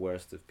thought the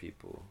worst of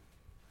people,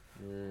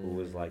 who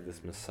was like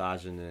this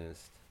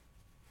misogynist.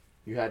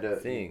 You had to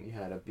thing. You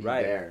had to be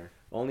Right. there.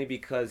 Only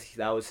because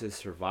that was his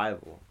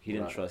survival. He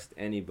didn't Right. trust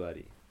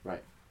anybody.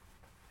 Right.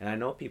 And I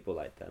know people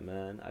like that,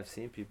 man. I've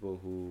seen people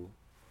who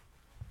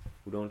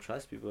who don't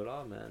trust people at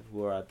all, man.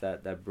 Who are at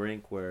that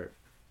brink where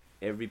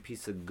every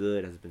piece of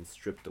good has been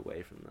stripped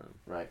away from them.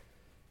 Right.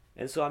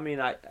 And so I mean,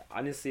 I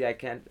honestly I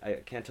can't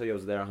tell you I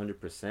was there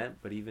 100%,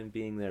 but even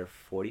being there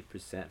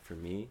 40% for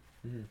me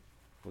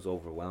was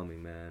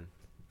overwhelming, man.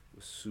 It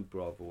was super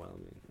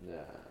overwhelming.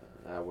 Yeah,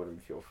 that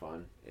wouldn't feel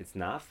fun. It's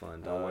not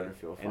fun, That dog. wouldn't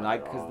feel fun And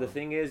like, at cause all. the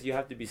thing is, you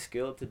have to be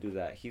skilled to do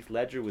that. Heath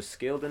Ledger was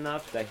skilled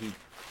enough that he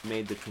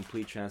made the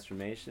complete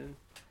transformation.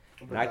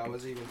 But that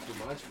was even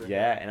too much for him.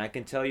 Yeah, and I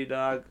can tell you,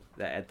 dog,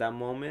 that at that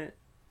moment,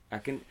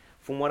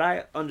 from what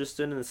I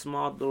understood in a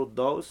small little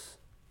dose,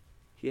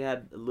 he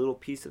had a little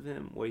piece of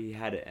him where he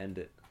had to end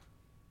it.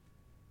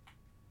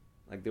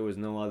 Like there was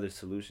no other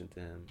solution to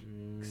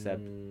him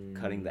except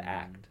cutting the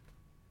act.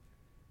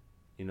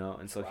 You know,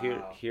 and so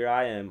here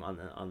I am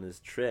on this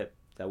trip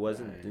that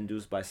wasn't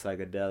induced by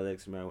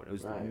psychedelics, marijuana. It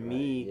was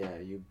me. Yeah,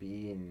 you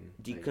being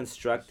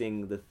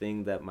deconstructing the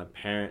thing that my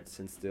parents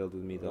instilled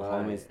with me, the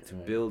homies, to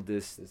build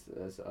this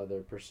other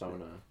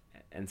persona.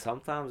 And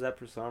sometimes that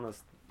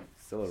persona's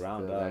still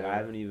around, Still dog. there. I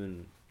haven't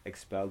even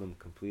expelled them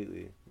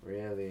completely.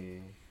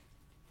 Really.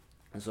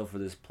 And so for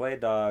this play,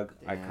 dog,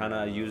 I kind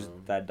of Damn. used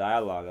that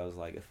dialogue. I was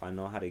like, if I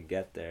know how to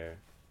get there,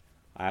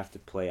 I have to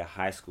play a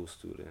high school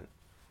student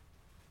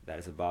that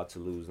is about to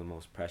lose the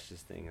most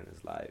precious thing in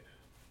his life.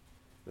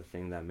 The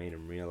thing that made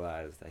him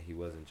realize that he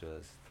wasn't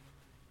just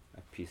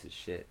a piece of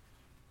shit.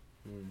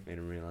 Made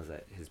him realize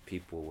that his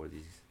people were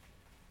these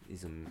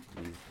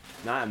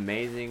not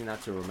amazing,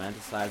 not to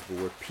romanticize, but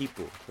we're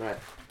people. Right.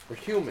 We're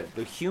human.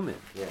 They're human.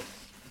 Yes.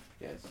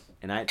 Yes.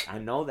 And I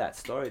know that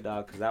story,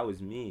 dog, because that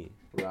was me.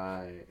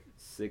 Right.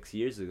 6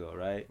 years ago,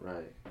 right?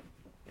 Right.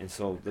 And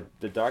so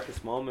the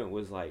darkest moment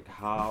was like,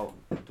 how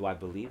do I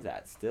believe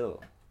that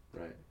still?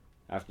 Right.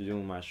 After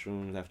doing my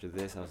shrooms, after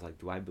this, I was like,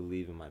 do I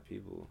believe in my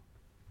people?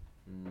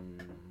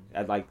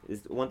 I'd like,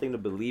 it's one thing to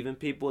believe in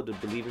people, to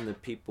believe in the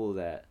people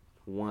that,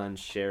 one,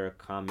 share a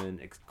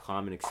common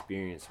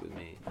experience with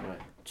me.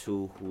 Right.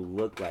 2, who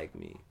look like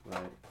me.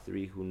 Right.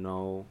 3, who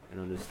know and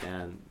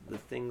understand the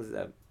things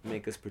that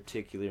make us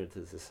particular to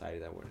the society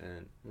that we're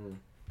in.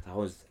 I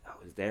was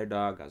there,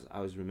 dog.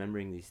 I was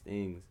remembering these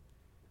things.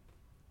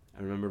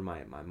 I remember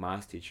my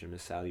math teacher,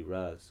 Miss Sally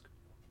Rusk.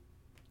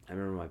 I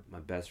remember my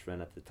best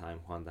friend at the time,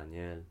 Juan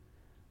Daniel.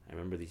 I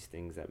remember these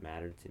things that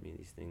mattered to me,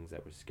 these things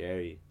that were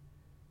scary.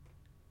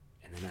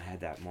 And then I had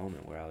that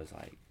moment where I was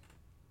like,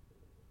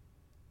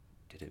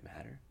 did it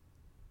matter?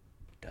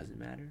 Does it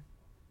matter?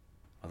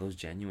 Are those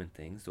genuine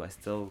things?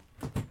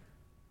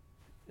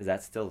 Is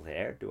that still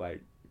there? Do I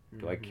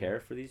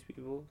care for these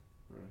people?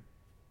 Right.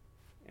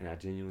 And I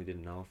genuinely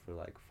didn't know for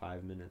like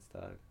 5 minutes,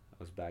 dog. I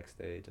was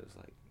backstage. I was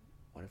like,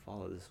 what if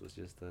all of this was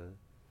just a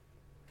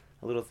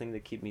little thing to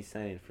keep me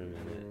sane for a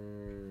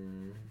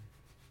minute?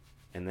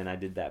 And then I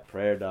did that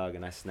prayer, dog,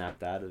 and I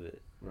snapped out of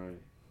it. Right.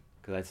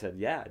 Because I said,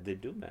 yeah, they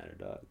do matter,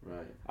 dog.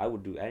 Right. I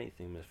would do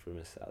anything for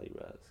Miss Sally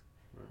Rusk.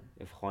 Right.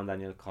 If Juan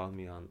Daniel called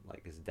me on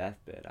like his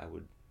deathbed, I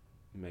would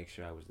make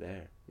sure I was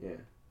there. Yeah.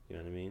 You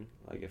know what I mean?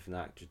 Like, if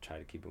not, just try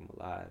to keep him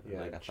alive. And,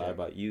 Yeah, like, I thought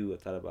about you. I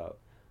thought about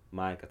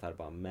Mike. I thought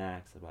about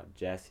Max. I thought about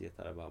Jesse. I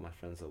thought about my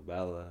friend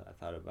Zobella. I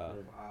thought about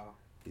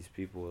these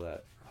people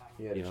that,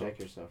 You had to you know, check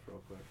yourself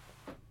real quick.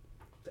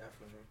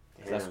 Definitely.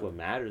 that's what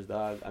matters,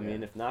 dog. I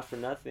mean, if not for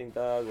nothing,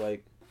 dog,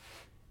 like,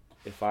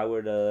 if I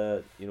were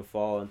to,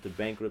 fall into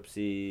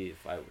bankruptcy,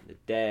 if I were into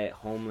debt,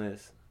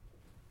 homeless,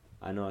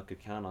 I know I could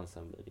count on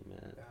somebody,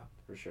 man. Yeah.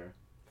 For sure.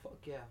 Fuck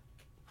yeah.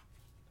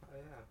 Oh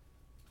yeah.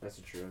 That's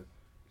the truth.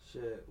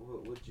 Shit.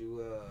 Would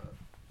you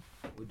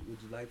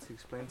like to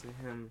explain to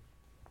him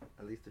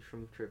at least the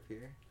shroom trip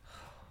here?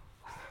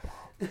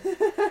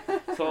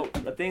 So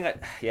the thing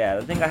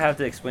I have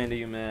to explain to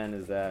you, man,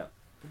 is that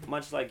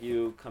much like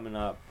you coming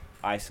up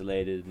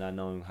isolated, not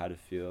knowing how to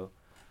feel,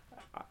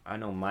 I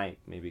know Mike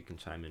maybe can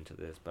chime into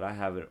this, but I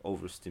have an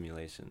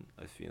overstimulation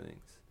of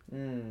feelings.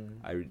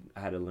 I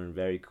had to learn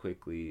very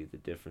quickly the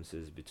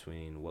differences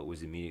between what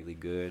was immediately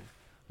good,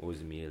 what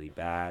was immediately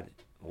bad,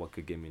 what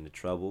could get me into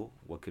trouble,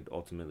 what could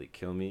ultimately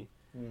kill me,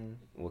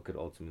 what could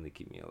ultimately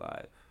keep me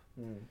alive.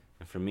 And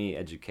for me,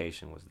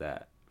 education was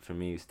that. For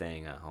me,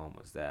 staying at home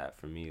was that.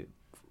 For me,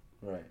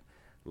 right,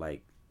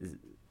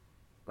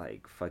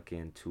 like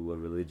fucking to a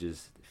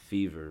religious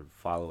fever,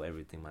 follow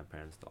everything my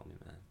parents told me,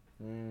 man.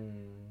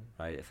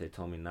 Right? If they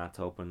told me not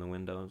to open the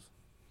windows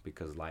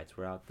because lights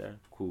were out there,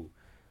 cool.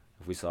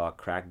 If we saw a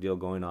crack deal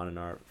going on in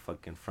our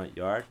fucking front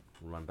yard,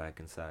 run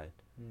back inside.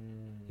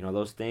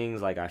 Those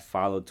things, like, I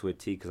followed to a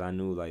T because I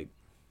knew, like,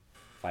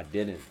 if I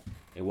didn't,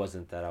 it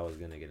wasn't that I was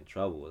going to get in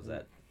trouble. It was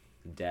that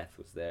death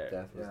was there.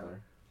 Death was there.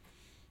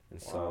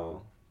 And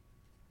so,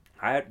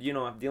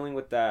 I'm dealing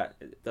with that.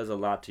 It does a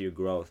lot to your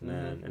growth,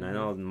 man. And I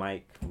know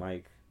Mike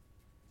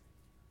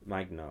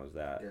knows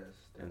that. Yes.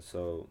 And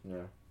so,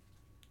 yeah,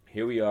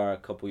 here we are a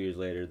couple years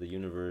later, the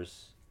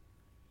universe,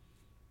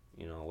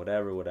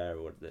 whatever,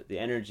 the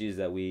energies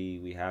that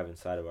we have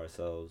inside of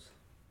ourselves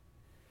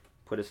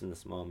put us in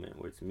this moment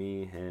where it's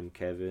me, him,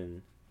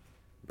 Kevin,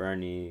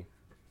 Bernie,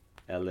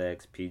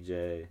 LX,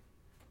 PJ,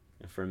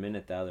 and for a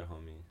minute the other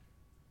homie.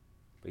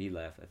 But he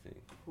left, I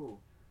think. Who?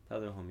 the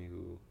other homie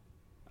who,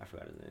 I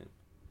forgot his name.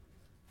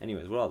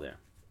 Anyways, we're all there.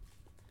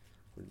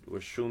 We're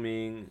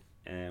shrooming,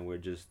 and we're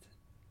just,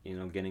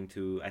 getting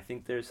to. I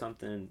think there's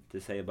something to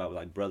say about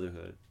like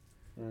brotherhood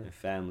and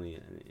family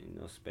in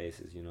those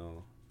spaces,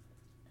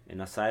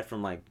 And aside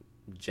from like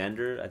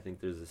gender, I think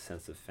there's a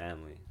sense of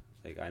family.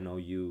 Like I know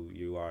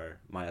you are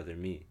my other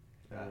me,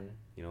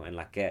 and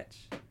La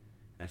Ketch.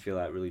 I feel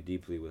that really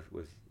deeply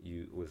with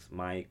you, with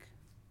Mike,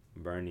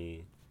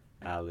 Bernie,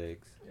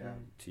 Alex,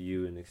 to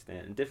you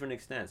in different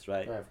extents,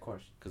 right? Yeah, of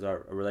course. Because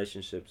our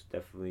relationships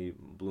definitely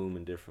bloom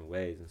in different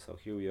ways, and so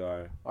here we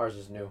are. Ours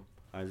is new.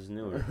 Ours is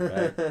newer,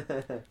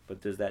 right?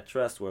 But there's that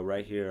trust where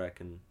right here I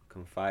can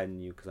confide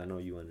in you because I know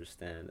you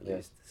understand at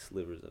least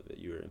slivers of it.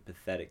 You're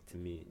empathetic to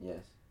me.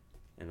 Yes.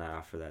 And I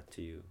offer that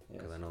to you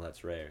because I know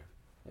that's rare.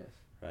 Yes.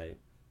 Right?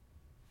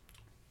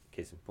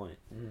 Case in point.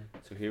 Mm-hmm.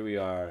 So here we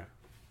are,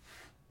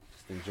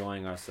 just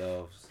enjoying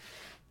ourselves,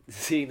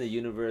 seeing the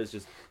universe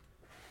just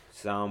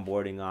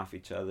soundboarding off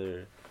each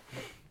other.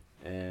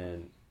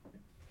 And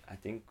I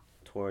think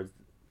towards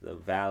the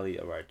valley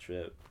of our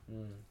trip,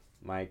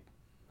 Mike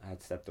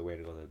had stepped away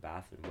to go to the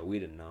bathroom, but we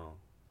didn't know.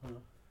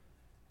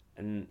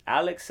 And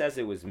Alex says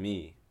it was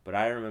me, but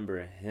I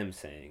remember him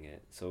saying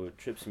it. So it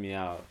trips me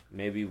out.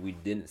 Maybe we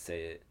didn't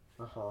say it.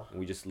 And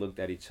we just looked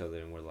at each other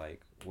and we're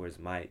like, where's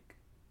Mike?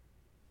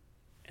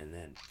 And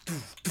then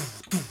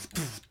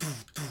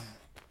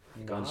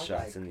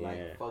gunshots in the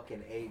air.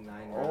 Fucking 8-9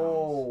 rounds.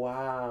 Oh,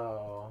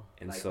 wow.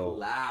 And like so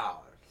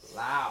loud.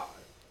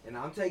 And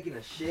I'm taking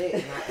a shit,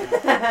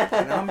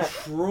 and I'm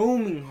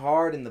shrooming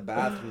hard in the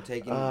bathroom,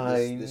 taking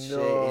this shit,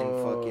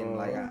 and fucking,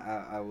 like,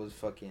 I was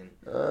fucking...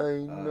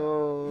 I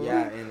know.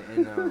 Yeah,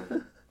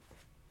 and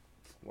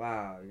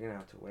wow, you're gonna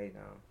have to wait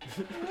now.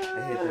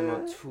 I hit them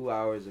up 2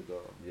 hours ago.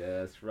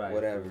 Yeah, that's right.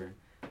 Whatever.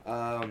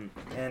 And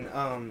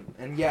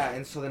yeah,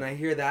 and so then I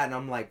hear that, and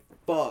I'm like,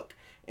 fuck.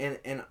 And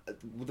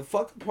the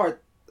fucked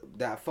part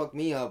that fucked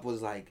me up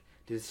was, like,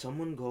 did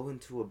someone go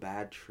into a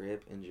bad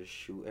trip and just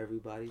shoot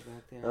everybody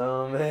back there?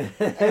 Oh, man.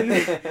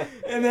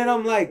 and then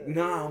I'm like,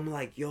 nah,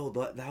 yo,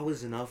 that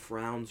was enough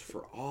rounds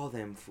for all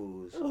them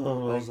fools.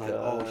 Oh, I was like,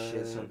 God. oh,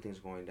 shit, something's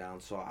going down.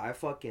 So I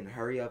fucking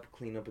hurry up,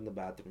 clean up in the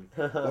bathroom,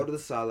 go to the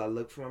sala,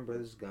 look for my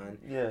brother's gun.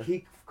 Yeah.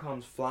 He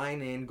comes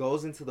flying in,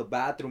 goes into the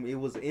bathroom. It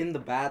was in the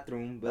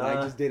bathroom, but I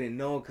just didn't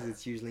know because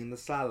it's usually in the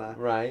sala.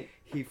 Right.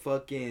 He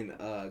fucking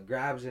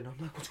grabs it. I'm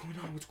like, what's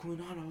going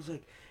on? I was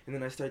like, and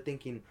then I start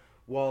thinking,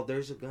 well,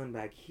 there's a gun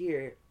back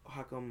here.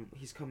 How come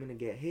he's coming to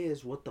get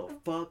his? What the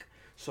fuck?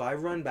 So I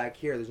run back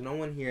here. There's no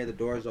one here. The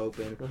door's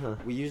open.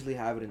 We usually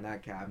have it in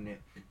that cabinet.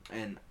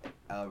 And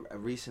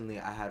recently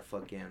I had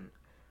fucking...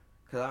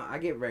 Because I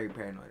get very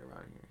paranoid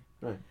around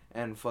here. Right.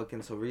 And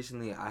fucking... So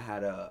recently I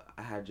had the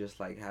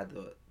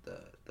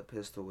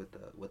pistol with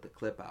the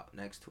clip out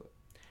next to it.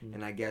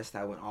 And I guess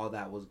that when all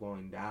that was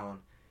going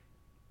down,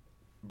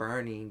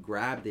 Bernie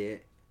grabbed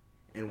it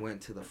and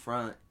went to the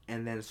front.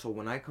 And then, so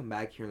when I come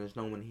back here and there's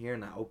no one here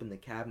and I open the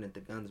cabinet,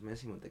 the gun's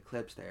missing with the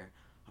clips there,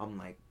 I'm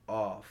like,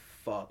 oh,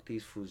 fuck,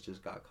 these fools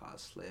just got caught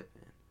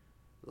slipping.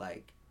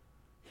 Like,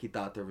 he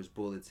thought there was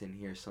bullets in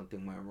here,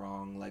 something went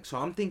wrong. Like, so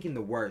I'm thinking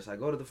the worst. I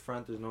go to the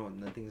front,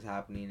 nothing's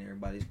happening,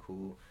 everybody's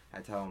cool.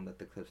 I tell them that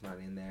the clip's not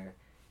in there.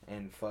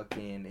 And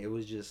fucking, it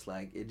was just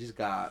like, it just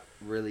got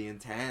really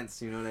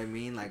intense, you know what I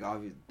mean? Like,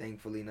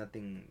 thankfully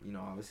nothing,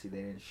 obviously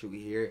they didn't shoot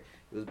here.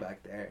 It was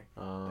back there,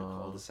 the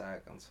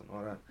cul-de-sac on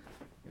Sonora.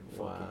 And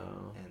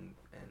fucking,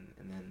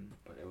 and then...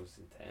 But it was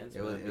intense,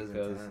 it was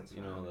because, intense,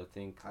 I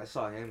think... I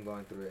saw him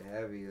going through it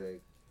heavy,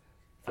 like...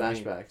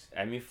 Flashbacks.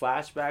 I mean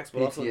flashbacks,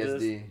 but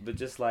PTSD. also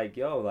just like,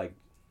 yo, like,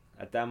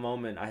 at that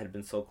moment, I had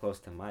been so close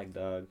to Mike,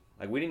 dog.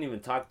 Like, we didn't even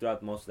talk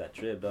throughout most of that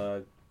trip,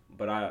 dog.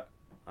 But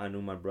I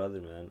knew my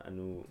brother, man. I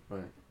knew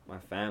my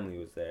family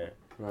was there.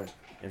 Right.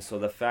 And so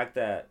the fact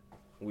that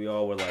we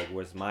all were like,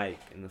 where's Mike?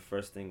 And the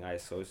first thing I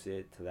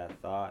associate to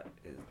that thought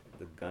is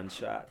the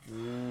gunshots.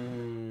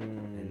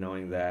 And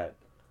knowing that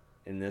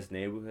in this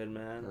neighborhood,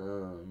 man.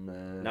 Oh,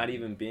 man. Not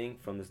even being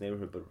from this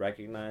neighborhood, but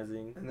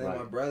recognizing. And then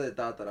my brother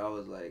thought that I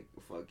was, like,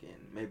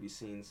 fucking maybe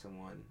seeing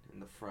someone in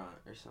the front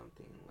or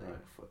something.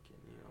 Like, fucking,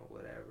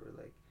 whatever.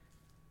 Like,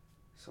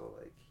 so,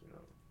 like,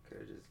 could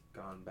have just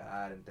gone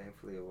bad, and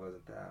thankfully it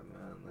wasn't that,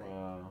 man. Like,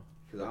 wow.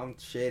 Because I'm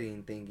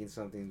shitting thinking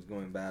something's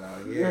going bad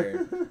out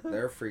here.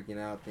 They're freaking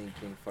out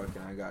thinking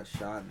fucking I got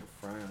shot in the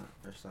front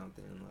or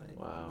something. Like,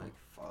 wow. I'm like,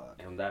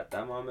 fuck. And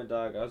that moment,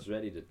 dog, I was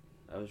ready.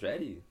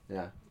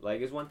 Yeah.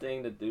 Like, it's one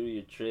thing to do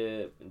your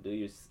trip and do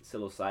your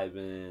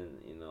psilocybin,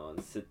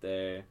 and sit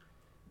there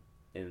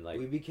and, like,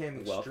 we became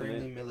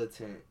extremely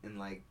militant in,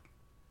 like,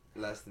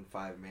 less than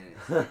 5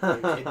 minutes.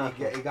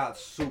 It got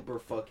super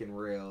fucking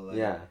real. Like,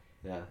 yeah.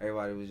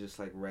 Everybody was just,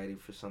 like, ready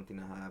for something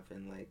to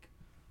happen. Like,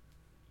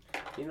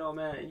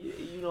 man,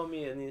 you know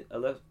me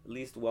at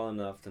least well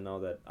enough to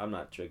know that I'm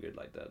not triggered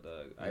like that,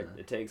 dog. Yeah.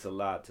 It takes a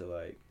lot to,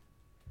 like,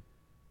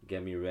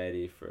 get me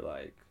ready for,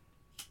 like,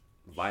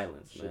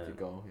 violence, man. Shit to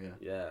go, yeah.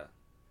 Yeah.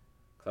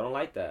 'Cause I don't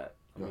like that.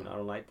 I mean, I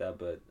don't like that,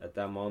 but at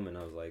that moment,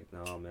 I was like,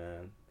 no,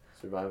 man.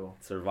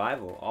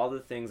 Survival. All the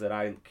things that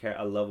I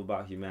love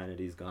about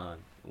humanity is gone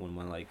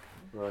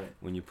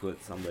when you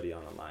put somebody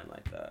on a line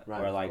like that,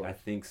 or like I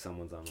think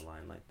someone's on the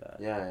line like that.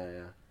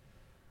 Yeah.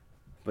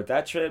 But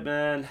that trip,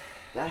 man.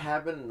 That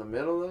happened in the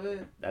middle of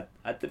it.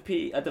 At the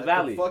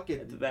valley.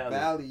 The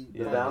valley.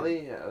 The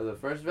valley. The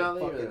first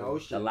valley. The fucking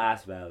ocean. The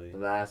last valley. The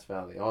last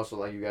valley. Also,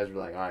 like you guys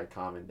were like, all right,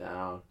 calming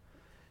down.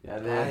 Yeah.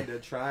 And then Kinda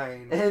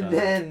trying. And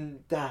then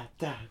da.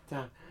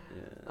 Yeah.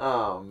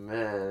 Oh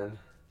man.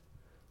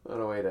 What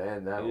a way to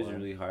end that. It was a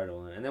really hard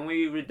one. And then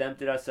we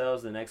redempted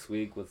ourselves the next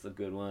week with a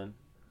good one.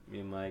 Me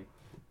and Mike.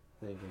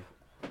 Thank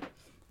you.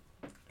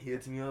 He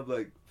hits me up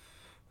like,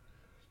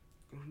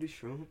 "You wanna do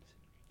shrooms?"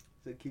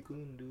 He's like, "Kiko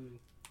gonna do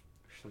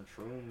some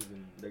shrooms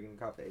and they're gonna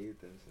cop the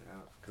eighth and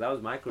out." Cause I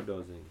was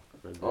microdosing.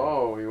 For a bit.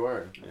 Oh, you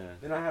were. Yeah.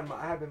 Then I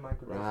have been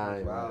microdosing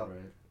as well.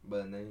 Right.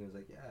 But then he was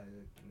like, "Yeah."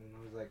 And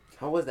I was like,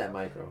 How was that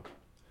micro?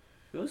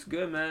 It was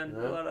good, man.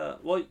 Yeah. A lot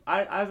of, well,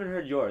 I haven't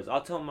heard yours.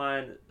 I'll tell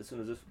mine as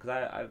soon as this, because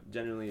I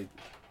genuinely,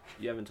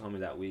 you haven't told me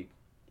that week,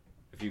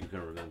 if you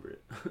can remember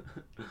it.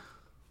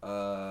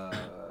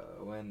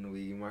 when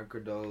we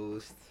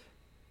microdosed.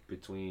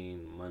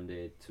 Between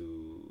Monday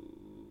to,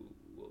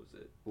 what was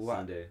it? What?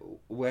 Sunday.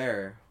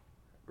 Where?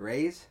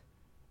 Ray's?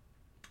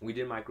 We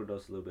did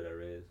microdose a little bit at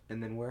Ray's.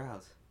 And then where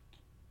else?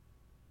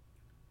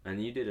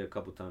 And you did it a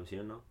couple times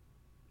here, no?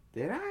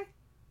 Did I?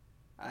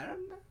 I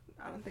don't know.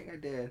 I don't think I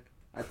did.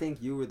 I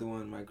think you were the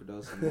one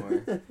microdosing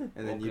more.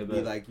 And then Okay, you'd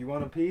be like, "You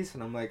want a piece?"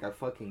 And I'm like, "I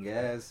fucking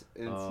guess."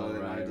 And so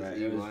then I just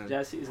eat It was one.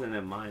 Jesse's and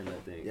then mine,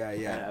 I think.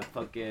 Yeah. I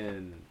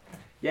fucking,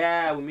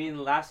 yeah, me and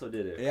Lasso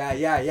did it. Yeah.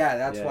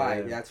 That's Yeah, why.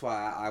 yeah. That's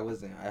why I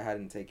wasn't. I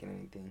hadn't taken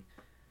anything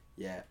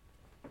yet.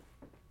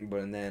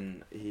 But and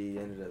then he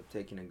ended up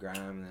taking a gram,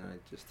 and then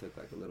I just took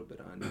like a little bit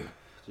under,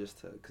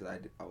 cause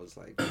I was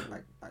like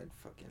I'd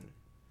fucking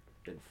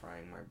been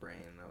frying my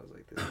brain. And I was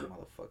like, this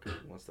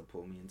motherfucker wants to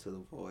pull me into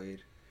the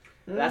void.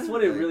 That's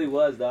what it really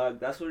was, dog.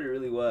 That's what it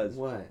really was.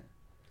 What?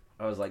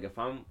 I was like,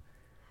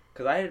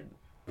 cause I had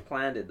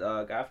planned it,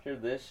 dog. After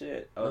this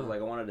shit, I was like,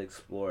 I wanted to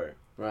explore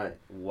Right.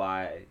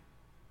 why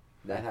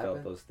That I happened.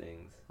 felt those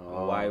things.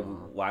 Oh.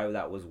 Why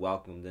that was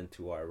welcomed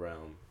into our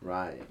realm.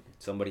 Right.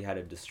 Somebody had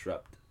to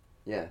disrupt.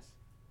 Yes.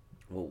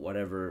 Well,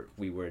 whatever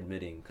we were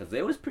admitting, cause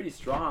it was pretty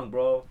strong,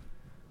 bro.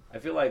 I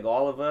feel like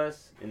all of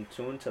us in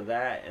tune to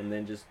that, and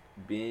then just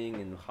being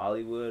in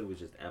Hollywood was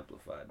just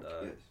amplified,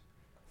 dog. Yes.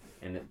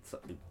 And it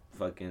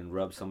fucking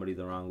rubbed somebody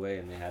the wrong way,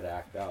 and they had to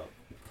act out.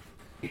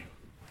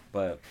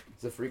 But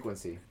It's a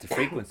frequency. the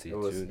frequency, It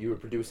was dude. you were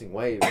producing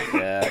waves.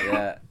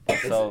 Yeah.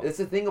 So It's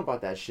the thing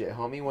about that shit,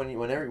 homie. When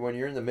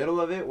you're in the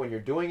middle of it, when you're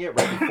doing it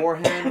right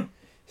beforehand,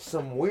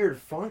 some weird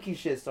funky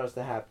shit starts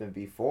to happen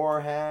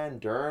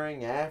beforehand,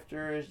 during,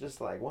 after. It's just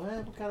like,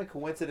 what kind of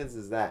coincidence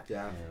is that?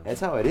 Yeah.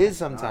 That's how it is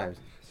sometimes.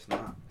 It's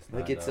not.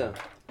 Like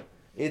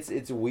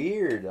it's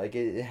weird. Like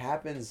it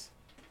happens.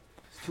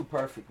 It's too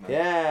perfect, man.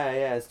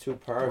 Yeah, it's too Way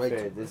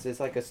perfect. too It's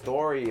like a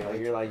story. Like Way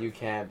you're too like you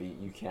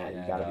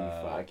gotta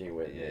be fucking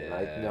with me.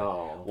 Like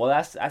no. Well,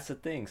 that's the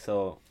thing.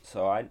 So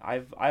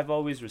I've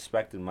always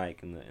respected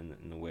Mike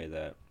in the way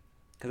that,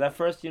 cause at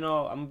first, I'm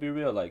gonna be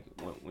real, like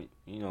when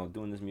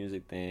doing this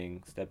music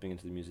thing, stepping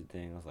into the music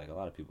thing, I was like, a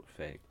lot of people are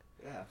fake.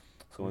 Yeah.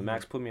 So when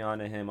Max put me on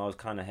to him, I was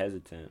kind of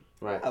hesitant.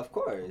 Right. Of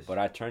course. But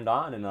I turned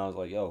on and I was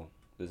like, yo,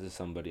 this is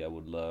somebody I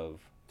would love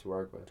To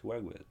work with. to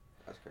work with.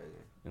 That's crazy.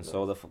 And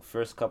so the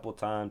first couple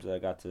times that I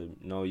got to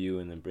know you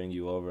and then bring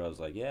you over, I was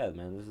like, yeah,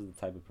 man, this is the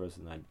type of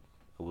person I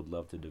would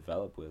love to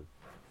develop with.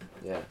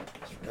 Yeah,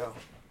 That's real.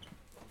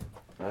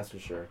 that's for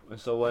sure. And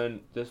so when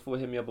this fool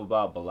hit me up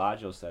about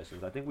Bellagio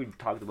sessions, I think we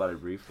talked about it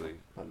briefly.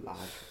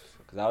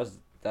 Because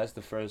that's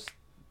the first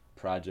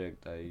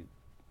project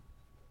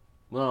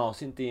no,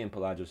 Cinti and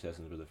Bellagio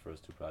sessions were the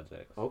first two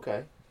projects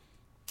Okay.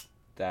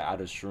 that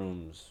out of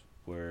shrooms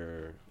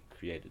were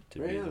created to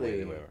be the way they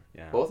Really? were.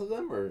 Yeah. Both of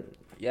them, or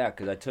Yeah,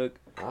 because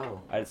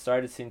wow. I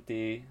started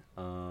Cinti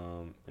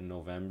in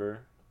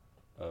November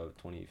of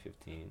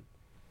 2015.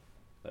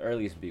 The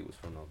earliest beat was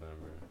from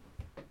November.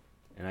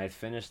 And I had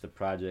finished the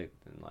project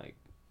in like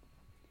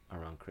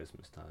around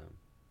Christmas time.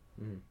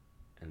 Mhm.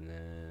 And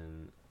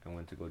then I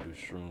went to go do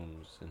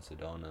shrooms in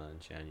Sedona in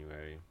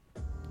January.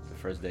 The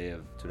first day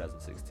of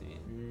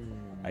 2016.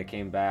 I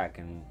came back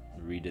and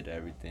redid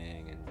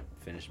everything and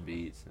finished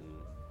beats and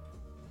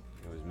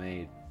it was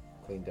made.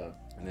 Cleaned up.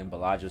 And then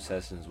Bellagio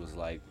Sessions was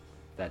like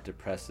that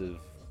depressive,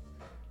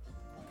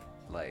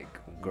 like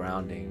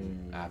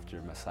grounding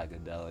after my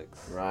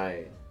psychedelics.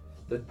 Right.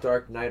 The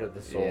dark night of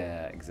the soul.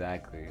 Yeah,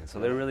 exactly. So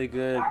they're really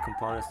good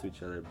components to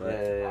each other. But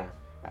Yeah.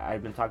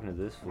 I've been talking to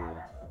this fool,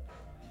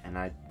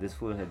 and this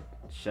fool had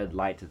shed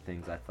light to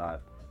things I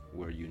thought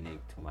were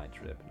unique to my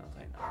trip, and I was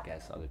like, no, I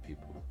guess other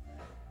people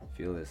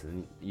feel this.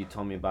 And you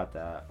told me about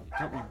that.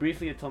 You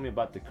briefly told me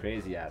about the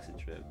crazy acid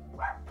trip,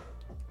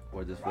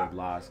 where this fool had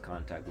lost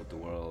contact with the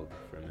world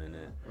for a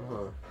minute.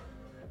 Uh-huh.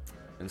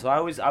 And so I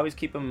always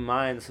keep him in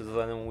mind. So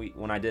then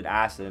when I did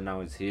acid and I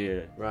was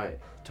here, Right.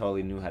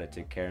 totally knew how to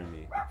take care of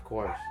me. Of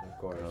course.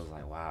 I was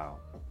like, wow.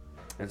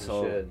 And You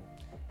so should.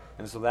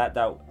 that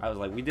I was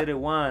like, we did it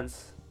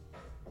once,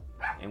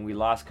 and we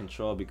lost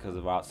control because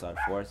of outside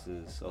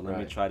forces. So let me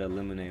Right. try to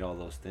eliminate all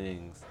those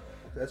things.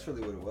 That's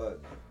really what it was.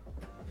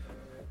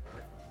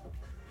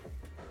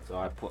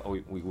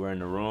 So we were in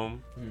the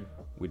room.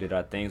 We did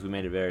our things. We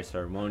made it very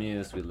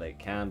ceremonious. We lit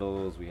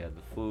candles. We had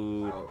the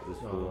food. This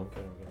food.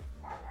 Okay.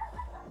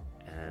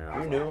 And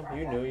I You was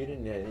knew. You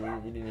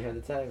didn't have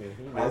to tell me.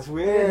 You knew. That's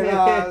weird.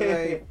 I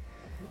was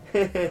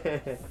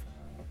like,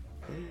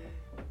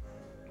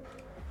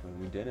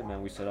 we did it,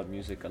 man. We set up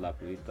music at La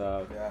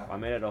Purita. Yeah. I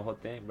made it a whole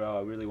thing, bro.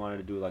 I really wanted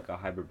to do like a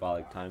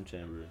hyperbolic time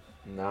chamber.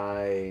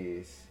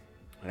 Nice.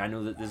 And I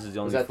knew that this is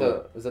the Was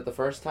only that the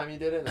first time you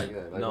did it? Like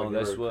No, when you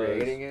this were was-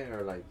 creating it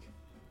or like.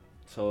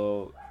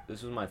 So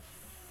this was my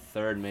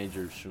third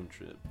major shroom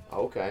trip.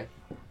 Okay.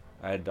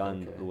 I had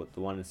done Okay. the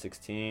one in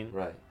 16,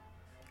 Right.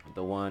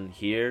 the one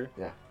here,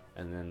 Yeah.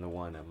 and then the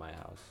one at my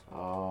house.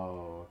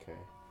 Oh, okay.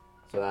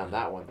 So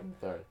that one, the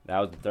third. That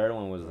was the third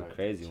one. Was Right. the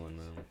crazy one,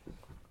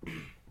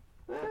 man.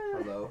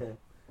 hello.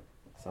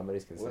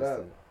 Somebody's What up?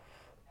 consistent.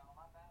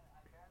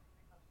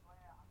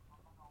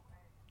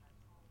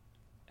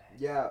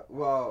 Yeah,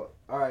 well,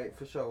 alright,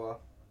 for sure,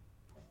 well.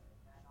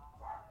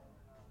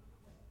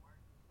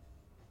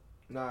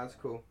 Nah, it's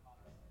cool.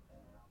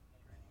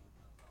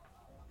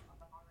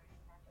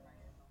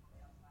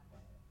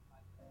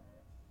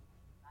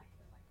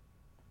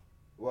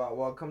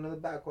 Well, come to the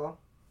back, well.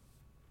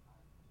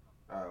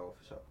 Alright, well,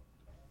 for sure.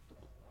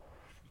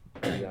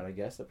 You got a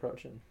guest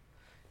approaching.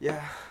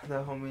 Yeah,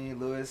 the homie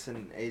Lewis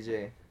and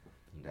AJ.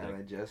 Damn,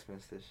 I just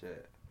missed this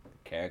shit.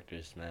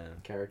 Characters, man.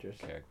 Characters.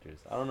 Characters.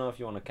 I don't know if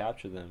you want to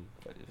capture them,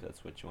 but if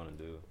that's what you want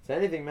to do. Say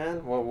anything,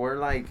 man. Well, we're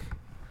like.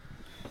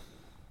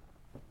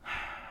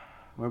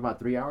 We're about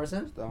 3 hours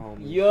in. The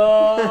homie.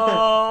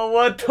 Yo,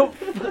 what the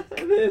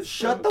fuck?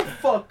 Shut the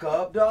fuck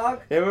up,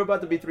 dog. Yeah, we're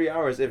about to be 3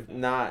 hours, if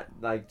not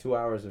like 2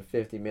 hours and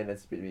 50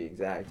 minutes to be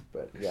exact.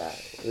 But yeah,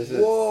 this is.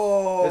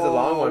 Whoa, this is a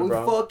long one,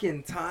 bro. We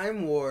fucking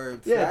time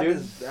warped. Yeah, That dude.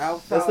 is-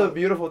 That's the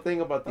beautiful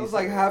thing about That these. was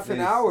like half an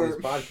hour. These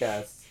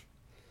podcasts.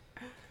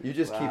 You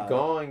just Wow. keep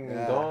going and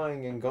Yeah.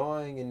 going and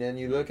going, and then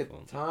you look at the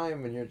Beautiful.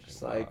 time, and you're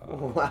just like,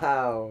 Wow.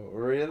 "Wow,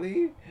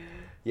 really?"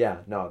 Yeah,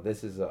 no,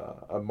 this is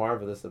a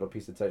marvelous little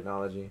piece of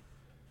technology.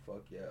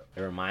 Fuck yeah.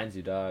 It reminds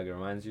you, dog. It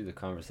reminds you of the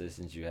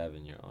conversations you have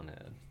in your own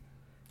head.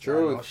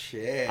 Truth. Oh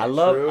shit. I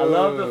love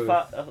Truth.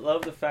 I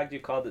love the fact you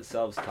called it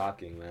selves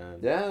talking, man.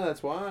 Yeah,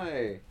 that's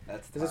why.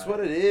 That's This is tight. what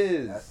it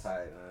is. That's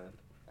tight, man.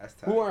 That's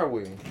tight. Who are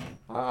we?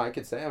 I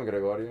could say I'm gonna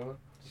go to you.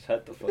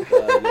 Shut the fuck up,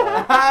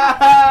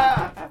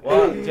 yo.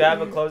 Well, do you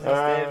have a closing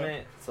Uh,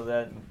 statement so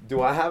that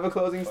Do I have a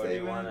closing Or do you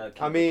statement? wanna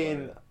keep I it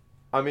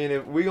mean,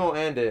 if we gonna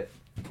end it,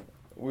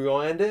 we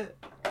gonna end it.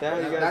 Yeah,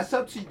 you guys. That's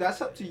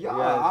up to y'all.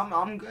 Yeah.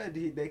 I'm good.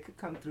 They could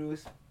come through,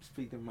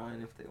 speak their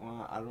mind if they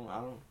want. I don't.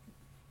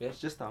 Yeah. It's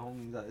just the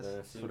homies. Yeah,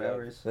 It's see you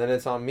whatever. guys. Then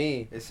it's on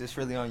me. It's just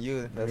really on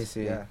you. Let me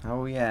see. Yeah. How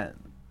are we at?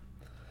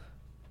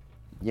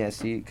 Yeah,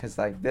 see, because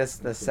like this,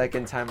 the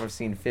second time I've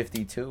seen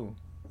 52.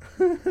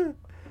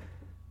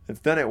 It's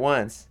done it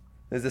once.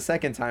 This is the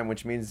second time,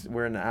 which means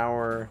we're an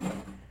hour.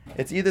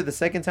 It's either the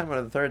second time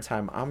or the third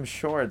time. I'm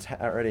sure it's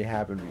already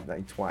happened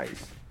like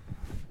twice.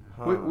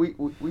 Huh.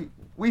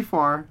 We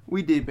far.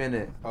 We deep in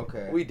it.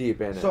 Okay. We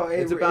deep in it. So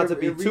it's it- about it- to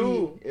be it re-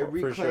 two. it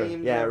for sure.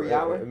 reclaims Yeah, every it,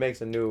 hour? It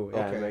makes a new.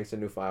 Yeah, Okay. it makes a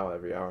new file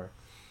every hour.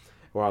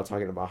 We're all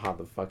talking about how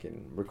the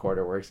fucking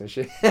recorder works and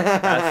shit.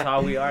 that's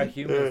how we are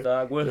humans,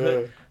 dog. We're Yeah.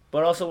 hood,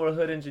 but also we're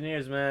hood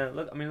engineers, man.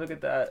 Look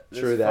at that. This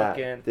True that.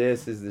 fucking-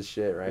 This is the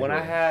shit right when here.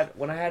 I had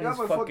Yeah, his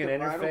but fucking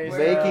fucking right interface,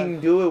 away. Making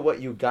do with what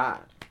you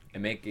got.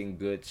 and making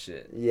good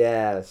shit.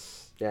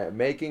 Yes. Yeah,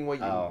 making what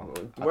you I'll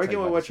tell working you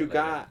with about what this you shit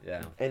later. got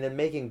Yeah, and then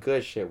making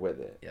good shit with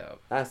it. yeah,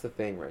 That's the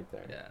thing right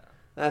there. yeah.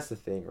 That's the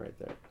thing right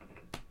there.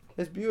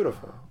 It's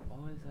beautiful. What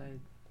was I?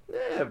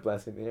 Yeah,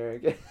 blessing the air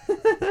again.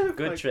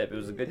 Good trip. It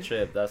was a good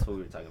trip. That's what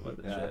we were talking about.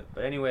 The Yeah. trip.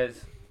 But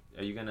anyways,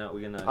 we gonna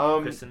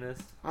christen this?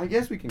 I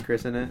guess we can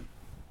christen it.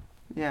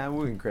 Yeah,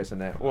 we can christen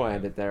it. We'll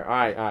end it there. All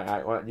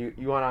right. What you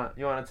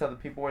wanna tell the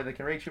people where they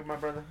can reach you, my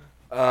brother?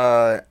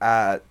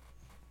 At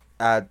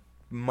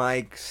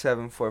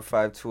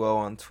Mike74520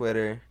 on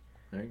Twitter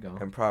There you go.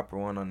 and Proper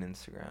One on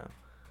Instagram.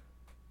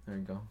 There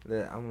you go.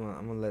 I'm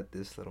gonna let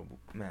this little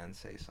man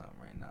say something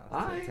right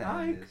now. Tell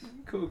him this.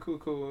 Cool.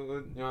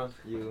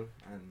 You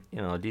and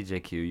You know,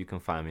 DJ Q. You can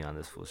find me on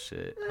this fool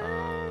shit.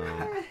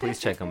 Please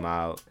check him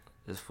out.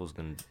 This fool's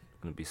gonna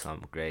be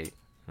something great,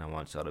 and I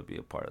want y'all to be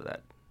a part of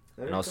that.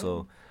 There And you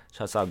also,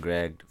 shouts out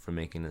Greg for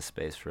making this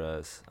space for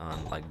us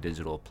on like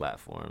digital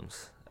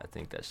platforms. I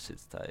think that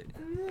shit's tight.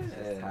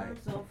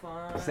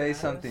 say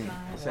something.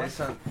 Say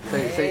something.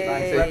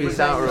 Say peace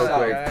out real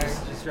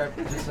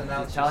quick. Just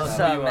announce Tell us What's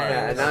who up, you man? are.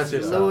 Yeah, announce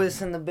yourself.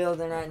 Lewis in the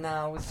building right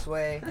now with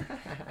Sway.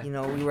 You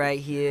know, we right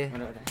here.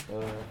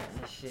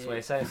 Shit.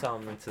 Sway, say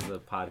something into the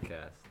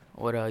podcast.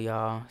 What up,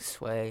 y'all?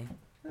 Sway.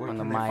 Where On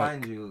can the they mic.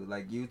 find you?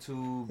 Like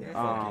YouTube? Yeah.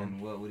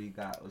 Fucking what do you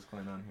got? What's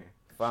going on here?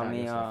 Find Shout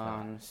me yourself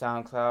on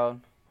SoundCloud.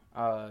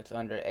 It's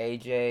under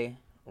AJ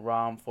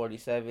Rom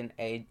 47.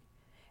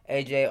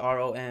 AJ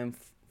ROM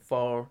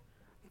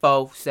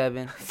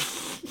 47.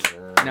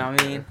 You know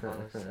what I mean?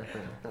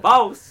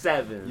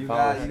 47. You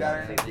got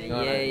anything?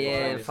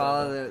 Yeah.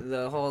 Follow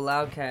the whole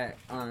Loudcat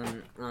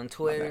on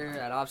Twitter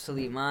at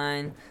Obsolete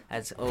Mind.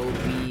 That's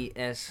OBSOLETE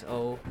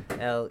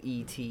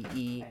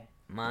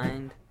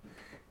Mind.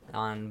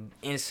 On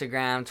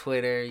Instagram,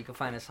 Twitter. You can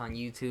find us on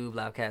YouTube,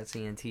 Loudcat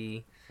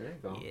CNT. There you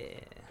go. Yeah.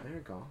 There you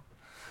go.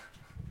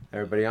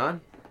 Everybody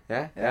on?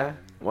 Yeah.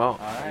 Well.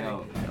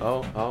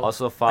 Oh.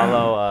 Also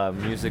follow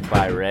Music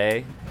by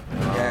Ray.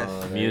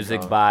 Yes.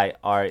 Music by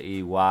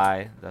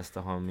REY. That's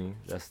the homie.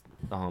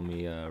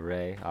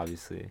 Ray,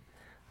 obviously.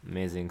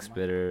 Amazing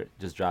spitter.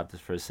 Just dropped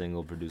his first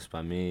single produced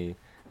by me.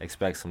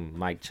 Expect some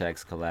mic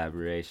checks,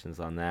 collaborations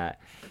on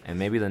that. And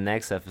maybe the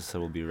next episode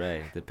will be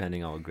Ray,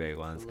 depending on what Gray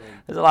wants.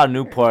 There's a lot of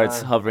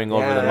Newports hovering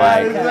over the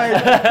mic.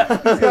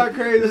 It's got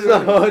crazy. There's a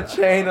whole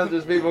chain of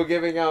just people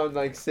giving out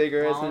like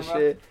cigarettes and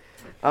shit.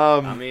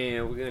 I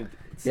mean, we're going to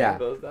yeah.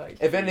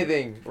 If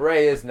anything,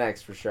 Ray is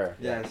next for sure.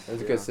 Yes.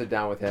 It's a good sit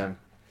down with him.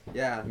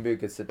 Yeah. It'd be a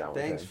good sit down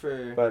with him. Thanks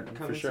for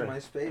coming to my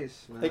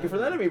space, man. Thank you for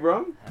letting me,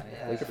 bro.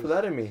 Yeah, Thank you for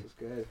letting me. This is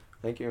good.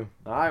 Thank you.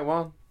 All right,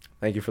 well,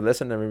 thank you for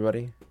listening,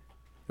 everybody.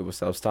 It was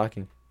Self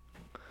Talking.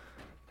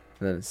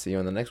 And then see you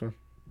on the next one.